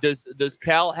 DQ, does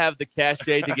Cal have the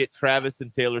cachet to get Travis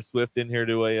and Taylor Swift in here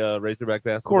to a Razorback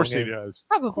basketball game? Of course he does.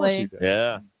 Probably.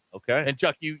 Yeah. Okay. And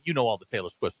Chuck, you know all the Taylor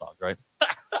Swift songs, right?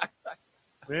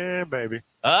 Yeah, maybe.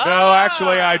 No,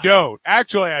 actually, I don't. I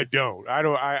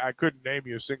couldn't name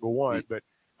you a single one, but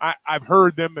I've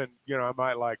heard them, and I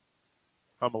might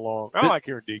come along. I like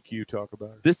hearing DQ talk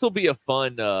about it. This will be a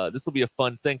fun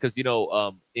thing because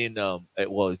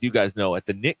as you guys know, at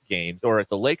the Knick games or at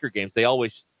the Laker games, they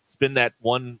always spin that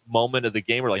one moment of the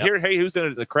game where hey, who's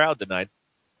in the crowd tonight?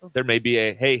 There may be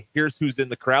hey, here's who's in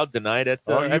the crowd tonight at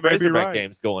Razorback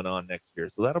games going on next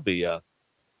year. So that'll be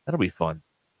fun.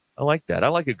 I like that. I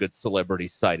like a good celebrity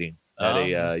sighting at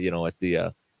at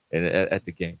the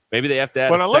game. Maybe they have to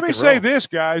add. Well, now let me say this,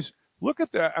 guys. Look at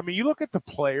you look at the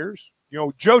players.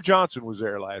 Joe Johnson was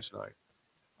there last night.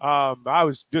 I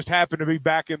was just happened to be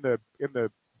back in the.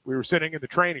 We were sitting in the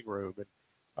training room,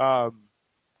 and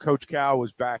Coach Cal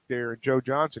was back there, and Joe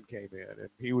Johnson came in, and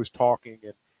he was talking,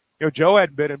 and Joe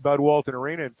hadn't been in Bud Walton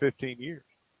Arena in 15 years.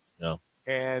 No,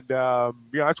 and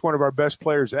that's one of our best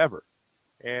players ever.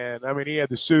 And I mean, he had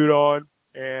the suit on,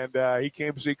 and he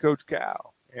came to see Coach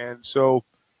Cal, and so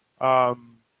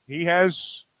he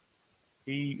has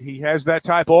that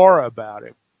type of aura about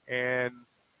him. And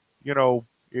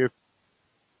if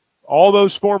all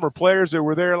those former players that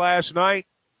were there last night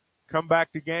come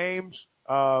back to games,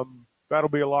 that'll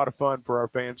be a lot of fun for our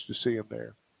fans to see him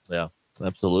there. Yeah,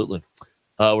 absolutely.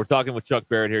 We're talking with Chuck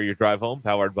Barrett here, your drive home,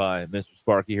 powered by Mr.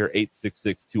 Sparky here,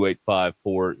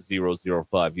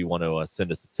 866-285-4005. You want to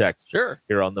send us a text here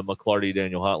on the McClarty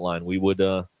Daniel hotline. We'd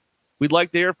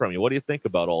like to hear from you. What do you think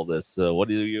about all this? What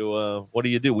do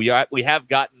you do? We have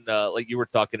gotten, like you were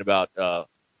talking about,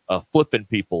 flipping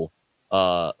people,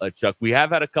 Chuck. We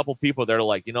have had a couple people that are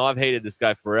like, I've hated this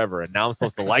guy forever, and now I'm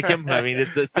supposed to like him. I mean,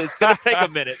 it's going to take a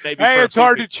minute, maybe. Hey, it's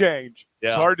hard to change. Yeah.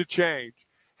 It's hard to change.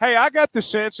 Hey, I got the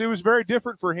sense it was very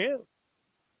different for him.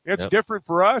 It's different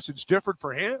for us. It's different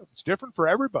for him. It's different for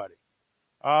everybody.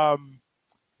 But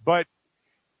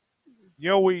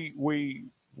we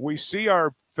see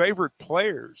our favorite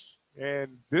players,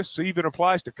 and this even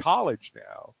applies to college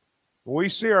now. We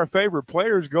see our favorite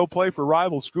players go play for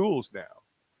rival schools now.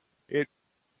 We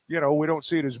don't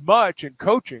see it as much in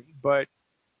coaching, but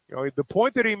the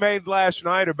point that he made last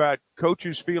night about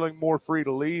coaches feeling more free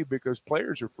to leave because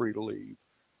players are free to leave.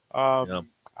 I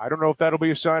don't know if that'll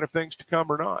be a sign of things to come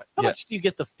or not. How much do you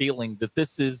get the feeling that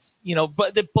this is,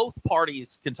 but that both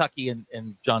parties, Kentucky and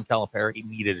John Calipari,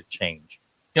 needed a change?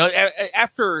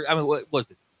 After, what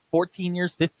was it, 14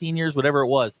 years, 15 years, whatever it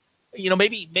was,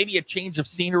 maybe a change of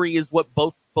scenery is what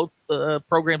both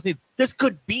programs need. This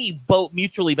could be both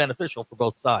mutually beneficial for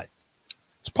both sides.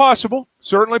 It's possible,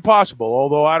 certainly possible.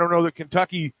 Although I don't know that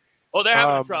Kentucky. Oh, they're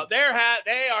having trouble. They are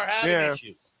having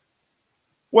issues.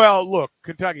 Well, look,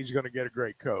 Kentucky's going to get a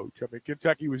great coach. I mean,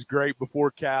 Kentucky was great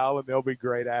before Cal, and they'll be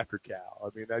great after Cal. I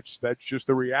mean, that's just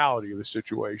the reality of the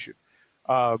situation.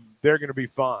 They're going to be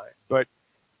fine, but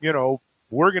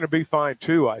we're going to be fine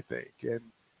too, I think. And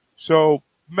so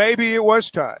maybe it was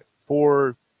time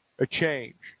for a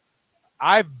change.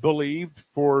 I've believed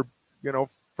from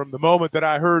the moment that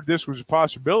I heard this was a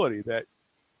possibility that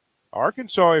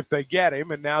Arkansas, if they get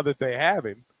him, and now that they have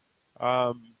him,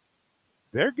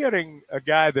 they're getting a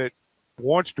guy that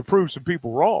wants to prove some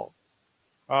people wrong.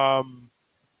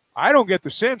 I don't get the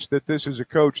sense that this is a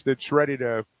coach that's ready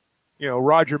to,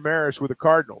 Roger Maris with the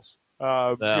Cardinals.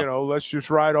 Let's just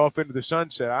ride off into the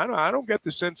sunset. I don't get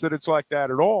the sense that it's like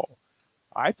that at all.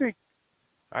 I think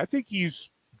he's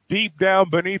deep down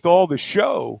beneath all the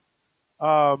show,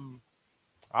 I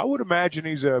would imagine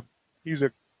he's a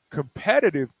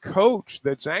competitive coach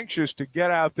that's anxious to get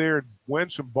out there and win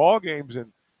some ball games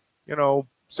and,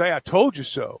 say, I told you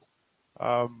so.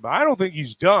 I don't think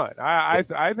he's done.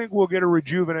 I think we'll get a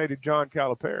rejuvenated John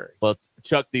Calipari. Well,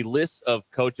 Chuck, the list of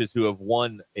coaches who have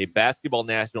won a basketball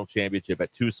national championship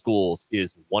at 2 schools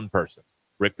is one person,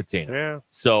 Rick Pitino. Yeah.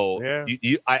 So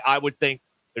yeah. I would think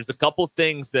there's a couple of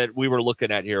things that we were looking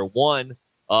at here. One,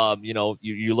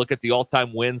 you look at the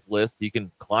all-time wins list. He can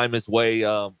climb his way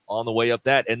on the way up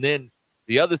that. And then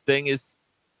the other thing is,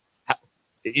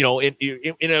 in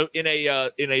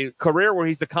a career where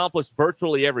he's accomplished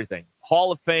virtually everything,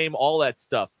 Hall of Fame, all that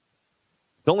stuff.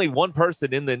 There's only one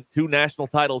person in the 2 national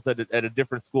titles at a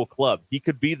different school club. He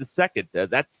could be the second.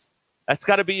 That's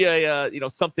got to be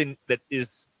something that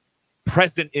is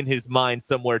present in his mind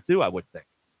somewhere too, I would think.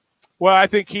 Well, I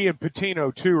think he and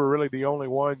Pitino too are really the only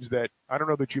ones that, I don't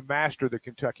know that you master the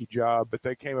Kentucky job, but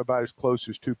they came about as close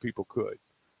as 2 people could.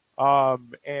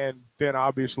 And then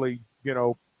obviously,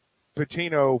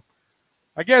 Pitino,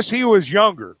 I guess he was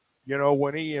younger,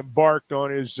 when he embarked on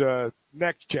his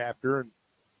next chapter, and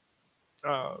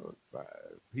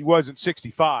he wasn't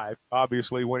 65,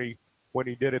 obviously, when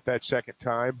he did it that second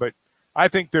time. But I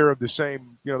think they're of the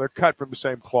same, they're cut from the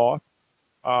same cloth.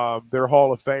 They're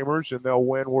Hall of Famers, and they'll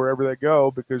win wherever they go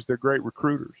because they're great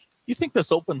recruiters. You think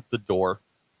this opens the door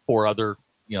for other,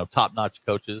 top-notch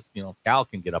coaches? Cal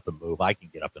can get up and move. I can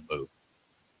get up and move.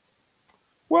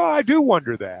 Well, I do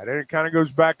wonder that, and it kind of goes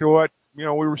back to what we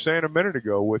were saying a minute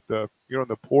ago with the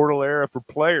the portal era for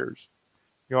players.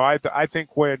 I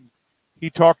think when he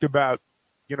talked about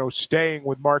staying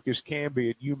with Marcus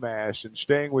Camby at UMass and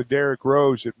staying with Derrick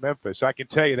Rose at Memphis, I can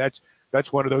tell you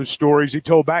that's one of those stories he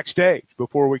told backstage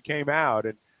before we came out,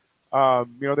 and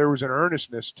there was an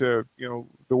earnestness to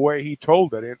the way he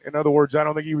told it. In other words, I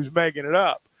don't think he was making it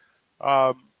up.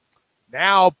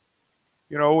 Now,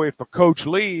 if a coach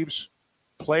leaves,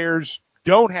 players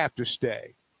don't have to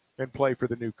stay and play for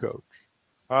the new coach.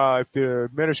 If the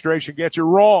administration gets it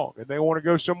wrong and they want to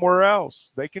go somewhere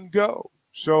else, they can go.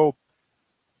 So,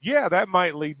 yeah, that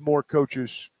might lead more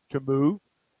coaches to move.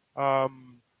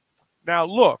 Now,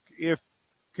 look, if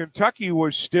Kentucky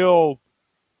was still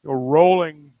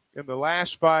rolling in the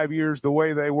last 5 years the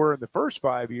way they were in the first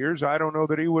 5 years, I don't know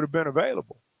that he would have been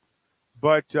available.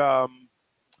 But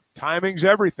timing's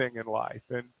everything in life,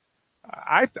 and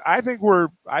I think we're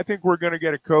going to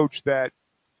get a coach that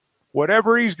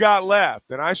whatever he's got left,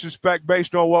 and I suspect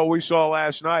based on what we saw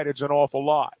last night, it's an awful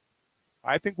lot.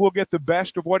 I think we'll get the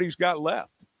best of what he's got left.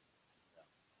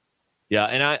 Yeah,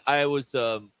 and I was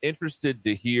interested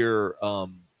to hear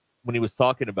when he was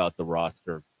talking about the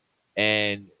roster,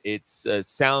 and it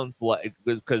sounds like,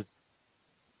 because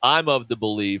I'm of the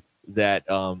belief that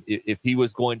if he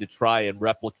was going to try and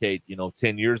replicate,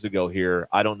 10 years ago here,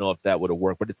 I don't know if that would have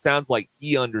worked, but it sounds like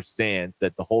he understands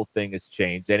that the whole thing has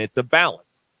changed, and it's a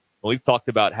balance. And we've talked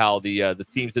about how the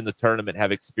teams in the tournament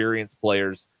have experienced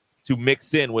players to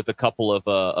mix in with a couple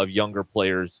of younger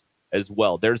players as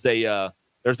well. There's a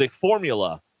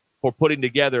formula for putting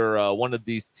together one of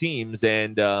these teams,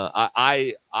 and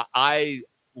I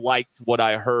liked what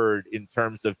I heard in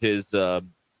terms of his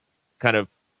kind of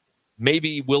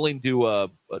maybe willing to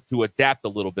adapt a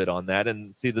little bit on that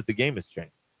and see that the game has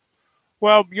changed.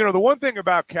 Well, the one thing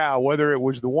about Cal, whether it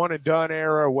was the one and done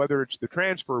era, whether it's the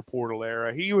transfer portal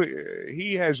era,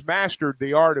 he has mastered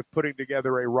the art of putting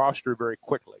together a roster very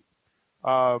quickly.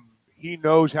 He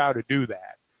knows how to do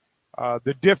that.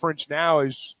 The difference now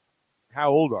is,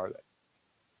 how old are they?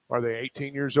 Are they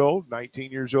 18 years old,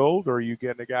 19 years old, or are you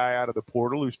getting a guy out of the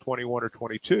portal who's 21 or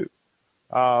 22?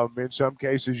 In some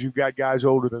cases, you've got guys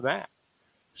older than that.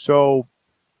 So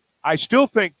I still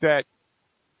think that,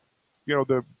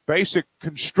 the basic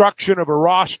construction of a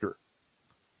roster,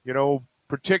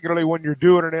 particularly when you're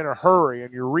doing it in a hurry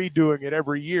and you're redoing it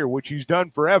every year, which he's done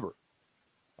forever.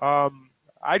 I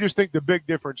just think the big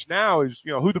difference now is,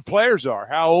 who the players are.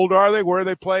 How old are they? Where are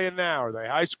they playing now? Are they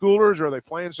high schoolers or are they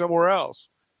playing somewhere else?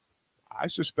 I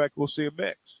suspect we'll see a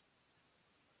mix.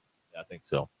 I think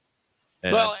so.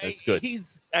 And well, that's good.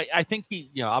 I think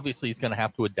obviously he's going to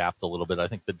have to adapt a little bit. I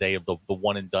think the day of the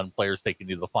one and done players taking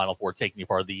you to the Final Four, taking you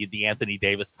part of the Anthony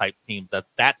Davis type teams,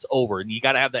 that's over, and you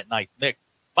got to have that nice mix.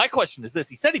 My question is this: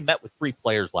 he said he met with 3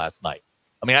 players last night.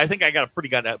 I mean, I think I got a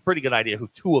pretty good idea who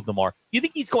 2 of them are. Do you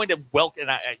think he's going to welcome?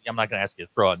 And I'm not going to ask you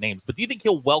to throw out names, but do you think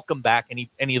he'll welcome back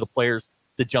any of the players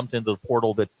that jumped into the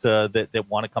portal that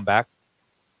want to come back?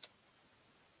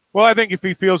 Well, I think if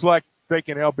he feels like they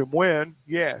can help him win,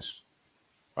 yes.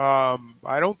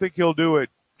 I don't think he'll do it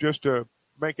just to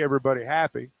make everybody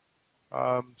happy.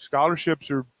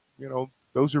 Scholarships are,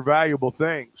 those are valuable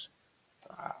things.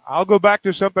 I'll go back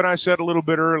to something I said a little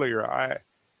bit earlier. I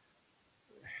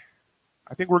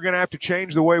think we're going to have to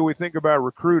change the way we think about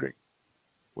recruiting.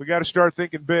 We got to start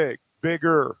thinking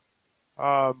bigger.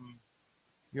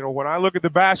 When I look at the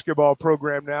basketball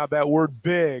program now, that word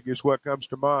big is what comes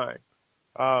to mind.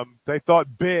 They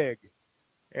thought big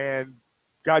and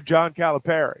got John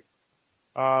Calipari.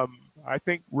 I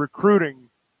think recruiting,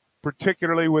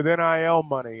 particularly with NIL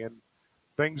money and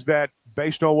things that,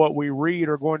 based on what we read,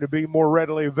 are going to be more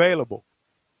readily available.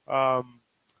 I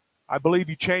believe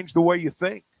you change the way you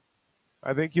think.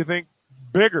 I think you think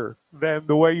bigger than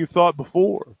the way you thought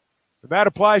before. And that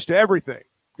applies to everything.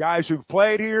 Guys who've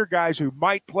played here, guys who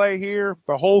might play here,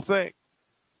 the whole thing.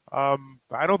 I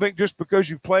don't think just because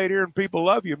you've played here and people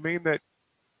love you mean that,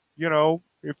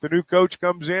 if the new coach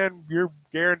comes in, you're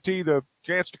guaranteed a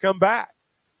chance to come back.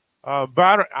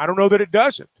 But I don't know that it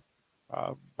doesn't.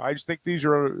 I just think these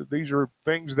are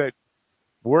things that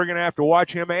we're going to have to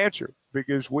watch him answer,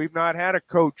 because we've not had a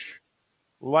coach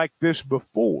like this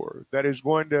before that is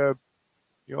going to,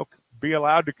 be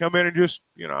allowed to come in and just,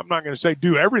 I'm not going to say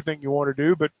do everything you want to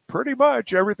do, but pretty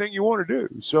much everything you want to do.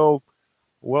 So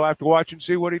we'll have to watch and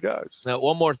see what he does. Now,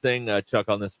 one more thing, Chuck,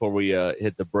 on this before we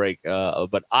hit the break.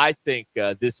 But I think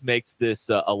this makes this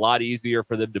a lot easier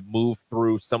for them to move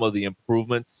through some of the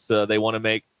improvements they want to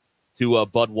make to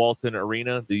Bud Walton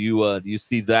Arena. Do you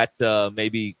see that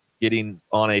maybe getting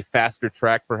on a faster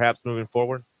track, perhaps moving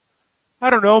forward? I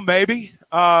don't know, maybe.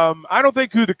 I don't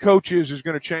think who the coach is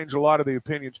going to change a lot of the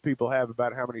opinions people have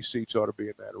about how many seats ought to be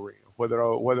in that arena, whether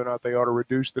or not they ought to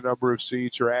reduce the number of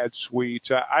seats or add suites.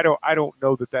 I don't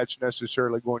know that that's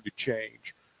necessarily going to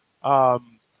change. I'm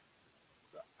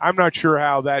not sure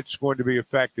how that's going to be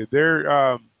affected.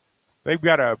 They've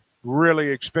got a really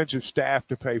expensive staff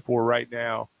to pay for right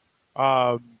now.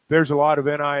 There's a lot of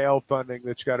NIL funding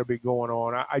that's got to be going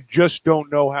on. I just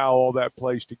don't know how all that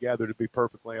plays together, to be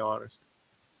perfectly honest.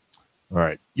 All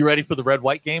right. You ready for the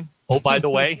red-white game? Oh, by the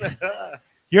way.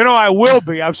 I will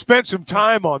be. I've spent some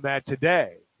time on that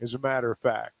today, as a matter of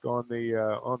fact, on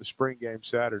the spring game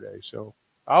Saturday. So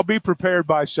I'll be prepared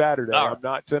by Saturday. Right. I'm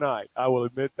not tonight. I will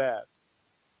admit that.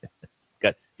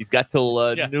 He's got till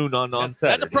noon on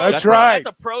Saturday. That's right.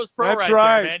 That's a pro's pro that's right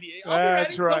right. there, man. I'll be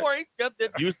ready. Don't worry.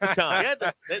 Use the time. Yeah,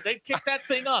 they kick that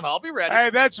thing on. I'll be ready.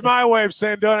 Hey, that's my way of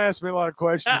saying don't ask me a lot of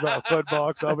questions about football,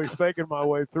 because I'll be faking my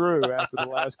way through after the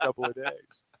last couple of days.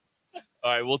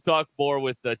 All right, we'll talk more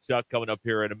with Chuck coming up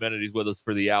here in a minute. He's with us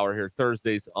for the hour here,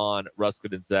 Thursdays on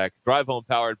Ruscin and Zach. Drive home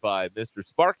powered by Mr.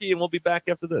 Sparky, and we'll be back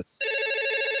after this.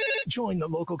 Join the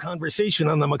local conversation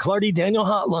on the McClarty Daniel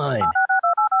hotline.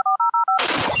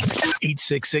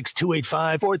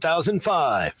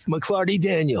 866-285-4005. McClarty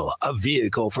Daniel, a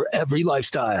vehicle for every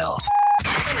lifestyle.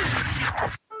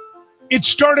 It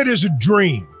started as a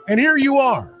dream, and here you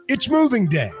are. It's moving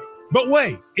day. But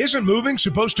wait, isn't moving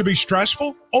supposed to be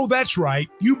stressful? Oh, that's right.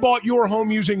 You bought your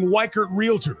home using Weichert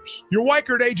Realtors. Your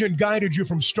Weichert agent guided you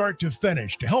from start to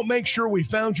finish to help make sure we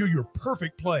found you your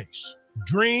perfect place.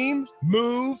 Dream,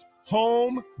 move,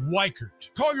 home, Weichert.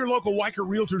 Call your local Weichert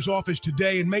Realtors office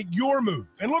today and make your move.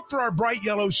 And look for our bright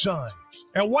yellow signs.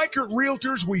 At Weichert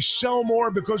Realtors, we sell more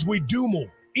because we do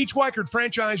more. Each Weichert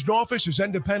franchised office is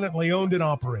independently owned and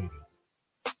operated.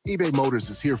 eBay Motors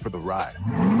is here for the ride.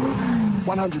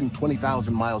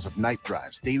 120,000 miles of night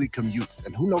drives, daily commutes,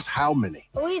 and who knows how many.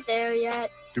 Are we there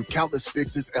yet? Through countless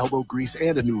fixes, elbow grease,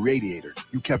 and a new radiator,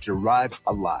 you kept your ride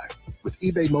alive. With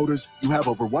eBay Motors, you have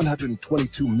over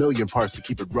 122 million parts to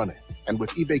keep it running. And with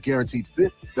eBay Guaranteed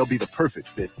Fit, they'll be the perfect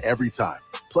fit every time.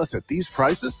 Plus, at these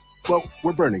prices, well,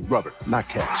 we're burning rubber, not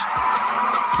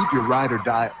cash. Keep your ride or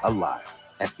die alive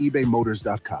at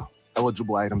ebaymotors.com.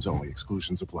 Eligible items only.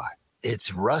 Exclusions apply.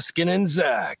 It's Ruscin and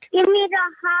Zach. Give me the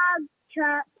hug,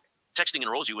 Chuck. Texting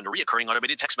enrolls you into recurring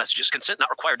automated text messages. Consent not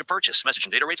required to purchase. Message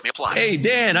and data rates may apply. Hey,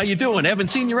 Dan, how you doing? Haven't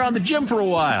seen you around the gym for a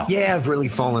while. Yeah, I've really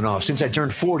fallen off. Since I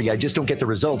turned 40, I just don't get the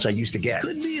results I used to get.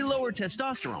 Could be lower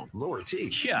testosterone. Lower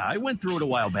T? Yeah, I went through it a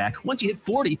while back. Once you hit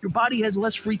 40, your body has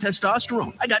less free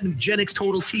testosterone. I got Nugenix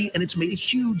Total T, and it's made a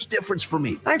huge difference for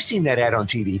me. I've seen that ad on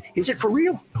TV. Is it for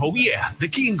real? Oh, yeah. The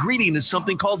key ingredient is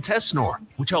something called Tesnor,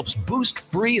 which helps boost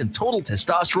free and total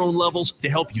testosterone levels to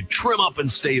help you trim up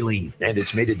and stay lean. And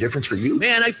it's made a difference for you?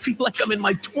 Man, I feel like I'm in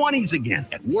my 20s again,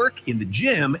 at work, in the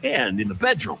gym, and in the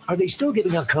bedroom. Are they still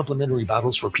giving out complimentary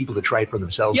bottles for people to try it for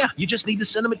themselves? Yeah, you just need to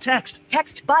send them a text.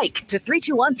 Text BIKE to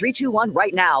 321-321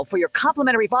 right now for your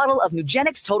complimentary bottle of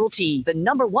Nugenix Total T, the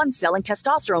 #1 selling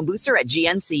testosterone booster at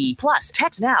GNC. Plus,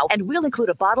 text now and we'll include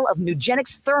a bottle of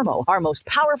Nugenix Thermo, our most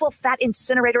powerful fat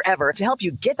incinerator refrigerator ever to help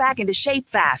you get back into shape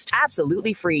fast.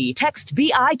 Absolutely free. Text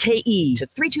BIKE to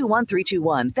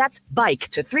 321321. That's BIKE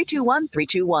to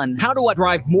 321321. How do I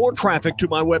drive more traffic to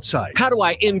my website? How do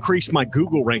I increase my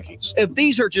Google rankings? If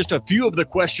these are just a few of the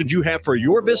questions you have for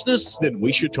your business, then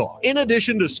we should talk. In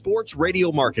addition to sports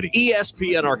radio marketing,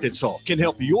 ESPN Arkansas can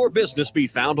help your business be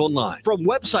found online. From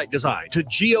website design to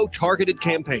geo-targeted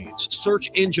campaigns, search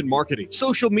engine marketing,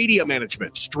 social media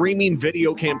management, streaming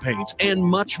video campaigns, and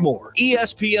much more.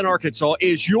 ESPN Arkansas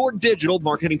is your digital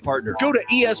marketing partner. Go to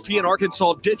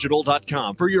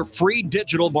espnarkansasdigital.com for your free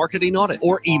digital marketing audit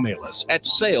or email us at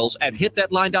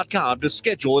sales@hitthatline.com to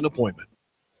schedule an appointment.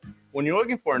 When you're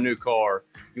looking for a new car,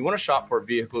 you want to shop for a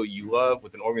vehicle you love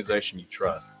with an organization you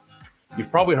trust. You've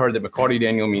probably heard that McCarty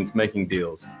Daniel means making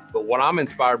deals, but what I'm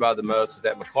inspired by the most is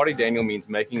that McCarty Daniel means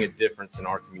making a difference in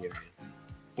our community.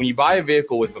 When you buy a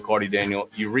vehicle with McCarty Daniel,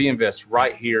 you reinvest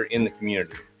right here in the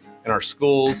community, in our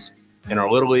schools, in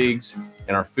our little leagues,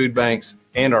 in our food banks,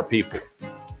 and our people.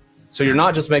 So you're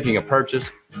not just making a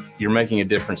purchase, you're making a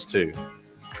difference too.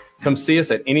 Come see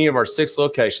us at any of our 6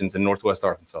 locations in Northwest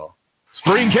Arkansas.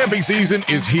 Spring camping season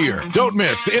is here. Don't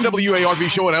miss the NWA RV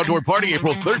Show and Outdoor Party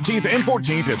April 13th and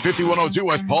 14th at 5102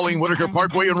 West Pauline Whitaker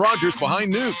Parkway in Rogers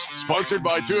behind Nukes. Sponsored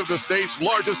by 2 of the state's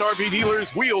largest RV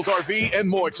dealers, Wheels RV and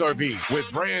Moix RV,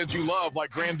 with brands you love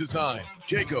like Grand Design,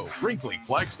 Jayco, Brinkley,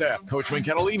 Flagstaff, Coachman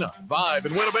Catalina, Vibe,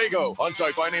 and Winnebago.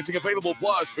 On-site financing available,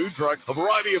 plus food trucks, a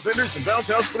variety of vendors, and bounce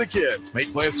house for the kids.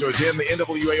 Make plans to attend the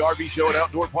NWA RV Show and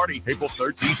Outdoor Party April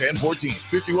 13th and 14th.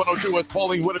 5102 West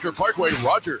Pauline Whitaker Parkway,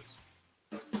 Rogers.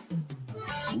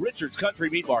 Richard's Country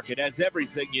Meat Market has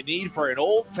everything you need for an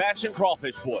old-fashioned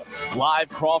crawfish boil. Live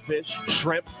crawfish,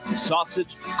 shrimp,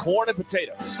 sausage, corn, and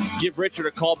potatoes. Give Richard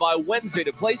a call by Wednesday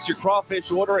to place your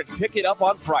crawfish order and pick it up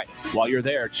on Friday. While you're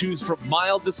there, choose from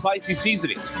mild to spicy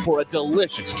seasonings for a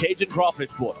delicious Cajun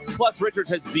crawfish boil. Plus, Richard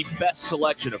has the best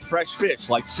selection of fresh fish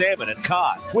like salmon and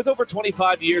cod. With over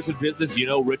 25 years in business, you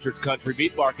know Richard's Country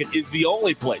Meat Market is the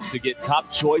only place to get top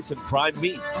choice and prime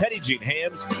meat, Petit Jean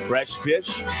hams, fresh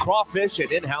fish, crawfish, and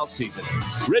in-house seasoning.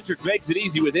 Richard makes it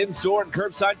easy with in-store and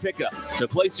curbside pickup. To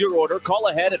place your order, call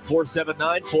ahead at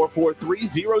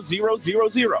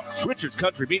 479-443-0000. Richard's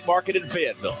Country Meat Market in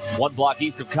Fayetteville, 1 block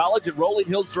east of College and Rolling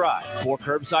Hills Drive. For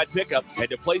curbside pickup and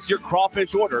to place your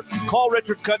crawfish order, call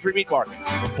Richard's Country Meat Market,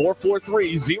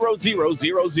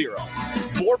 443-0000.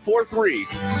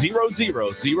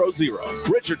 443-0000.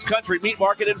 Richard's Country Meat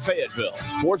Market in Fayetteville,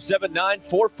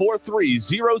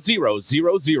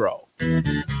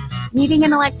 479-443-0000. Needing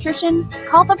an electrician?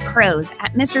 Call the pros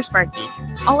at Mr. Sparky.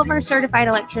 All of our certified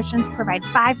electricians provide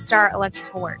 5-star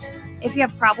electrical work. If you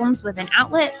have problems with an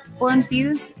outlet, blown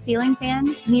fuse, ceiling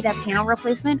fan, need a panel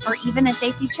replacement, or even a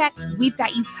safety check, we've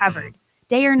got you covered.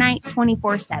 Day or night,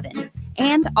 24/7.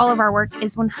 And all of our work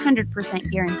is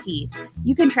 100% guaranteed.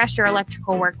 You can trust your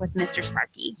electrical work with Mr.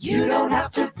 Sparky. You don't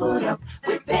have to put up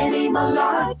with any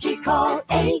malarkey. Call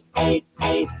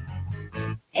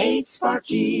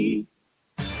 888-8-SPARKY.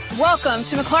 Welcome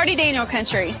to McClarty Daniel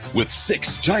Country. With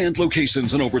 6 giant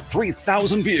locations and over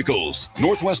 3,000 vehicles,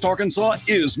 Northwest Arkansas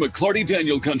is McClarty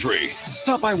Daniel Country.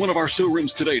 Stop by one of our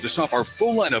showrooms today to shop our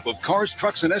full lineup of cars,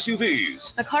 trucks, and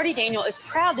SUVs. McClarty Daniel is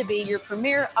proud to be your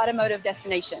premier automotive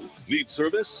destination. Need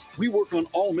service? We work on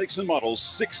all makes and models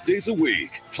 6 days a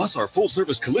week. Plus, our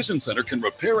full-service collision center can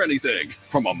repair anything,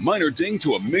 from a minor ding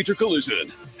to a major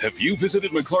collision. Have you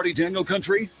visited McClarty Daniel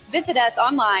Country? Visit us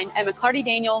online at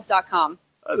McClartyDaniel.com.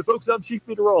 Hi, the folks. I'm Chief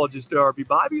Meteorologist RB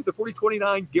Bobby with the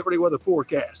 4029 Get Ready Weather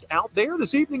Forecast. Out there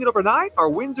this evening and overnight, our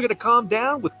winds are going to calm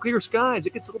down with clear skies.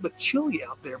 It gets a little bit chilly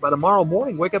out there by tomorrow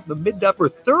morning. Wake up in the mid to upper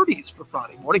 30s for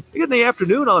Friday morning. In the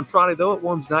afternoon on Friday, though, it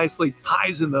warms nicely.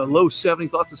 Highs in the low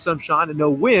 70s, lots of sunshine and no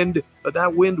wind. But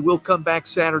that wind will come back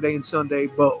Saturday and Sunday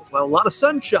both. Well, a lot of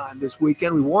sunshine this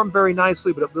weekend. We warm very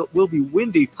nicely, but it will be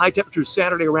windy. High temperatures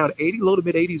Saturday around 80, low to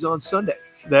mid 80s on Sunday.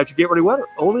 That's your Get Ready Weather,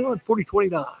 only on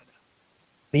 4029.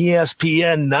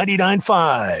 ESPN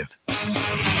 99.5.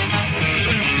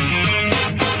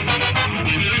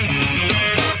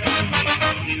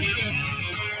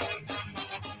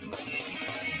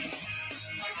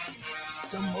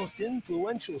 The most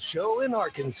influential show in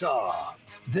Arkansas.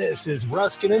 This is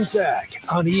Ruscin and Zach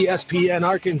on ESPN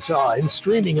Arkansas and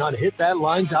streaming on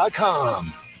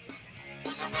hitthatline.com.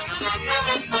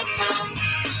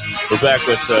 We're back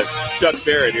with Chuck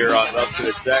Barrett here on Ruscin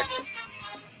and Zach.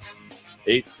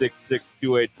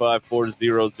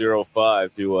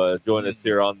 866-285-4005 to join us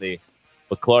here on the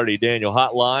McClarty Daniel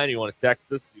hotline. You want to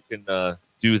text us, you can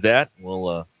do that.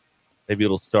 We'll maybe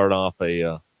it'll start off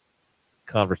a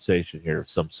conversation here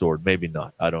of some sort. Maybe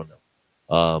not. I don't know.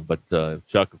 But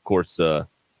Chuck, of course,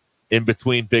 in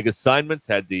between big assignments.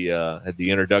 Had the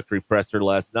introductory presser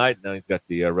last night. Now he's got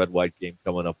the red-white game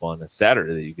coming up on a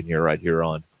Saturday that you can hear right here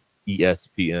on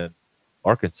ESPN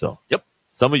Arkansas. Yep.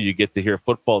 Some of you get to hear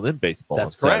football and then baseball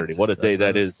on Saturday. Correct. What a day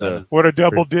that is. What a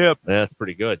double dip. That's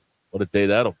pretty good. What a day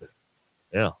that'll be.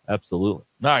 Yeah, absolutely.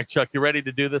 All right, Chuck, you ready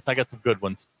to do this? I got some good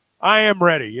ones. I am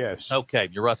ready, yes. Okay,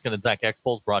 your Ruscin and Zach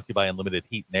X-Pulse brought to you by Unlimited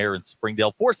Heat and Air in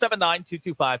Springdale.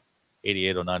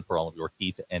 479-225-8809 for all of your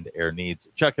heat and air needs.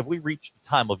 Chuck, have we reached the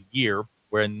time of year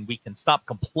when we can stop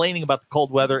complaining about the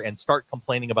cold weather and start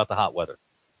complaining about the hot weather?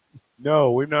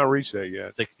 No, we've not reached that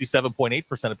yet.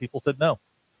 67.8% of people said no.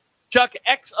 Chuck,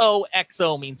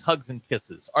 XOXO means hugs and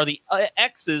kisses. Are the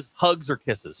X's hugs or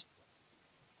kisses?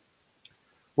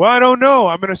 Well, I don't know.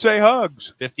 I'm going to say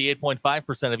hugs.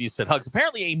 58.5% of you said hugs.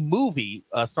 Apparently, a movie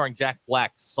starring Jack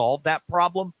Black solved that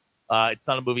problem. It's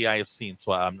not a movie I have seen,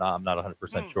 so I'm not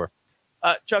 100% sure.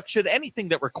 Chuck, should anything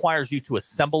that requires you to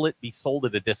assemble it be sold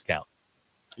at a discount?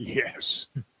 Yes.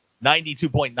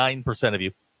 92.9% of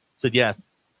you said yes.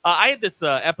 I had this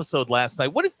episode last night.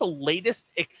 What is the latest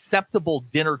acceptable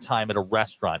dinner time at a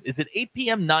restaurant? Is it 8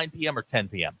 p.m., 9 p.m., or 10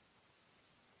 p.m.?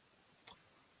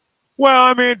 Well,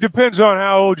 I mean, it depends on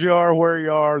how old you are, where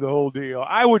you are, the whole deal.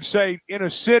 I would say in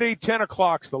a city, 10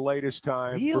 o'clock's the latest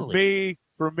time. Really?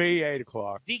 For me, 8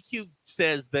 o'clock. DQ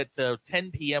says that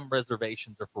 10 p.m.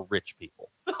 reservations are for rich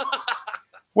people.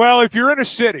 Well, if you're in a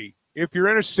city, 10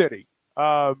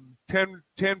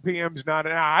 p.m. is not.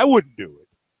 I wouldn't do it,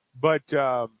 but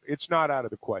it's not out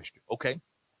of the question. Okay.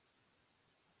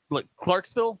 Look,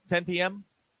 Clarksville, 10 p.m.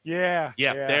 Yeah,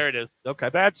 there it is. Okay,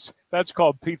 that's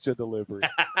called pizza delivery.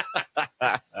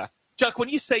 Chuck, when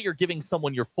you say you're giving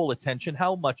someone your full attention,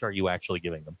 how much are you actually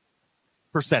giving them,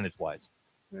 percentage-wise?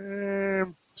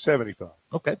 75.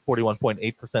 Okay,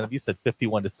 41.8% of you said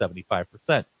 51 to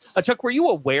 75%. Chuck, were you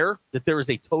aware that there is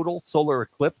a total solar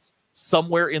eclipse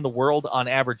somewhere in the world on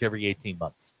average every 18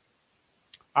 months?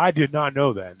 I did not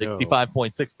know that.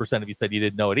 65.6% of you said you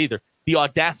didn't know it either. The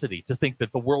audacity to think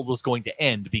that the world was going to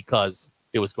end because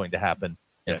it was going to happen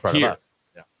in front of us.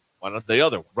 Yeah. Why not the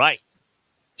other one? Right.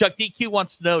 Chuck, DQ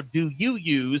wants to know, do you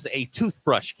use a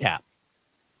toothbrush cap?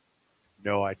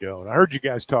 No, I don't. I heard you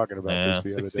guys talking about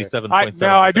this the other day. 67.7%.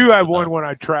 Now, I do have one when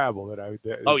I travel that I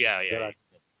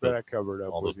covered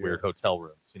up. All those weird hotel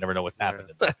rooms. You never know what's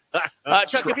happening.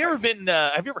 Chuck, have you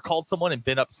ever called someone and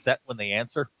been upset when they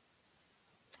answer?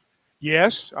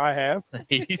 Yes, I have.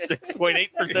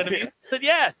 86.8% of you said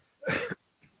yes.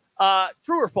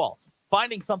 True or false?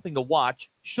 Finding something to watch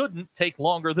shouldn't take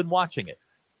longer than watching it.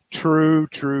 True.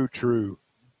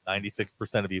 96%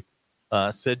 of you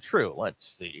said true. Let's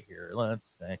see here. I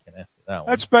can ask you that one.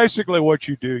 That's basically what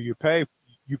you do. You pay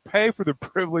for the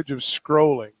privilege of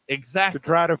scrolling. Exactly. To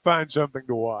try to find something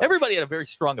to watch. Everybody had a very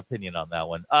strong opinion on that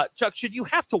one. Chuck, should you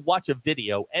have to watch a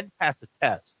video and pass a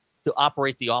test to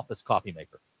operate the office coffee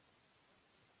maker?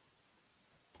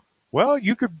 Well,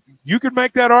 you could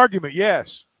make that argument,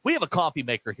 yes. We have a coffee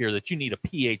maker here that you need a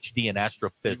PhD in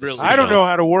astrophysics. I don't know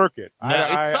how to work it. No,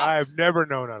 it sucks. I've never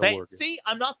known how to work it. See,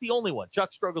 I'm not the only one.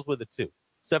 Chuck struggles with it too.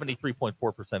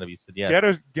 73.4% of you said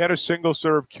yes. Get a single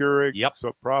serve Keurig. Yep.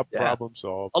 So problem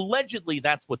solved. Allegedly,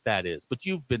 that's what that is. But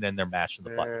you've been in there mashing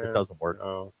the buttons. It doesn't work.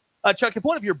 No. Chuck, if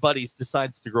one of your buddies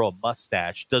decides to grow a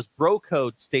mustache, does bro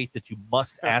code state that you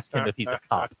must ask him if he's a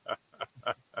cop?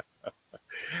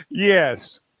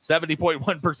 Yes.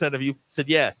 70.1% of you said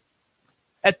yes.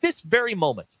 At this very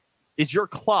moment, is your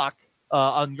clock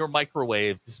on your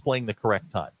microwave displaying the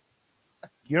correct time?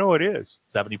 You know it is.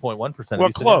 70.1% of you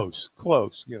said close. yes.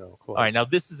 Close. All right, now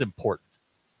this is important,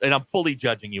 and I'm fully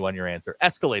judging you on your answer.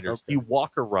 Escalators, do you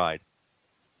walk or ride?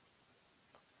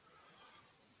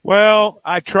 Well,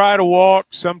 I try to walk.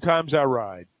 Sometimes I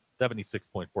ride.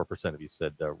 76.4% of you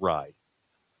said ride.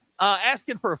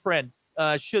 Asking for a friend,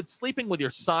 should sleeping with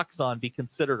your socks on be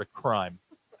considered a crime?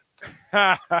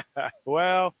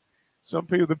 Well,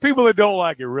 the people that don't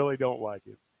like it really don't like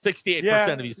it.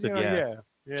 68% of you said yes.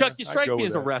 Yeah, Chuck, you strike me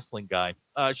as a wrestling guy.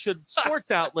 Should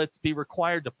sports outlets be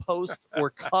required to post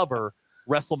or cover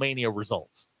WrestleMania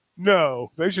results?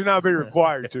 No, they should not be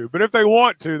required to. But if they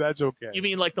want to, that's okay. You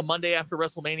mean like the Monday after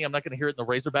WrestleMania? I'm not going to hear it in the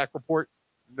Razorback report?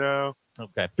 No.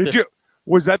 Okay.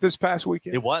 Was that this past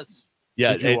weekend? It was.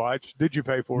 Yeah. Did you watch? Did you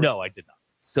pay for it? No, I did not.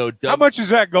 So how much is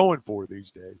that going for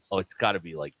these days? Oh, it's got to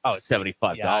be like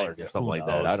 $75 or something like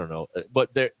that. I don't know.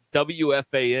 But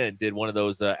WFAN did one of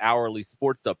those hourly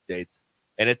sports updates,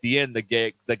 and at the end,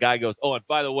 the guy goes, "Oh, and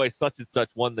by the way, such and such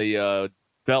won the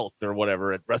belt or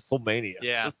whatever at WrestleMania."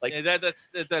 Yeah, like that's.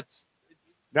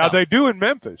 Now they do in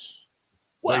Memphis.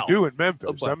 Well, they do in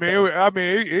Memphis. I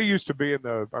mean, it used to be in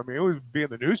the. I mean, it would be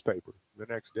in the newspaper the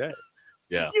next day.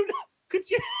 Yeah.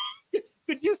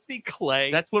 Could you see Clay?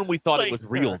 That's when we thought it was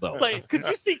real, though. Could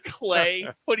you see Clay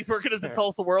when he's working at the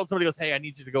Tulsa World? Somebody goes, "Hey, I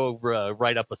need you to go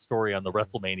write up a story on the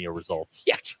WrestleMania results."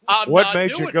 Yeah, what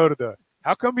made you go to the?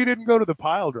 How come you didn't go to the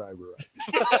pile driver?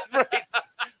 Right.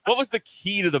 What was the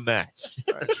key to the match?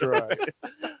 That's right.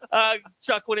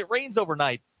 Chuck, when it rains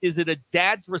overnight, is it a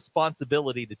dad's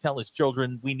responsibility to tell his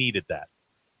children we needed that?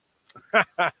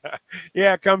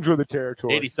 Yeah, it comes with the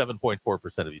territory.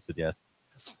 87.4% of you said yes.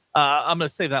 I'm going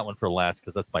to save that one for last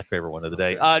because that's my favorite one of the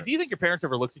day. Do you think your parents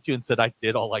ever looked at you and said, "I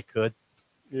did all I could"?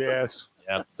 Yes.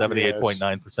 Yeah,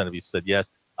 78.9% of you said yes.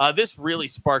 This really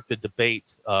sparked a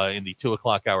debate in the 2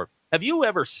 o'clock hour. Have you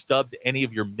ever stubbed any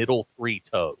of your middle 3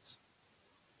 toes?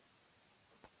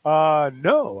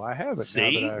 No, I haven't.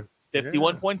 See,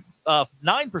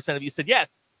 51.9% of you said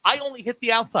yes. I only hit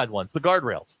the outside ones, the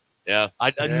guardrails. Yeah, I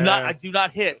do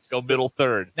not hit. Let's go middle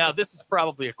third. Now, this is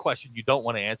probably a question you don't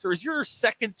want to answer. Is your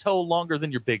second toe longer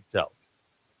than your big toe?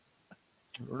 I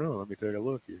don't know. Let me take a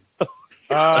look here.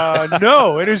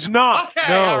 No, it is not.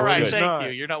 Okay, no, all right. it is Thank not.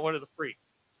 you. You're not one of the freaks.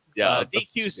 Yeah,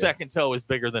 DQ's second toe is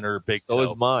bigger than her big toe.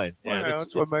 So is mine. Yeah,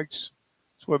 that's what makes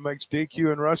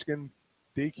DQ and Ruscin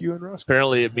DQ and Ruscin.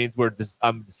 Apparently, it means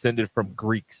I'm descended from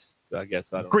Greeks. So I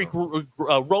guess I don't Greek know.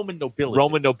 Roman nobility.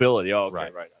 Roman nobility. Oh, okay,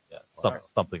 right. Yeah,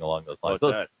 something along those lines.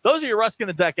 Those are your Ruskin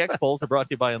and Zach X polls. They're brought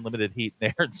to you by Unlimited Heat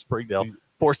and Air in Springdale.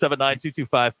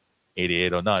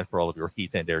 479-225-8809 for all of your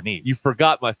heat and air needs. You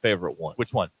forgot my favorite one.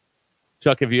 Which one?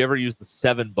 Chuck, have you ever used the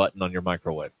 7 button on your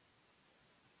microwave?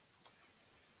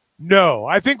 No,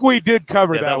 I think we did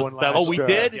cover that one last time. Oh, we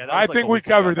did? Yeah, I think we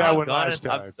covered that one last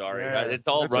time. I'm sorry. Yeah. It's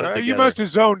all That's run right. together. You must have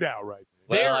zoned out right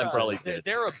Well, I probably did.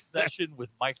 Their obsession with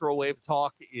microwave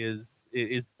talk is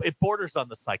it borders on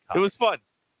the psychotic. It was fun.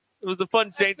 It was a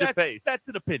fun change of pace. That's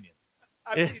an opinion.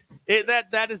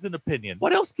 That is an opinion.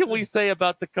 What else can we say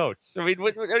about the coach? I mean,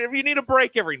 you need a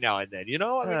break every now and then, you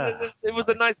know? I mean, it was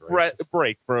a nice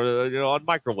break for on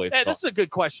microwave. Yeah, this is a good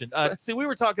question. See, we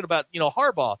were talking about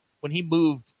Harbaugh when he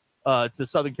moved to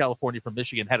Southern California from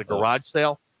Michigan, had a garage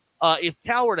sale. If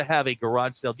Cal were to have a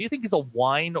garage sale, do you think he's a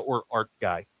wine or art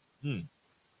guy?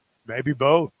 Maybe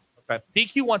both. Okay.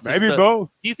 DQ wants maybe both.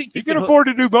 Do you think he can afford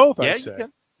to do both? Yeah, I'd say. you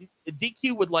can.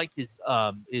 DQ would like his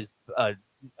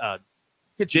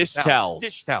dish towels.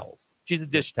 Dish towels. She's a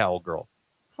dish towel girl.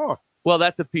 Huh. Well,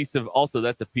 that's a piece of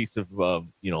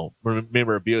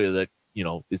memorabilia that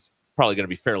is probably going to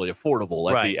be fairly affordable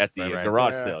at the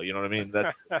garage sale. You know what I mean?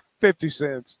 That's 50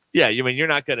 cents. Yeah, I mean, you're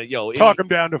not going to talk them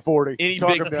down to 40. Any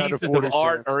big pieces of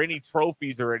art or any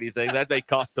trophies or anything that may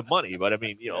cost some money. But I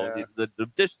mean, the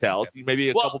dish towels, maybe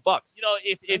a couple bucks.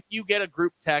 If you get a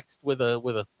group text with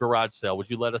a garage sale, would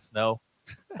you let us know?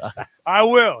 I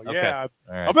will. Okay. Yeah,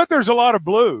 right. I bet there's a lot of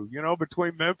blue.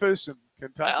 Between Memphis and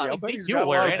Kentucky. I bet he's got a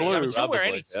lot of blue. You'll wear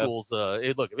any schools.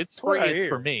 Look, if it's free, it's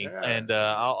for me, and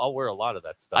I'll wear a lot of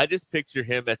that stuff. I just picture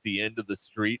him at the end of the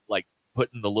street, like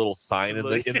putting the little sign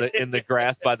in the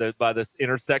grass by this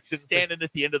intersection, standing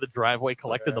at the end of the driveway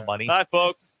collecting the money. Hi,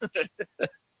 folks.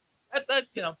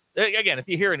 Again, if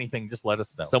you hear anything, just let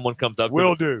us know. Someone comes up.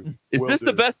 Will do. Is this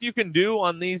the best you can do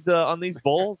on these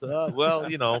bowls? Well,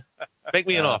 make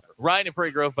me an offer. Ryan in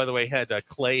Prairie Grove, by the way, had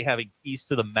Clay having keys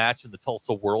to the match in the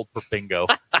Tulsa World for bingo.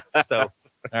 So, all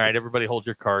right, everybody, hold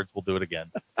your cards. We'll do it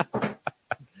again.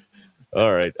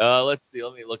 All right. Let's see.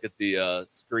 Let me look at the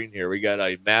screen here. We got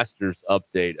a Masters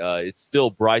update. It's still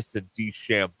Bryson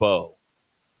DeChambeau.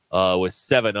 With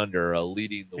 7 under,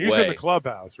 leading the way. He's in the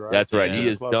clubhouse, right? That's right. He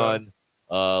is done.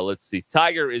 Let's see.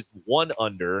 Tiger is 1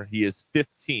 under. He is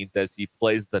 15th as he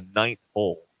plays the 9th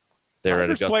hole.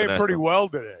 Tiger's playing pretty well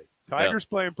today. Tiger's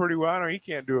playing pretty well. I know he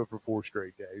can't do it for 4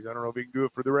 straight days. I don't know if he can do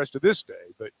it for the rest of this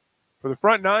day, but for the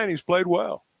front 9, he's played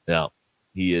well. Yeah,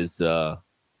 he is got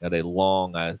a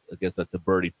long. I guess that's a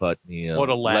birdie putt. He what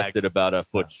a lag. left it about a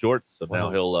foot short, so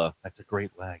now he'll. That's a great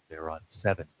lag there on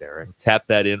 7, Derek. Tap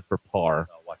that in for par.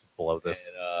 Watch it below this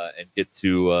and get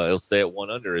to. He'll stay at 1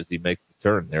 under as he makes the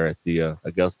turn there at the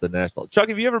Augusta National. Chuck,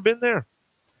 have you ever been there?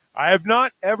 I have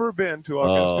not ever been to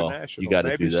Augusta National. You got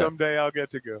to do that. Maybe someday I'll get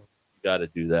to go. You got to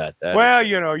do that. Well,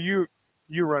 you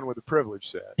run with a privilege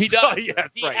set. He does.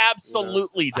 He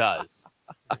absolutely does.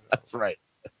 That's right.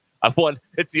 I've won.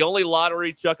 It's the only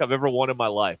lottery, Chuck, I've ever won in my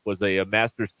life was a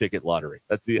Masters ticket lottery.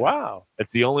 That's the wow.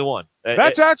 That's the only one.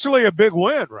 That's actually a big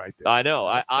win, right there. I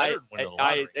know. I'll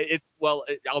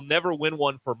never win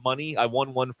one for money. I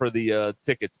won one for the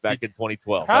tickets back in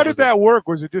 2012. How did that work?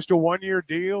 Was it just a 1-year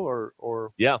deal,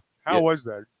 or? Yeah, How was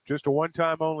that? Just a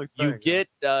one-time only thing? You get,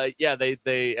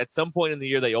 they at some point in the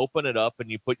year, they open it up and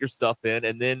you put your stuff in,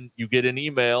 and then you get an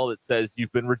email that says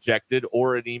you've been rejected,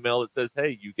 or an email that says,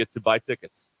 hey, you get to buy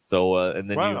tickets. So, and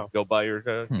then you go buy your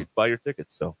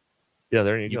tickets. So, yeah,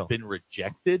 there you go. You've been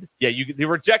rejected? Yeah, the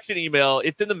rejection email,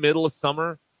 it's in the middle of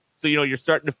summer. So, you're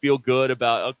starting to feel good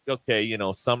about, okay,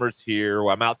 summer's here,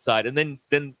 or I'm outside. And then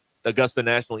Augusta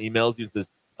National emails you and says,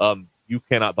 you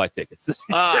cannot buy tickets.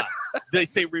 They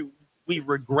say we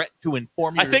regret to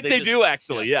inform you. I think they do,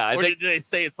 actually. Yeah. Or did they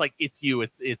say it's like, it's you,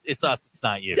 it's us, it's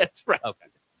not you? That's right. Okay.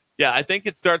 Yeah, I think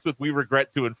it starts with, we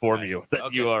regret to inform you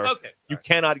that you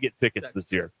cannot get tickets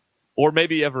this year, or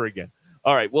maybe ever again.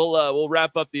 All right, we'll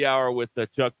wrap up the hour with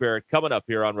Chuck Barrett coming up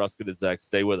here on Ruscin and Zach.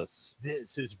 Stay with us.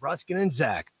 This is Ruscin and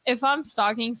Zach. If I'm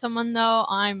stalking someone, though,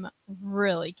 I'm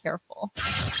really careful.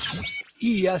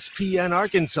 ESPN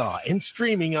Arkansas and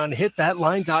streaming on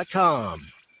hitthatline.com.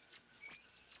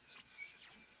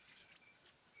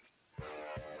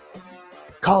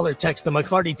 Call or text the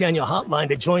McClarty Daniel hotline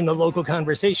to join the local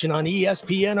conversation on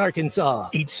ESPN Arkansas.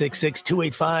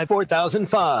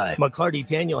 866-285-4005. McClarty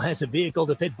Daniel has a vehicle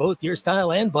to fit both your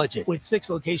style and budget. With 6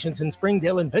 locations in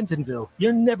Springdale and Bentonville,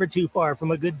 you're never too far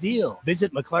from a good deal.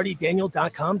 Visit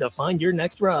McClartyDaniel.com to find your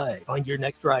next ride. Find your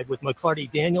next ride with McClarty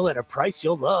Daniel at a price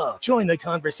you'll love. Join the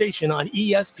conversation on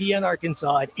ESPN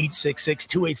Arkansas at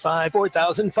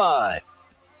 866-285-4005.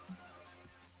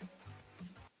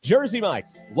 Jersey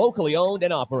Mike's, locally owned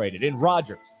and operated in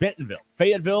Rogers, Bentonville,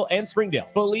 Fayetteville, and Springdale,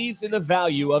 believes in the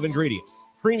value of ingredients,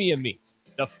 premium meats,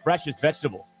 the freshest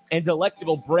vegetables, and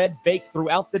delectable bread baked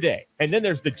throughout the day. And then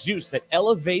there's the juice that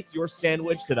elevates your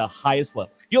sandwich to the highest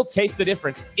level. You'll taste the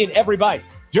difference in every bite.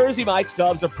 Jersey Mike's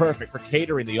subs are perfect for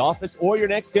catering the office or your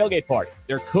next tailgate party.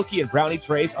 Their cookie and brownie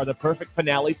trays are the perfect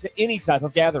finale to any type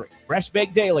of gathering. Fresh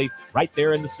baked daily, right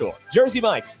there in the store. Jersey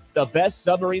Mike's, the best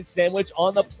submarine sandwich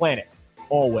on the planet.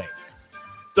 Always.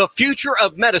 The future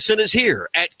of medicine is here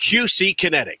at QC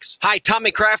Kinetics. Hi,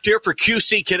 Tommy Kraft here for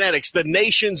QC Kinetics, the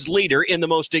nation's leader in the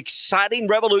most exciting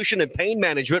revolution in pain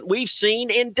management we've seen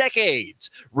in decades.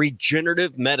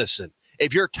 Regenerative medicine.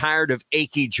 If you're tired of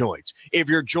achy joints, if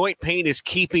your joint pain is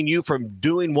keeping you from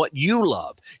doing what you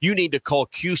love, you need to call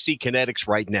QC Kinetics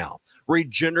right now.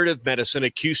 Regenerative medicine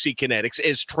at QC Kinetics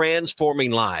is transforming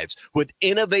lives with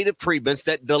innovative treatments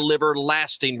that deliver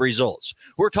lasting results.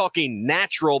 We're talking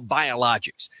natural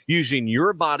biologics, using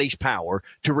your body's power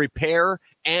to repair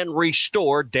and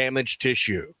restore damaged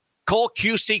tissue. Call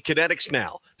QC Kinetics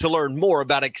now to learn more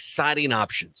about exciting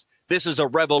options. This is a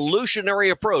revolutionary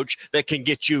approach that can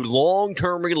get you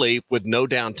long-term relief with no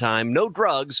downtime, no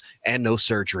drugs, and no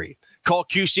surgery. Call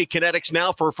QC Kinetics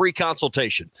now for a free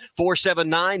consultation.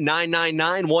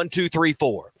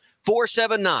 479-999-1234.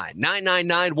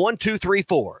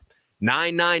 479-999-1234.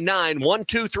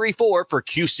 999-1234 for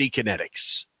QC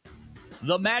Kinetics.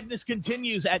 The madness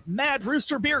continues at Mad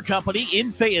Rooster Beer Company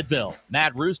in Fayetteville.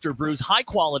 Mad Rooster brews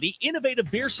high-quality, innovative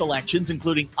beer selections,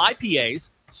 including IPAs,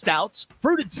 stouts,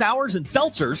 fruited sours, and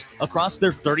seltzers across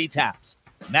their 30 taps.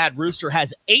 Mad Rooster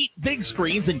has 8 big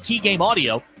screens and key game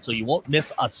audio, so you won't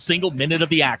miss a single minute of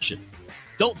the action.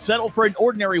 Don't settle for an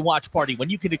ordinary watch party when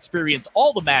you can experience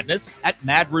all the madness at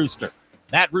Mad Rooster.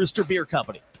 Mad Rooster Beer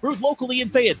Company, brewed locally in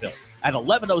Fayetteville at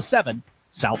 1107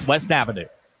 Southwest Avenue.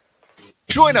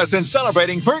 Join us in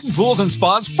celebrating Burton Pools and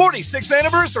Spa's 46th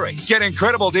anniversary. Get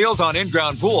incredible deals on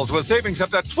in-ground pools with savings up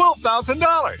to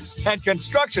 $12,000 and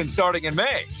construction starting in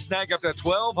May. Snag up to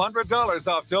 $1,200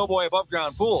 off Doughboy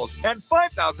above-ground pools and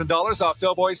 $5,000 off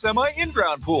Doughboy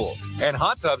semi-in-ground pools. And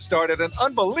hot tubs start at an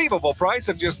unbelievable price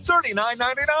of just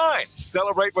 $39.99.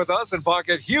 Celebrate with us and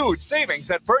pocket huge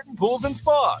savings at Burton Pools and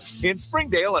Spas in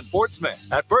Springdale and Fort Smith.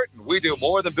 At Burton, we do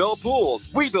more than build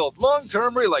pools. We build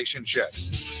long-term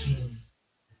relationships.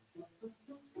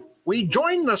 We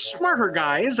join the smarter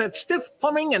guys at Stiff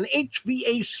Plumbing and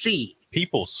HVAC.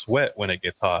 People sweat when it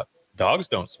gets hot. Dogs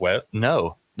don't sweat.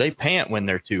 No, they pant when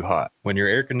they're too hot. When your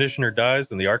air conditioner dies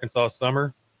in the Arkansas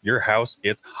summer, your house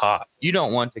gets hot. You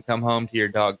don't want to come home to your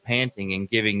dog panting and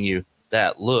giving you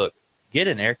that look. Get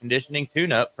an air conditioning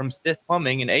tune-up from Stiff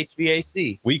Plumbing and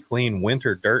HVAC. We clean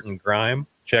winter dirt and grime,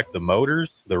 check the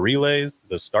motors, the relays,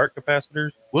 the start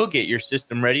capacitors. We'll get your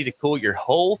system ready to cool your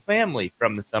whole family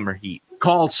from the summer heat.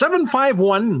 Call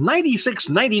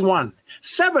 751-9691,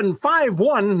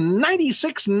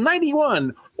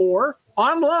 751-9691, or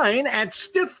online at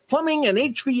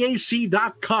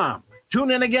stiffplumbingandhvac.com.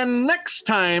 Tune in again next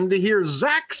time to hear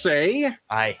Zach say,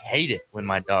 I hate it when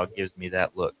my dog gives me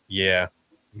that look. Yeah,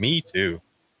 me too.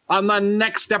 On the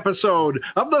next episode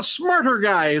of the Smarter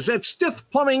Guys at Stiff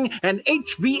Plumbing and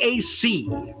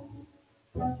HVAC.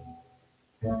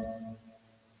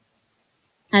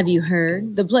 Have you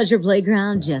heard? The Pleasure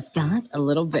Playground just got a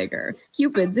little bigger.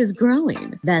 Cupid's is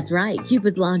growing. That's right.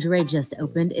 Cupid's Lingerie just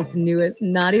opened its newest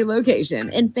naughty location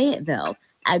in Fayetteville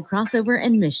at Crossover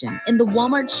and Mission in the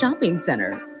Walmart Shopping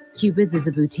Center. Cupid's is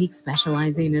a boutique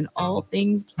specializing in all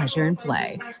things pleasure and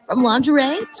play, from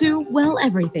lingerie to, well,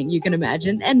 everything you can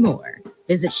imagine and more.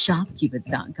 Visit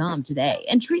shopcupids.com today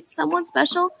and treat someone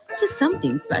special to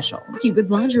something special. Cupid's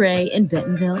Lingerie in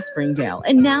Bentonville, Springdale,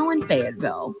 and now in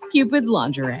Fayetteville. Cupid's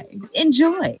Lingerie.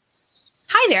 Enjoy.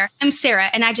 Hi there, I'm Sarah,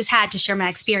 and I just had to share my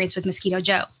experience with Mosquito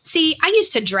Joe. See, I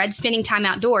used to dread spending time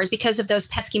outdoors because of those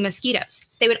pesky mosquitoes.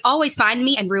 They would always find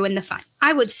me and ruin the fun.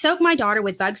 I would soak my daughter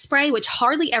with bug spray, which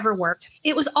hardly ever worked.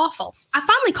 It was awful. I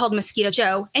finally called Mosquito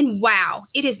Joe, and wow,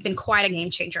 it has been quite a game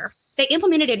changer. They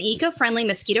implemented an eco-friendly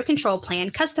mosquito control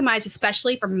plan customized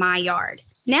especially for my yard.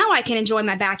 Now I can enjoy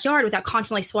my backyard without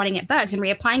constantly swatting at bugs and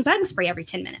reapplying bug spray every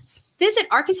 10 minutes. Visit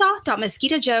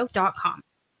arkansas.mosquitojoe.com.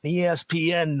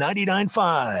 ESPN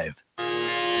 99.5.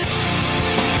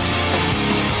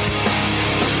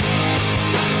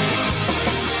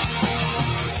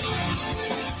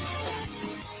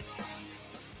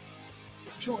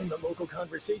 Join the local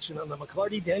conversation on the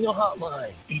McClarty Daniel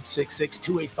Hotline,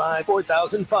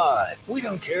 866-285-4005. We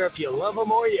don't care if you love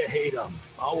them or you hate them.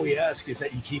 All we ask is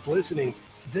that you keep listening.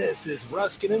 This is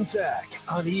Ruscin and Zach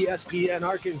on ESPN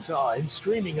Arkansas and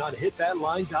streaming on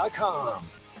hitthatline.com.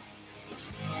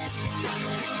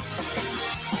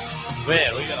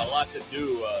 Man, we got a lot to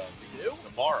do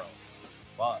tomorrow.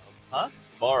 Huh?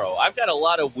 Tomorrow. I've got a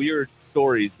lot of weird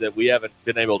stories that we haven't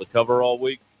been able to cover all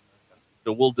week.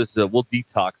 So we'll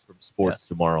detox from sports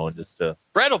tomorrow and just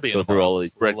Brett will be go through all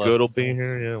these. Brett Good will be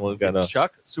here. Yeah, we've got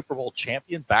Chuck, Super Bowl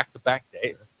champion, back-to-back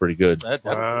days. Pretty good.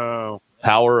 Wow.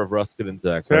 Power of Ruskin and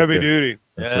Zach. It's heavy duty.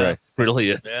 That's right.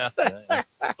 Really is. Yeah.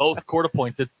 Both court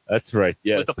appointed. That's right.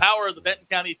 Yes. With the power of the Benton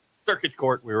County Circuit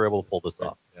Court, we were able to pull this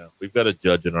off. Yeah, we've got a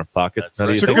judge in our pocket. It's a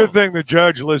good thing the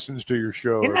judge listens to your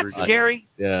show. Isn't that scary?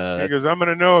 Yeah. Because I'm going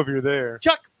to know if you're there.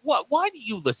 Chuck, why do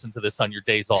you listen to this on your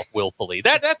days off willfully?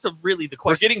 That's really the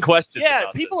question. We're getting questions. Yeah,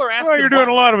 people are asking. Well, you're doing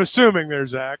a lot of assuming there,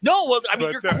 Zach. No, well, I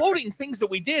mean, you're quoting things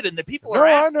that we did, and the people No, are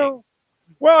asking. I know.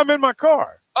 Well, I'm in my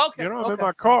car. Okay. I'm in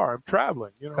my car. I'm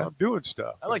traveling. I'm doing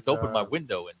stuff. I like to open my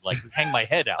window and hang my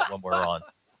head out when we're on.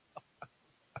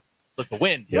 Let the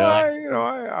wind.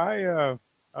 Yeah.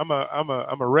 I'm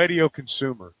a radio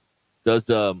consumer. Does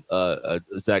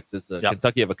Zach? Does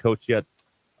Kentucky have a coach yet?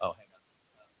 Oh, hang on.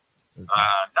 No,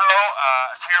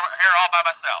 here all by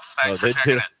myself. Thanks for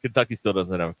checking in. Kentucky still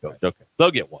doesn't have a coach. Okay, they'll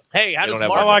get one. Hey, how does I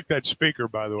like that speaker,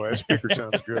 by the way. That speaker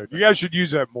sounds good. You guys should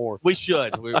use that more. We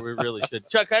should. We really should.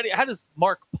 Chuck, how does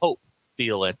Mark Pope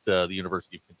feel at the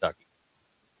University of Kentucky?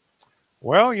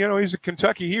 Well, he's a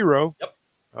Kentucky hero. Yep.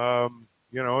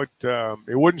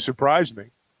 It wouldn't surprise me.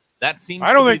 That seems.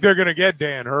 I don't think they're going to get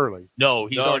Dan Hurley. No,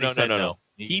 he's already said no.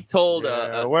 He told.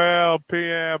 But I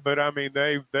mean,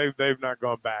 they've not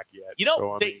gone back yet.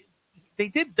 They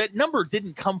did. That number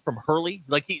didn't come from Hurley.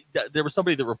 There was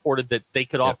somebody that reported that they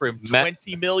could offer him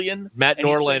 $20 million. Matt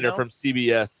Norlander from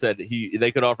CBS said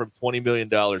they could offer him $20 million.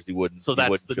 He wouldn't. So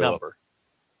that's the number.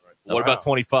 Right. What about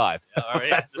 25? All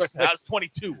right. How's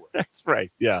 22 work? That's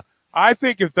right. Yeah. I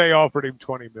think if they offered him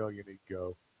 $20 million, he'd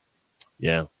go.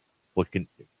 Yeah.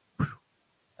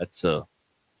 That's a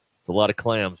lot of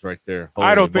clams right there.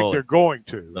 I don't think they're going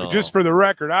to. No. Just for the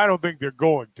record, I don't think they're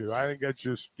going to. I think that's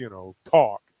just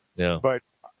talk. Yeah. But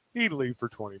he'd leave for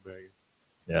 $20 million.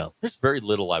 Yeah. There's very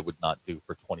little I would not do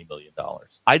for $20 million.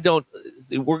 I don't.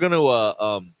 We're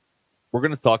gonna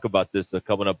talk about this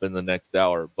coming up in the next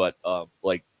hour, but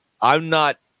I'm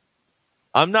not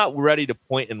ready to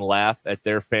point and laugh at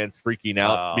their fans freaking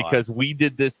out because we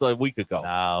did this a week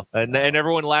ago, and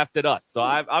everyone laughed at us. So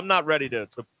I'm not ready to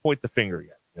point the finger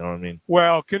yet. You know what I mean?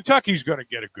 Well, Kentucky's going to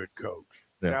get a good coach.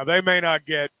 Yeah. Now, they may not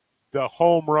get the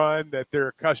home run that they're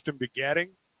accustomed to getting,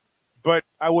 but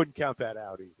I wouldn't count that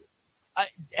out either.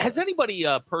 Has anybody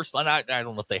personally, and I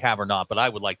don't know if they have or not, but I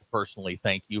would like to personally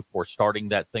thank you for starting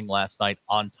that thing last night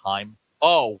on time.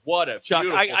 Oh, what a Chuck!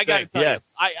 I got to tell you,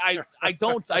 I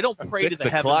don't pray to the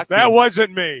heavens. That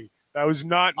wasn't me. That was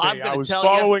not me. I was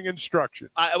following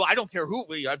instructions. I don't care who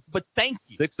we are, but thank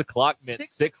you. 6 o'clock meant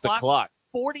 6 o'clock.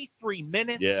 43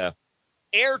 minutes. Yeah.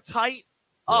 Airtight.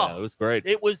 Yeah, it was great.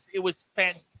 It was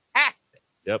fantastic.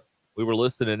 Yep. We were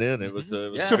listening in. It was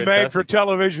it's a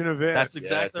made-for-television event. That's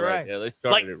exactly right. Yeah, they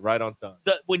started it right on time.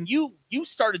 When you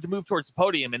started to move towards the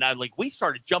podium, and we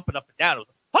started jumping up and down. It was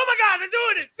like, oh my God, they're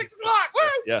doing it! 6 o'clock. Woo!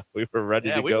 Yeah, we were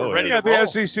ready to go. Were ready to the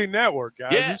SEC network,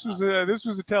 guys. Yeah. This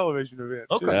was a television event.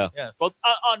 Okay. Too. Yeah. Well,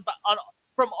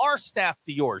 from our staff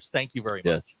to yours. Thank you very much.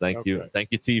 Yes, thank you. Thank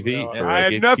you, TV. Well, for, I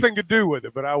had keep- nothing to do with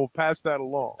it, but I will pass that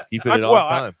along. Keeping it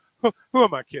on time. Who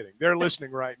am I kidding? They're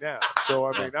listening right now. So,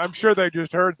 I mean, I'm sure they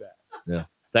just heard that. Yeah.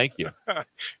 Thank you.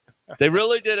 They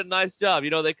really did a nice job. You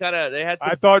know, they had some,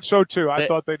 I thought so, too. I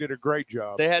thought they did a great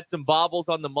job. They had some bobbles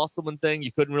on the Musselman thing.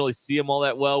 You couldn't really see them all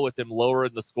that well with them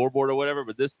lowering the scoreboard or whatever,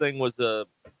 but this thing was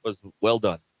well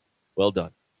done. Well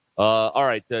done. All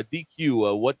right,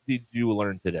 DQ, what did you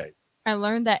learn today? I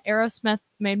learned that Aerosmith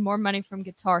made more money from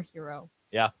Guitar Hero.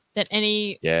 Yeah. Than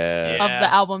any of Yeah.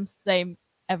 the albums they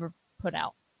ever put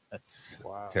out. That's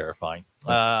terrifying.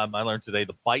 I learned today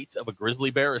the bite of a grizzly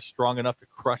bear is strong enough to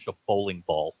crush a bowling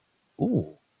ball.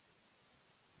 Ooh.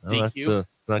 DQ,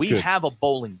 not we good. have a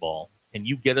bowling ball. Can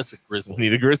you get us a grizzly? We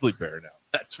need a grizzly bear now.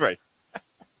 That's right.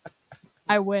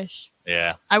 I wish.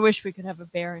 Yeah. I wish we could have a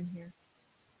bear in here.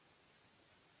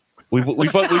 We've done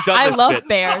this I love bit.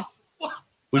 bears.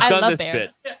 We've I done love this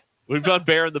bears. bit. We've done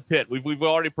Bear in the Pit. We've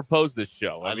already proposed this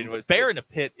show. I mean, Bear in a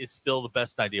Pit is still the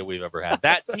best idea we've ever had.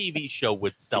 That TV show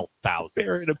would sell thousands.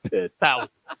 Bear in a Pit.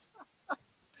 Thousands.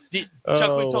 Chuck,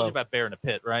 we've told you about Bear in a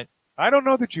Pit, right? I don't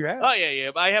know that you have. Oh,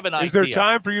 yeah. I have an idea. Is there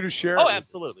time for you to share? Oh, it?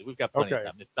 absolutely. We've got plenty of Okay.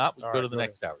 time. If not, we can All go right, to the go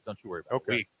next hour. Don't you worry about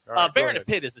Okay. it. All right, Bear go in a ahead.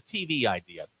 Pit is a TV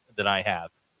idea that I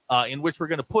have in which we're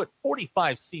going to put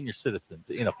 45 senior citizens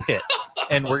in a pit,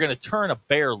 and we're going to turn a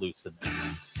bear loose in there.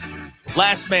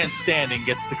 Last man standing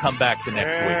gets to come back the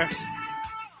next week.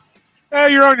 Hey,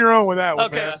 you're on your own with that one,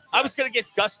 Okay, man. I was going to get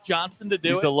Gus Johnson to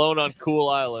do He's it. alone on Cool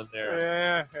Island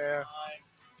there. Yeah.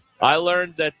 I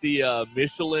learned that the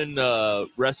Michelin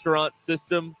restaurant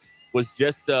system was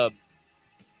just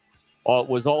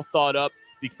was all thought up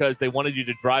because they wanted you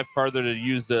to drive farther to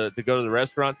use to go to the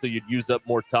restaurant, so you'd use up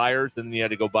more tires, and then you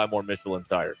had to go buy more Michelin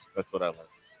tires. That's what I learned.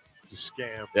 It's a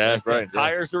scam. Yeah, that's right.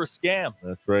 Tires are a scam.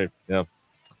 That's right. Yeah.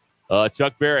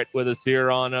 Chuck Barrett with us here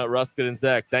on Ruscin and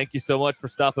Zach. Thank you so much for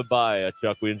stopping by,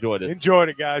 Chuck. We enjoyed it. Enjoyed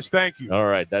it, guys. Thank you. All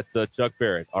right. That's Chuck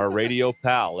Barrett, our radio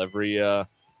pal every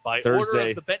By Thursday. order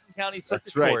of the Benton County Circuit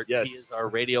That's right, Court, yes. he is our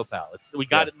radio pal. We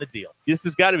got it in the deal. This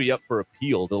has got to be up for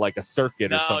appeal to like a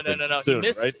circuit or something. No. Soon,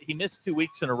 right? He missed 2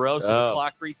 weeks in a row, so the Oh.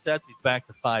 clock resets. He's back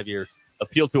to 5 years.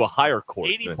 Appeal to a higher court.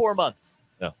 84 months.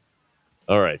 No.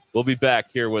 All right. We'll be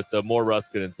back here with more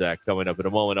Ruscin and Zach coming up in a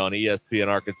moment on ESPN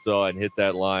Arkansas and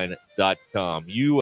hitthatline.com. You